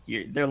a god.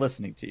 They're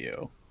listening to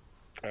you.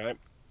 All right.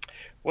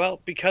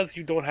 Well, because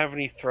you don't have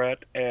any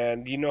threat,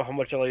 and you know how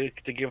much I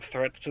like to give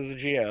threats to the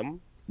GM.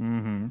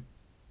 Mm-hmm.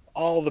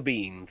 All the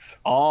beans.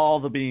 All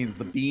the beans.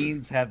 The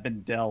beans have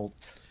been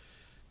dealt.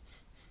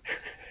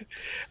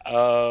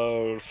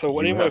 So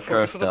what do you want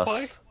to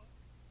apply?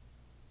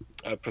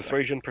 us.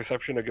 Persuasion,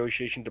 perception,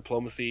 negotiation,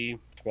 diplomacy,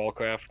 small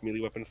craft,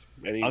 melee weapons.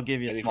 I'll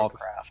give you a small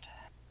craft.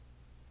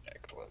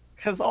 Excellent.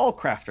 Because all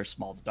craft are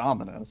small to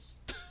Dominus.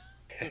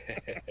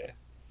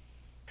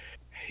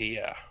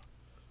 Yeah.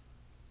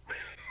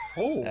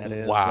 Oh, That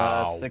is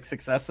wow. 6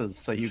 successes,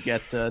 so you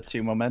get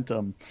 2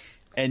 momentum.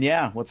 And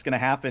yeah, what's going to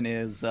happen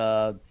is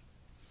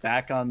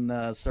back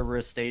on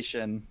Cerberus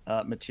Station,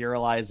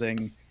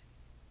 materializing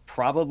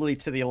probably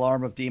to the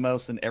alarm of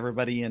Demos and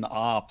everybody in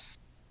Ops,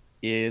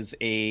 is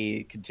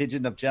a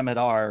contingent of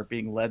Jem'Hadar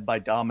being led by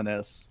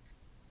Dominus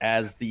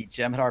as the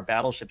Jem'Hadar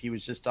battleship he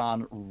was just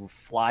on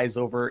flies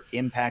over,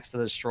 impacts the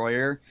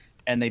destroyer,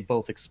 and they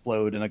both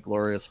explode in a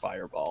glorious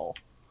fireball.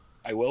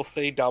 I will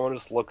say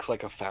Dominus looks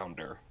like a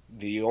founder.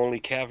 The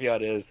only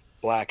caveat is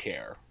black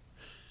hair.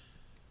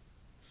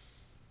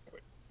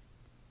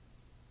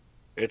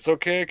 It's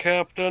okay,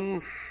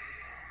 Captain.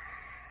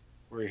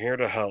 We're here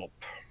to help.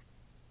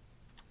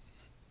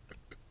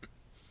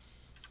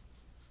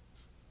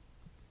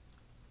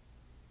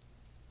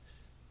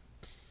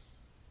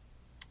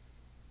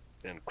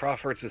 And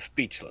Crawford's is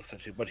speechless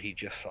at what he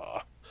just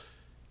saw.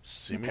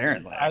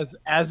 Apparently.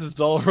 As is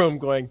Dolrum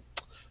going,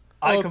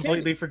 I okay.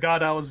 completely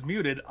forgot I was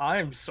muted.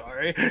 I'm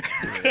sorry.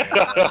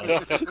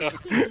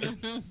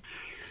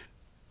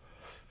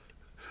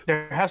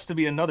 There has to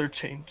be another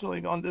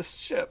changeling on this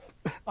ship.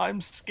 I'm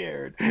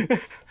scared.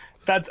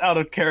 That's out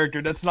of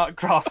character. That's not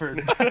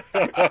Crawford.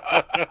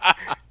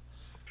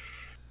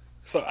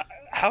 So,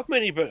 how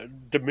many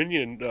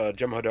Dominion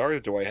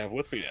Jem'Hadar do I have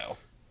with me now?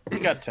 You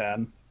got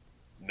 10.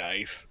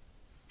 Nice.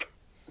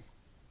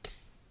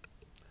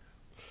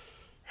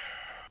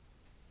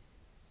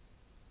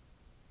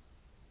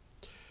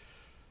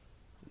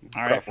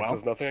 All right, Crawford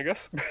says nothing, I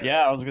guess.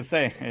 Yeah, I was going to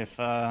say, if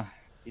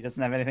he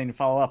doesn't have anything to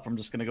follow up, I'm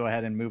just going to go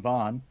ahead and move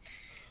on.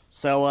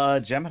 So,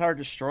 Jem'Hadar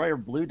Destroyer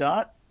Blue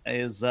Dot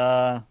is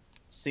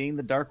seeing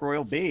the Dark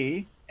Royal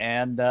B,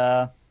 and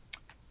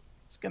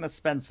it's going to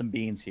spend some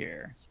beans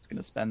here. So it's going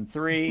to spend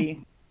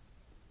 3.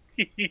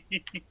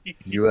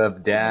 You have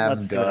Let's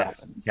damned see what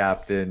us, happens.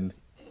 Captain.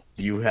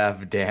 You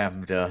have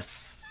damned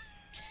us.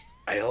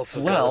 I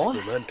also Well-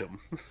 got momentum.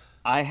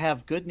 I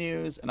have good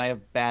news and I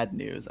have bad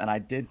news, and I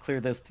did clear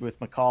this with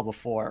McCall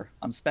before.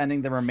 I'm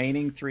spending the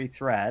remaining 3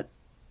 threat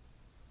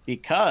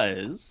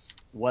because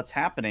what's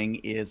happening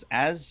is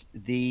as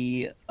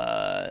the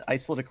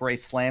isolytic ray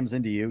slams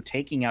into you,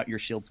 taking out your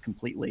shields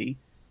completely,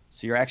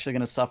 so you're actually going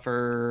to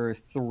suffer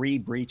 3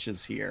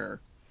 breaches here.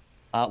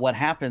 What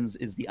happens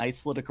is the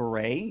isolytic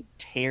array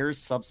tears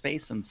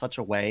subspace in such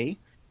a way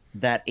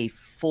that a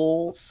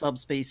full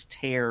subspace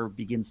tear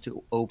begins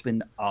to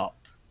open up.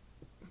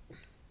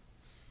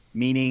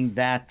 Meaning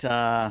that,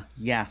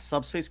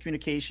 subspace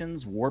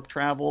communications, warp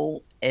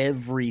travel,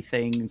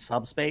 everything in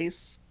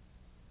subspace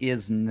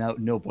is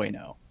no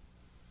bueno.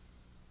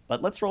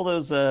 But let's roll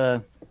those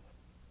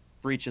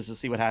breaches to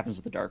see what happens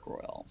with the Dark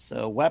Royal.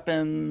 So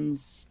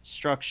weapons,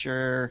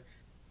 structure,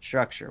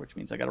 which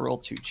means I got to roll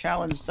 2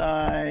 challenge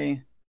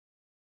die.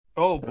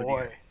 Oh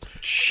boy.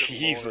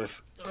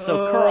 Jesus.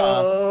 So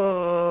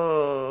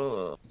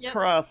Kuros, Yep.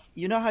 Kuros,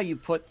 you know how you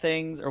put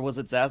things, or was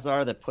it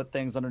Zazar that put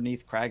things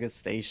underneath Kragath's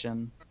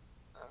station?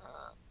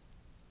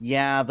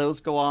 Yeah,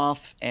 those go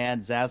off, and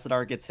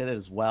Zazadar gets hit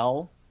as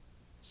well.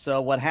 So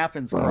what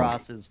happens,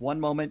 Kuros, is one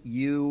moment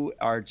you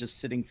are just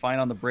sitting fine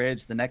on the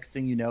bridge. The next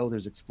thing you know,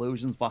 there's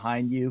explosions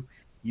behind you.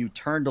 You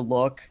turn to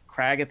look.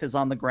 Kragath is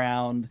on the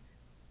ground.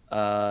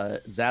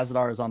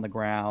 Zazadar is on the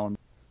ground.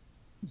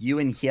 You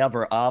and Hiev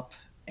are up,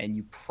 and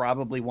you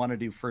probably want to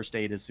do first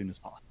aid as soon as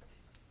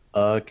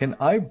possible. Can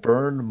I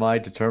burn my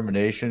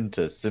determination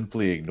to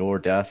simply ignore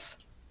death?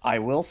 I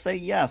will say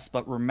yes,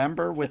 but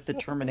remember with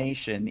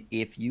determination,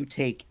 if you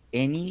take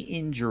any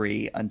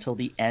injury until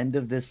the end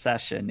of this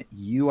session,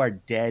 you are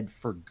dead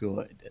for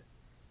good.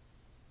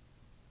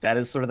 That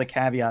is sort of the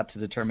caveat to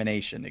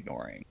determination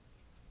ignoring.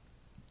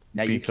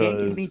 Now, you can't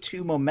give me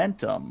 2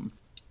 momentum,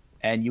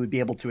 and you would be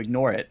able to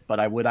ignore it, but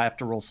I would have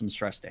to roll some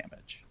stress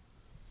damage.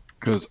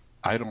 Because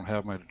I don't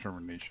have my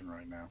determination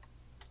right now.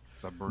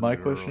 My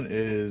question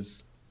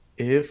is,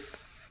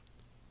 if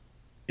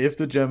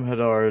the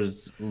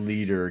Jem'Hadar's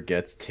leader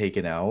gets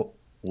taken out,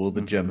 will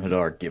the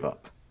Jem'Hadar give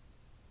up?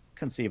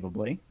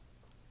 Conceivably.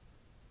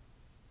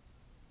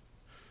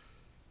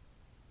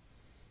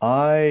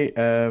 I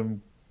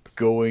am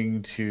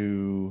going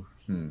to...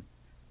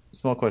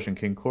 Small question.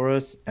 Can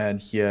Chorus and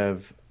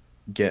Hiev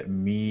get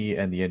me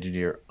and the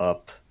engineer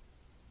up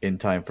in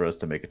time for us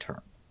to make a turn?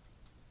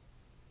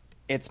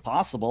 It's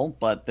possible,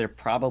 but the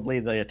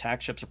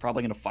attack ships are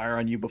probably going to fire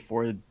on you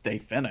before they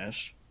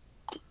finish.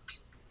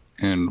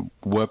 And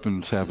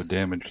weapons have a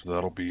damage, so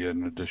that'll be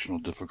an additional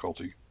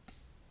difficulty.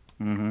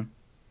 Mm-hmm.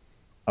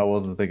 I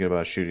wasn't thinking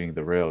about shooting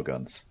the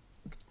railguns.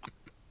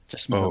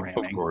 Just more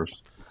ramming. Of course.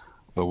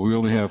 But we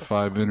only have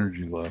 5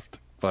 energy left.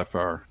 5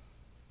 power.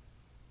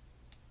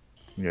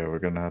 Yeah, we're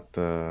going to have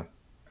to...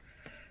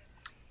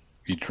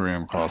 Each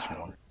ram costs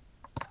more.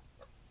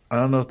 I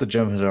don't know if the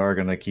Jem'Hadar are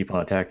going to keep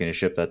on attacking a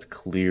ship that's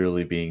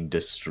clearly being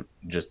just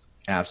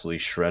absolutely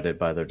shredded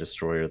by their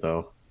destroyer,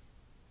 though.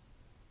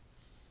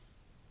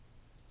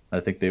 I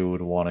think they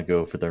would want to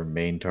go for their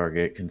main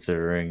target,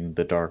 considering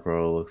the Dark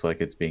Royal looks like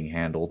it's being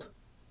handled.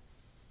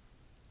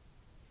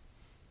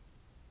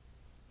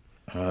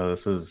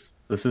 This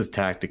is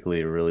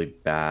tactically a really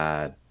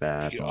bad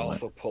You moment.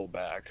 also pull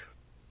back.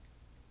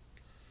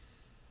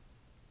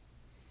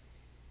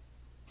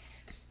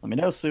 Let me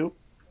know, Sue.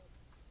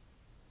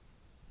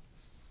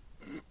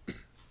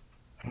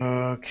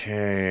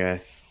 Okay,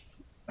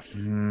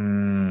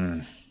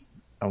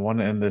 I want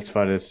to end this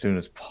fight as soon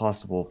as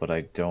possible, but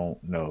I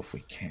don't know if we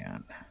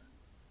can.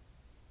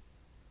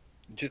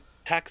 Just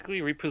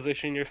tactically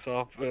reposition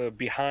yourself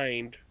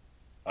behind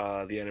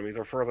the enemies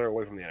or further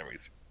away from the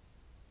enemies.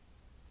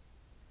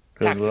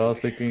 Because what I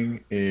was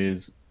thinking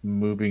is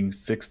moving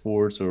 6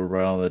 forward so we're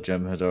right on the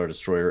Jem'Hadar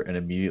destroyer and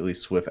immediately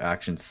swift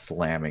action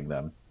slamming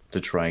them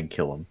to try and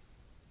kill them.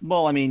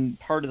 Well, I mean,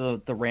 part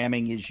of the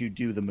ramming is you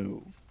do the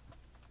move.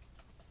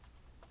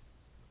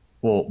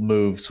 Well,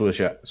 move,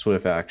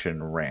 swift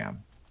action,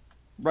 ram.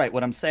 Right.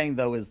 What I'm saying,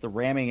 though, is the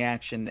ramming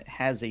action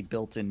has a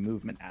built-in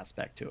movement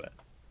aspect to it.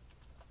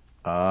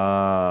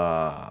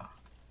 Ah.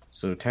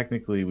 So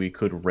technically we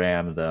could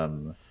ram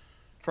them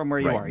from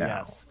where you right are, now.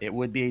 yes. It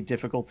would be a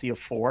difficulty of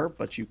 4,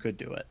 but you could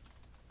do it.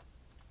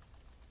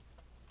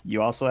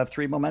 You also have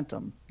 3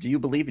 momentum. Do you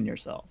believe in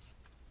yourself?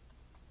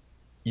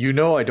 You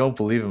know I don't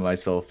believe in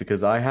myself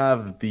because I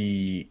have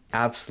the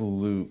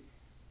absolute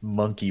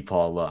monkey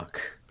paw luck.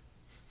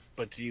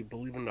 But do you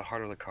believe in the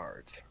heart of the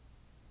cards?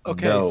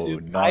 Okay, No, so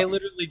not... I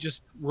literally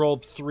just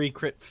rolled 3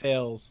 crit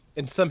fails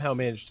and somehow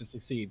managed to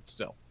succeed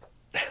still.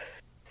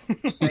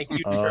 Thank you,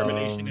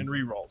 determination and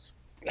rerolls.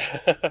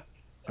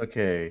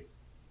 Okay.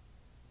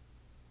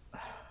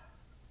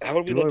 How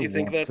would we let you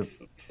think want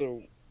that's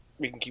so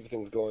we can keep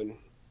things going?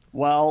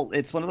 Well,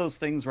 it's one of those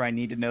things where I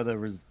need to know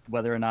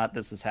whether or not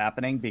this is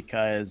happening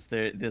because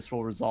this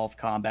will resolve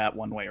combat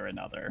one way or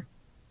another.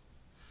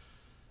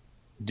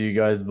 Do you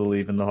guys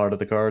believe in the heart of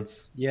the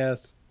cards?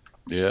 Yes.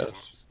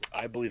 Yes.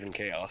 I believe in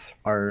chaos.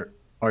 Are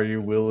you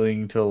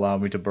willing to allow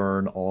me to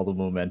burn all the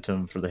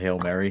momentum for the Hail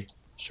Mary?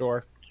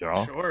 Sure.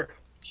 Yeah. Sure.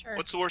 Sure.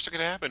 What's the worst that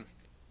could happen?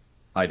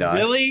 I die.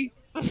 Really?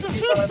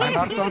 I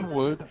knocked on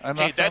wood.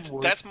 Hey,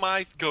 that's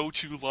my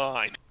go-to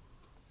line.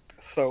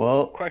 So,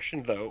 Well-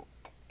 question though,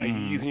 are you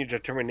using your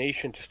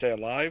determination to stay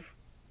alive?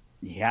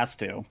 He has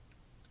to.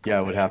 Yeah,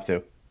 I would have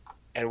to.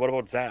 And what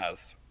about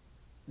Zaz?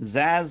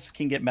 Zaz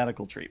can get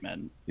medical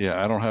treatment.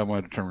 Yeah, I don't have my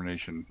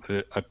determination.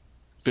 I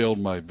failed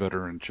my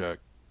veteran check.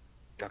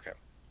 Okay.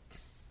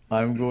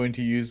 I'm going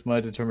to use my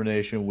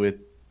determination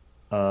with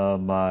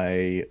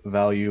my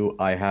value.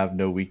 I have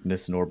no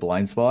weakness nor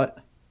blind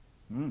spot.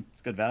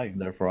 It's good value.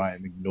 Therefore, I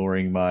am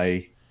ignoring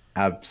my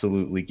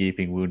absolutely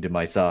gaping wound in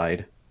my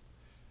side.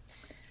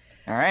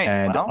 All right.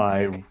 And well,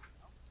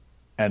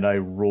 I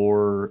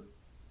roar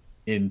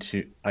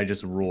into. I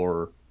just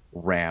roar,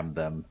 ram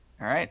them.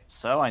 all right.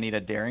 So I need a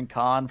daring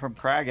con from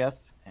Krageth,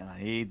 and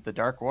I need the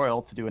Dark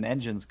Royal to do an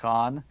engines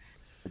con.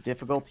 The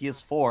difficulty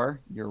is 4.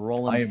 You're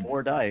rolling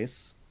 4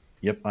 dice.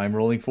 Yep, I'm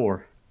rolling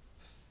 4.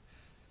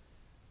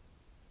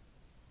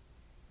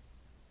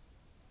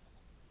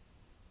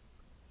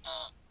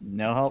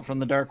 No help from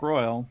the Dark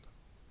Royal.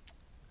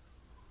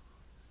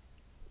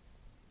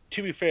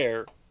 To be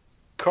fair,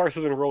 Cars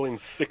have been rolling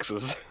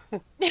 6s.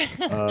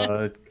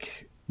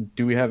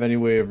 Do we have any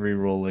way of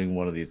re-rolling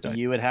one of these dice?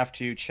 You would have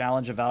to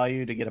challenge a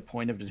value to get a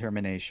point of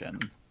determination.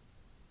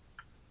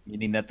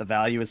 Meaning that the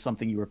value is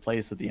something you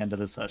replace at the end of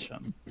the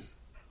session.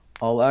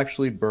 I'll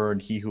actually burn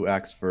He Who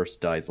Acts First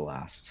Dies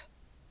Last.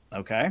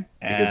 Okay.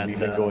 Because we've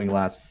been going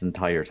last this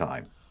entire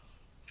time.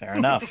 Fair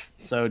enough.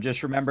 So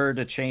just remember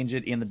to change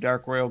it in the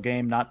Dark Royal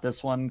game, not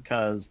this one,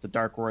 because the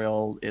Dark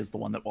Royal is the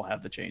one that will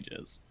have the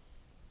changes.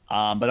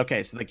 But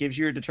okay, so that gives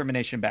you your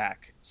determination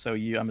back. So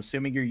I'm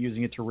assuming you're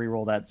using it to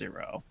reroll that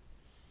 0.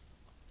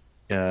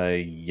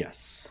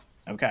 Yes.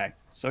 Okay.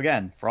 So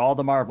again, for all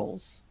the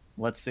marbles,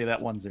 let's say that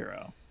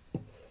 1-0.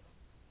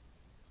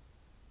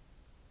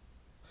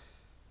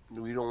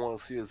 We don't want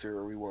to see a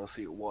 0. We want to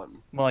see a 1.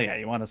 Well, yeah,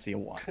 you want to see a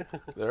 1.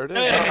 There it is.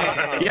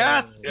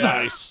 Yes!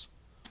 Nice.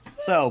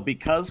 So,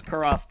 because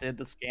Karos did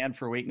the scan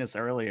for weakness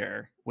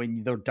earlier,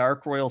 when the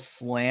Dark Royal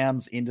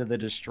slams into the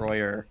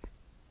destroyer,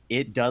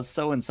 it does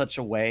so in such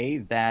a way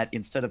that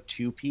instead of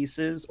 2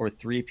 pieces or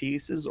 3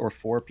 pieces or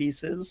 4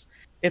 pieces,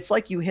 it's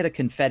like you hit a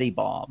confetti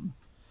bomb,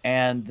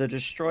 and the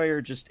destroyer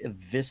just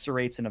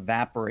eviscerates and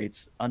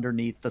evaporates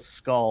underneath the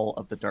skull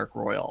of the Dark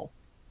Royal.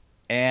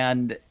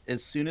 And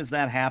as soon as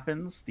that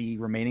happens, the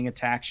remaining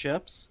attack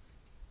ships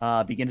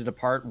begin to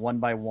depart one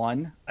by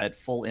one at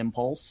full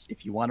impulse.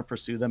 If you want to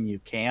pursue them, you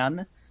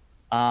can.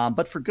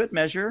 But for good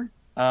measure,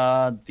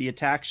 the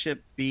attack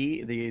ship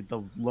B,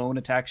 the lone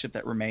attack ship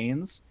that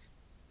remains,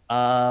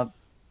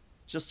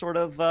 just sort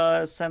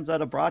of sends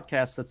out a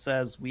broadcast that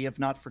says, "We have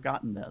not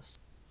forgotten this,"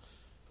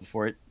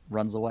 before it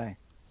runs away.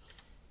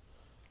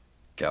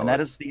 And that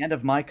is the end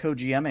of my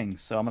co-GMing,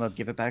 so I'm going to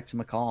give it back to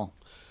McCall.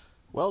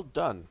 Well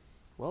done.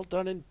 Well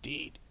done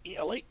indeed,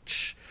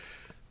 ELH.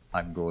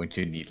 I'm going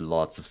to need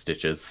lots of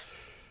stitches.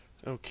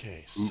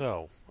 Okay,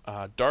 so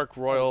Dark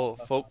Royal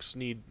folks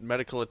need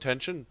medical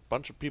attention. A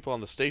bunch of people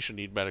on the station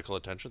need medical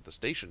attention. The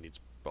station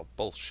needs, well,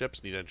 both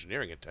ships need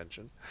engineering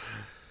attention.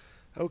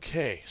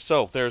 Okay,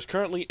 so there's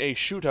currently a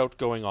shootout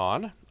going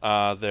on.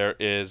 There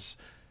is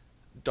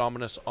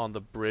Dominus on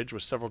the bridge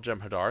with several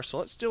Jem'Hadar, so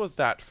let's deal with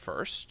that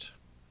first.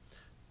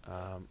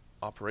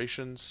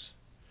 Operations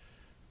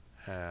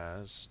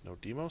has no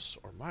Demos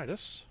or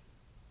Midas,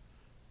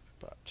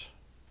 but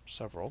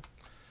several.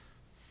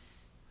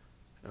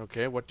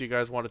 Okay, what do you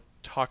guys want to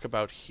talk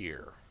about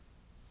here?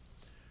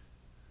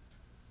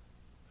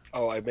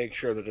 Oh, I make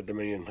sure that the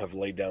Dominion have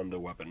laid down the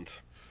weapons.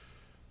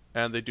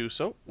 And they do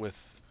so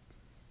with...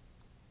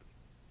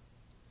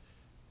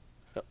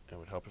 Oh, it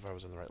would help if I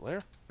was in the right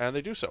layer. And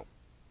they do so.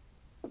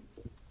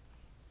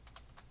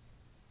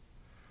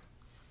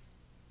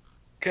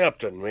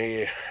 Captain,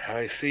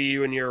 I see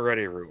you in your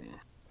ready room.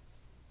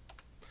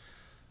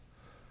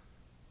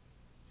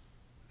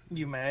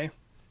 You may.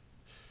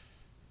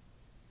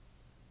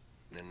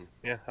 And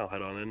yeah, I'll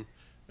head on in.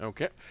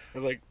 Okay.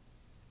 They're like,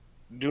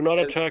 do not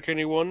attack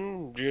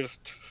anyone, just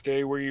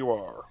stay where you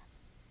are.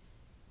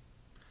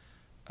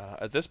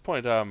 At this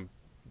point,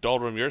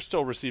 Doldrum, you're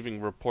still receiving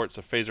reports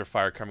of phaser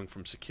fire coming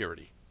from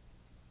security.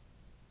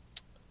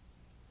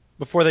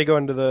 Before they go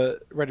into the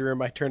ready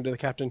room, I turn to the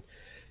captain.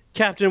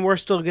 Captain, we're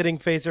still getting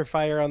phaser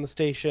fire on the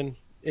station.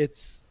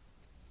 It's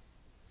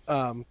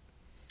coming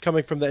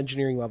from the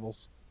engineering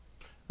levels.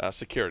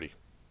 Security.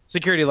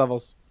 Security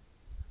levels.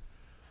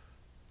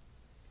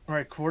 All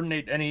right,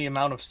 coordinate any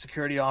amount of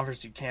security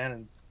officers you can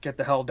and get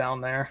the hell down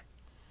there.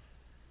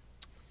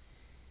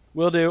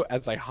 Will do,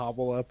 as I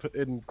hobble up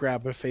and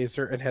grab a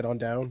phaser and head on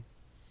down.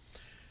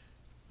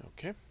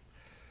 Okay.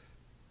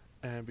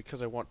 And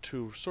because I want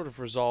to sort of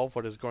resolve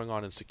what is going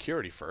on in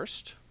security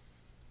first,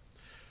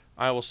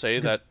 I will say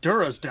that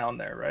Dura's down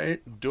there,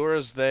 right?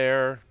 Dura's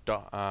there,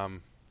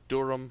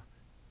 Durham,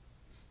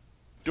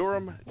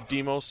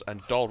 Demos,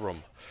 and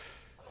Doldrum.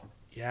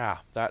 Yeah,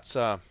 that's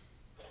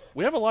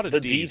we have a lot of The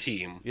Ds. D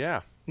team.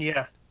 Yeah.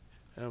 Yeah.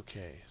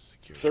 Okay.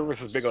 Security.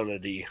 Cerberus is big on the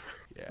D.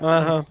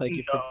 Yeah. Thank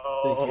you.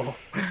 No.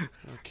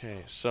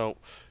 Okay, so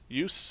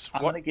you.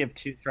 I'm going to give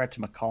 2 threat to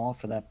McCall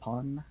for that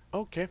pun.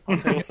 Okay, I'll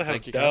We take it. also have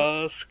Thank you,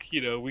 Kyle. Dusk. You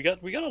know, we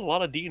got a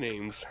lot of D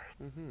names.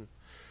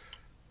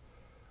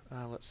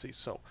 Let's see.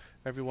 So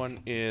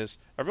everyone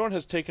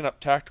has taken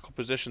up tactical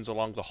positions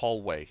along the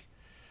hallway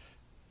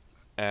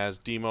as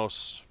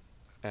Demos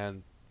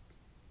and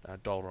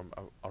Doldrum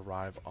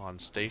arrive on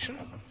station.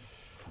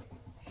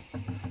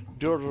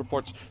 Dura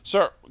reports,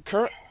 sir.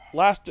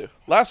 Last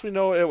we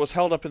know, it was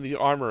held up in the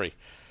armory.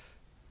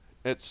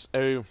 It's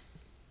a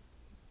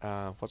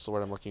what's the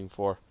word I'm looking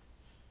for?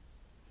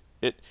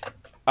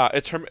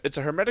 It's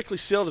a hermetically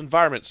sealed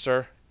environment,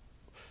 sir.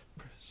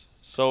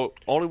 So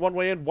only one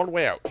way in, one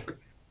way out,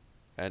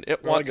 and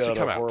it wants to come I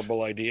got a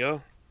horrible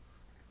idea.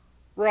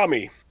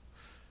 Rami,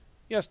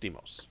 Yes,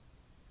 Demos.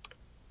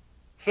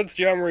 since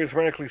the armory is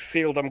hermetically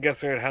sealed, I'm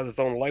guessing it has its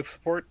own life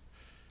support.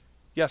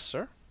 Yes,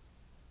 sir.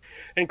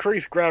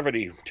 Increase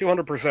gravity,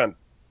 200%.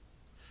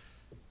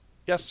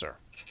 Yes, sir.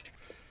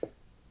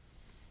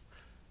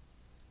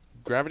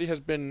 Gravity has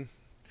been...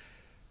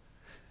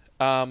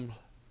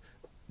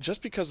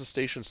 just because the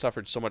station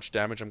suffered so much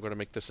damage, I'm going to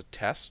make this a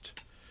test.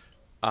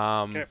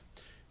 Okay.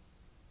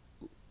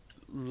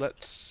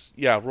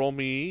 Roll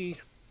me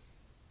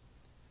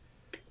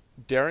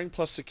daring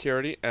plus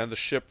security, and the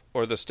ship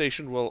or the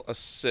station will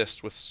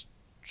assist with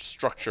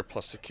structure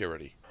plus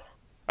security.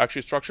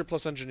 Actually, structure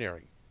plus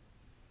engineering.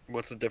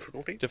 What's the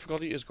difficulty?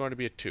 Difficulty is going to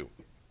be a 2.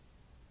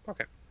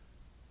 Okay.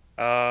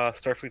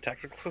 Starfleet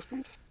Tactical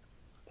Systems?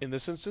 In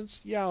this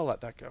instance, yeah, I'll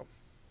let that go.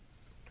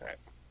 Alright.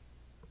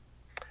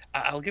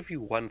 I'll give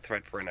you 1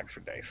 threat for an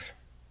extra dice.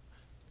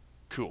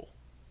 Cool.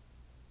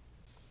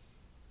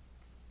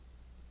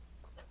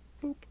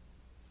 Boop.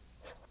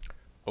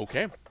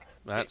 Okay,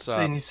 that's So,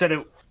 and you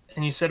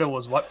said it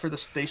was what for the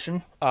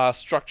station?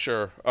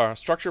 structure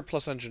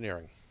plus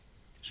engineering.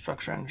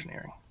 Structure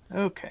engineering.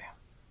 Okay.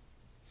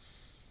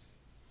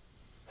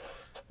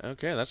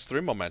 Okay, that's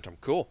 3 momentum.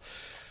 Cool.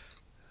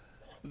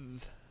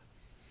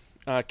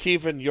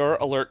 Kevin, your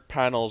alert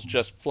panels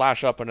just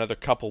flash up another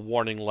couple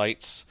warning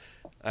lights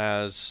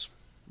as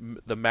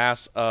the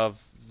mass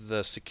of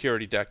the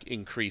security deck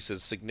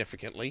increases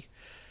significantly.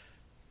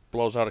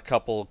 Blows out a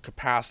couple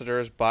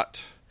capacitors,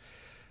 but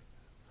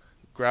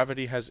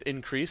gravity has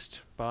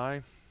increased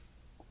by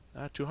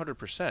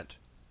 200%.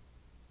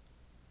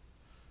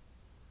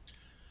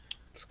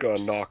 Just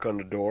gonna knock on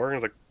the door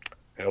and it's like,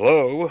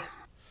 hello?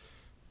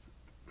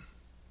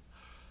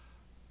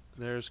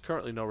 There's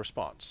currently no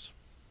response.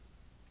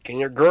 Can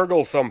you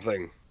gurgle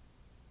something?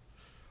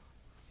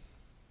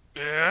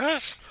 Yeah?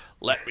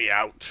 Let me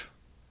out.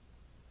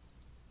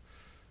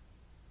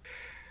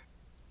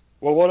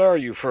 Well, what are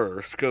you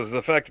first? Because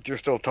the fact that you're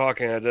still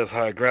talking at this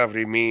high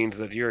gravity means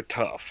that you're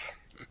tough.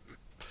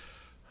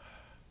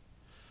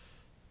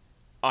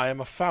 I am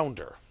a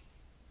founder.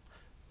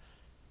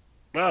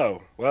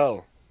 Oh,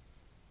 well.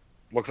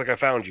 Looks like I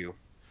found you.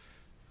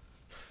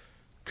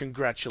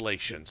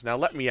 Congratulations. Now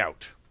let me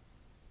out.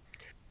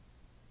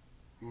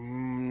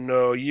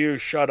 No, you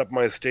shot up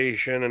my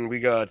station and we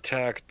got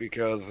attacked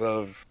because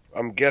of,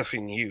 I'm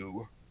guessing,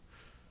 you.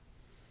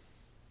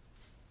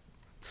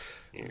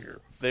 Here.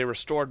 They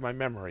restored my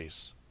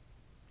memories.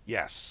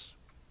 Yes.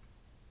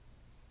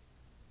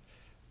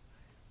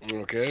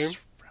 Okay.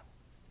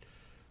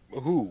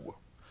 Who?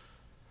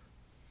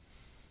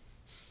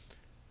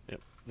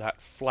 Yep.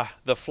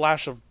 The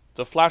flash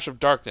of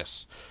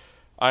darkness.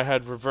 I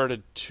had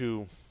reverted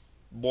to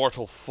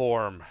mortal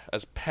form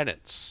as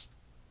penance,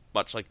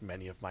 much like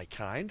many of my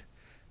kind.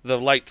 The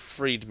light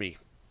freed me,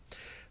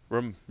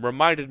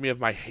 reminded me of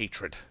my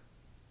hatred.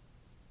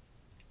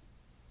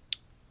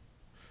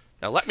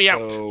 Now let me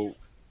out. So,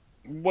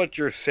 what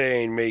you're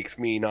saying makes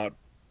me not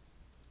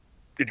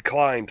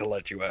inclined to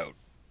let you out.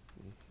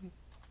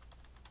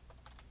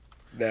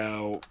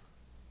 Now,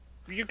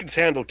 you can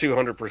handle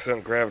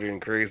 200% gravity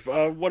increase,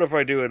 but what if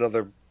I do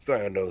another, I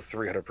don't know,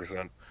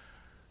 300%?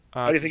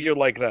 How do you think you'd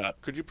like that?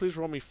 Could you please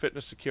roll me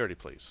fitness security,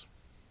 please?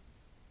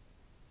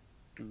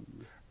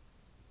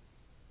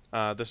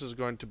 This is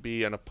going to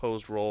be an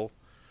opposed roll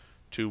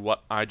to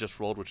what I just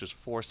rolled, which is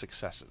 4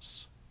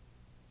 successes.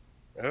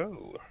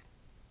 Oh.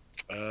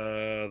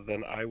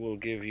 Then I will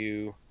give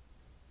you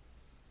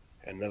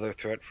another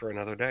threat for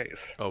another dice.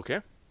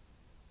 Okay.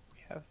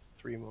 We have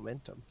 3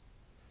 momentum.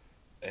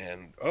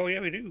 And, oh yeah,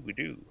 we do.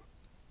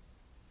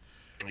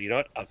 You know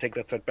what? I'll take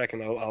that threat back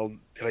and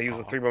can I use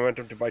the 3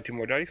 momentum to buy 2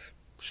 more dice?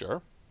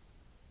 Sure.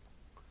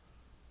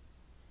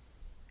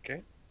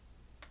 Okay.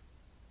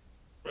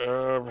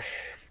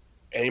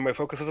 Any of my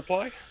focuses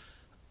apply?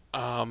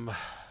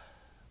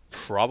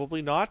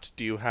 Probably not.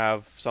 Do you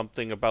have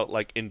something about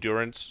like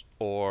endurance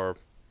or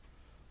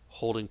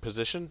holding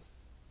position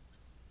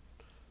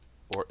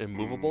or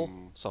immovable?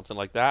 Something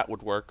like that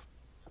would work.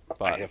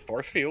 But I have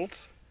force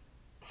fields.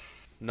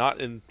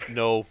 not in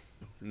nope,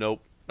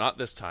 not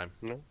this time.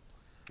 No,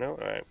 all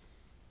right.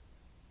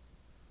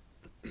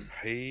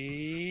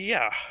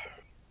 Yeah.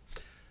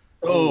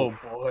 Oh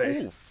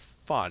boy. Ooh,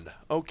 fun.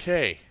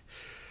 Okay.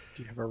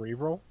 Do you have a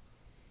reroll?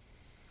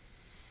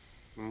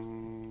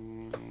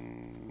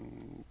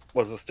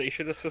 Was the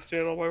station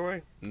assisted all my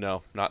way?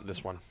 No, not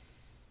this one.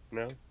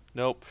 No.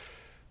 Nope.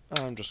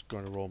 I'm just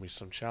going to roll me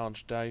some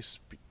challenge dice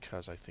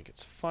because I think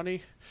it's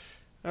funny.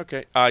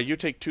 Okay. You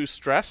take 2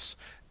 stress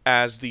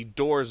as the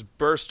doors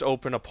burst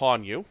open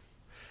upon you,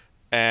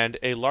 and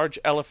a large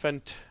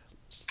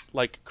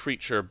elephant-like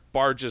creature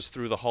barges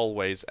through the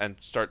hallways and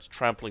starts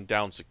trampling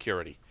down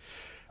security.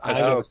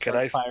 Can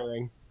I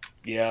firing?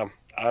 Yeah,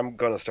 I'm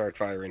gonna start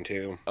firing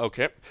too.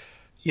 Okay.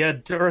 Yeah,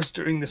 Dura's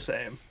doing the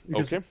same.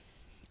 Okay.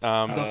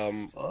 Fuck?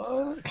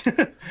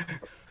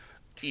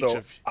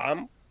 So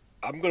I'm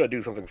gonna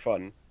do something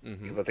fun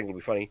because I think it'll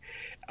be funny.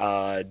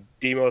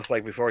 Demos,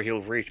 like before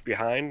he'll reach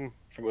behind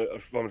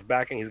from his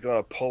back, and he's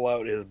gonna pull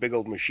out his big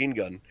old machine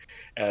gun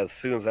as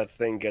soon as that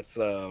thing gets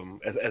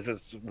as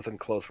it's within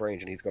close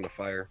range, and he's gonna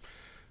fire.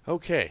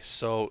 Okay,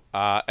 so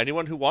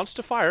anyone who wants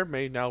to fire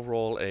may now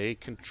roll a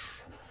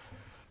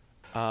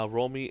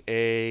roll me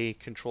a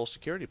control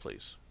security,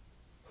 please.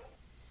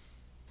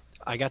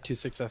 I got 2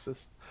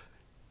 successes.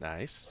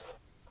 Nice.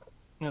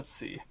 Let's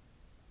see.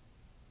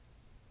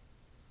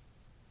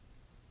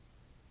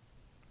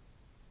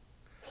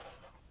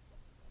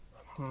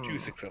 Two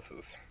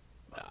successes.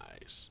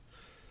 Nice.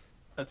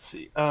 Let's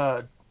see.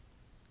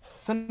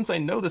 Since I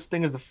know this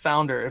thing is the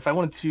founder, if I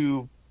wanted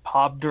to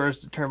pop Dura's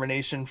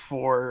determination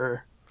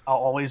for I'll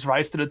always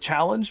rise to the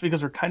challenge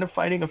because we're kind of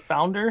fighting a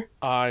founder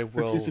I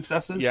for will. 2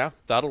 successes. Yeah,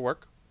 that'll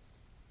work.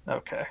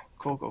 Okay.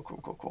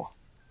 Cool.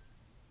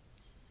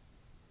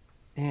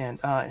 And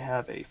I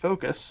have a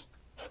focus.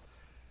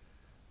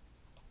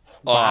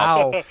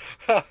 Wow.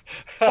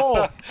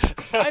 Oh,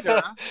 hi,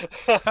 Dora.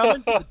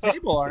 Coming to the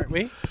table, aren't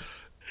we?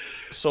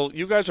 So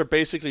you guys are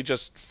basically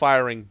just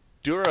firing.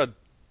 Dura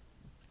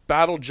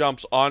battle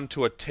jumps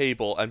onto a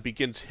table and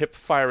begins hip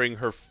firing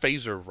her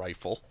phaser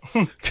rifle. Oh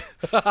my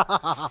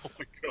god.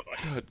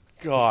 Good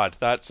God,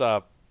 that's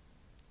 4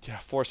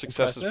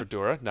 successes Impressive. for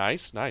Dura.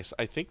 Nice.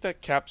 I think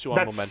that caps you on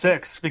That's momentum.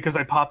 6 because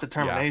I popped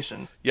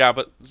determination. Yeah,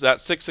 but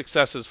that's 6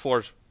 successes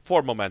for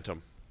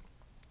momentum.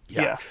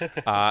 Yeah.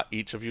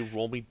 Each of you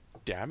roll me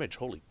damage.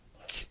 Holy,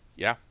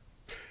 yeah.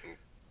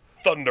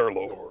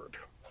 Thunderlord.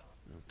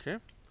 Okay.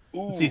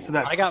 Ooh. See, so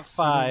that's I got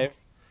 5.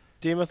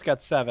 Demos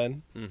got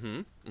 7.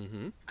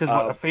 Because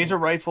a phaser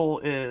rifle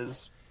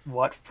is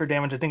what for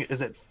damage? I think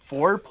is it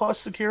 4 plus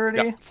security?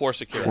 Yeah, 4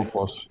 security.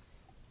 4+.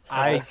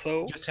 I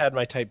Also, just had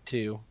my type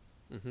 2.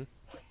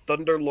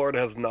 Thunderlord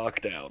has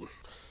knockdown.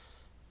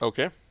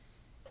 Okay.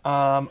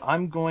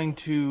 I'm going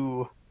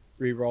to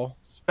Reroll.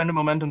 spend a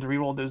momentum to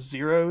reroll those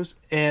zeros.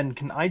 And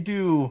can I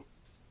do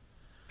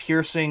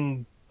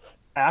piercing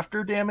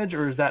after damage,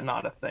 or is that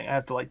not a thing? I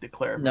have to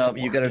declare. No,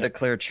 before. you got to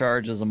declare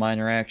charge as a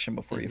minor action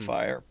before you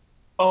fire.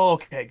 Oh,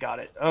 okay, got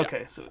it.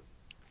 Okay, so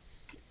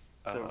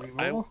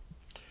reroll.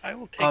 I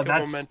will take a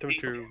that's momentum 8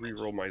 to damage.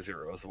 reroll my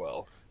 0 as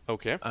well.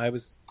 Okay. I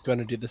was going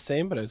to do the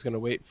same, but I was going to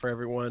wait for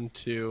everyone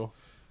to.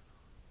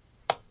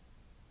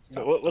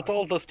 So let's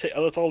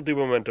all do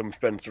momentum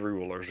spends to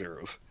reroll our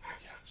 0s.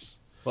 Yes.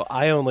 Well,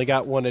 I only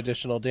got 1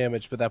 additional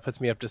damage, but that puts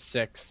me up to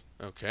 6.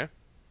 Okay.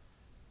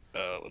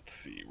 Let's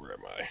see, where am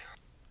I?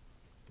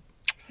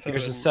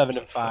 Here's a 7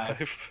 and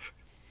 5.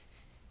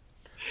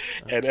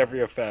 And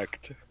every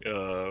effect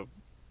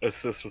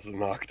assists with a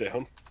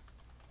knockdown.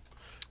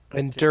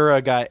 And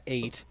Dura got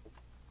 8.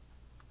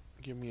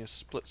 Give me a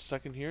split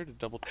second here to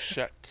double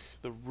check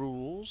the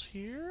rules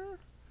here.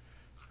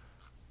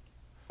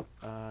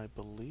 I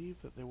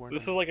believe that they weren't.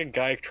 This is like a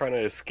guy trying to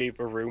escape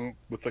a room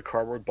with a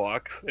cardboard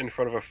box in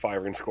front of a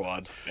firing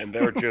squad, and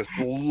they're just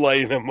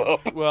lighting him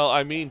up. Well,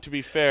 I mean, to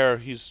be fair,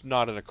 he's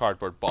not in a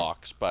cardboard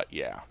box, but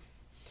yeah.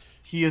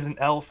 He is an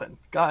elephant,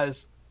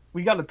 guys.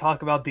 We got to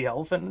talk about the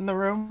elephant in the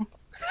room.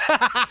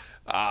 One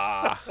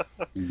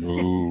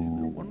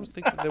would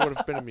think that they would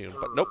have been immune,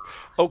 but nope.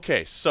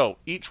 Okay, so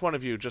each one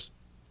of you, just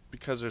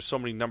because there's so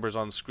many numbers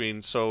on the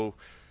screen, so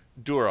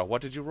Dura,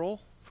 what did you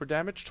roll for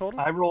damage total?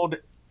 I rolled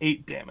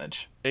 8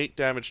 damage. 8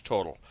 damage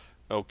total.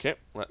 Okay,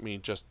 let me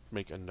just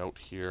make a note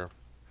here.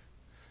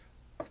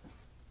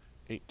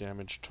 8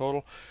 damage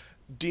total.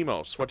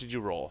 Demos, what did you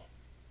roll?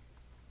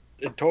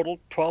 In total,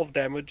 12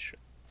 damage,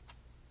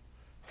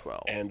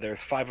 12. and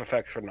there's 5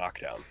 effects for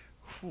knockdown.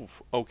 Whew,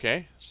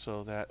 okay,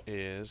 so that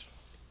is...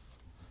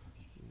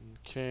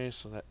 Okay,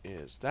 so that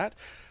is that.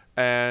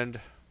 And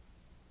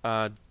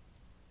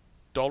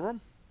Dolrum?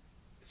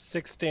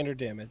 6 standard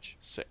damage.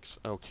 6,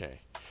 okay.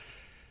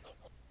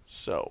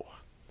 So,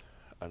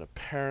 and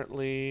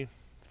apparently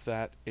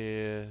that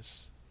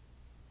is...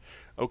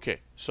 Okay,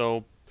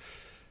 so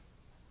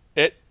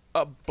it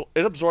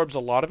absorbs a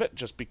lot of it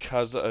just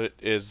because it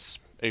is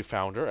a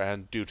founder,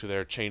 and due to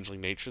their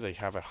changeling nature, they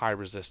have a high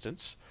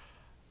resistance.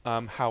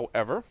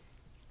 However,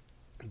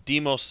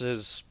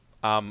 Demos's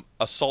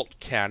assault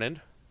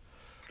cannon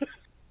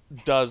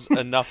does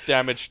enough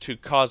damage to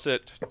cause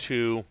it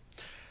to,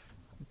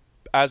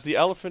 as the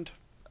elephant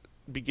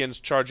begins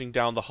charging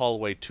down the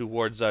hallway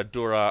towards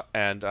Dura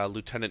and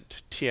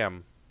Lieutenant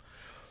Tiem,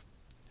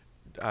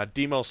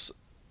 Demos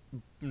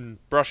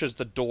brushes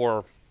the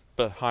door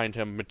behind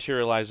him,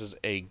 materializes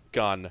a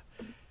gun,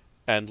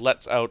 and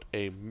lets out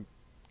a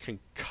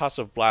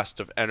concussive blast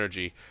of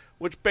energy,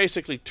 which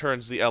basically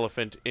turns the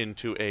elephant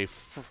into a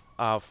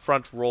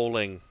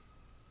front-rolling,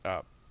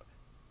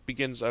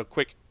 begins a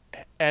quick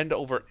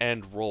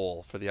end-over-end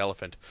roll for the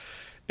elephant.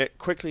 It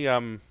quickly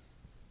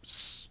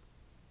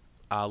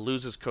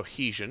loses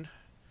cohesion,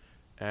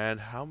 and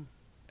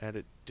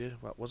it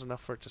was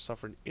enough for it to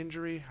suffer an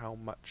injury. How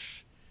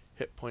much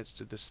hit points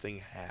did this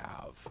thing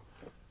have?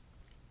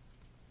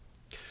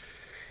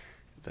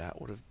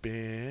 That would have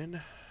been...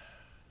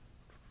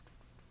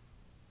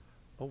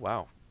 Oh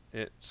wow,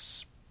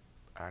 it's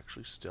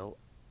actually still...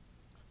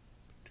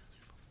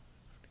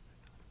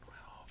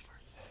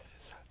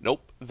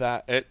 Nope,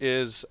 that it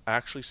is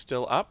actually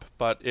still up,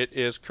 but it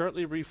is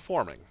currently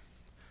reforming.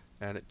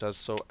 And it does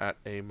so at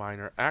a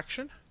minor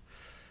action.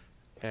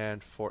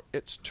 And for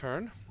its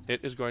turn,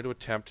 it is going to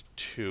attempt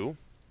to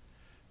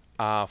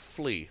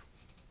flee.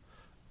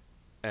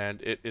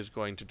 And it is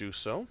going to do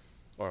so,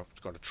 or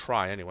it's going to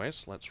try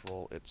anyways. Let's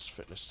roll its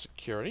fitness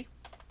security.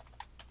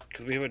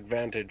 Because we have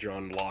advantage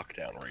on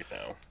lockdown right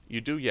now. You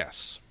do,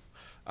 yes.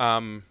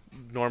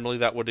 Normally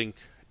that would,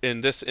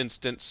 in this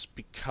instance,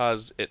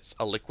 because it's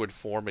a liquid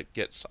form, it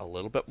gets a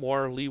little bit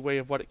more leeway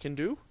of what it can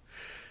do.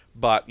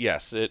 But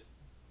yes,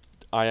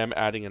 I am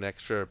adding an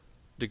extra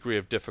degree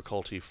of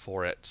difficulty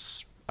for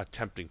its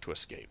attempting to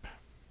escape.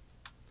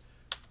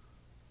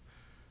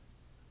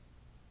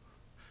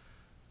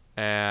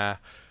 It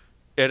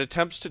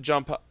attempts to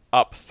jump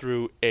up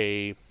through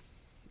a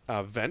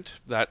vent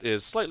that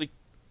is slightly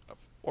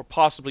or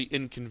possibly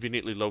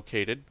inconveniently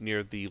located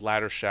near the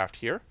ladder shaft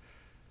here.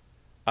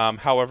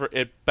 However,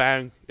 it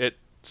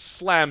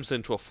slams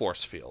into a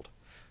force field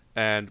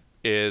and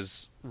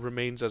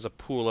remains as a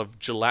pool of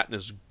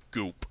gelatinous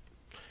goop.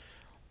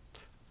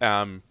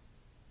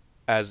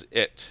 As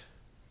it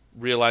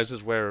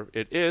realizes where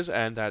it is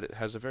and that it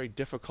has a very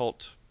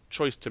difficult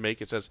choice to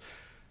make, it says,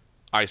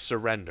 "I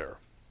surrender."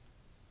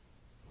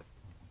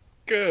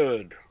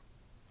 Good.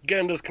 Get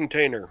in this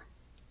container.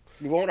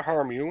 We won't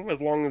harm you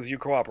as long as you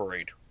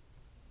cooperate.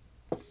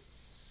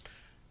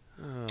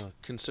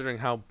 Considering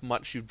how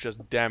much you've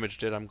just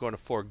damaged it, I'm going to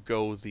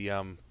forego the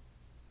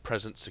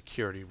present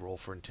security roll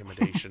for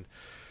intimidation.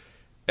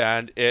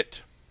 And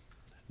it,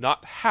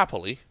 not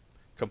happily,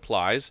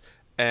 complies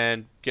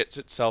and gets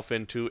itself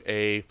into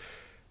a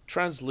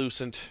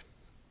translucent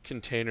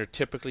container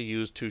typically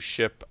used to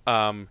ship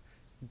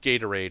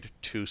Gatorade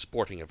to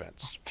sporting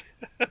events.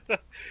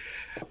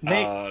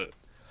 May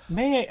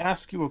I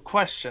ask you a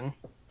question?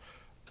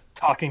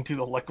 Talking to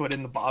the liquid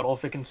in the bottle,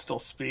 if it can still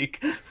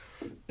speak.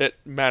 It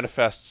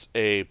manifests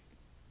a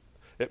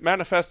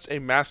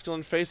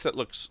masculine face that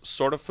looks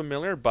sort of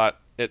familiar, but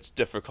it's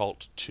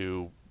difficult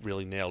to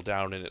really nail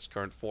down in its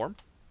current form.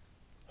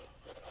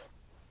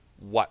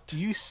 What?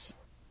 You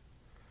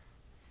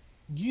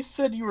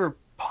said you were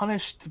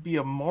punished to be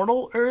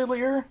immortal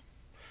earlier?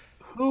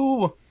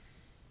 Who...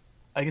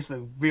 I guess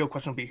the real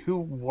question would be, who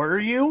were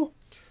you?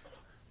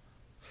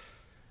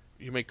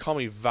 You may call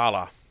me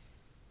Vala.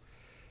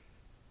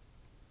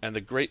 And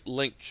the Great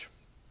Link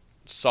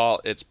saw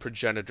its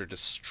progenitor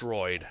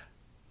destroyed.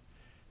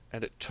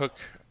 And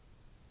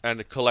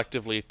it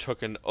collectively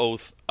took an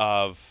oath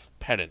of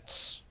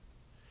penance.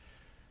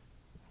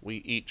 We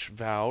each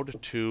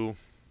vowed to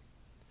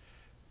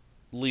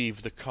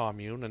leave the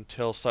commune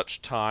until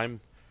such time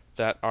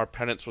that our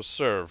penance was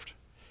served,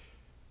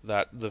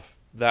 that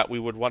we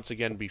would once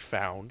again be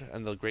found,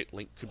 and the Great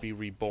Link could be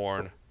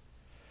reborn.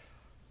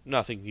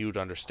 Nothing you'd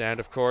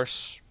understand, of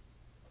course,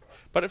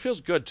 but it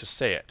feels good to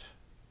say it.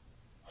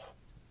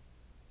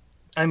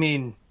 I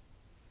mean,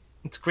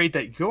 it's great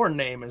that your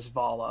name is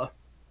Vala.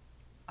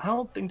 I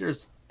don't think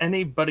there's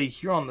anybody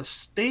here on the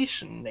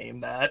station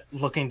named that,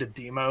 looking to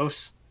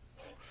Demos.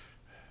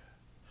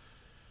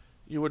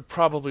 You would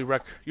probably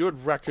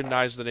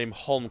recognize the name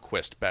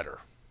Holmquist better.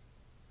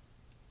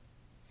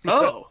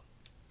 Oh.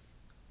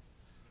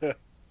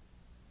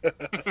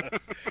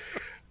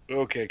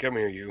 Okay, come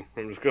here, you.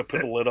 I'm just gonna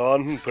put the lid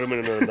on and put him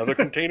in another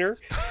container.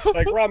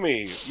 Like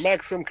Rami,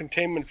 maximum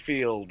containment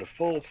field,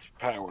 full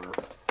power.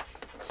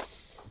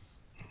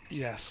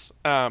 Yes,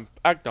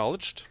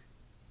 acknowledged.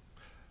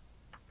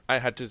 I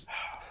had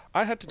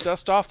to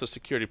dust off the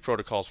security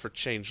protocols for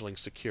changeling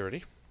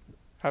security.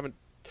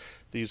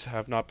 These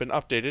have not been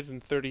updated in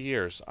 30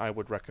 years. I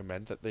would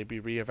recommend that they be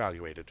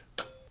reevaluated.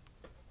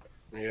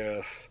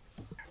 Yes.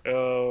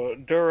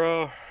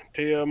 Dura,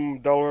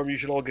 TM, Dolrum, you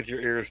should all get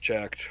your ears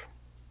checked.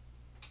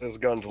 This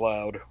gun's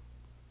loud.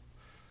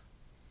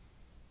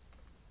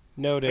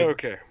 Noted.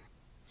 Okay.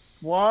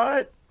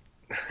 What?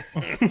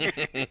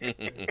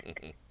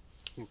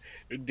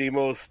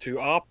 Demos to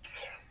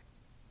Ops.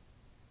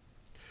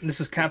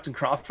 This is Captain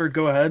Crawford.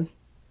 Go ahead.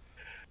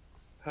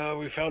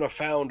 We found a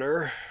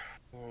founder.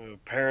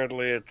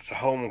 Apparently it's a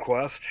home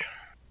quest.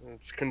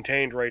 It's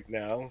contained right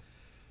now.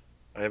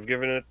 I have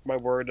given it my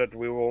word that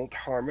we won't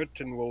harm it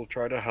and we'll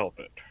try to help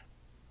it.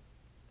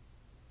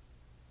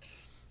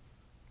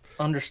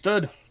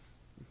 Understood.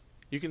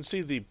 You can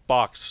see the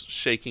box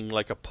shaking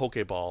like a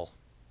Pokeball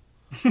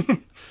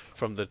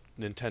from the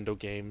Nintendo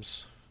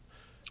games.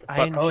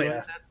 I enjoy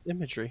yeah. that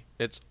imagery.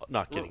 It's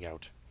not getting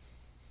out.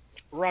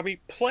 Robbie,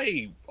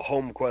 play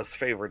HomeQuest's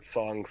favorite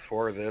songs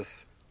for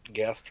this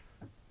guest.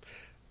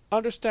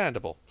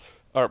 Understandable.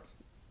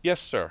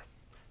 Yes, sir.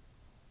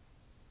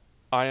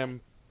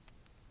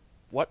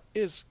 What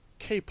is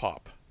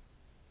K-pop?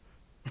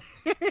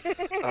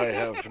 I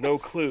have no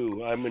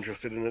clue. I'm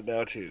interested in it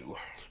now, too.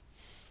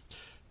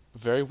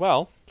 Very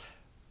well.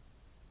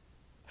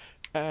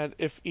 And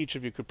if each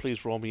of you could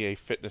please roll me a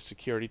fitness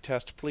security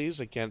test, please,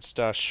 against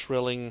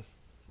shrill,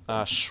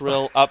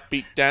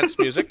 upbeat dance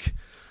music.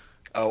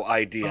 Oh,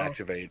 I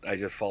deactivate. I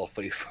just fall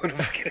face forward.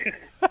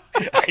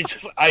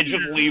 I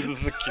just leave the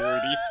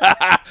security.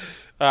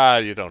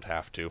 You don't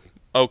have to.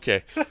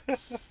 Okay.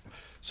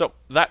 So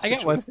that I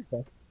got one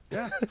success.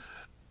 Yeah.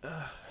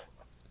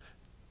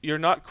 You're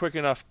not quick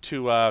enough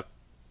to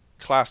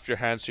clasp your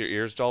hands to your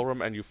ears,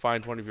 Dalrum, and you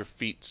find one of your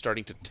feet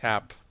starting to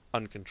tap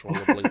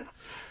uncontrollably.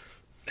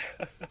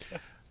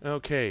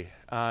 Okay,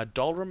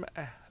 Dalrum,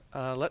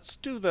 let's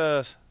do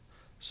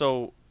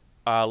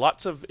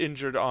lots of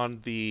injured on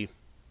the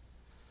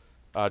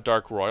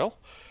Dark Royal.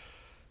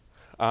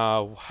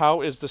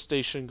 How is the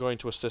station going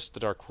to assist the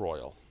Dark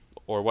Royal?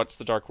 Or what's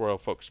the Dark Royal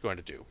folks going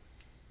to do?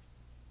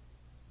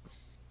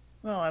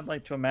 Well, I'd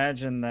like to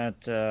imagine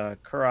that,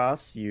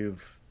 Kuras,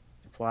 you've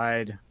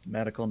applied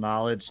medical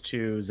knowledge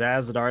to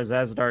Zazadar.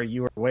 Zazadar,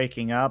 you are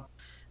waking up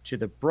to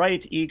the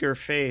bright, eager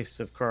face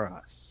of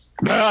Kuras.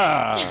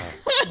 Ah!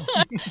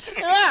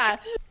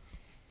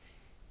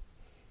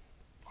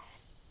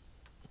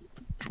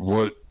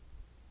 what?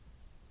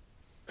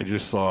 I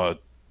just saw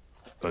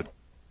a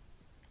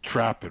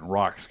trap and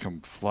rocks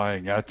come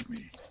flying at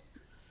me.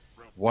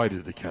 Why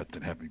did the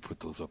captain have me put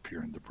those up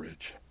here in the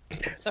bridge?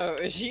 So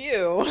it was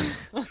you.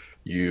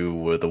 You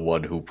were the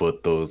one who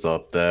put those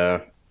up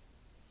there.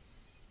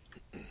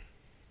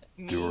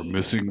 They were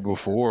missing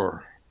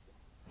before.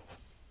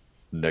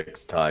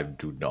 Next time,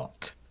 do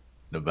not.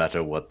 No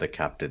matter what the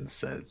captain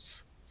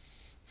says.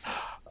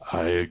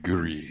 I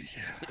agree.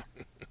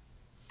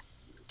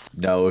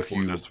 Now,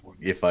 For this one.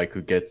 if I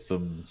could get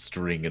some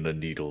string and a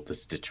needle to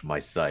stitch my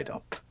side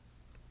up.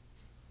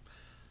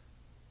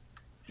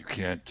 You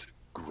can't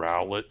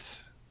growl it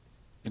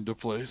into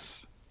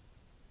place?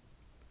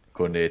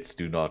 Cornates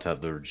do not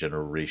have the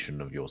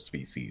regeneration of your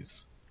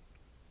species.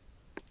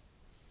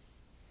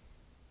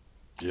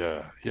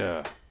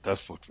 Yeah,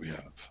 that's what we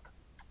have.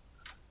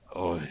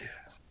 Oh,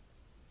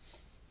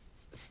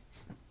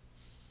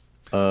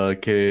 yeah.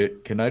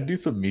 Can I do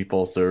some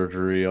meatball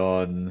surgery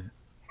on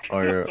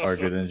our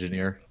good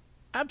engineer?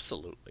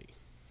 Absolutely.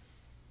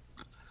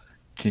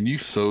 Can you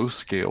sew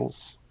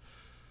scales?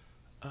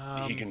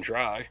 He can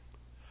try.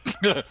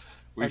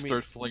 We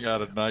start pulling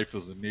out a knife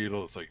as a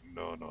needle. It's like,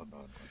 no.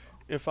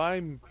 If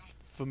I'm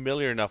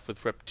familiar enough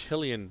with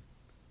reptilian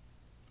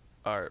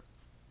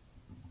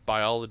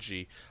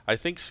biology, I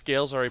think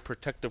scales are a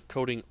protective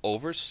coating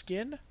over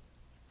skin.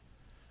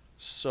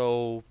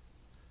 So,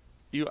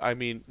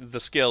 the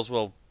scales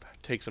will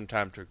take some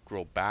time to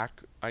grow back.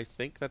 I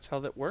think that's how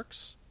that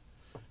works.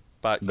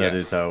 But That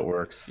yes. is how it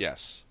works.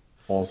 Yes.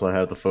 Also, I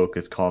have the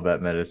focus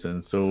combat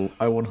medicine, so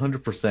I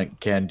 100%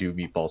 can do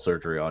meatball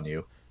surgery on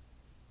you.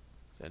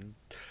 Then,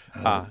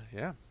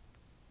 yeah.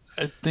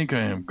 I think I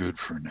am good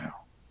for now.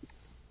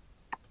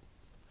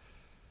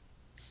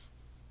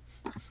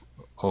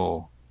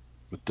 Oh,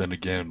 but then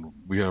again,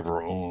 we have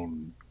our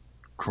own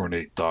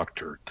cornate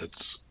doctor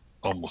that's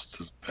almost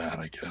as bad,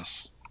 I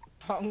guess.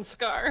 Bone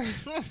scar.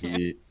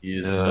 He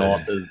is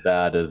not as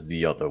bad as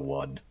the other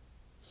one.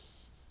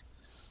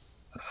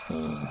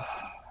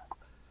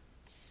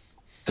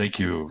 Thank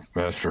you,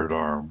 Master at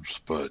Arms,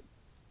 but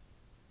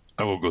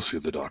I will go see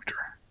the doctor.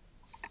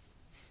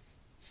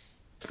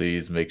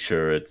 Please make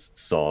sure it's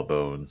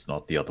Sawbones,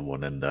 not the other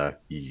one in there.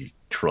 You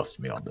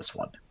trust me on this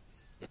one.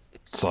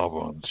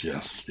 Sawbones,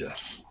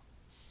 yes.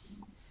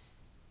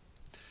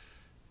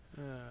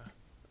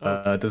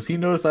 Does he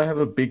notice I have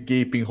a big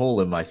gaping hole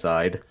in my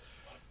side?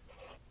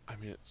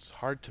 It's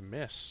hard to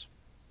miss.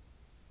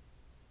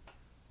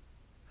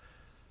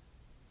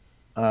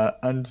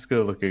 I'm just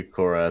gonna look at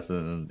Koras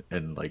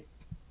and like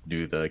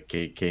do the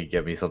can you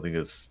get me something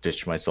to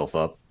stitch myself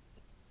up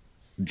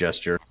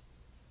gesture.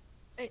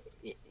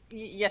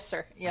 Yes,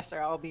 sir.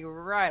 I'll be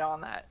right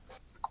on that.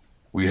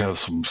 We have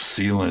some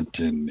sealant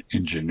in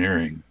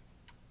engineering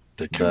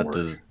that can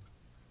work.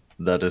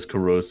 That is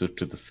corrosive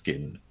to the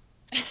skin.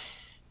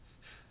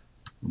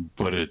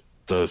 But it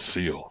does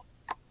seal.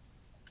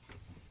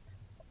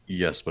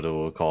 Yes, but it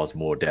will cause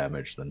more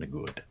damage than the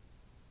good.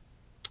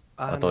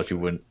 I thought you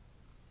wouldn't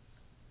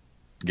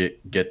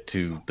get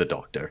to the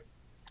doctor.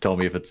 Tell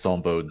me if it's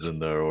Sawbones in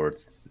there or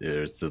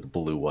it's the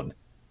blue one.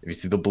 If you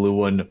see the blue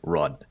one,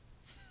 run.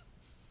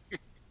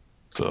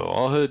 So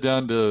I'll head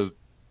down to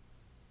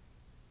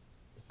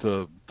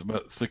the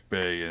sick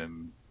bay,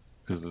 and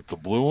is it the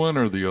blue one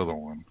or the other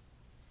one?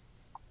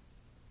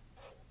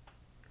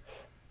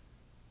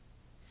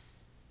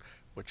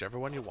 Whichever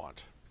one you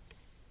want.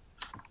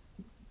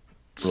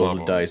 Roll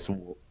the dice.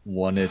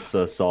 1, it's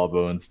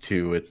Sawbones.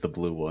 2, it's the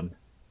blue one.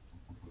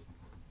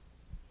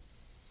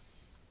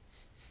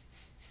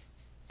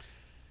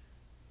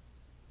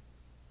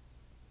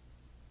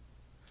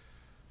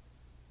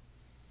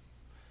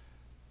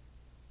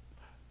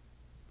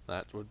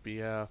 That would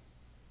be a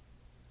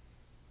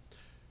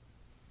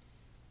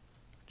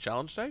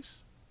challenge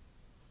dice?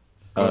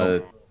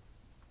 Blow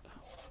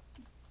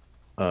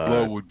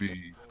would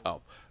be.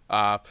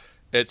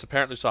 It's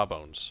apparently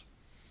Sawbones.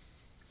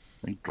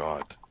 Thank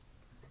God.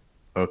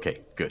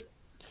 Okay, good.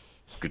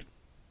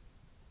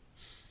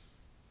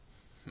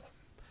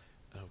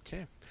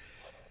 Okay.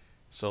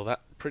 So that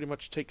pretty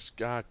much takes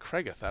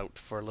Craigath out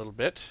for a little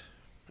bit.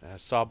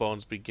 As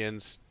Sawbones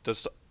begins.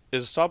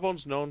 Is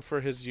Sawbones known for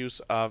his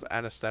use of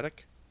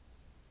anesthetic?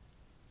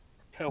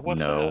 What's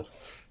No. that?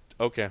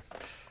 Okay.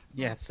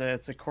 Yeah,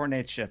 it's a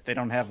cornate ship. They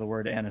don't have the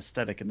word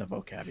anesthetic in the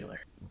vocabulary.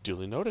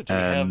 Duly noted.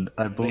 And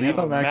I They believe have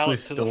a I'm actually mallet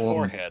to the still on.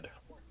 forehead.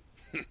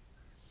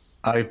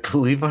 I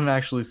believe I'm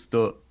actually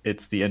still.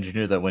 It's the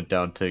engineer that went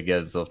down to get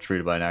himself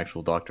treated by an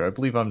actual doctor. I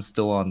believe I'm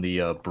still on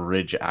the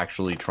bridge,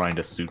 actually trying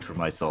to suture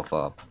myself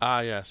up.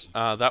 Yes.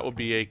 That would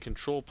be a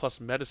control plus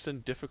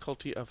medicine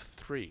difficulty of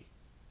 3.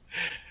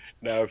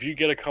 Now, if you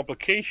get a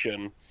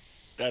complication,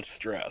 that's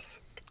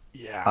stress.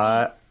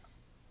 Yeah.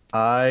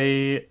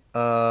 I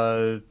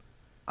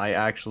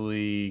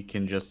actually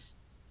can just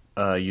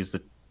use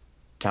the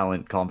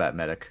talent combat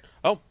medic.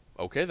 Oh,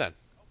 okay then.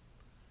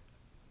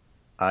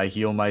 I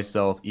heal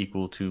myself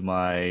equal to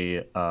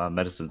my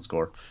medicine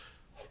score.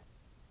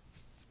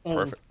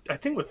 Perfect. I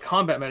think with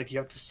combat medic, you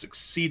have to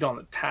succeed on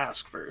the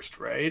task first,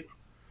 right?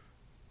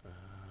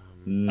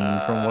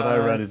 From what I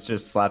read, it's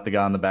just slap the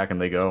guy on the back and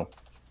they go.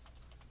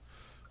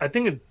 I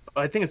think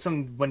it's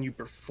something when you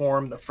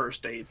perform the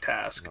first aid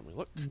task, Let me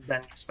look.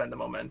 then you spend the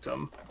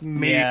momentum.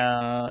 Maybe.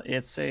 Yeah,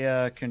 it's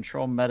a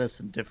control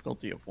medicine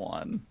difficulty of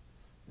 1.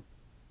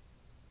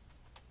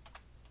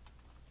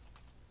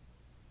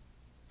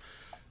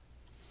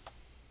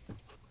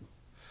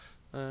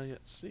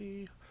 Let's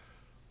see.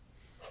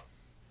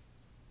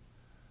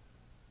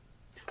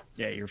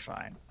 Yeah, you're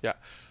fine. Yeah.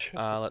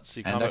 Let's see.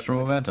 And Combat. extra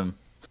momentum.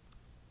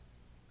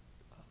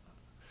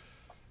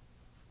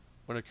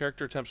 When a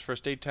character attempts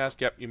first aid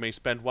task, you may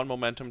spend 1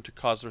 momentum to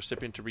cause the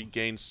recipient to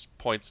regain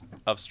points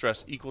of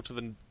stress equal to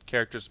the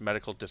character's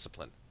medical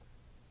discipline.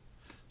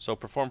 So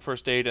perform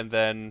first aid and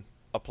then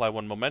apply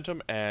 1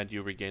 momentum, and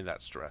you regain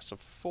that stress of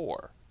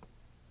 4.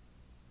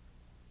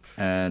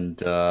 And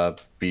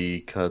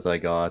because I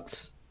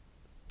got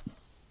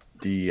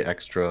the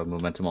extra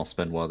momentum, I'll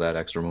spend one of that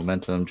extra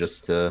momentum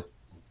just to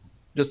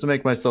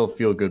make myself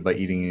feel good by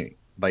eating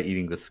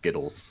the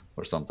Skittles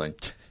or something.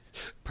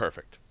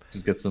 Perfect.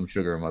 Just get some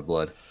sugar in my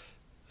blood.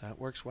 That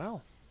works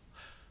well.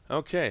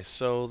 Okay,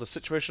 so the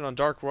situation on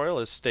Dark Royal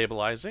is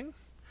stabilizing.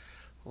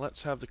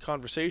 Let's have the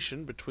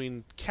conversation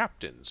between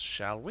captains,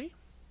 shall we?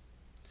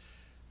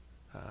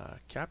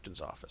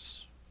 Captain's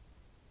office.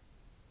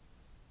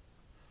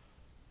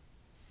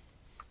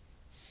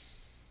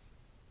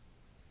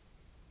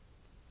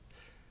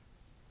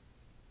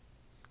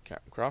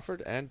 Captain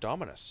Crawford and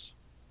Dominus.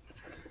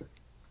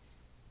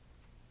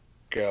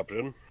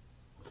 Captain.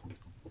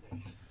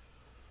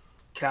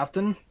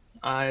 Captain,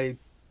 I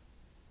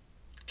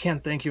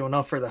can't thank you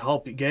enough for the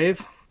help you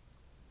gave.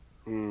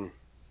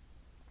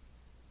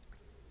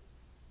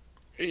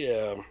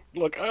 Yeah,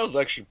 look, I was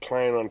actually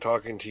planning on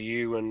talking to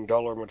you and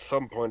Dollarm at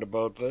some point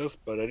about this,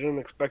 but I didn't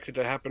expect it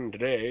to happen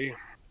today.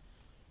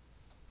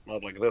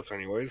 Not like this,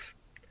 anyways.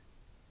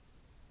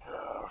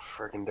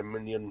 Friggin'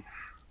 Dominion.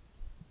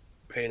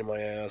 Pain in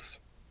my ass.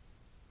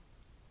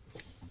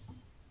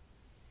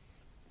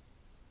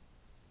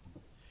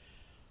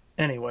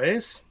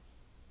 Anyways,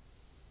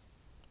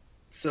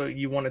 so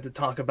you wanted to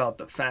talk about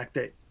the fact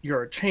that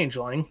you're a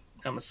changeling,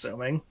 I'm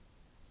assuming.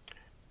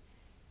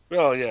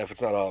 Well, yeah, if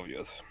it's not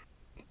obvious.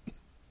 I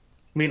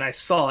mean, I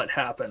saw it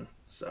happen,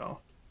 so...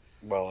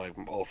 Well,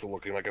 I'm also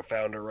looking like a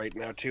founder right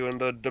now, too,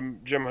 and the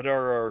Jem'Hadar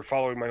are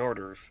following my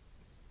orders.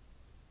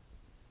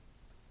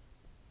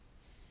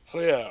 So,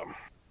 yeah.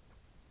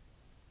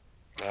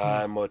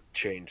 I'm a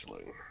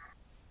changeling.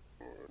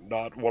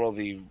 Not one of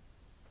the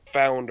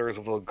founders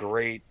of the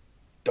great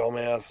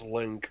dumbass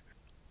link.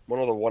 One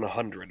of the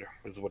 100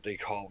 is what they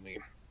call me.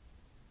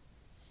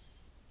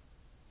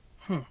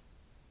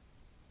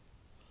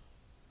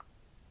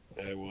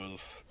 I was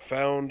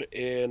found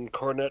in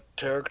Cornet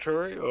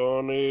territory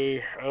on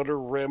a Outer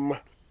Rim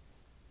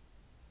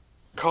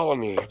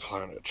colony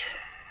planet.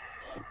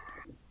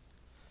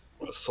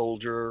 A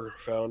soldier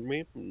found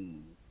me,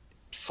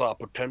 saw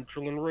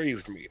potential, and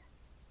raised me.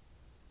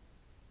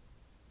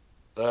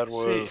 That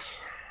was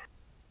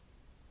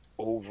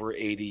over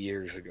 80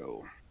 years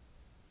ago.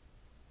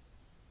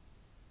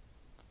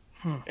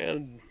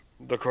 And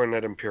the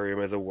Cornet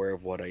Imperium is aware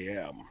of what I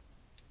am.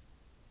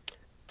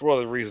 It's one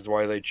of the reasons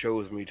why they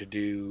chose me to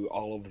do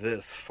all of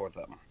this for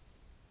them.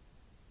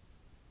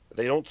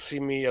 They don't see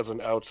me as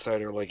an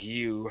outsider like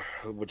you,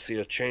 who would see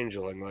a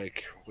changeling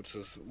like, what's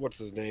his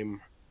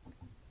name?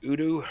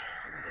 Udo?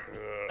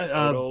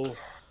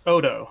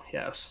 Odo,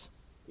 yes.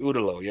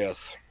 Udalo,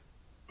 yes.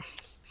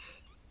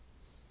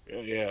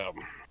 Yeah.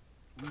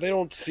 They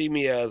don't see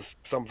me as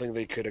something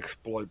they could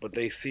exploit, but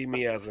they see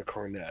me as a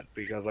Cornet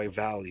because I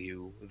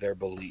value their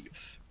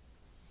beliefs.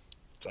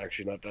 It's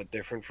actually not that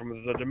different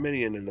from the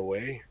Dominion in a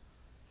way.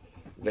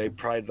 They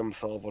pride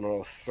themselves on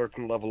a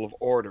certain level of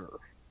order,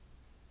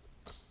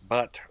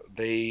 but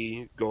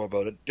they go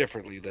about it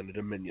differently than the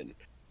Dominion.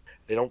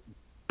 They don't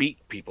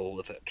beat people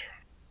with it.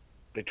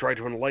 They try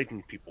to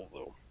enlighten people,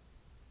 though.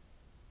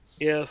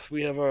 Yes,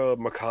 we have a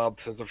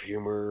macabre sense of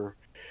humor,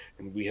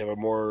 and we have a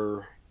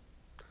more,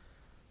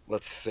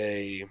 let's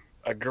say,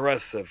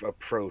 aggressive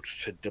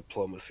approach to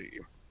diplomacy.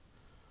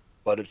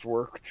 But it's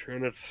worked,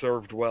 and it's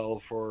served well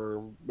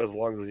for as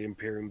long as the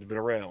Imperium's been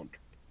around.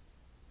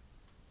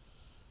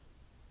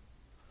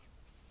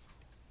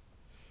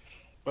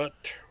 But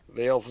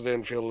they also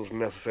didn't feel it was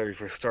necessary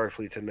for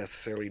Starfleet to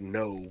necessarily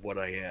know what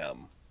I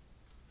am.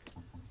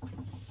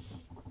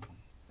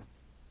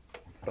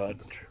 But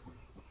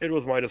it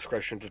was my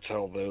discretion to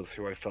tell those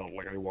who I felt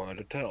like I wanted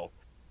to tell.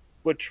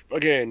 Which,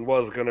 again,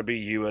 was going to be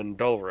you and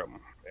Dulram,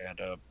 and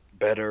a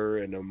better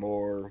and a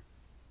more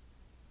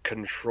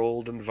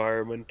controlled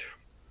environment.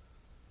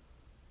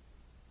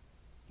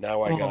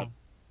 Now I got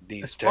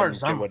these 10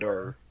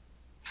 Jem'Hadar.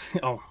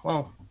 Oh,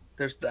 well,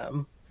 there's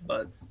them,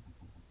 but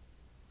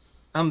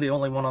I'm the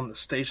only one on the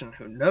station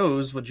who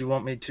knows. Would you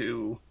want me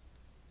to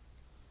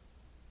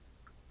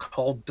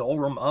call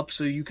Dulram up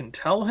so you can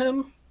tell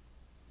him?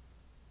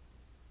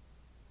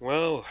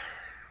 Well,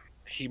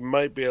 he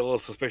might be a little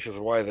suspicious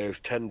of why there's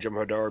 10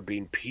 Jem'Hadar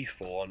being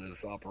peaceful on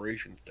his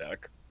operations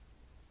deck.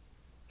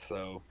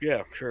 So,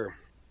 yeah, sure.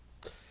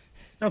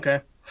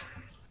 Okay.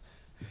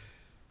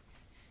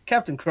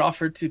 Captain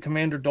Crawford to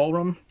Commander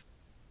Dolrum.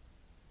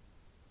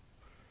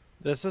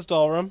 This is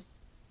Dalrum.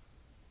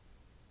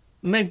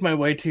 Make your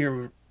way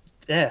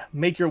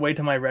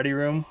to my ready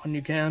room when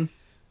you can.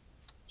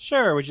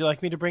 Sure, would you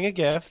like me to bring a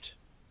gift?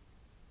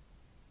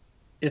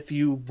 If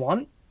you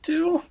want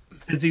to.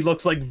 Because he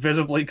looks like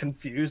visibly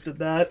confused at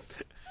that.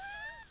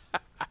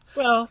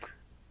 Well,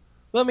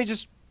 let me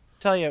just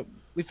tell you,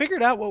 we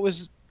figured out what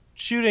was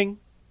shooting.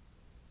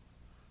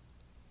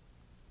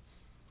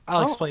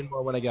 I'll explain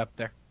more when I get up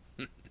there.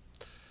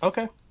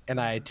 Okay. And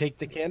I take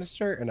the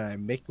canister and I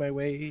make my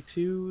way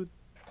to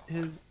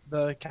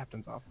the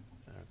captain's office.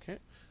 Okay,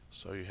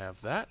 so you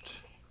have that,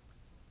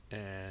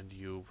 and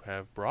you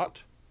have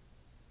brought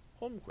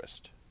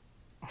Holmquist.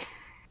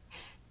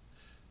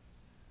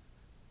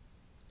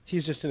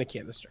 He's just in a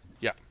canister.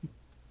 Yeah.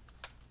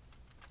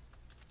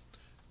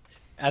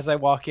 As I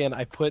walk in,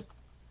 I put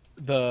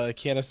the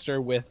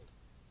canister with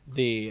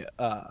the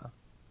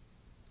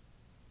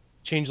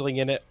changeling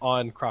in it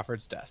on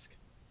Crawford's desk.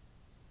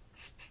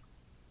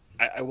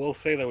 I will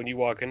say that when you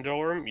walk into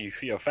a room, you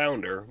see a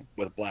founder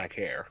with black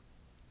hair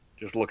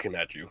just looking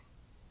at you.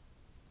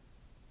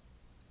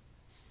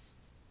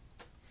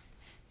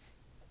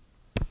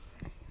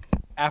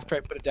 After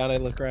I put it down, I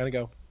look around and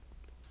go,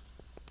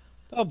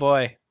 oh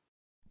boy.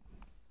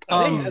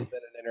 Today has been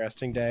an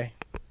interesting day.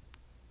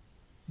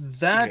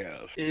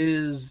 That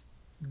is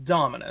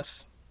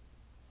Dominus.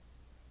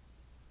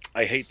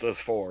 I hate this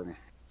form.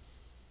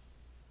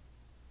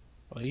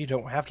 Well, you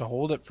don't have to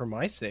hold it for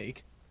my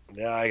sake.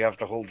 Yeah, I have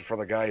to hold it for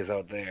the guys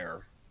out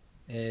there.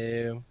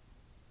 And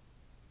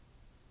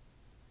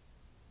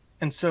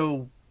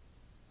so,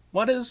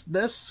 what is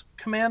this,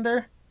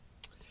 Commander?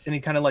 And he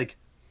kind of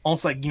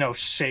almost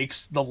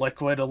shakes the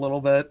liquid a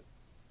little bit.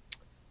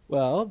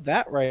 Well,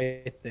 that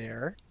right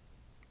there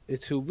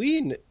is who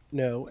we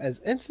know as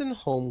Ensign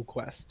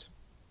Holmquist.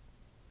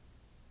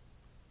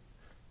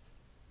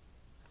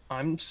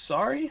 I'm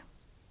sorry?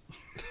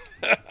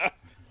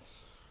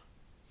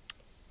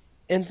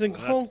 Ensign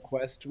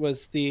Holmquist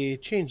was the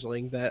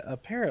changeling that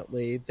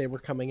apparently they were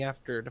coming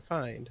after to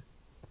find.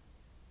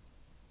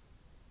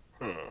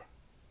 I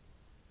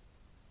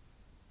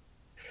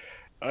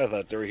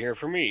thought they were here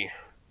for me.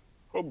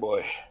 Oh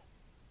boy.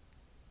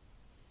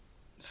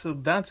 So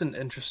that's an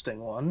interesting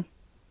one.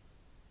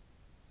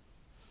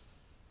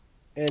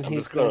 And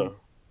he's been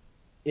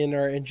in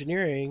our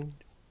engineering,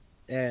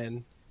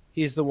 and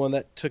he's the one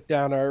that took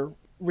down our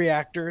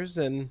reactors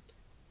and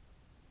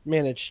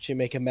managed to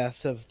make a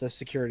mess of the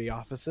security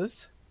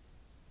offices.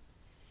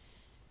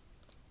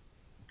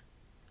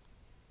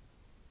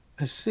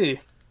 I see.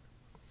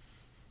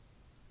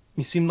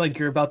 You seem like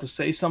you're about to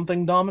say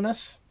something,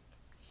 Dominus.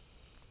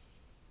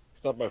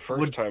 It's not my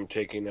first time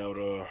taking out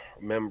a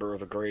member of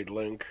the Great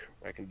Link.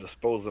 I can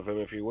dispose of him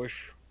if you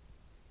wish.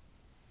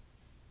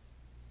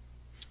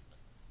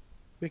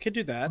 We could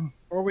do that,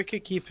 or we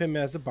could keep him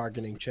as a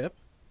bargaining chip.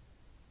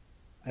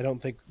 I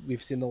don't think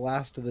we've seen the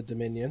last of the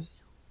Dominion.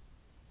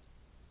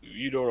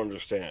 You don't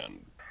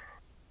understand.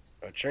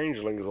 A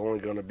changeling is only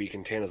going to be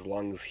contained as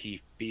long as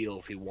he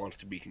feels he wants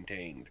to be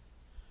contained.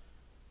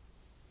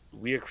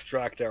 We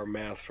extract our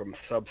mass from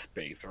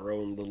subspace, our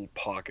own little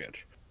pocket.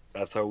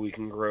 That's how we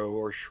can grow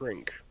or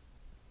shrink.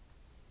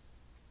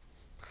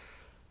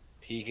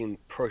 He can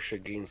push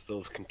against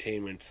those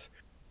containments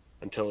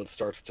until it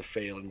starts to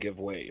fail and give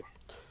way.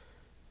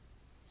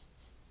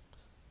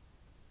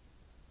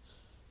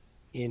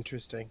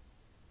 Interesting.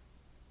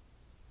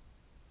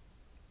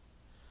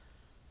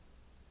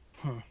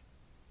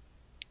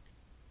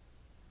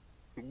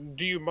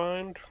 Do you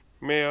mind?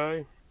 May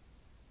I?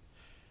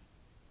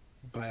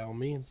 By all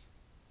means.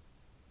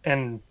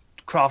 And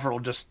Crawford will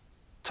just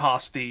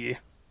toss the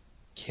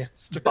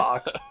canister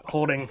box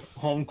holding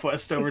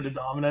Holmquist over to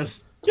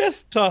Dominus.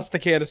 Just toss the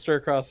canister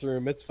across the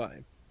room. It's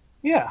fine.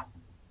 Yeah.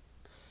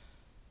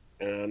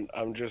 And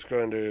I'm just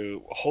going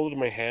to hold it in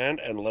my hand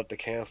and let the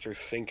canister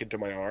sink into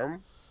my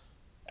arm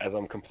as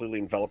I'm completely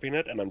enveloping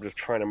it, and I'm just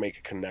trying to make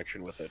a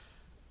connection with it.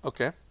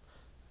 Okay.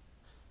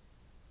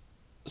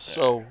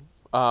 So,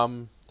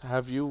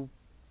 have you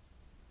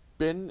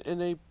been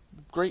in a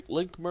Great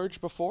Link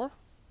merge before?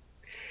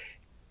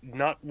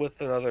 Not with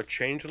another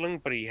changeling,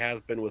 but he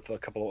has been with a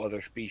couple of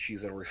other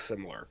species that were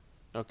similar.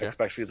 Okay.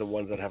 Especially the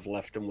ones that have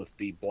left him with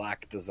the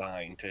black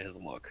design to his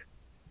look.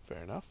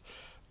 Fair enough.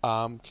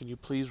 Can you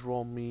please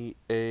roll me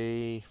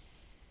a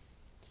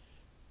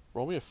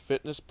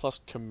fitness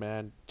plus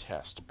command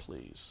test,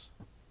 please?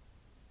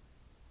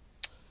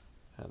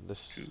 And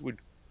this would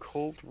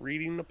cold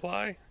reading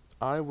apply?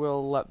 I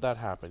will let that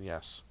happen.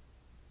 Yes.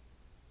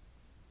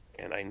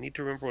 And I need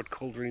to remember what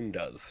cold reading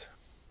does.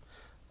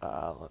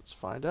 Let's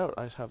find out.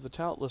 I have the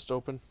talent list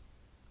open.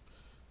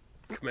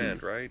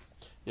 Command, right?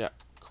 Yeah.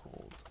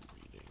 Cold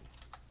reading.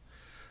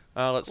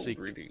 Let's see.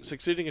 Reading.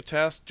 Succeeding a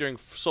test during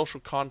social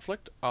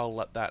conflict. I'll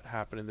let that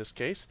happen in this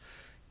case.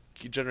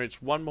 It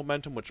generates 1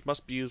 momentum, which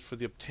must be used for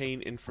the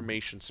obtain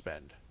information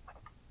spend.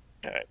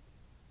 Alright.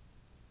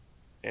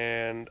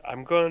 And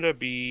I'm going to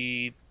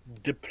be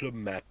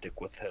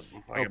diplomatic with him.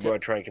 Like, I'm Okay. going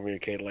to try and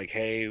communicate, like,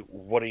 hey,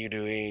 what are you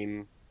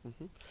doing?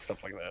 Mhm.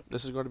 Stuff like that.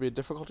 This is going to be a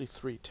difficulty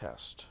 3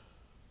 test.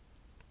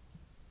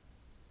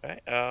 Okay,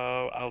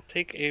 I'll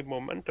take a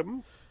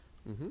momentum.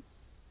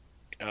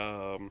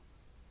 Mm-hmm.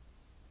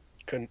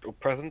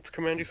 Presence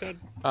command, you said?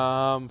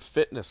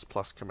 Fitness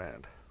plus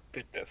command.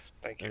 Fitness,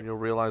 thank And you. you'll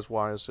realize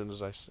why as soon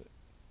as I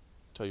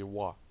tell you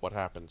what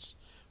happens.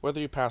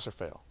 Whether you pass or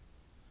fail.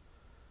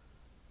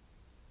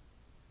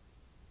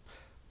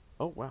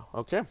 Oh, wow.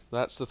 Okay.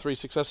 That's the 3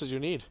 successes you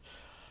need.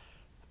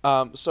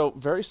 So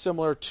very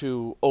similar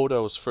to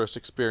Odo's first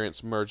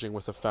experience merging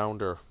with a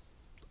founder.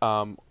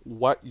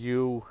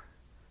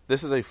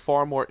 This is a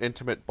far more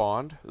intimate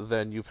bond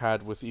than you've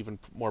had with even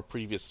more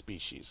previous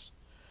species.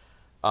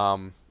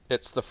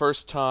 It's the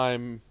first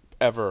time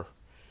ever.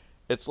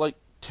 It's like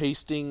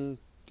tasting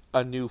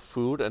a new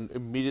food and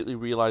immediately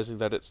realizing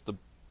that it's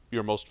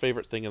your most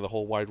favorite thing in the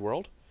whole wide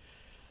world.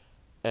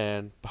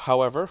 And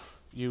however,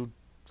 you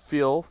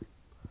feel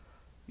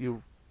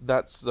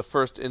that's the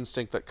first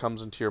instinct that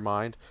comes into your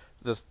mind.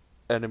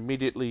 And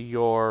immediately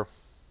your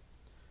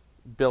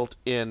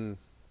built-in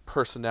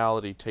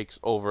personality takes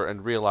over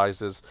and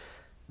realizes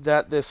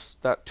that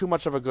too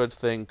much of a good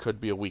thing could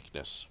be a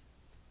weakness.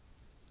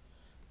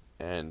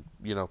 And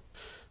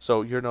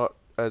so you're not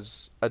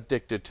as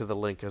addicted to the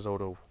link as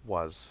Odo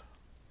was.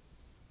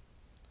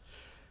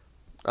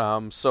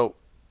 What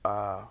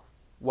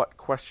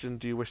question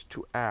do you wish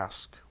to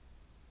ask?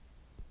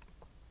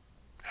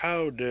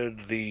 How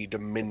did the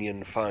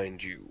Dominion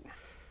find you?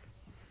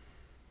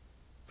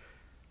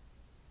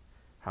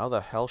 How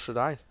the hell should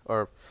I?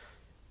 Or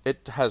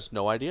it has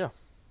no idea.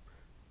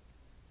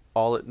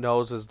 All it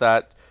knows is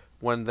that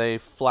when they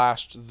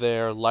flashed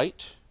their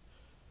light,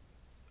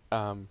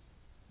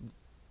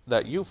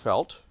 that you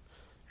felt,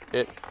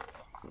 it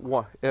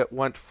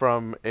went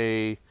from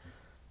a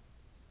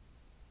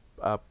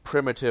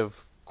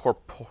primitive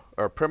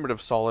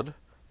primitive solid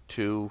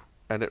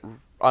and it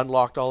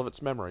unlocked all of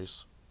its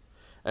memories,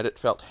 and it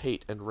felt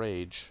hate and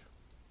rage.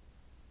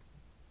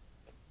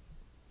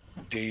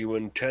 Do you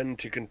intend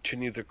to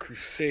continue the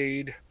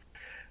crusade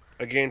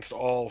against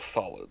all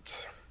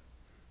solids?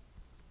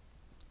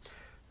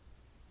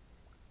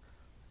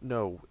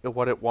 No,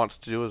 what it wants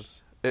to do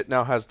is it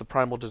now has the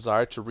primal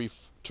desire to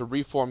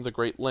reform the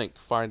Great Link,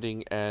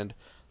 finding and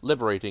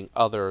liberating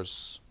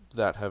others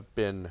that have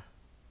been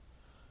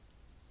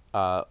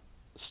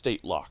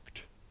state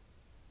locked.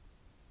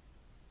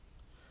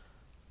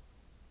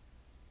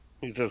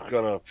 He's just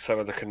gonna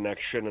sever the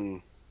connection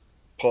and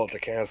pull out the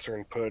canister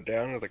and put it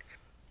down. It's like,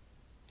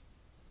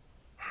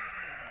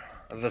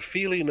 the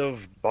feeling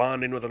of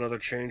bonding with another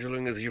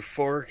changeling is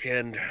euphoric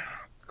and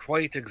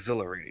quite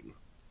exhilarating.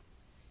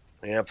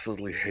 I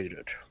absolutely hate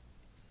it.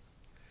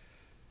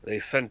 They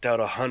sent out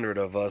 100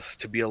 of us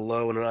to be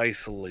alone and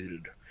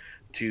isolated,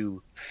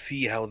 to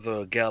see how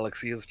the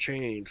galaxy has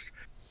changed,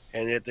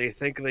 and yet they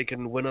think they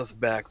can win us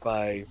back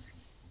by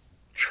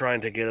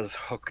trying to get us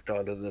hooked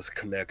onto this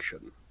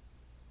connection.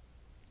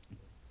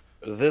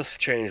 This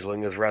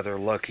changeling is rather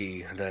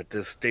lucky that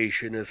this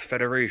station is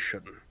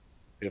Federation.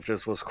 If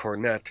this was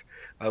Cornet,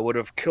 I would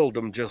have killed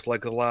him just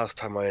like the last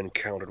time I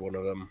encountered one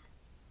of them.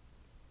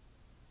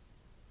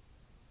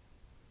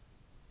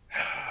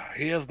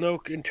 He has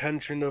no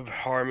intention of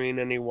harming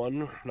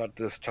anyone, not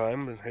this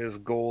time. His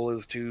goal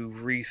is to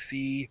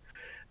re-see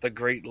the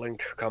Great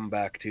Link come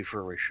back to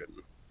fruition.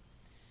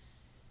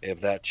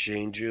 If that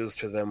changes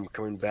to them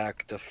coming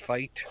back to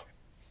fight,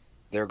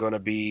 they're going to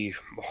be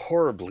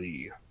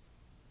horribly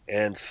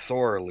and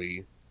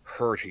sorely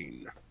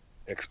hurting,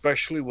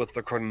 especially with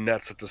the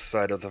Cornets at the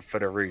side of the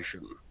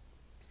Federation.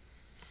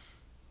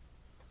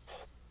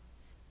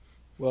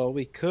 Well,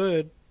 we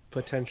could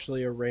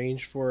potentially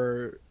arrange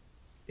for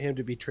him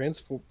to be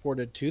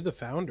transported to the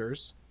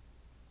Founders.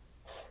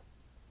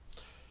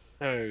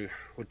 I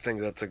would think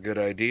that's a good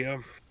idea.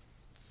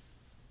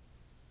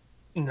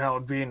 That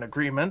would be an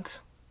agreement.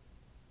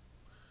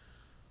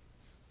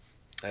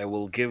 I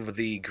will give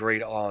the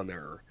great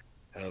honor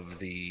of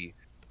the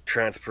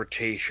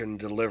transportation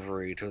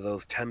delivery to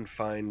those 10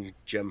 fine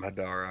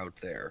Jem'Hadar out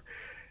there,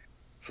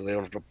 so they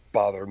don't have to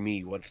bother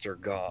me once they're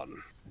gone.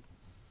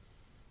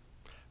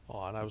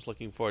 Oh, and I was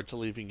looking forward to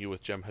leaving you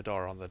with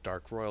Jem'Hadar on the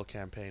Dark Royal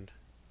campaign.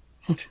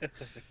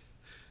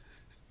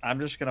 I'm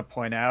just gonna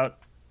point out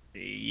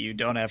you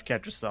don't have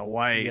Ketracel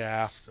White,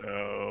 Yeah.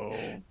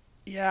 so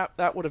Yeah,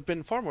 that would have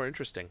been far more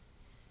interesting.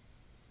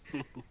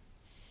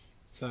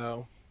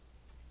 So,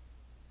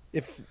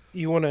 if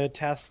you want to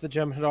task the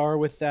Jem'Hadar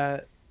with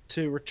that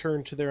to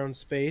return to their own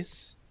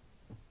space,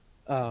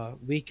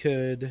 we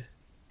can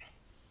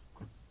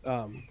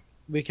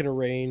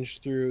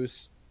arrange through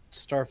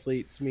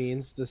Starfleet's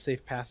means the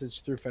safe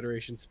passage through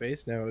Federation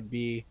space. Now, it would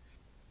be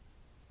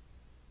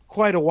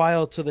quite a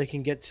while till they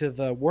can get to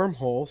the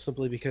wormhole,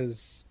 simply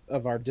because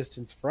of our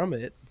distance from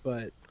it,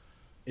 but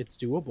it's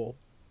doable.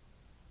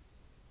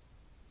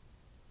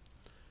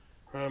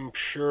 I'm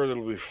sure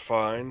it'll be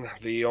fine.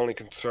 The only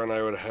concern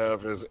I would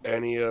have is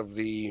any of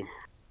the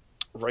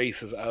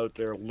races out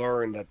there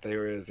learn that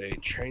there is a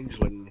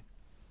changeling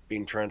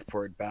being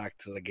transported back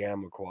to the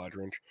Gamma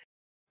Quadrant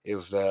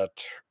is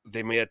that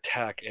they may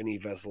attack any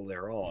vessel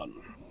they're on.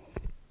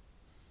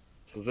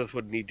 So this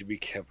would need to be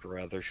kept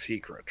rather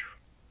secret.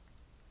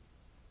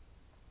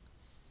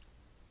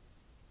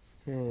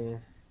 We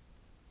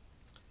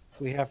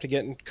have to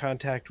get in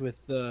contact with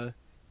the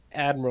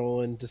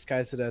Admiral and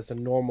disguise it as a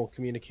normal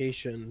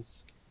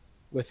communications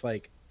with,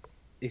 like,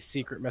 a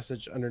secret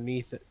message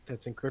underneath it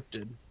that's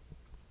encrypted.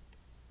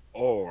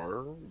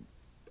 Or,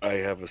 I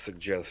have a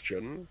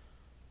suggestion.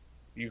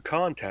 You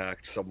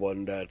contact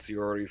someone that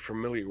you're already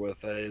familiar with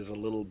that is a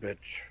little bit,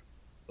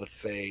 let's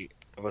say,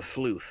 of a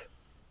sleuth.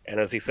 And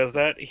as he says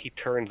that, he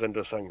turns into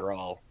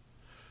Sangral.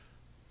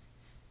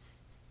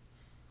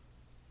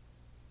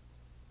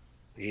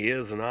 He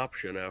is an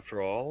option,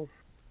 after all.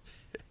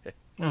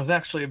 I was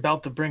actually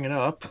about to bring it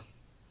up.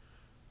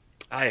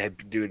 I had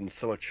to do it in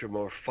so much a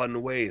more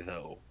fun way,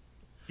 though.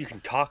 You can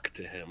talk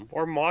to him,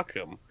 or mock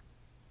him.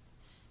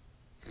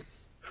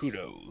 Who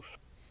knows?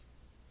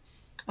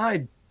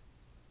 I'd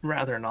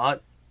rather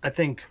not. I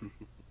think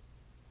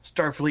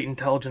Starfleet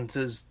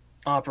Intelligence's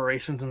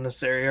operations in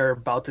this area are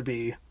about to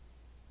be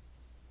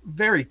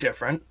very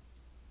different.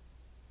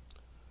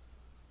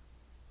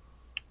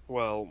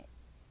 Well,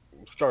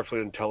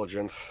 Starfleet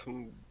Intelligence,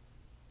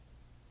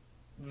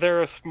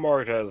 they're as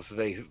smart as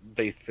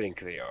they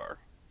think they are,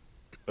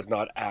 but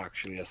not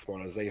actually as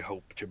smart as they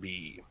hope to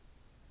be.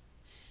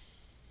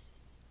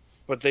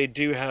 But they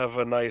do have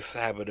a nice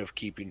habit of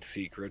keeping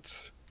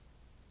secrets,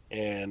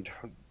 and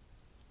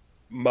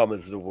mum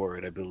is the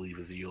word, I believe,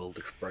 is the old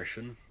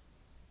expression.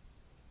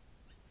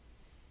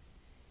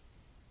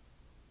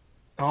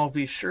 I'll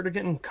be sure to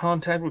get in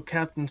contact with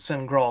Captain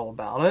Sengral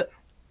about it.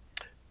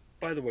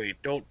 By the way,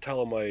 don't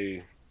tell him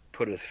I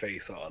put his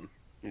face on.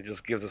 He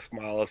just gives a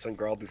smile at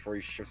Sangral before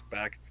he shifts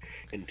back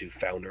into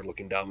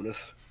founder-looking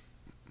Dominus.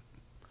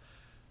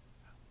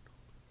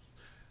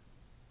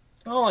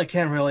 Well, I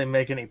can't really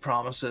make any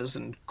promises,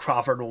 and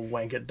Crawford will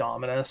wink at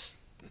Dominus.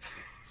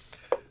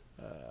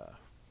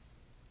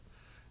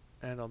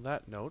 And on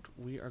that note,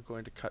 we are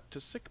going to cut to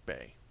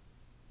sickbay.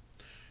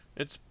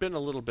 It's been a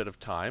little bit of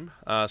time.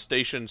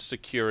 Station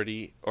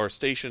security, or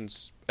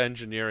station's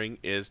engineering,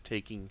 is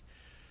taking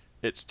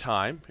its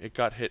time. It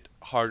got hit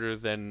harder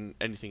than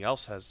anything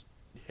else has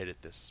hit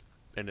it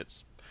in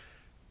its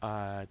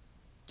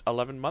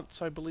 11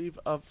 months, I believe,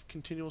 of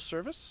continual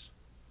service.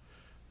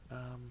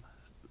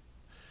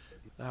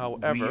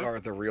 However, we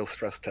are the real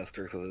stress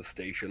testers of this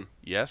station.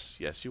 Yes,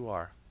 you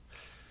are.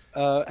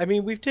 I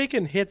mean, we've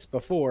taken hits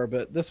before,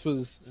 but this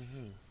was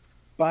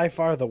by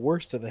far the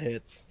worst of the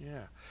hits.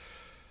 Yeah.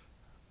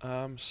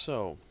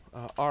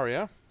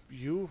 Arya,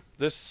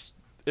 this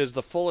is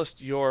the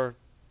fullest your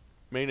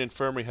main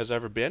infirmary has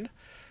ever been,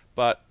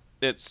 but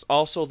it's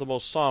also the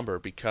most somber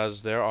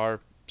because there are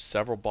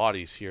several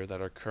bodies here that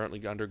are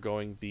currently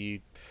undergoing the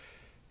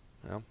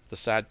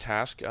sad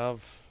task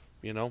of,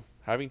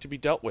 having to be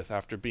dealt with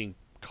after being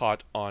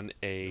caught on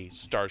a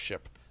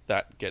starship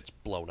that gets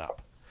blown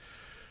up,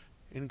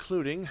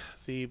 including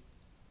the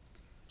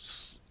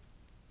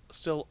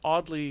still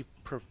oddly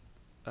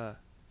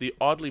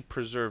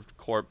preserved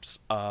corpse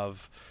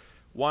of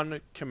one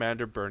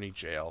Commander Bernie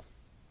Jail.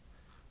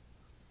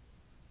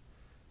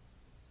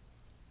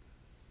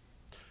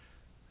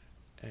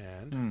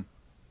 And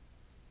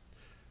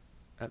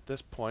at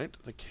this point,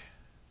 the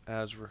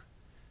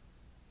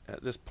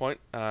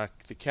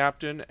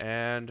captain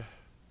and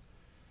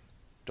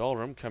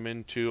Dalram come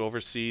in to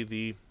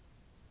oversee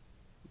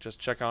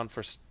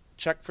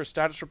check for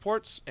status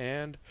reports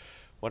and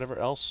whatever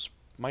else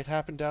might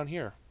happen down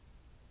here.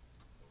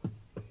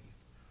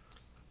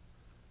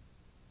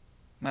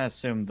 I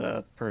assume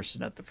the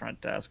person at the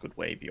front desk would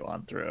wave you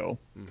on through.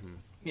 Mm-hmm.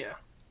 Yeah.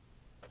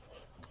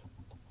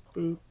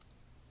 Boop.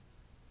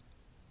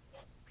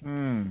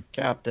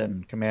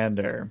 Captain,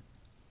 Commander,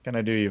 what can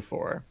I do you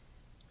for?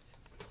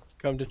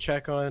 Come to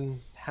check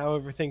on how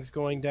everything's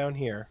going down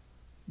here.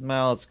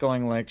 Well, it's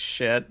going like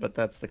shit, but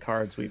that's the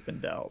cards we've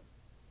been dealt.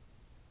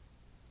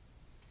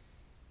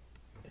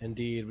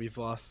 Indeed, we've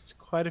lost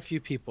quite a few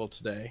people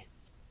today.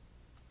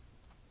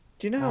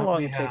 Do you know how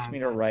long it takes me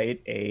to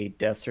write a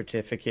death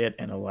certificate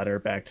and a letter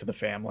back to the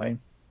family?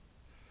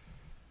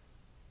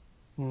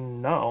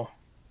 No.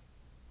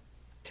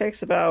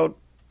 Takes about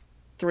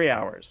 3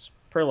 hours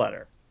per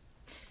letter.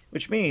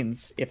 Which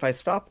means if I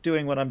stop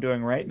doing what I'm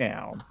doing right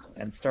now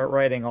and start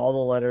writing all the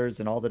letters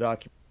and all the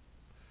documents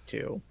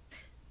too,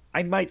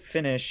 I might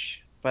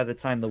finish by the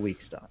time the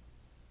week's done.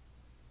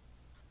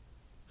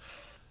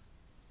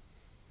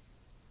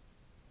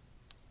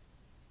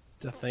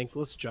 It's a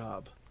thankless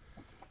job.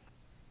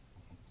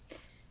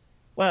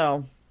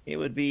 Well, it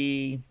would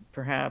be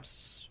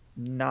perhaps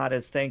not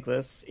as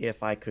thankless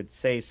if I could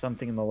say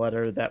something in the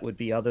letter that would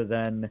be other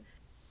than,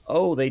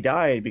 oh, they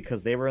died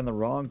because they were in the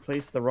wrong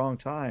place at the wrong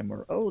time,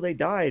 or oh, they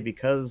died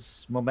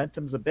because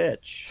momentum's a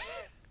bitch.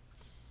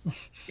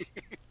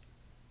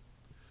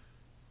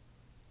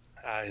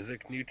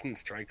 Isaac Newton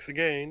strikes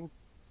again.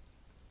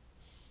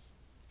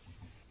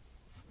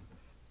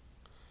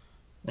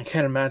 I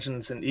can't imagine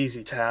it's an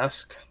easy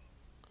task.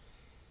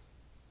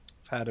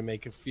 had to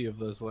make a few of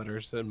those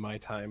letters in my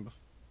time.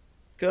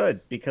 Good,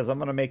 because I'm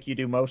gonna make you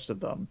do most of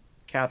them.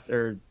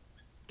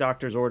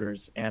 Doctor's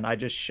orders, and I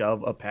just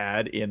shove a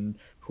pad in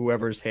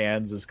whoever's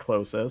hands is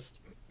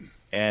closest,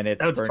 and it's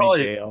That would Bernie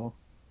probably- Jail.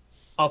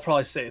 I'll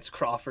probably say it's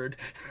Crawford.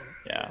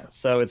 Yeah,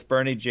 so it's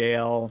Bernie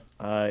Jail.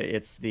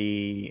 It's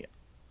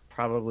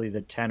probably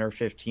the 10 or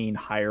 15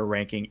 higher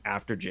ranking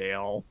after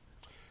Jail,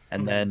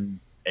 and then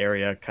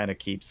area kind of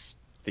keeps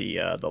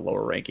the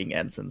lower ranking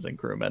ensigns and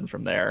crewmen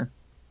from there.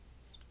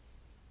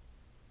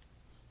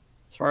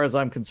 As far as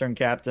I'm concerned,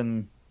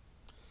 Captain,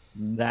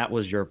 that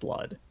was your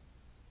blood.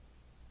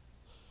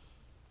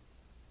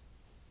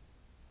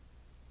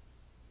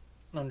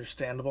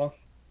 Understandable.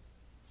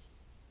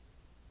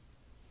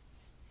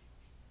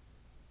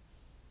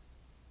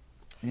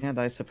 And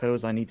I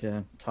suppose I need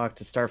to talk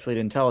to Starfleet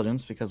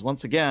Intelligence, because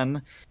once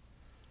again,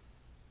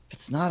 if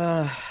it's not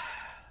a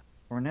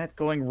Ornette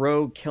going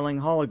rogue killing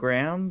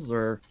holograms,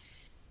 or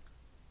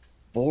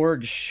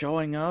Borg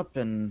showing up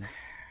and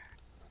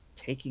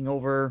taking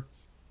over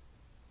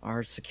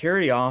our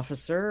security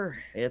officer,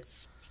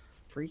 it's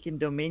freaking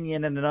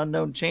Dominion and an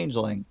unknown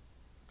changeling.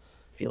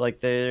 I feel like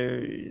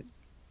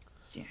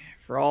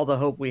for all the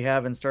hope we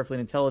have in Starfleet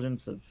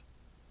Intelligence of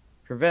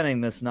preventing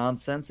this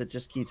nonsense, it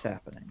just keeps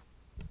happening.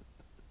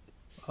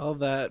 All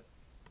that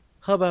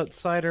hub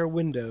outside our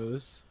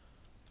windows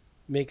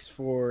makes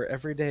for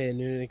every day a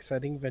new and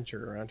exciting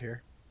venture around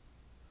here.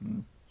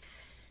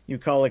 You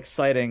call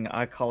exciting,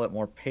 I call it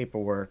more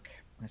paperwork.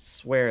 I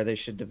swear they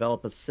should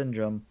develop a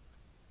syndrome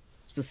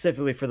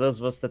specifically for those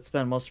of us that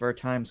spend most of our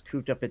times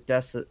cooped up at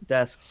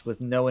desks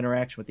with no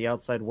interaction with the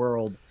outside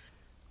world.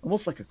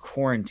 Almost like a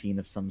quarantine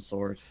of some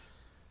sort.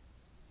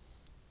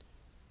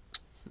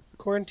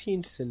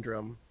 Quarantine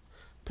syndrome.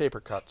 Paper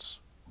cuts.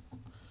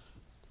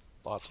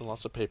 Lots and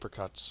lots of paper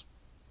cuts.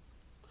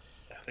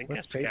 I think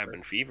What's that's paper?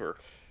 cabin fever.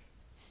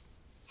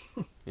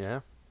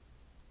 Yeah.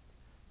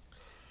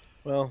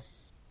 Well,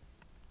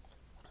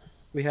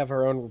 we have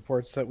our own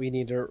reports that we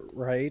need to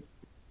write.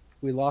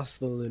 We lost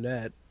the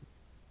Lunette.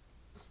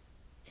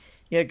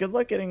 Yeah, good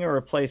luck getting a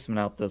replacement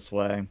out this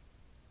way.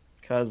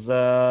 Because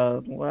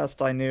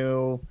last I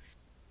knew,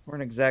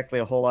 weren't exactly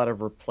a whole lot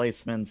of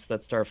replacements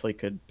that Starfleet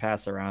could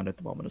pass around at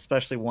the moment,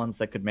 especially ones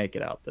that could make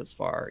it out this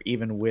far,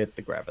 even with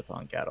the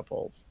graviton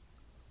catapults.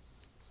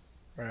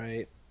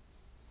 Right.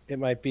 It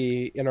might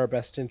be in our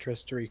best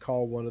interest to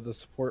recall one of the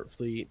support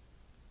fleet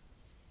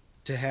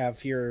to have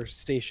here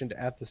stationed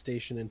at the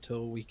station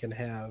until we can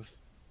have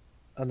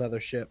another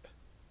ship.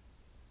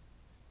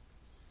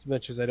 As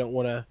much as I don't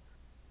want to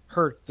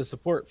hurt the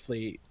support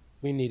fleet,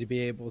 we need to be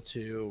able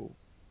to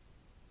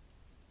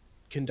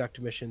conduct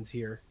missions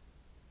here.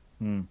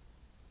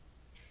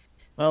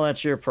 Well,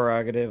 that's your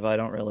prerogative. I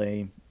don't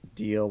really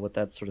deal with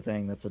that sort of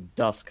thing. That's a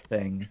dusk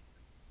thing.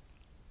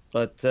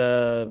 But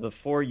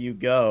before you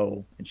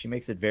go, and she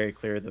makes it very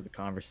clear that the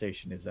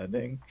conversation is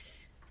ending,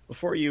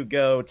 before you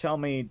go, tell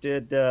me,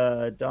 did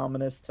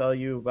Dominus tell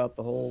you about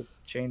the whole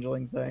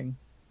changeling thing?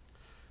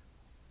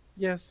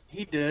 Yes.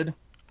 He did.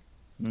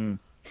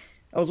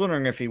 I was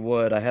wondering if he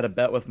would. I had a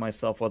bet with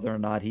myself whether or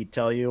not he'd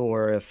tell you,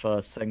 or if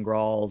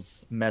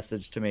Sengral's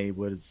message to me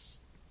was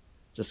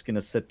just going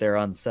to sit there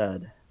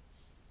unsaid.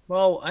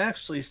 Well, I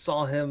actually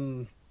saw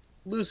him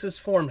lose his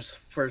forms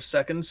for a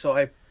second, so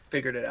I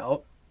figured it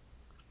out.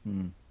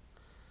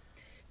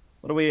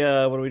 What are we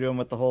doing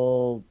with the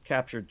whole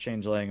captured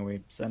changeling? Are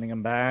we sending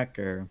him back,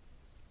 or?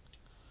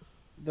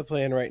 The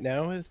plan right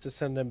now is to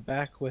send him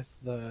back with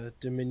the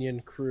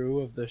Dominion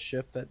crew of the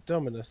ship that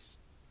Dominus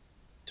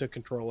took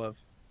control of.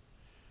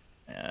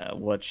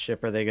 What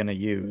ship are they going to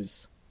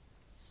use?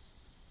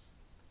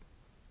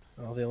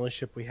 Well, the only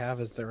ship we have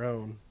is their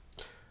own.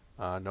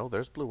 No,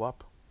 theirs blew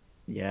up.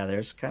 Yeah,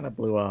 theirs kind of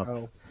blew up.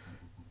 Oh,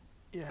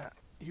 Yeah,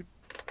 you.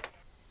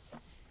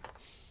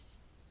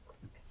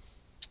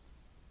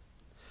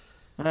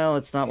 Well,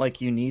 it's not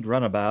like you need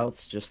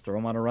runabouts. Just throw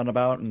them on a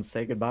runabout and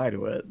say goodbye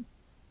to it.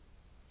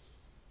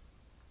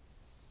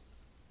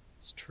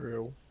 it's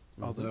true.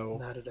 Although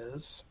That it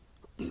is.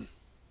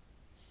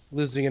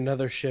 losing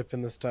another ship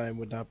in this time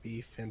would not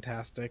be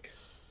fantastic.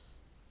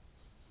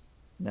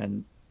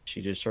 Then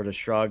she just sort of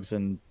shrugs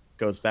and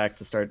goes back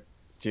to start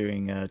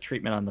doing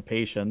treatment on the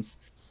patients.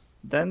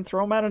 Then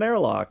throw them at an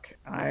airlock.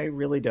 I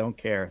really don't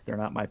care. They're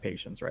not my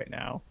patients right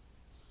now.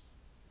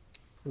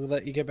 We'll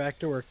let you get back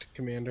to work,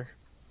 Commander.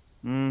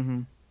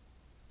 And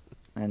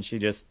she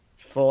just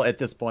at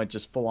this point,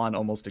 just full on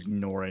almost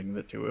ignoring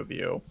the two of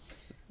you.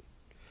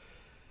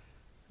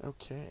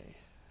 Okay.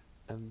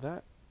 And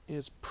that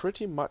is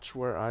pretty much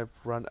where I've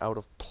run out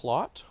of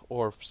plot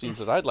or scenes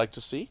that I'd like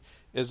to see.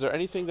 Is there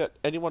anything that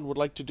anyone would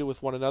like to do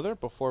with one another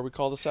before we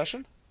call the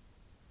session?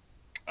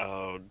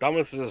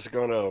 Dominus is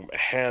going to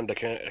hand a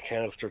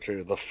canister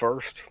to the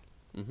first.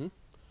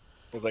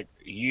 It's like,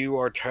 you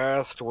are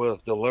tasked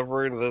with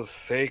delivering this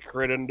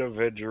sacred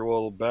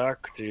individual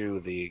back to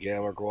the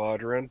Gamma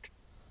Quadrant,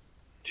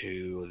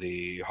 to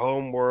the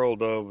home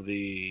world of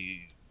the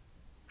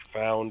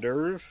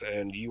founders,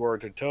 and you are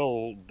to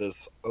tell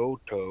this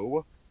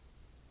Oto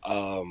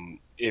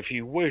if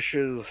he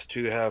wishes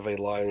to have a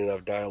line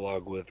of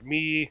dialogue with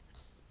me,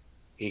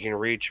 he can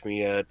reach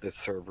me at the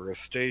Cerberus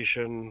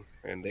station,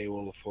 and they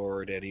will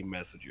forward any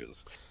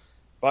messages.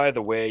 By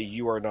the way,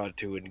 you are not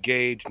to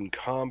engage in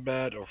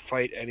combat or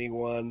fight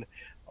anyone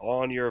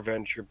on your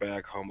venture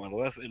back home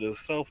unless it is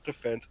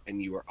self-defense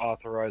and you are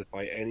authorized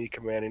by any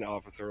commanding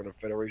officer on a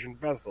Federation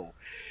vessel.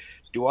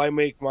 Do I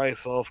make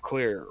myself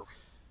clear?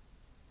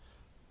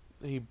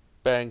 He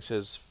bangs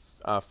his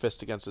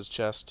fist against his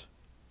chest.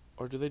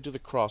 Or do they do the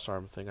cross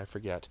arm thing? I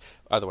forget.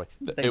 Either way,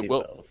 They do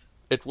both.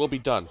 it will be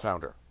done,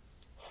 Founder.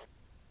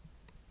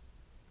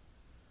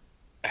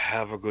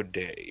 Have a good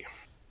day.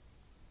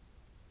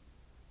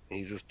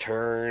 He just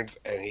turns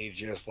and he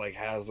just like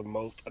has the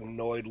most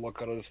annoyed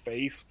look on his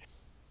face.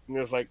 And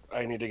he's like,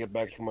 I need to get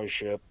back to my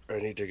ship. I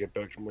need to get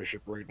back to my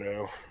ship right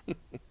now.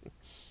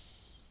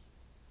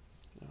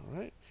 All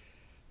right.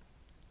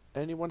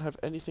 Anyone have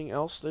anything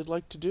else they'd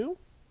like to do?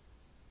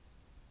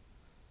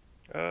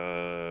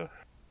 I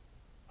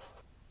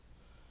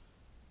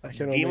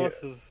can Deimos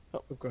only... is.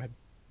 Oh, go ahead.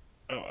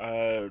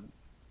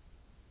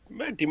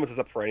 Deimos is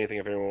up for anything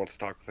if anyone wants to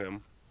talk with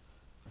him.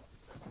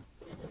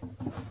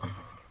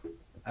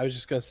 I was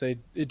just gonna say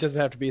it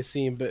doesn't have to be a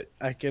scene, but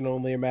I can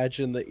only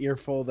imagine the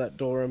earful that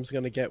Dorum's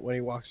gonna get when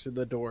he walks through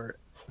the door,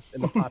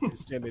 and the Poppy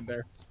standing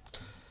there.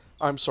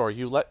 I'm sorry.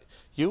 You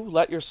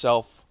let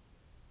yourself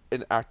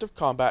in active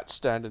combat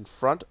stand in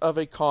front of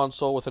a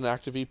console with an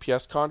active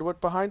EPS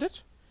conduit behind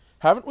it?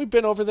 Haven't we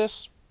been over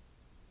this?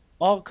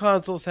 All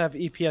consoles have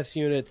EPS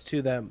units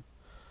to them.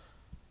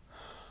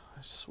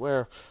 I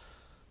swear,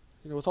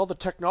 with all the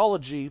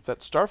technology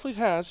that Starfleet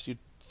has, you'd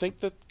think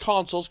that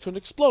consoles couldn't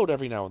explode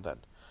every now and then.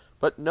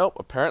 But nope,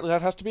 apparently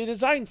that has to be a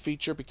design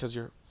feature because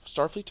your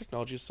Starfleet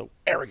technology is so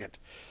arrogant.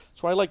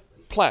 That's why I like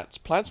plants.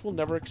 Plants will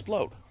never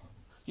explode.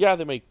 Yeah,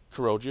 they may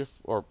corrode you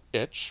or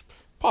itch,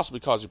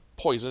 possibly cause you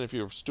poison if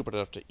you're stupid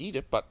enough to eat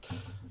it, but...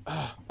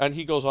 and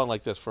he goes on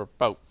like this for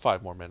about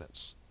 5 more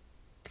minutes.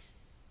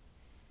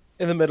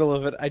 In the middle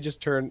of it, I just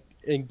turn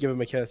and give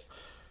him a kiss.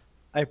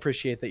 I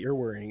appreciate that you're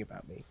worrying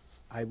about me.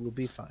 I will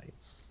be fine.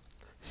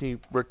 He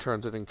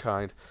returns it in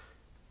kind,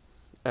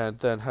 and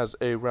then has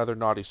a rather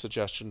naughty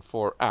suggestion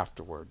for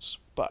afterwards,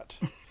 but...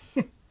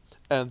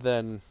 and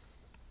then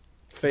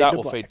that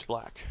will fade to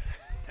black.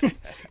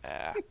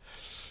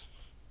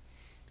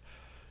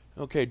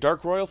 Okay,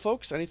 Dark Royal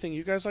folks, anything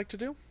you guys like to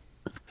do?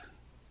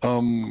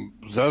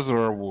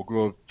 Zazar will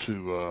go up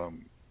to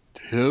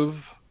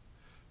Hiv.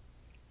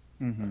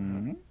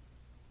 Mm-hmm.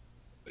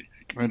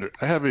 Commander,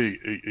 I have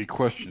a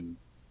question.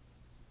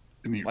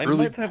 In the I early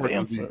might have part of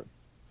answer.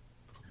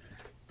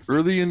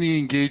 early in the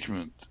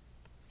engagement,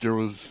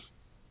 the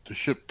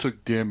ship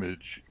took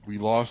damage. We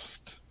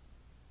lost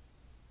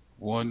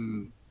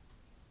one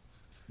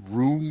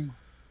room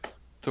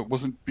that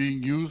wasn't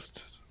being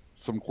used,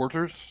 some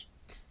quarters.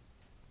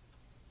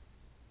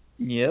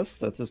 Yes,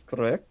 that is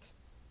correct.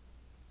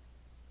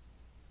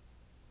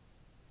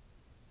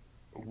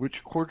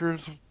 Which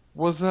quarters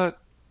was that?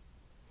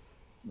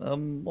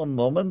 One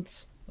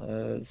moment.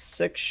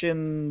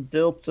 Section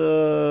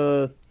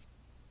Delta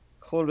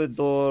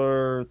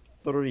Corridor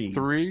 3.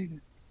 3?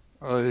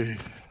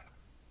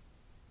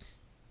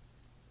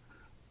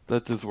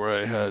 That is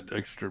where I had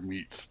extra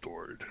meat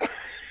stored.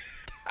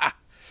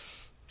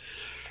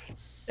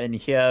 And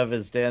Hiav,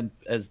 as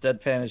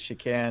deadpan as she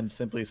can,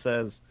 simply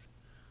says,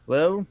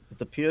 well,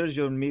 it appears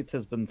your meat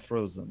has been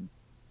frozen.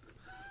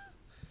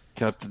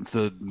 Captain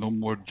said no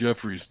more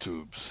Jeffrey's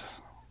tubes.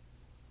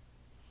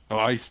 Oh,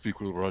 I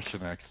speak with a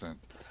Russian accent.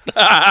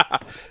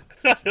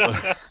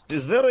 It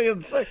is very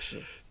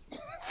infectious.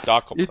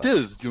 It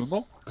is, you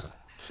know.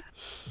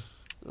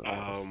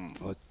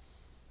 But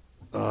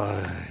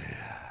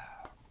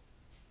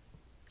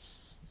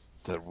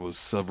that was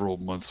several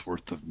months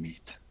worth of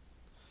meat.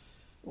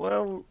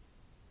 Well,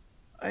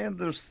 I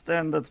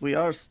understand that we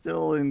are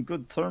still in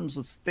good terms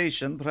with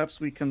Station. Perhaps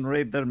we can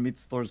raid their meat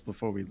stores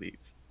before we leave.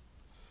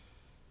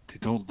 They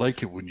don't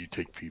like it when you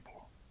take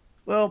people.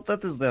 Well,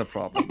 that is their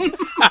problem.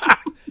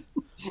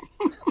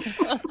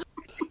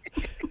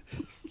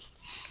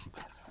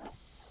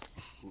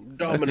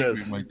 Dominus. I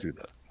think we might do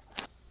that.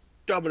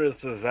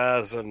 Dominus,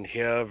 Zaz, and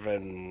Hiev,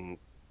 and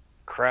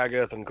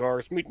Kragath, and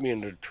Garth, meet me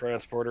in the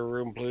transporter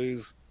room,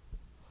 please.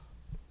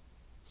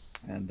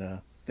 And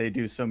they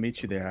do so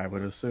meet you there, I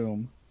would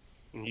assume.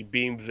 And he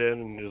beams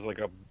in, and there's like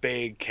a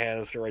big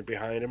canister right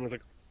behind him. It's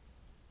like,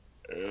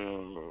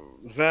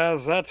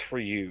 Zaz, that's for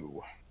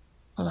you.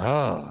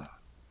 Ah.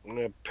 And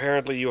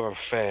apparently you have a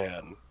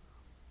fan.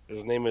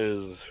 His name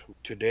is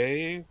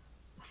Tuda?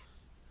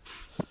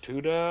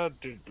 Something.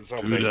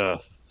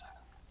 Tuda.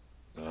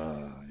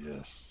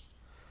 Yes.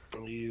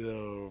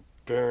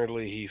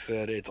 Apparently he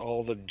said it's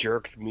all the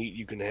jerked meat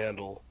you can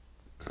handle.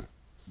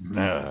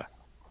 Nah.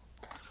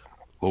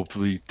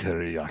 Hopefully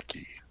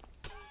teriyaki.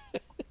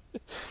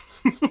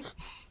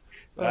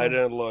 I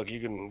didn't look. You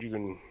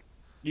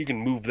can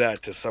move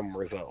that to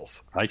somewhere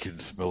else. I can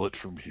smell it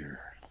from here.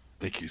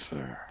 Thank you,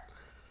 sir.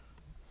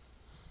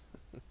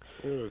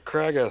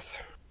 Kragath.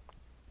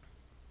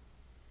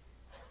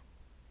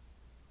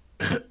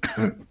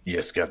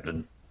 Yes,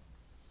 Captain.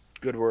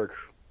 Good work.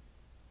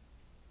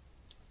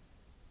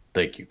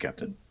 Thank you,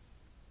 Captain.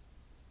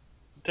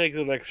 Take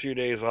the next few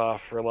days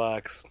off,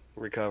 relax,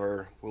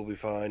 recover. We'll be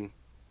fine.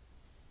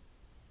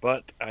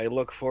 But I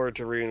look forward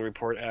to reading the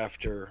report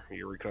after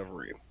your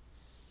recovery.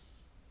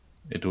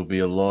 It will be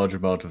a large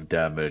amount of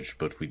damage,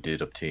 but we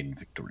did obtain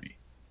victory.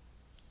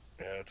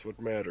 That's what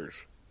matters.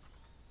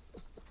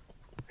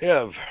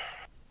 Hev,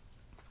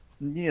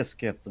 Yes,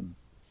 Captain.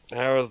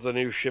 how has the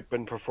new ship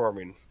been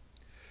performing?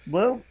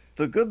 Well,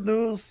 the good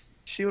news,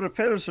 she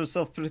repairs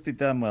herself pretty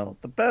damn well.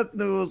 The bad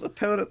news,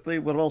 apparently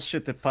we're all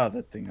shit at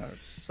piloting her.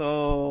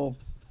 So,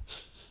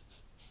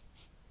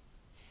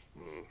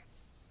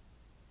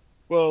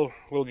 Well,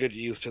 we'll get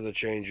used to the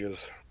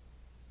changes.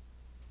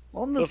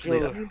 honestly,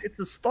 go. I mean, it's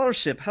a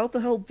starship. How the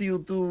hell do you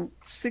do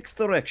 6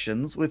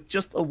 directions with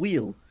just a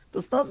wheel?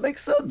 Does not make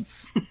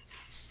sense.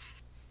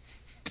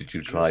 Did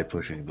you try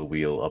pushing the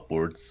wheel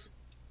upwards?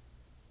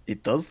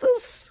 It does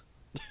this?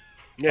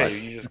 Yeah,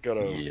 you just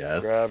gotta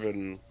Yes. grab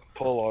and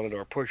pull on it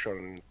or push on it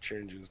and it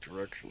changes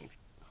direction.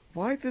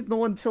 Why did no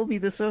one tell me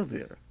this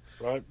earlier?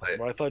 Right?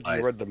 I thought you I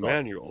read the thought-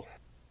 manual.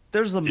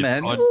 There's a It's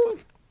manual?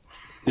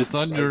 It's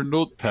on your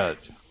notepad,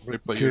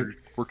 right by your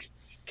work.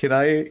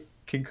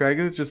 Can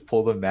Craig just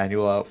pull the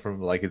manual out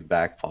from like his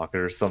back pocket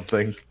or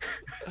something?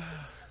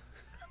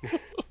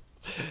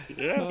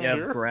 Yeah,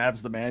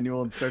 grabs the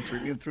manual and starts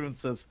reading through and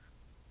says,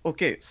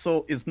 okay,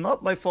 so it's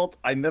not my fault.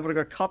 I never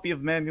got a copy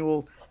of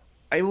manual.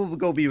 I will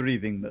go be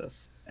reading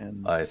this.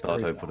 And I thought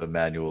scurries I put a off.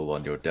 manual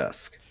on your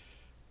desk.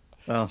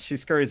 Well, she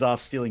scurries off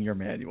stealing your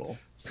manual.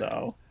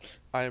 So,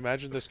 I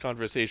imagine this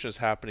conversation is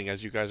happening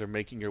as you guys are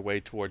making your way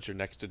towards your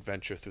next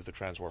adventure through the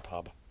Transwarp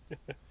Hub.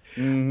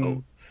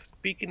 Oh,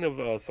 speaking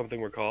of something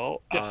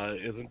recall, Yes.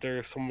 isn't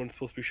there someone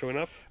supposed to be showing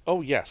up?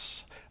 Oh,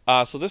 yes.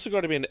 So this is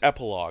going to be an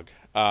epilogue,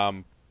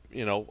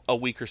 a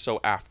week or so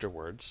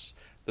afterwards.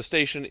 The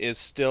station is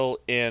still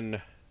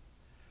in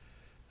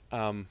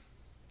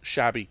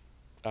shabby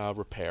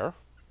repair.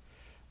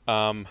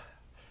 And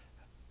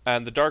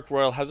the Dark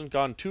Royal hasn't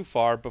gone too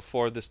far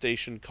before the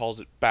station calls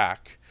it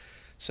back,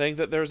 saying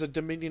that there's a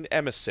Dominion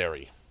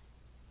emissary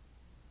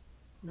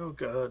Oh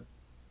god.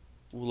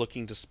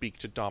 looking to speak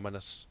to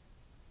Dominus.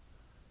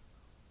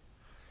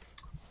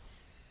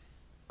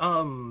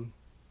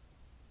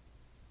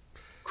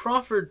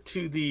 Crawford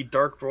to the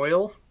Dark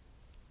Royal.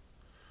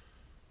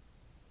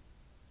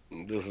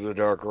 This is a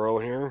Dark Royal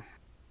here.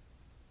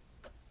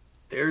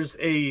 There's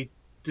a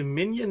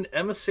Dominion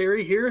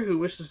emissary here who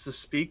wishes to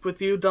speak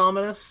with you,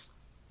 Dominus.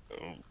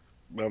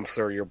 I'm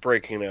sorry, you're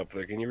breaking up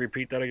there. Can you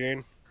repeat that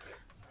again?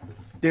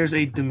 There's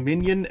a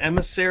Dominion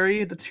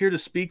emissary that's here to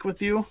speak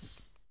with you.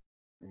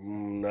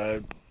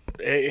 Can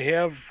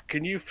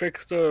you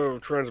fix the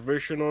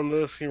transmission on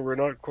this? We're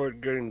not quite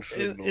getting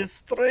signal. the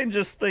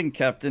strangest thing,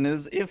 Captain,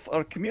 is if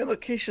our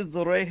communications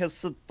array has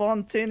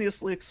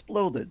spontaneously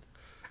exploded.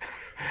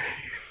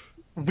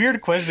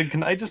 Weird question.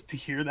 Can I just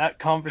hear that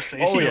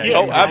conversation? Oh, yeah.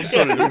 Oh,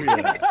 absolutely.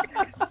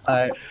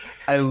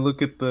 I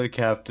look at the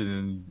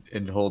captain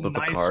and hold up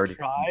Nice a card.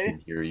 try. He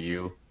can hear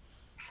you.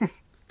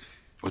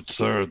 But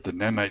sir, the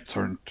nanites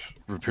aren't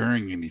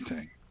repairing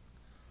anything.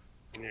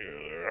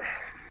 Yeah.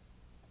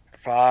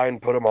 Fine,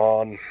 put him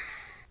on.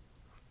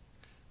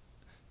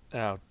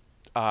 Now,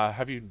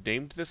 have you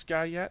named this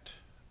guy yet?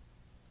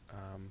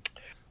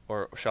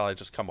 Or shall I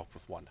just come up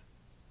with one?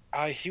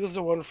 He was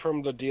the one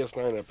from the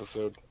DS9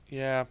 episode.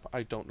 Yeah,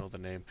 I don't know the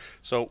name.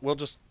 So we'll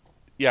just...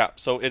 Yeah,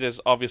 so it is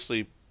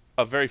obviously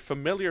a very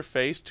familiar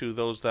face to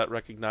those that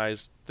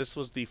recognize this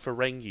was the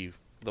Ferengi,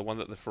 the one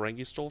that the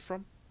Ferengi stole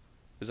from?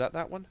 Is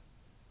that one?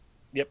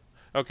 Yep.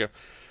 Okay.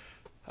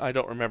 I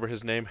don't remember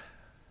his name.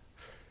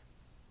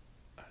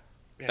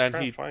 Yeah, And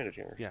try he- to find it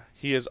here. Yeah,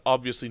 he is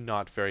obviously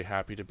not very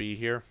happy to be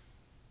here.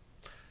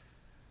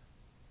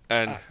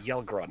 And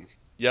Yelgrun.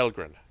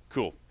 Yelgrin.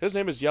 Cool. His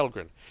name is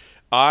Yelgrin.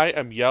 I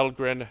am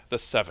Yelgrin the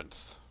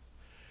Seventh.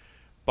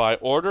 By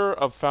order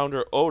of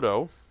Founder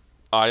Odo,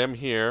 I am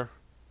here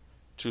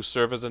to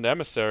serve as an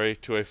emissary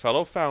to a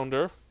fellow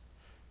founder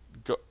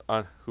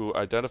who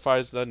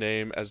identifies the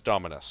name as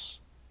Dominus.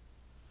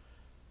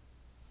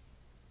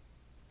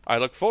 I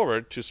look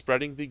forward to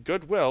spreading the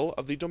goodwill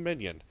of the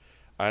Dominion,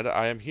 and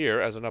I am here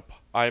as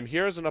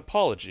an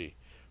apology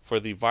for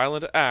the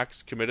violent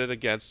acts committed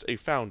against a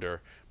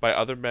founder by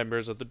other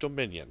members of the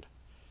Dominion.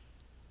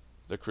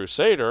 The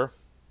Crusader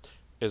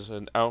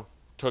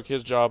took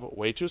his job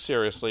way too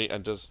seriously,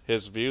 and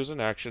his views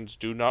and actions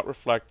do not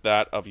reflect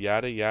that of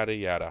yada yada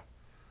yada.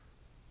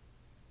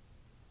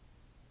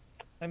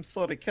 I'm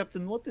sorry,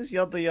 Captain, what is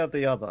yada yada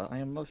yada? I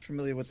am not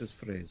familiar with this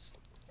phrase.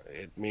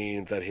 It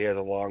means that he has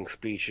a long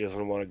speech he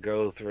doesn't want to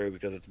go through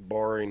because it's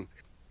boring.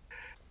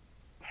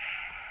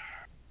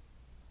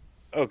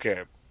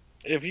 Okay.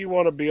 If you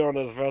want to be on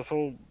this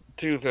vessel,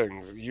 two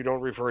things. You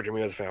don't refer to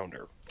me as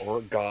founder,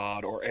 or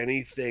God, or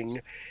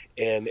anything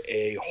in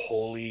a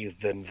holy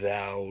than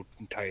thou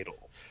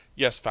title.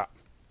 Yes,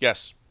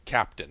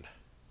 Captain.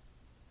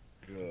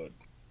 Good.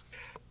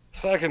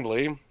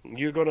 Secondly,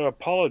 you're going to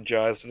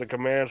apologize to the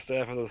command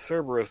staff of the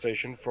Cerberus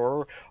station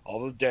for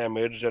all the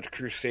damage that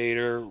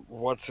Crusader,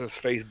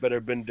 what's-his-face, better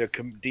been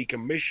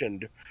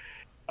decommissioned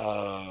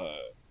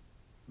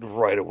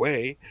right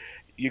away.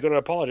 You're going to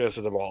apologize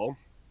to them all,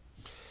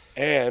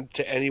 and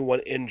to anyone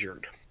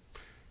injured.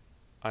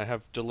 I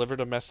have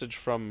delivered a message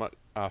from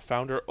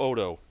Founder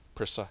Odo,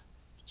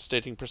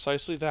 stating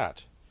precisely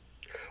that.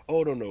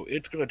 Oh, no,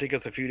 it's going to take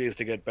us a few days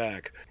to get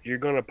back. You're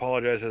going to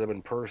apologize to them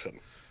in person.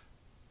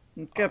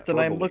 Captain,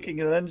 I'm verbally.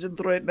 looking at engines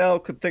right now.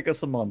 Could take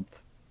us a month.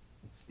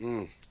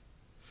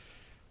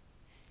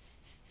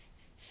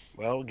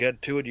 Well,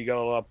 get to it. You got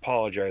a lot of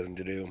apologizing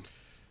to do.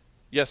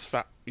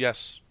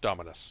 Yes,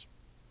 Dominus.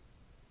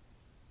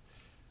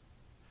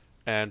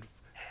 And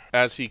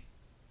as the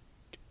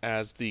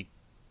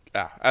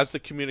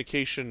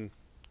communication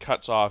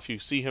cuts off, you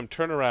see him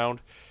turn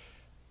around,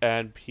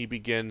 and he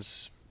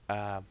begins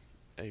a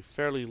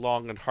fairly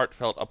long and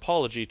heartfelt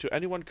apology to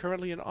anyone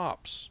currently in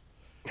ops.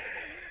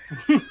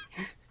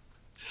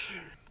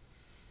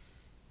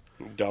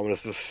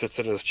 Dominus just sits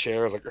in his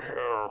chair, like,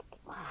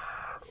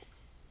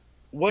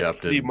 what's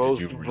Captain, the most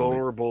did you really-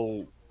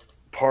 vulnerable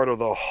part of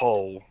the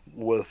hull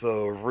with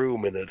a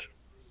room in it?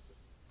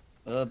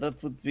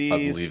 That would be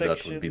I believe that would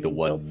section be the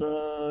one-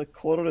 Delta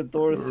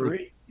Corridor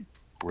 3.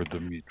 Where the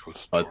meat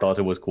was. I thought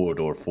it was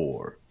Corridor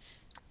 4.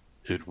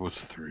 It was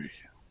 3.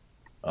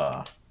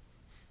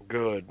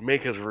 Good.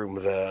 Make his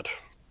room that.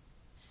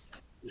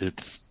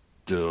 It's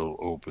still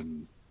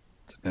open.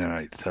 The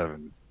nanites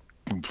haven't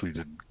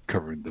completed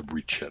covering the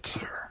breach yet,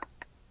 sir.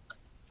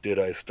 Did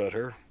I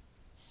stutter?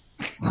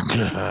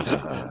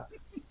 And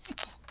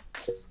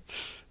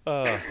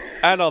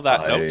on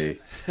that note,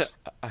 I-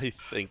 I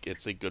think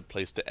it's a good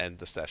place to end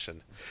the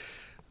session.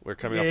 We're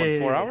coming up on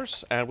 4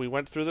 hours, and we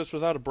went through this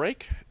without a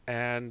break,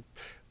 and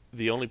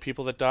the only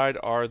people that died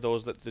are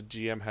those that the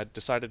GM had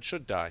decided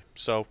should die.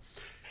 So,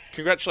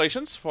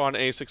 congratulations on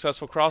a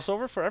successful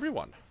crossover for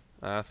everyone.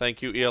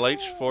 Thank you,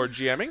 ELH, for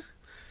GMing.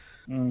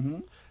 Mm-hmm.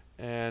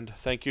 And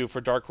thank you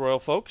for Dark Royal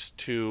folks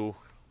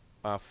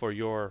for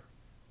your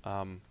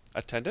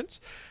attendance.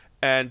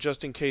 And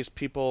just in case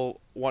people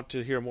want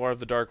to hear more of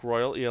the Dark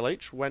Royal,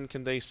 ELH, when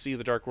can they see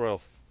the Dark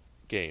Royal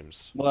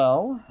games?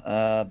 Well,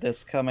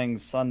 this coming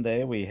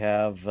Sunday we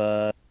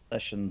have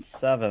session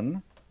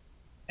 7,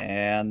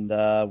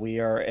 and we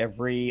are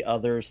every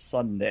other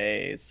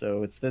Sunday.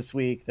 So it's this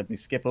week, then we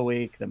skip a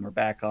week, then we're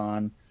back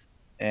on.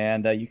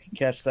 And you can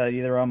catch that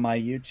either on my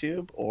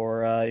YouTube,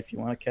 or if you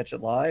want to catch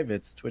it live,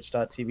 it's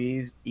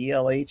twitch.tv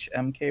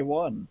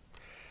ELHMK1.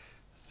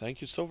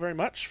 Thank you so very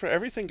much for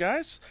everything,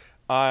 guys.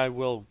 I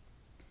will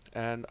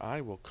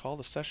call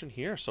the session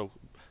here. So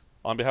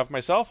on behalf of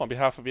myself, on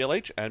behalf of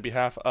ELH, and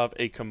behalf of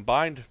a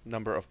combined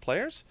number of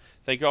players,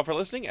 thank you all for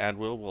listening, and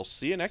we'll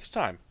see you next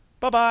time.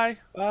 Bye-bye.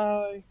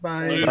 Bye.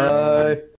 Bye. Bye.